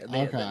okay, the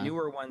okay.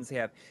 newer ones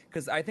have,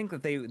 because I think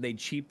that they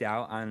cheaped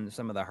out on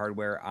some of the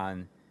hardware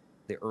on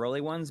the early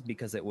ones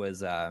because it was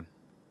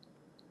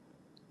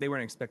they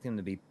weren't expecting them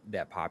to be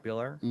that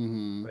popular,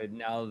 Mm-hmm. but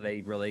now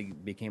they really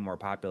became more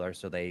popular,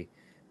 so they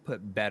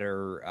put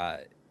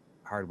better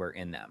hardware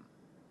in them.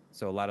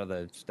 So a lot of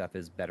the stuff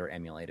is better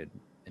emulated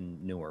in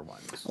newer I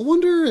ones.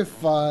 wonder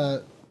if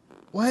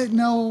wait,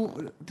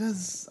 no,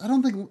 I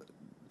don't think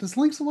does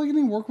Link's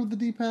Awakening work with the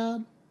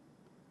D-pad?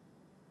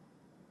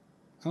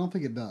 I don't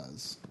think it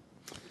does.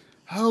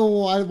 Oh,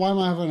 why am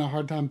I having a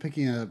hard time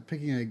picking a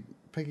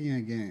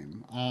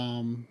game?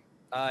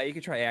 You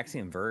could try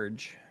Axiom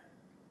Verge.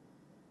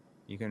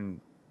 You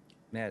can.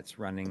 Yeah, it's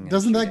running and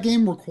Doesn't that shooting.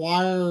 game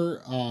require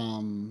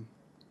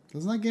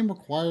doesn't that game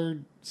require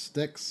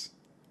sticks?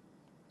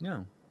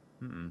 No.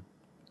 Mm-mm.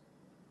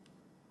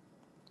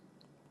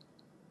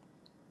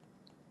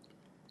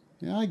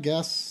 Yeah, I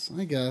guess.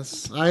 I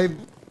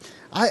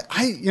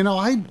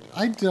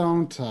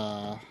don't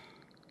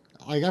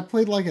like I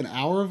played like an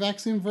hour of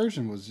Axiom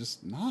Version, was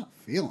just not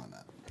feeling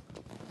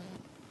it.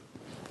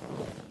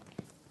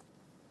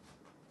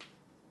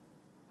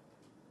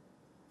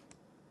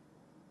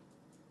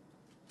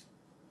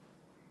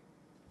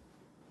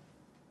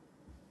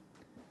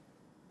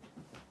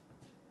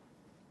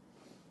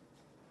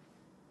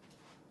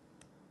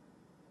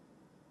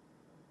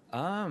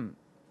 Um,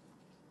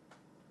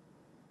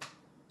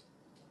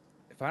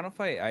 Final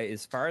Fight,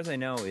 as far as I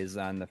know, is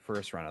on the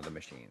first run of the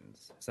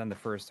machines. It's on the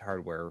first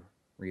hardware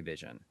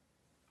revision.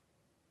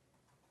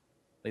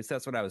 At least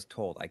that's what I was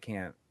told. I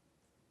can't.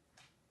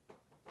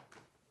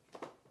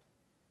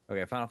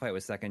 Okay, Final Fight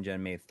was second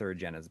gen, maybe third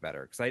gen is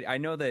better. Because I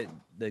know that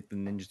the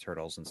Ninja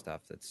Turtles and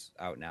stuff that's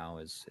out now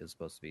is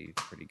supposed to be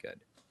pretty good.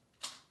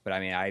 But I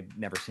mean, I've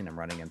never seen them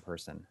running in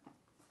person.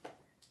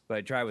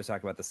 But Dry was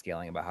talking about the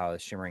scaling, about how the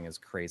shimmering is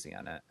crazy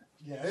on it.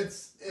 Yeah,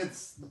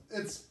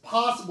 it's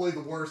possibly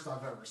the worst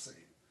I've ever seen.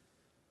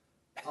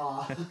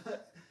 Uh,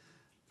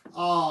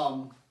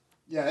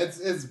 yeah,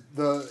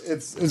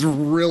 it's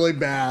really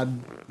bad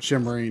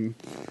shimmering.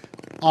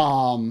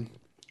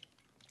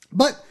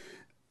 But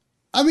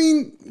I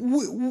mean,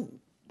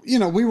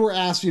 we were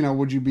asked,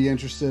 would you be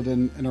interested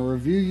in a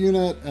review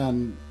unit,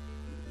 and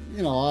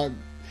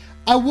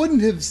I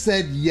wouldn't have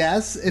said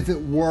yes if it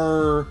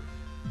were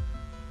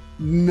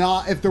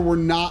not, if there were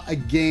not a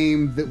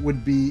game that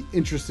would be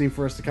interesting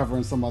for us to cover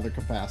in some other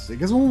capacity.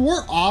 Because when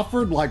we're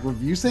offered like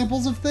review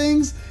samples of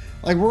things,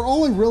 like we're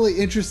only really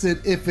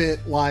interested if it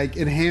like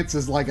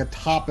enhances like a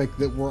topic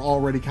that we're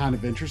already kind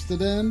of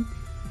interested in.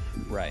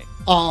 Right.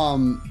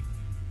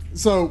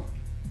 So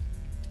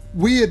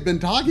we had been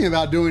talking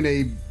about doing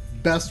a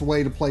best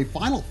way to play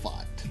Final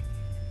Fight.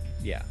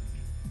 Yeah.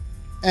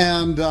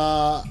 And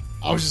I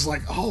was just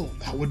like, oh,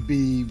 that would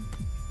be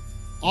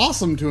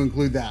awesome to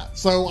include that.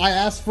 So I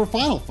asked for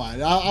Final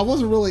Fight. I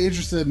wasn't really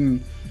interested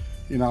in,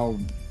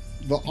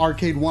 the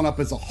arcade one-up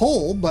as a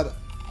whole, but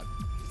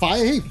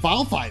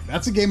Final Fight,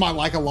 that's a game I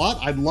like a lot.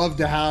 I'd love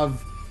to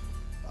have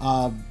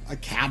a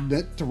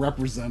cabinet to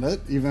represent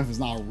it, even if it's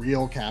not a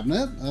real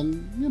cabinet.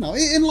 And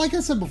and like I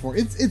said before,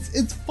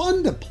 it's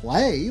fun to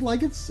play.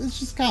 Like it's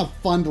just kind of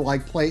fun to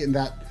like play it in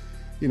that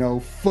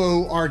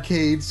faux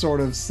arcade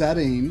sort of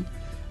setting.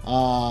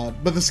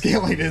 But the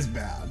scaling is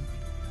bad.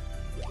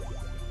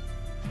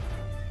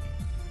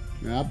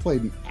 Yeah, I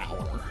played an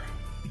hour.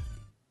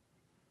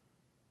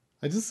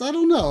 I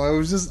don't know. I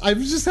was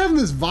just having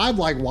this vibe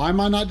like, why am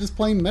I not just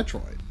playing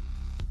Metroid?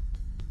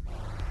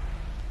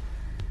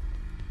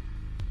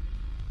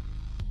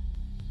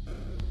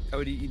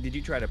 Oh, did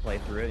you try to play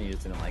through it and you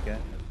just didn't like it?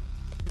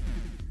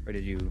 Or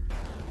did you?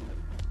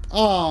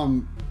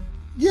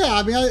 Yeah,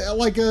 I mean, I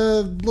like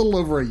a little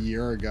over a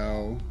year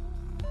ago.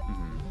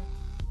 Mm-hmm.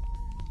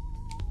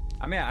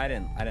 I mean, I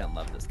didn't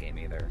love this game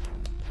either.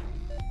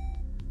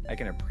 I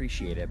can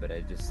appreciate it, but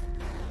I just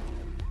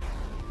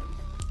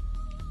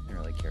didn't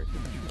really care too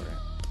much for it.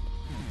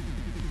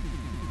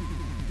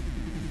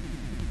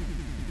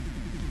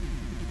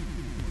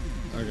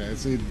 Okay,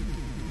 see.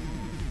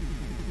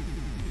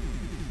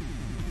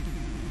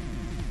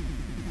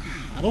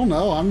 I don't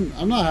know.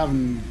 I'm not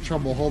having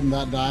trouble holding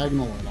that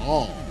diagonal at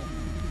all.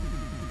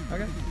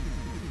 Okay.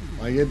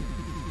 Like it,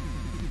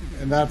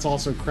 and that's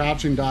also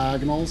crouching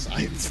diagonals.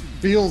 It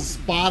feels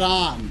spot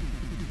on.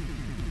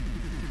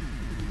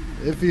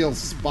 It feels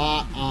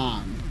spot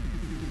on.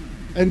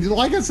 And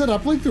like I said, I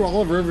played through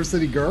all of River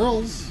City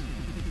Girls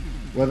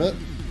with it.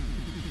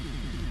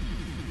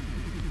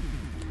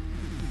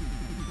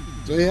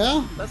 So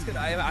yeah. That's good.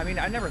 I mean,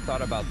 I never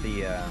thought about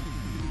the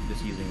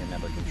just using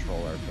another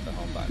controller for the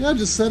home button. Yeah,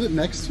 just set it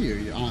next to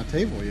you on a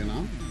table,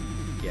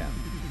 Yeah.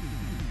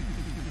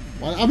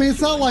 Well, I mean,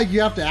 it's not like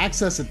you have to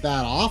access it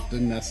that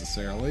often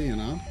necessarily,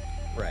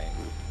 Right.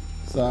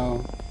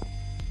 So,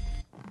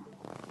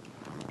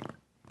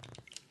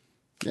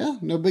 yeah,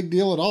 no big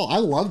deal at all. I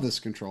love this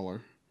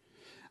controller.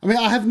 I mean,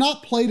 I have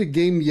not played a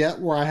game yet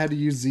where I had to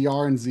use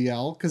ZR and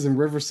ZL, because in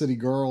River City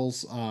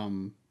Girls,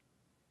 ZR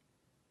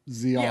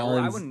Yeah, well,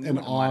 I wouldn't and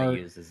want R. to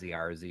use the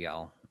ZR or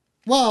ZL.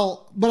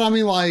 Well, but I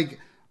mean, like,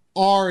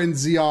 R and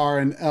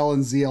ZR and L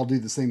and ZL do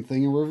the same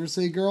thing in River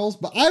City Girls,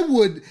 but I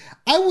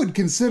would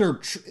consider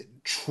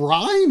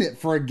trying it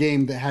for a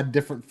game that had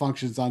different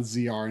functions on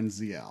ZR and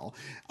ZL.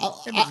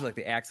 If it was like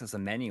the access a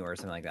menu or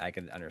something like that, I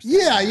could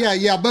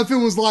understand. Yeah. But if it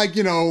was like,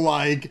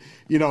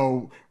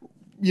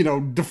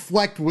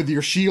 deflect with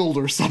your shield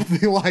or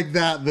something like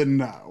that, then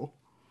no.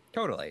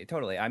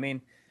 Totally. I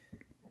mean,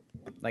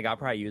 like I'll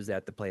probably use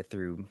that to play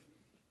through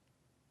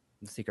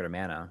The Secret of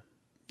Mana.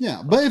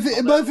 Yeah, but if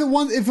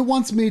it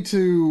wants me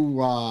to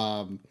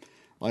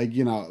like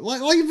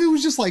if it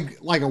was just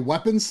like a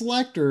weapon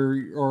select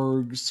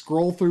or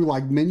scroll through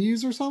like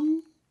menus or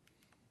something,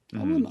 I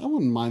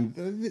wouldn't mind.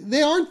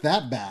 They aren't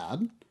that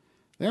bad.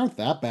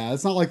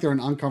 It's not like they're an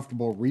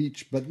uncomfortable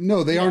reach, but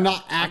no, they are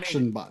not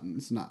action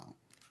buttons. No.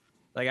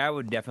 Like I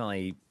would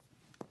definitely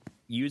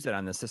use it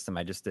on the system.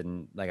 I just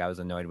didn't I was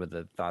annoyed with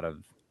the thought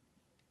of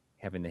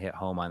having to hit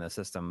home on the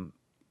system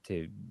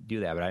to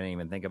do that, but I didn't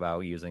even think about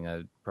using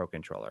a Pro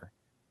controller.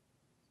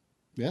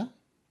 Yeah.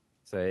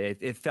 So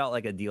it felt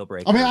like a deal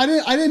breaker. I mean,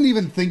 I didn't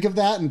even think of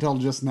that until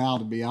just now,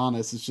 to be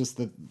honest. It's just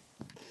that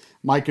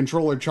my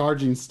controller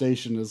charging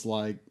station is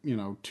 2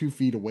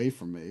 feet away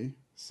from me.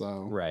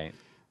 So right.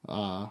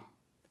 I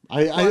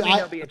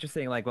it'll be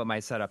interesting, like what my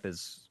setup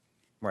is,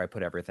 where I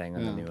put everything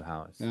in the new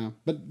house. Yeah,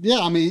 but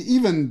I mean,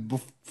 even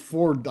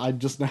before I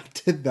just now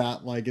did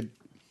that,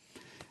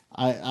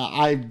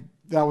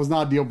 that was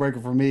not a deal breaker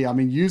for me. I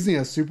mean, using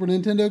a Super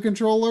Nintendo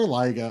controller,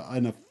 like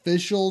an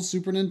official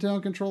Super Nintendo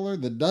controller,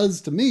 that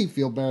does to me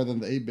feel better than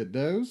the 8-bit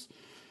DOS.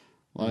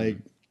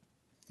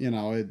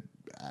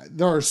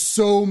 There are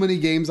so many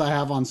games I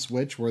have on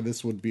Switch where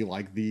this would be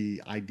like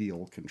the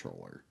ideal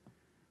controller.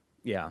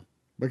 Yeah.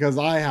 Because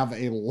I have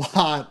a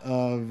lot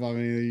of, I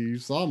mean, you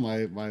saw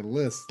my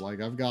list.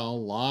 Like, I've got a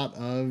lot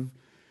of,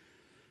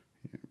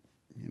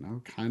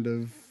 kind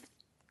of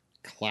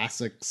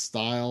classic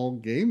style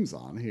games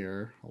on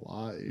here. A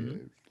lot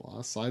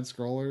of side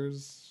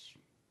scrollers.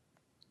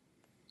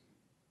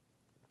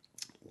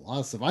 A lot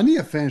of stuff. I need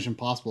to finish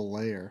Impossible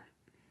Lair.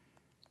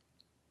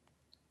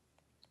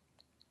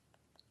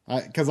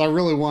 Because I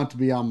really want to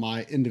be on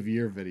my end of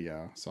year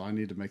video, so I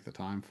need to make the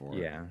time for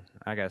it. Yeah,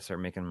 I gotta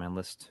start making my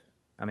list.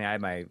 I mean, I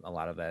have a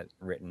lot of that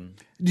written.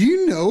 Do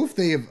you know if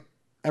they have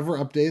ever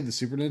updated the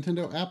Super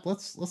Nintendo app?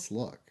 Let's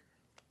look.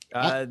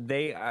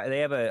 They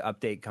have an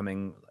update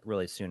coming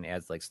really soon,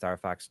 as like Star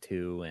Fox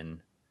 2 and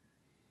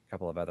a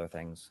couple of other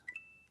things.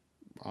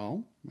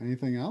 Oh,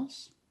 anything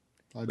else?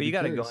 But you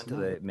got to go into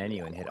the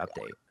menu and hit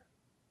update.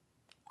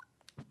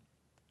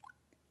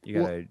 You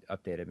got to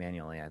update it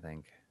manually, I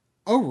think.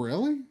 Oh,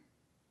 really?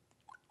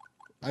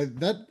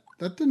 That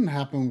didn't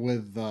happen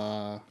with.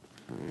 Or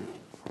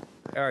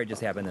it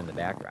just happened in the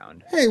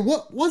background. Hey,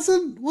 what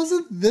wasn't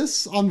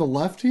this on the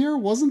left here?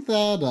 Wasn't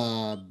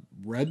that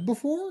red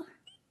before?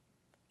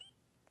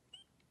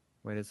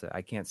 Wait, is it?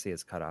 I can't see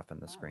it's cut off on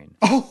the screen.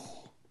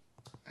 Oh,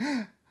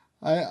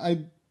 I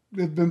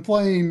have been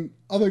playing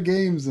other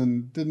games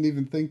and didn't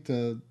even think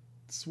to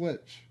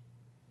switch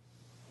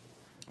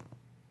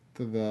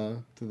to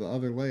the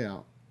other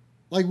layout.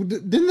 Like,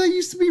 didn't that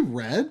used to be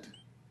red?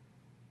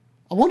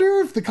 I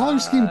wonder if the color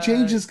scheme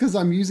changes because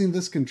I'm using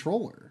this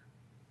controller.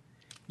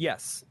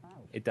 Yes,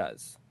 it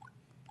does.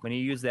 When you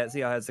use that,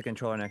 see how it has the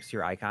controller next to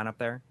your icon up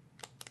there?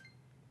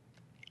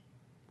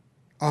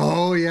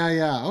 Oh,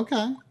 yeah.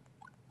 Okay.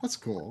 That's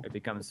cool. It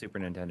becomes Super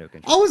Nintendo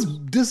controller. I was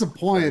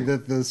disappointed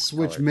that the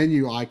Switch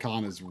menu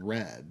icon is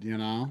red,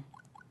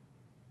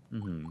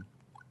 Mm-hmm.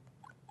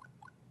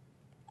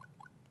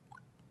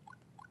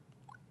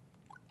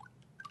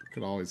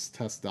 Could always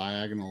test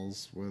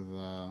diagonals with...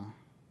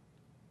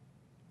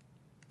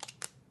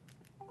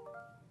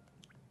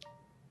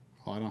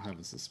 Oh, I don't have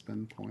a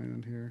suspend point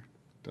in here.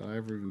 Did I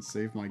ever even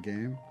save my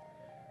game?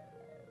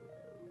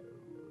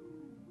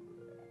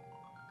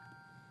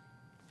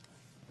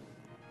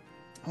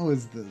 Oh,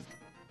 is the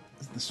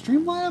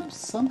Streamlabs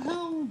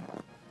somehow?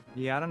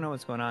 Yeah, I don't know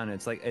what's going on.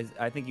 It's like,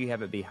 I think you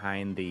have it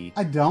behind the...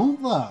 I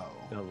don't, though.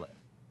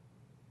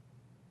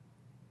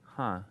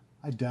 Huh.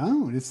 I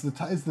don't. It's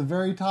the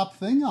very top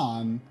thing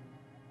on...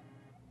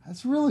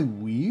 That's really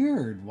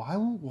weird.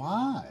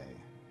 Why?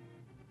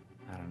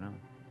 I don't know.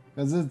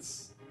 Because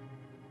it's...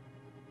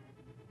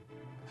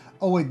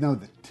 Oh, wait, no,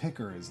 the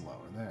ticker is lower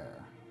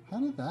there. How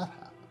did that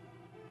happen?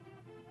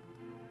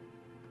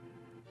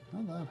 How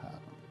did that happen?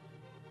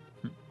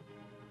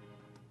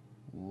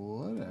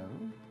 Whatever.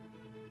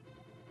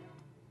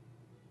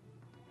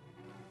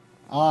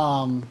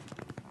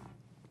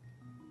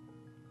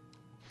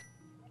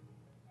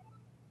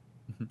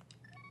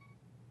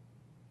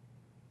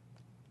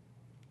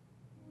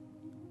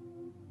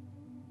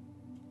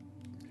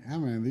 Yeah,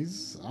 man,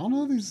 I don't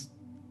know, these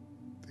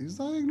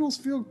diagonals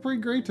feel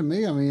pretty great to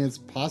me. I mean, it's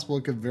possible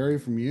it could vary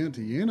from unit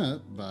to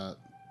unit, but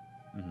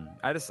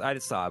I just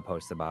saw a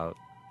post about...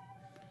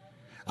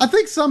 I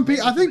think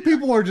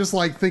people are just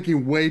like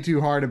thinking way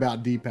too hard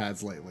about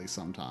D-pads lately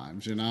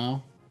sometimes,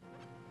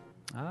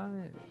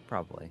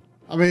 Probably.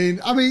 I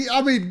mean,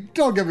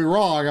 don't get me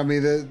wrong. I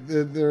mean,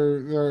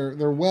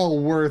 they're well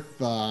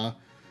worth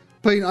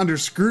putting under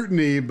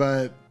scrutiny,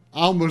 but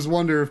I almost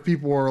wonder if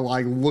people are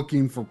like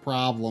looking for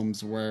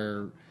problems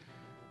where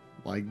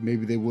like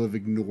maybe they would have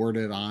ignored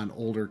it on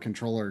older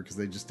controller because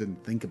they just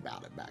didn't think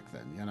about it back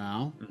then, you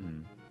know?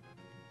 Mm-hmm.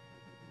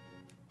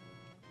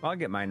 Well, I'll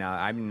get mine now.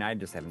 I mean, I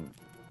just haven't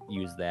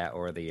used that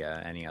or the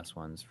NES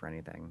ones for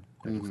anything.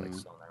 They're just like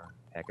still in their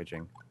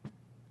packaging.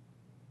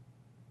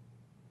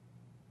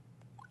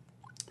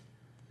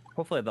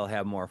 Hopefully they'll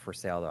have more for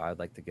sale though. I'd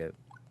like to get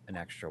an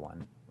extra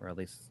one, or at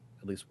least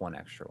one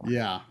extra one.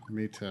 Yeah,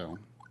 me too.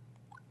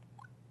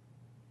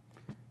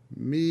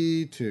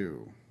 Me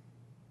too.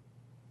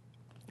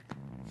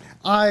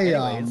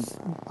 Anyways.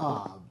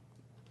 I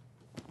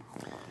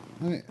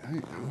don't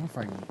know if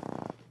I can.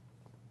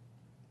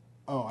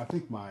 Oh, I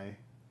think my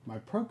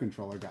Pro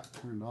controller got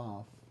turned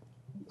off.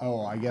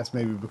 Oh, I guess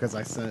maybe because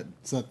I set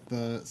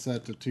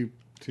to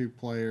two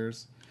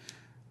players.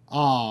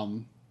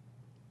 Oh,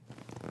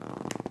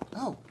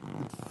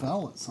 it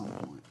fell at some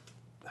point.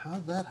 How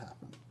did that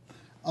happen?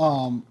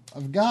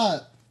 I've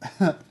got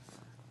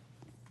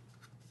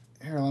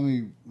here. Let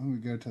me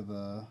go to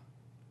the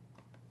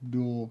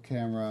dual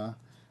camera.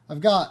 I've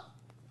got.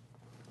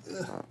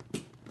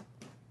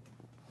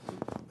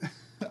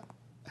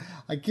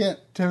 I can't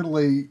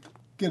totally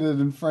get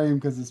it in frame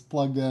because it's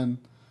plugged in,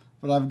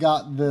 but I've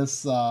got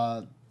this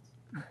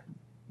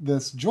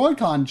this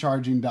Joy-Con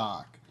charging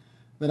dock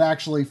that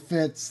actually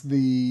fits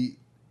the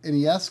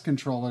NES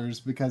controllers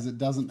because it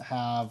doesn't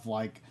have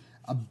like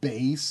a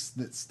base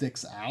that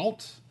sticks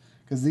out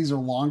because these are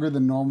longer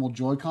than normal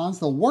Joy-Cons.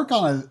 They'll work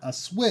on a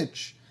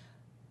switch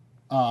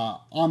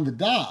on the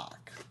dock.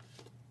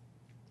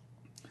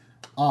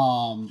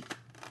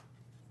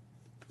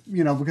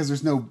 You know, because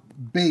there's no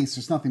base,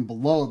 there's nothing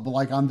below it, but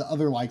like on the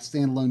other like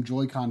standalone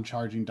Joy-Con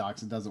charging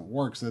docks, it doesn't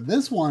work. So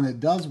this one, it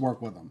does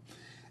work with them.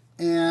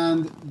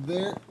 And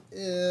there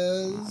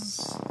is,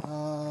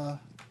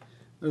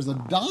 there's a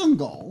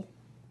dongle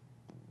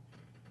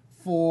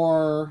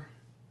for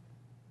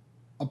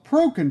a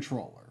Pro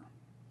controller,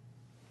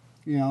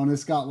 you know, and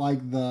it's got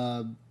like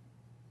the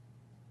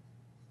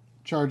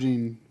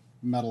charging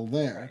metal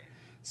there.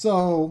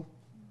 So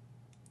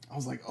I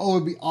was like, oh,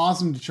 it'd be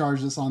awesome to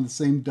charge this on the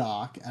same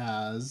dock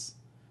as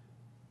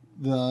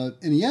the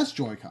NES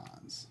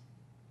Joy-Cons.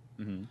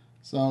 Mm-hmm.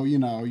 So, you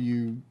know,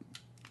 you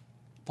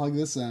plug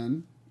this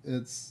in.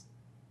 It's,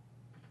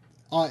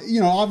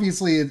 you know,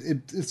 obviously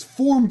it's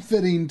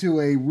form-fitting to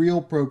a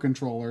real Pro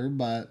controller,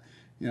 but,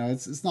 you know,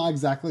 it's not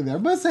exactly there.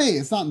 But hey,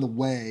 it's not in the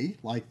way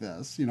like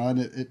this, you know, and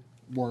it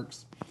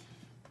works.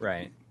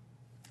 Right.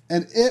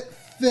 And it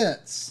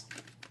fits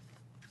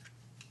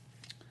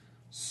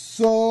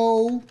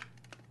so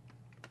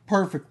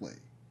perfectly.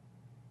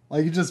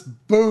 Like, it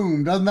just,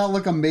 boom. Doesn't that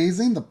look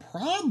amazing? The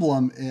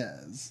problem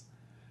is,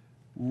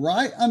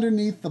 right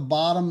underneath the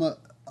bottom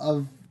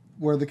of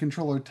where the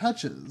controller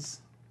touches,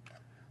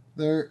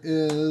 there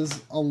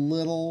is a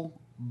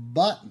little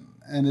button.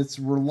 And it's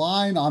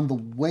relying on the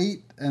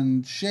weight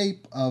and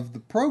shape of the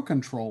Pro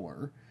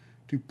controller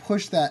to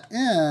push that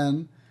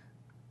in.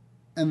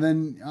 And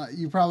then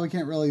you probably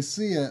can't really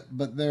see it,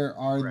 but there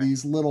are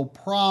these little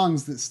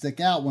prongs that stick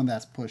out when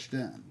that's pushed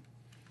in.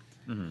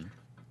 Mm-hmm.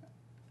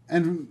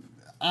 And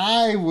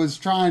I was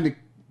trying to,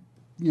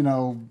 you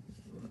know,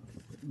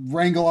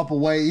 wrangle up a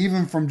way,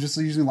 even from just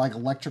using like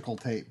electrical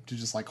tape to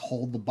just like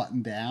hold the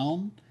button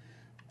down.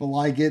 But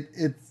like it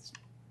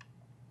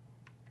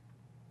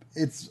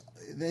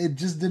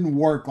just didn't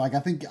work. Like,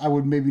 I think I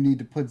would maybe need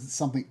to put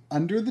something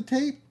under the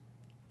tape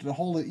to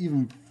hold it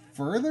even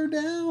further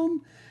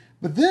down.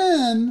 But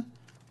then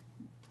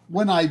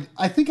when I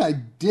think I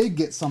did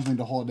get something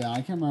to hold it down.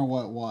 I can't remember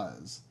what it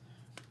was.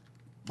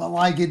 But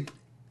like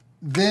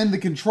then the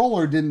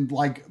controller didn't,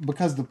 like,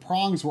 because the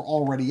prongs were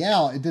already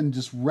out, it didn't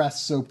just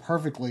rest so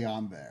perfectly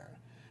on there.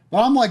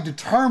 But I'm like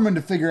determined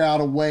to figure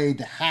out a way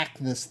to hack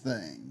this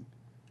thing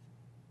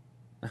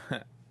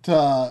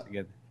to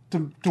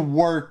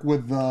work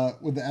with the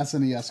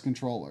SNES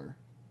controller.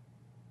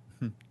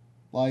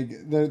 Like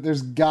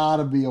there's got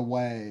to be a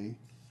way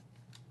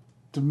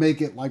to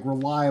make it like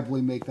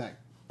reliably make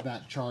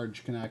that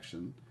charge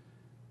connection.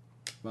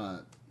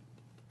 But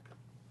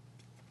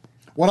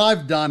what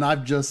I've done,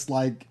 I've just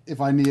like,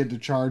 if I needed to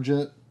charge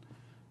it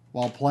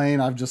while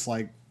playing, I've just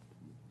like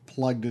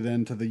plugged it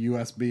into the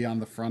USB on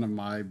the front of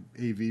my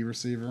AV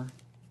receiver.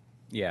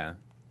 Yeah.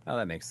 Oh,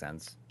 that makes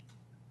sense.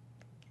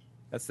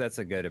 That's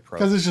a good approach.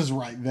 Because it's just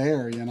right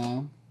there, you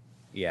know?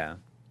 Yeah.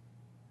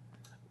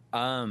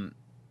 How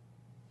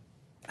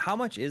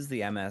much is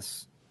the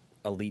MS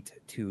Elite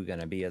 2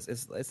 gonna be?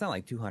 It's not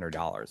like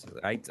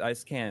 $200. I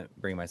just can't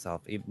bring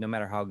myself, no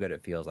matter how good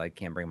it feels, I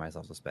can't bring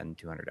myself to spend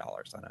 $200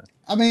 on it.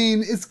 I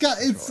mean, it's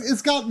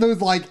got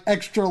those like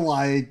extra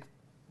like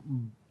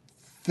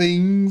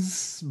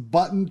things,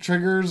 button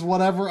triggers,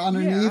 whatever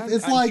underneath. Yeah,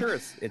 I'm sure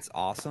it's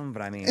awesome,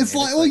 but I mean, it's if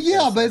like, well,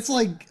 yeah, this, but it's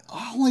like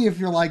only if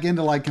you're like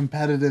into like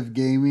competitive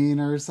gaming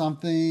or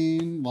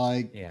something.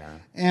 Like, yeah.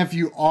 and if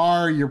you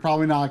are, you're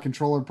probably not a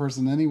controller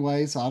person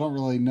anyway. So I don't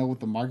really know what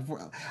the market for.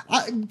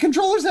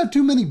 Controllers have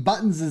too many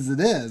buttons as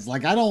it is.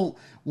 Like, I don't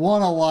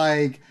want to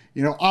like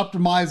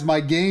optimize my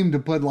game to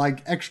put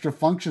like extra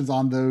functions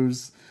on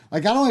those.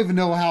 Like, I don't even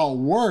know how it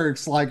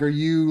works. Like, are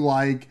you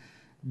like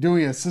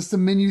doing a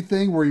system menu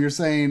thing where you're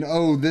saying,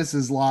 oh, this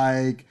is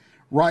like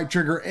right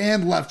trigger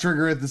and left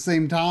trigger at the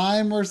same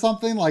time or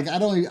something? Like, I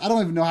don't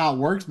even know how it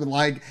works, but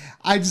like,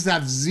 I just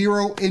have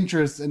zero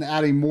interest in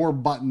adding more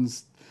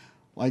buttons.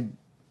 Like,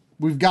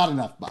 we've got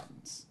enough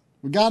buttons.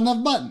 We got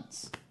enough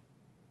buttons.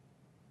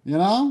 We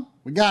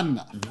got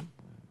enough. Mm-hmm.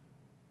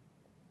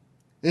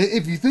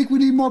 If you think we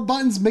need more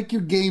buttons, make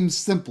your game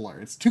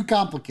simpler. It's too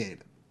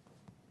complicated.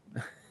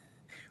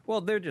 Well,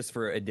 they're just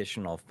for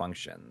additional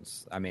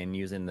functions. I mean,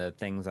 using the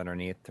things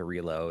underneath to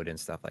reload and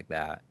stuff like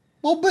that.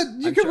 Well, but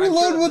you can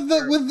reload with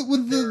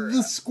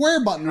the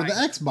square button or the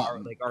X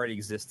button, like already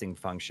existing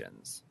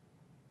functions.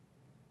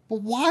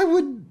 But why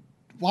would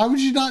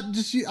you not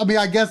just? I mean,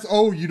 I guess.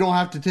 Oh, you don't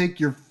have to take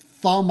your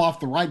thumb off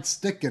the right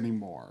stick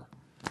anymore.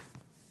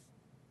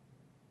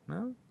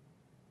 No.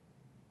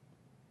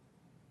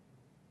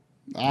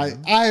 I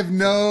have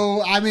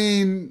no. I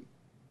mean,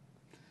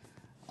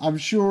 I'm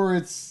sure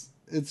it's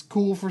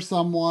cool for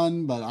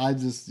someone, but I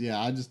just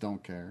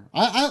don't care.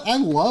 I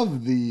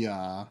love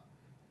the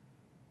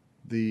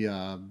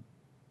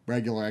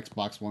regular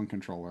Xbox One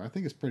controller. I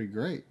think it's pretty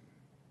great.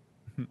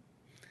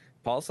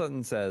 Paul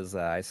Sutton says,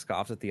 I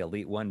scoffed at the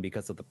Elite One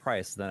because of the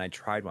price. Then I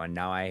tried one.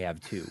 Now I have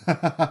two.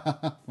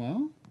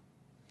 Well,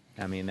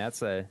 I mean,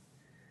 that's a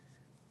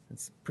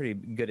pretty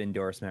good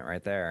endorsement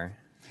right there.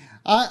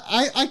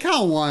 I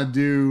kind of want to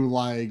do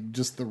like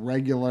just the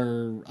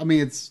regular. I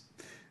mean,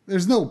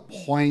 there's no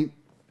point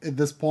at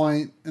this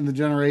point in the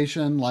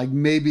generation. Like,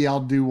 maybe I'll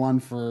do one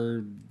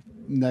for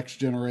next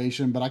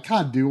generation, but I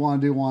kind of do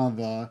want to do one of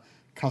the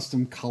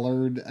custom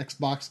colored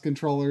Xbox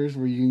controllers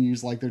where you can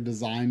use like their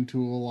design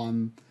tool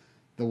on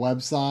the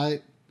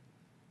website.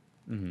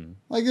 Mm-hmm.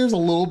 Like, there's a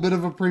little bit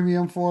of a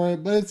premium for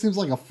it, but it seems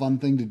like a fun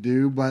thing to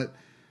do. But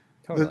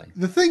totally.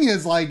 the thing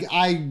is, like,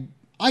 I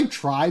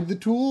tried the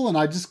tool and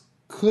I just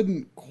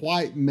couldn't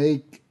quite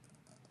make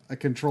a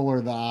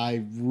controller that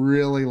I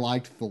really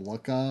liked the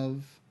look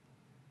of,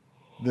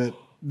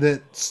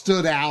 that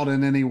stood out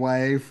in any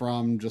way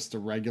from just a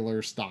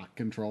regular stock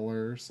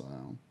controller.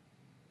 So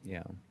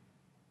yeah.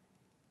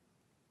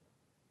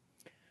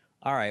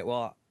 All right.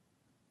 Well,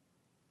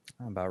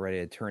 I'm about ready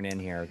to turn in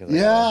here.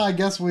 I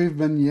guess we've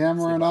been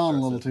yammering on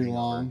a little too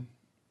long.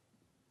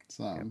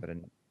 So, yeah, but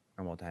in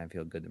normal time,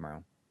 feel good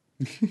tomorrow.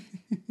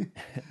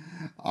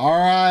 All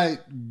right.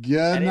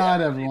 Good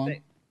night,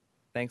 everyone.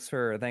 Thanks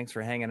for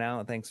hanging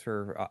out. Thanks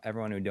for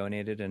everyone who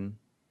donated and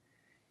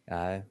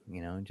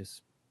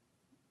just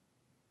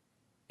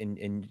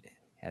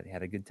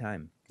had a good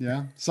time.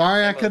 Yeah.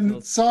 Sorry I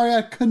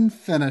couldn't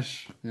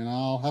finish.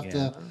 I'll have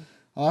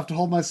to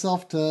hold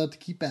myself to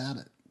keep at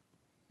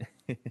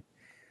it.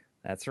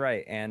 That's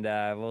right. And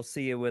we'll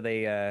see you with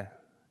a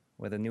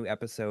new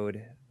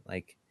episode,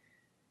 like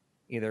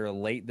either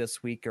late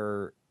this week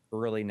or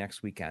early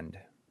next weekend.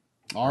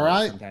 All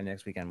right. Sometime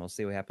next weekend. We'll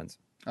see what happens.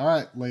 All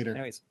right. Later.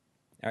 Anyways.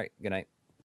 All right. Good night.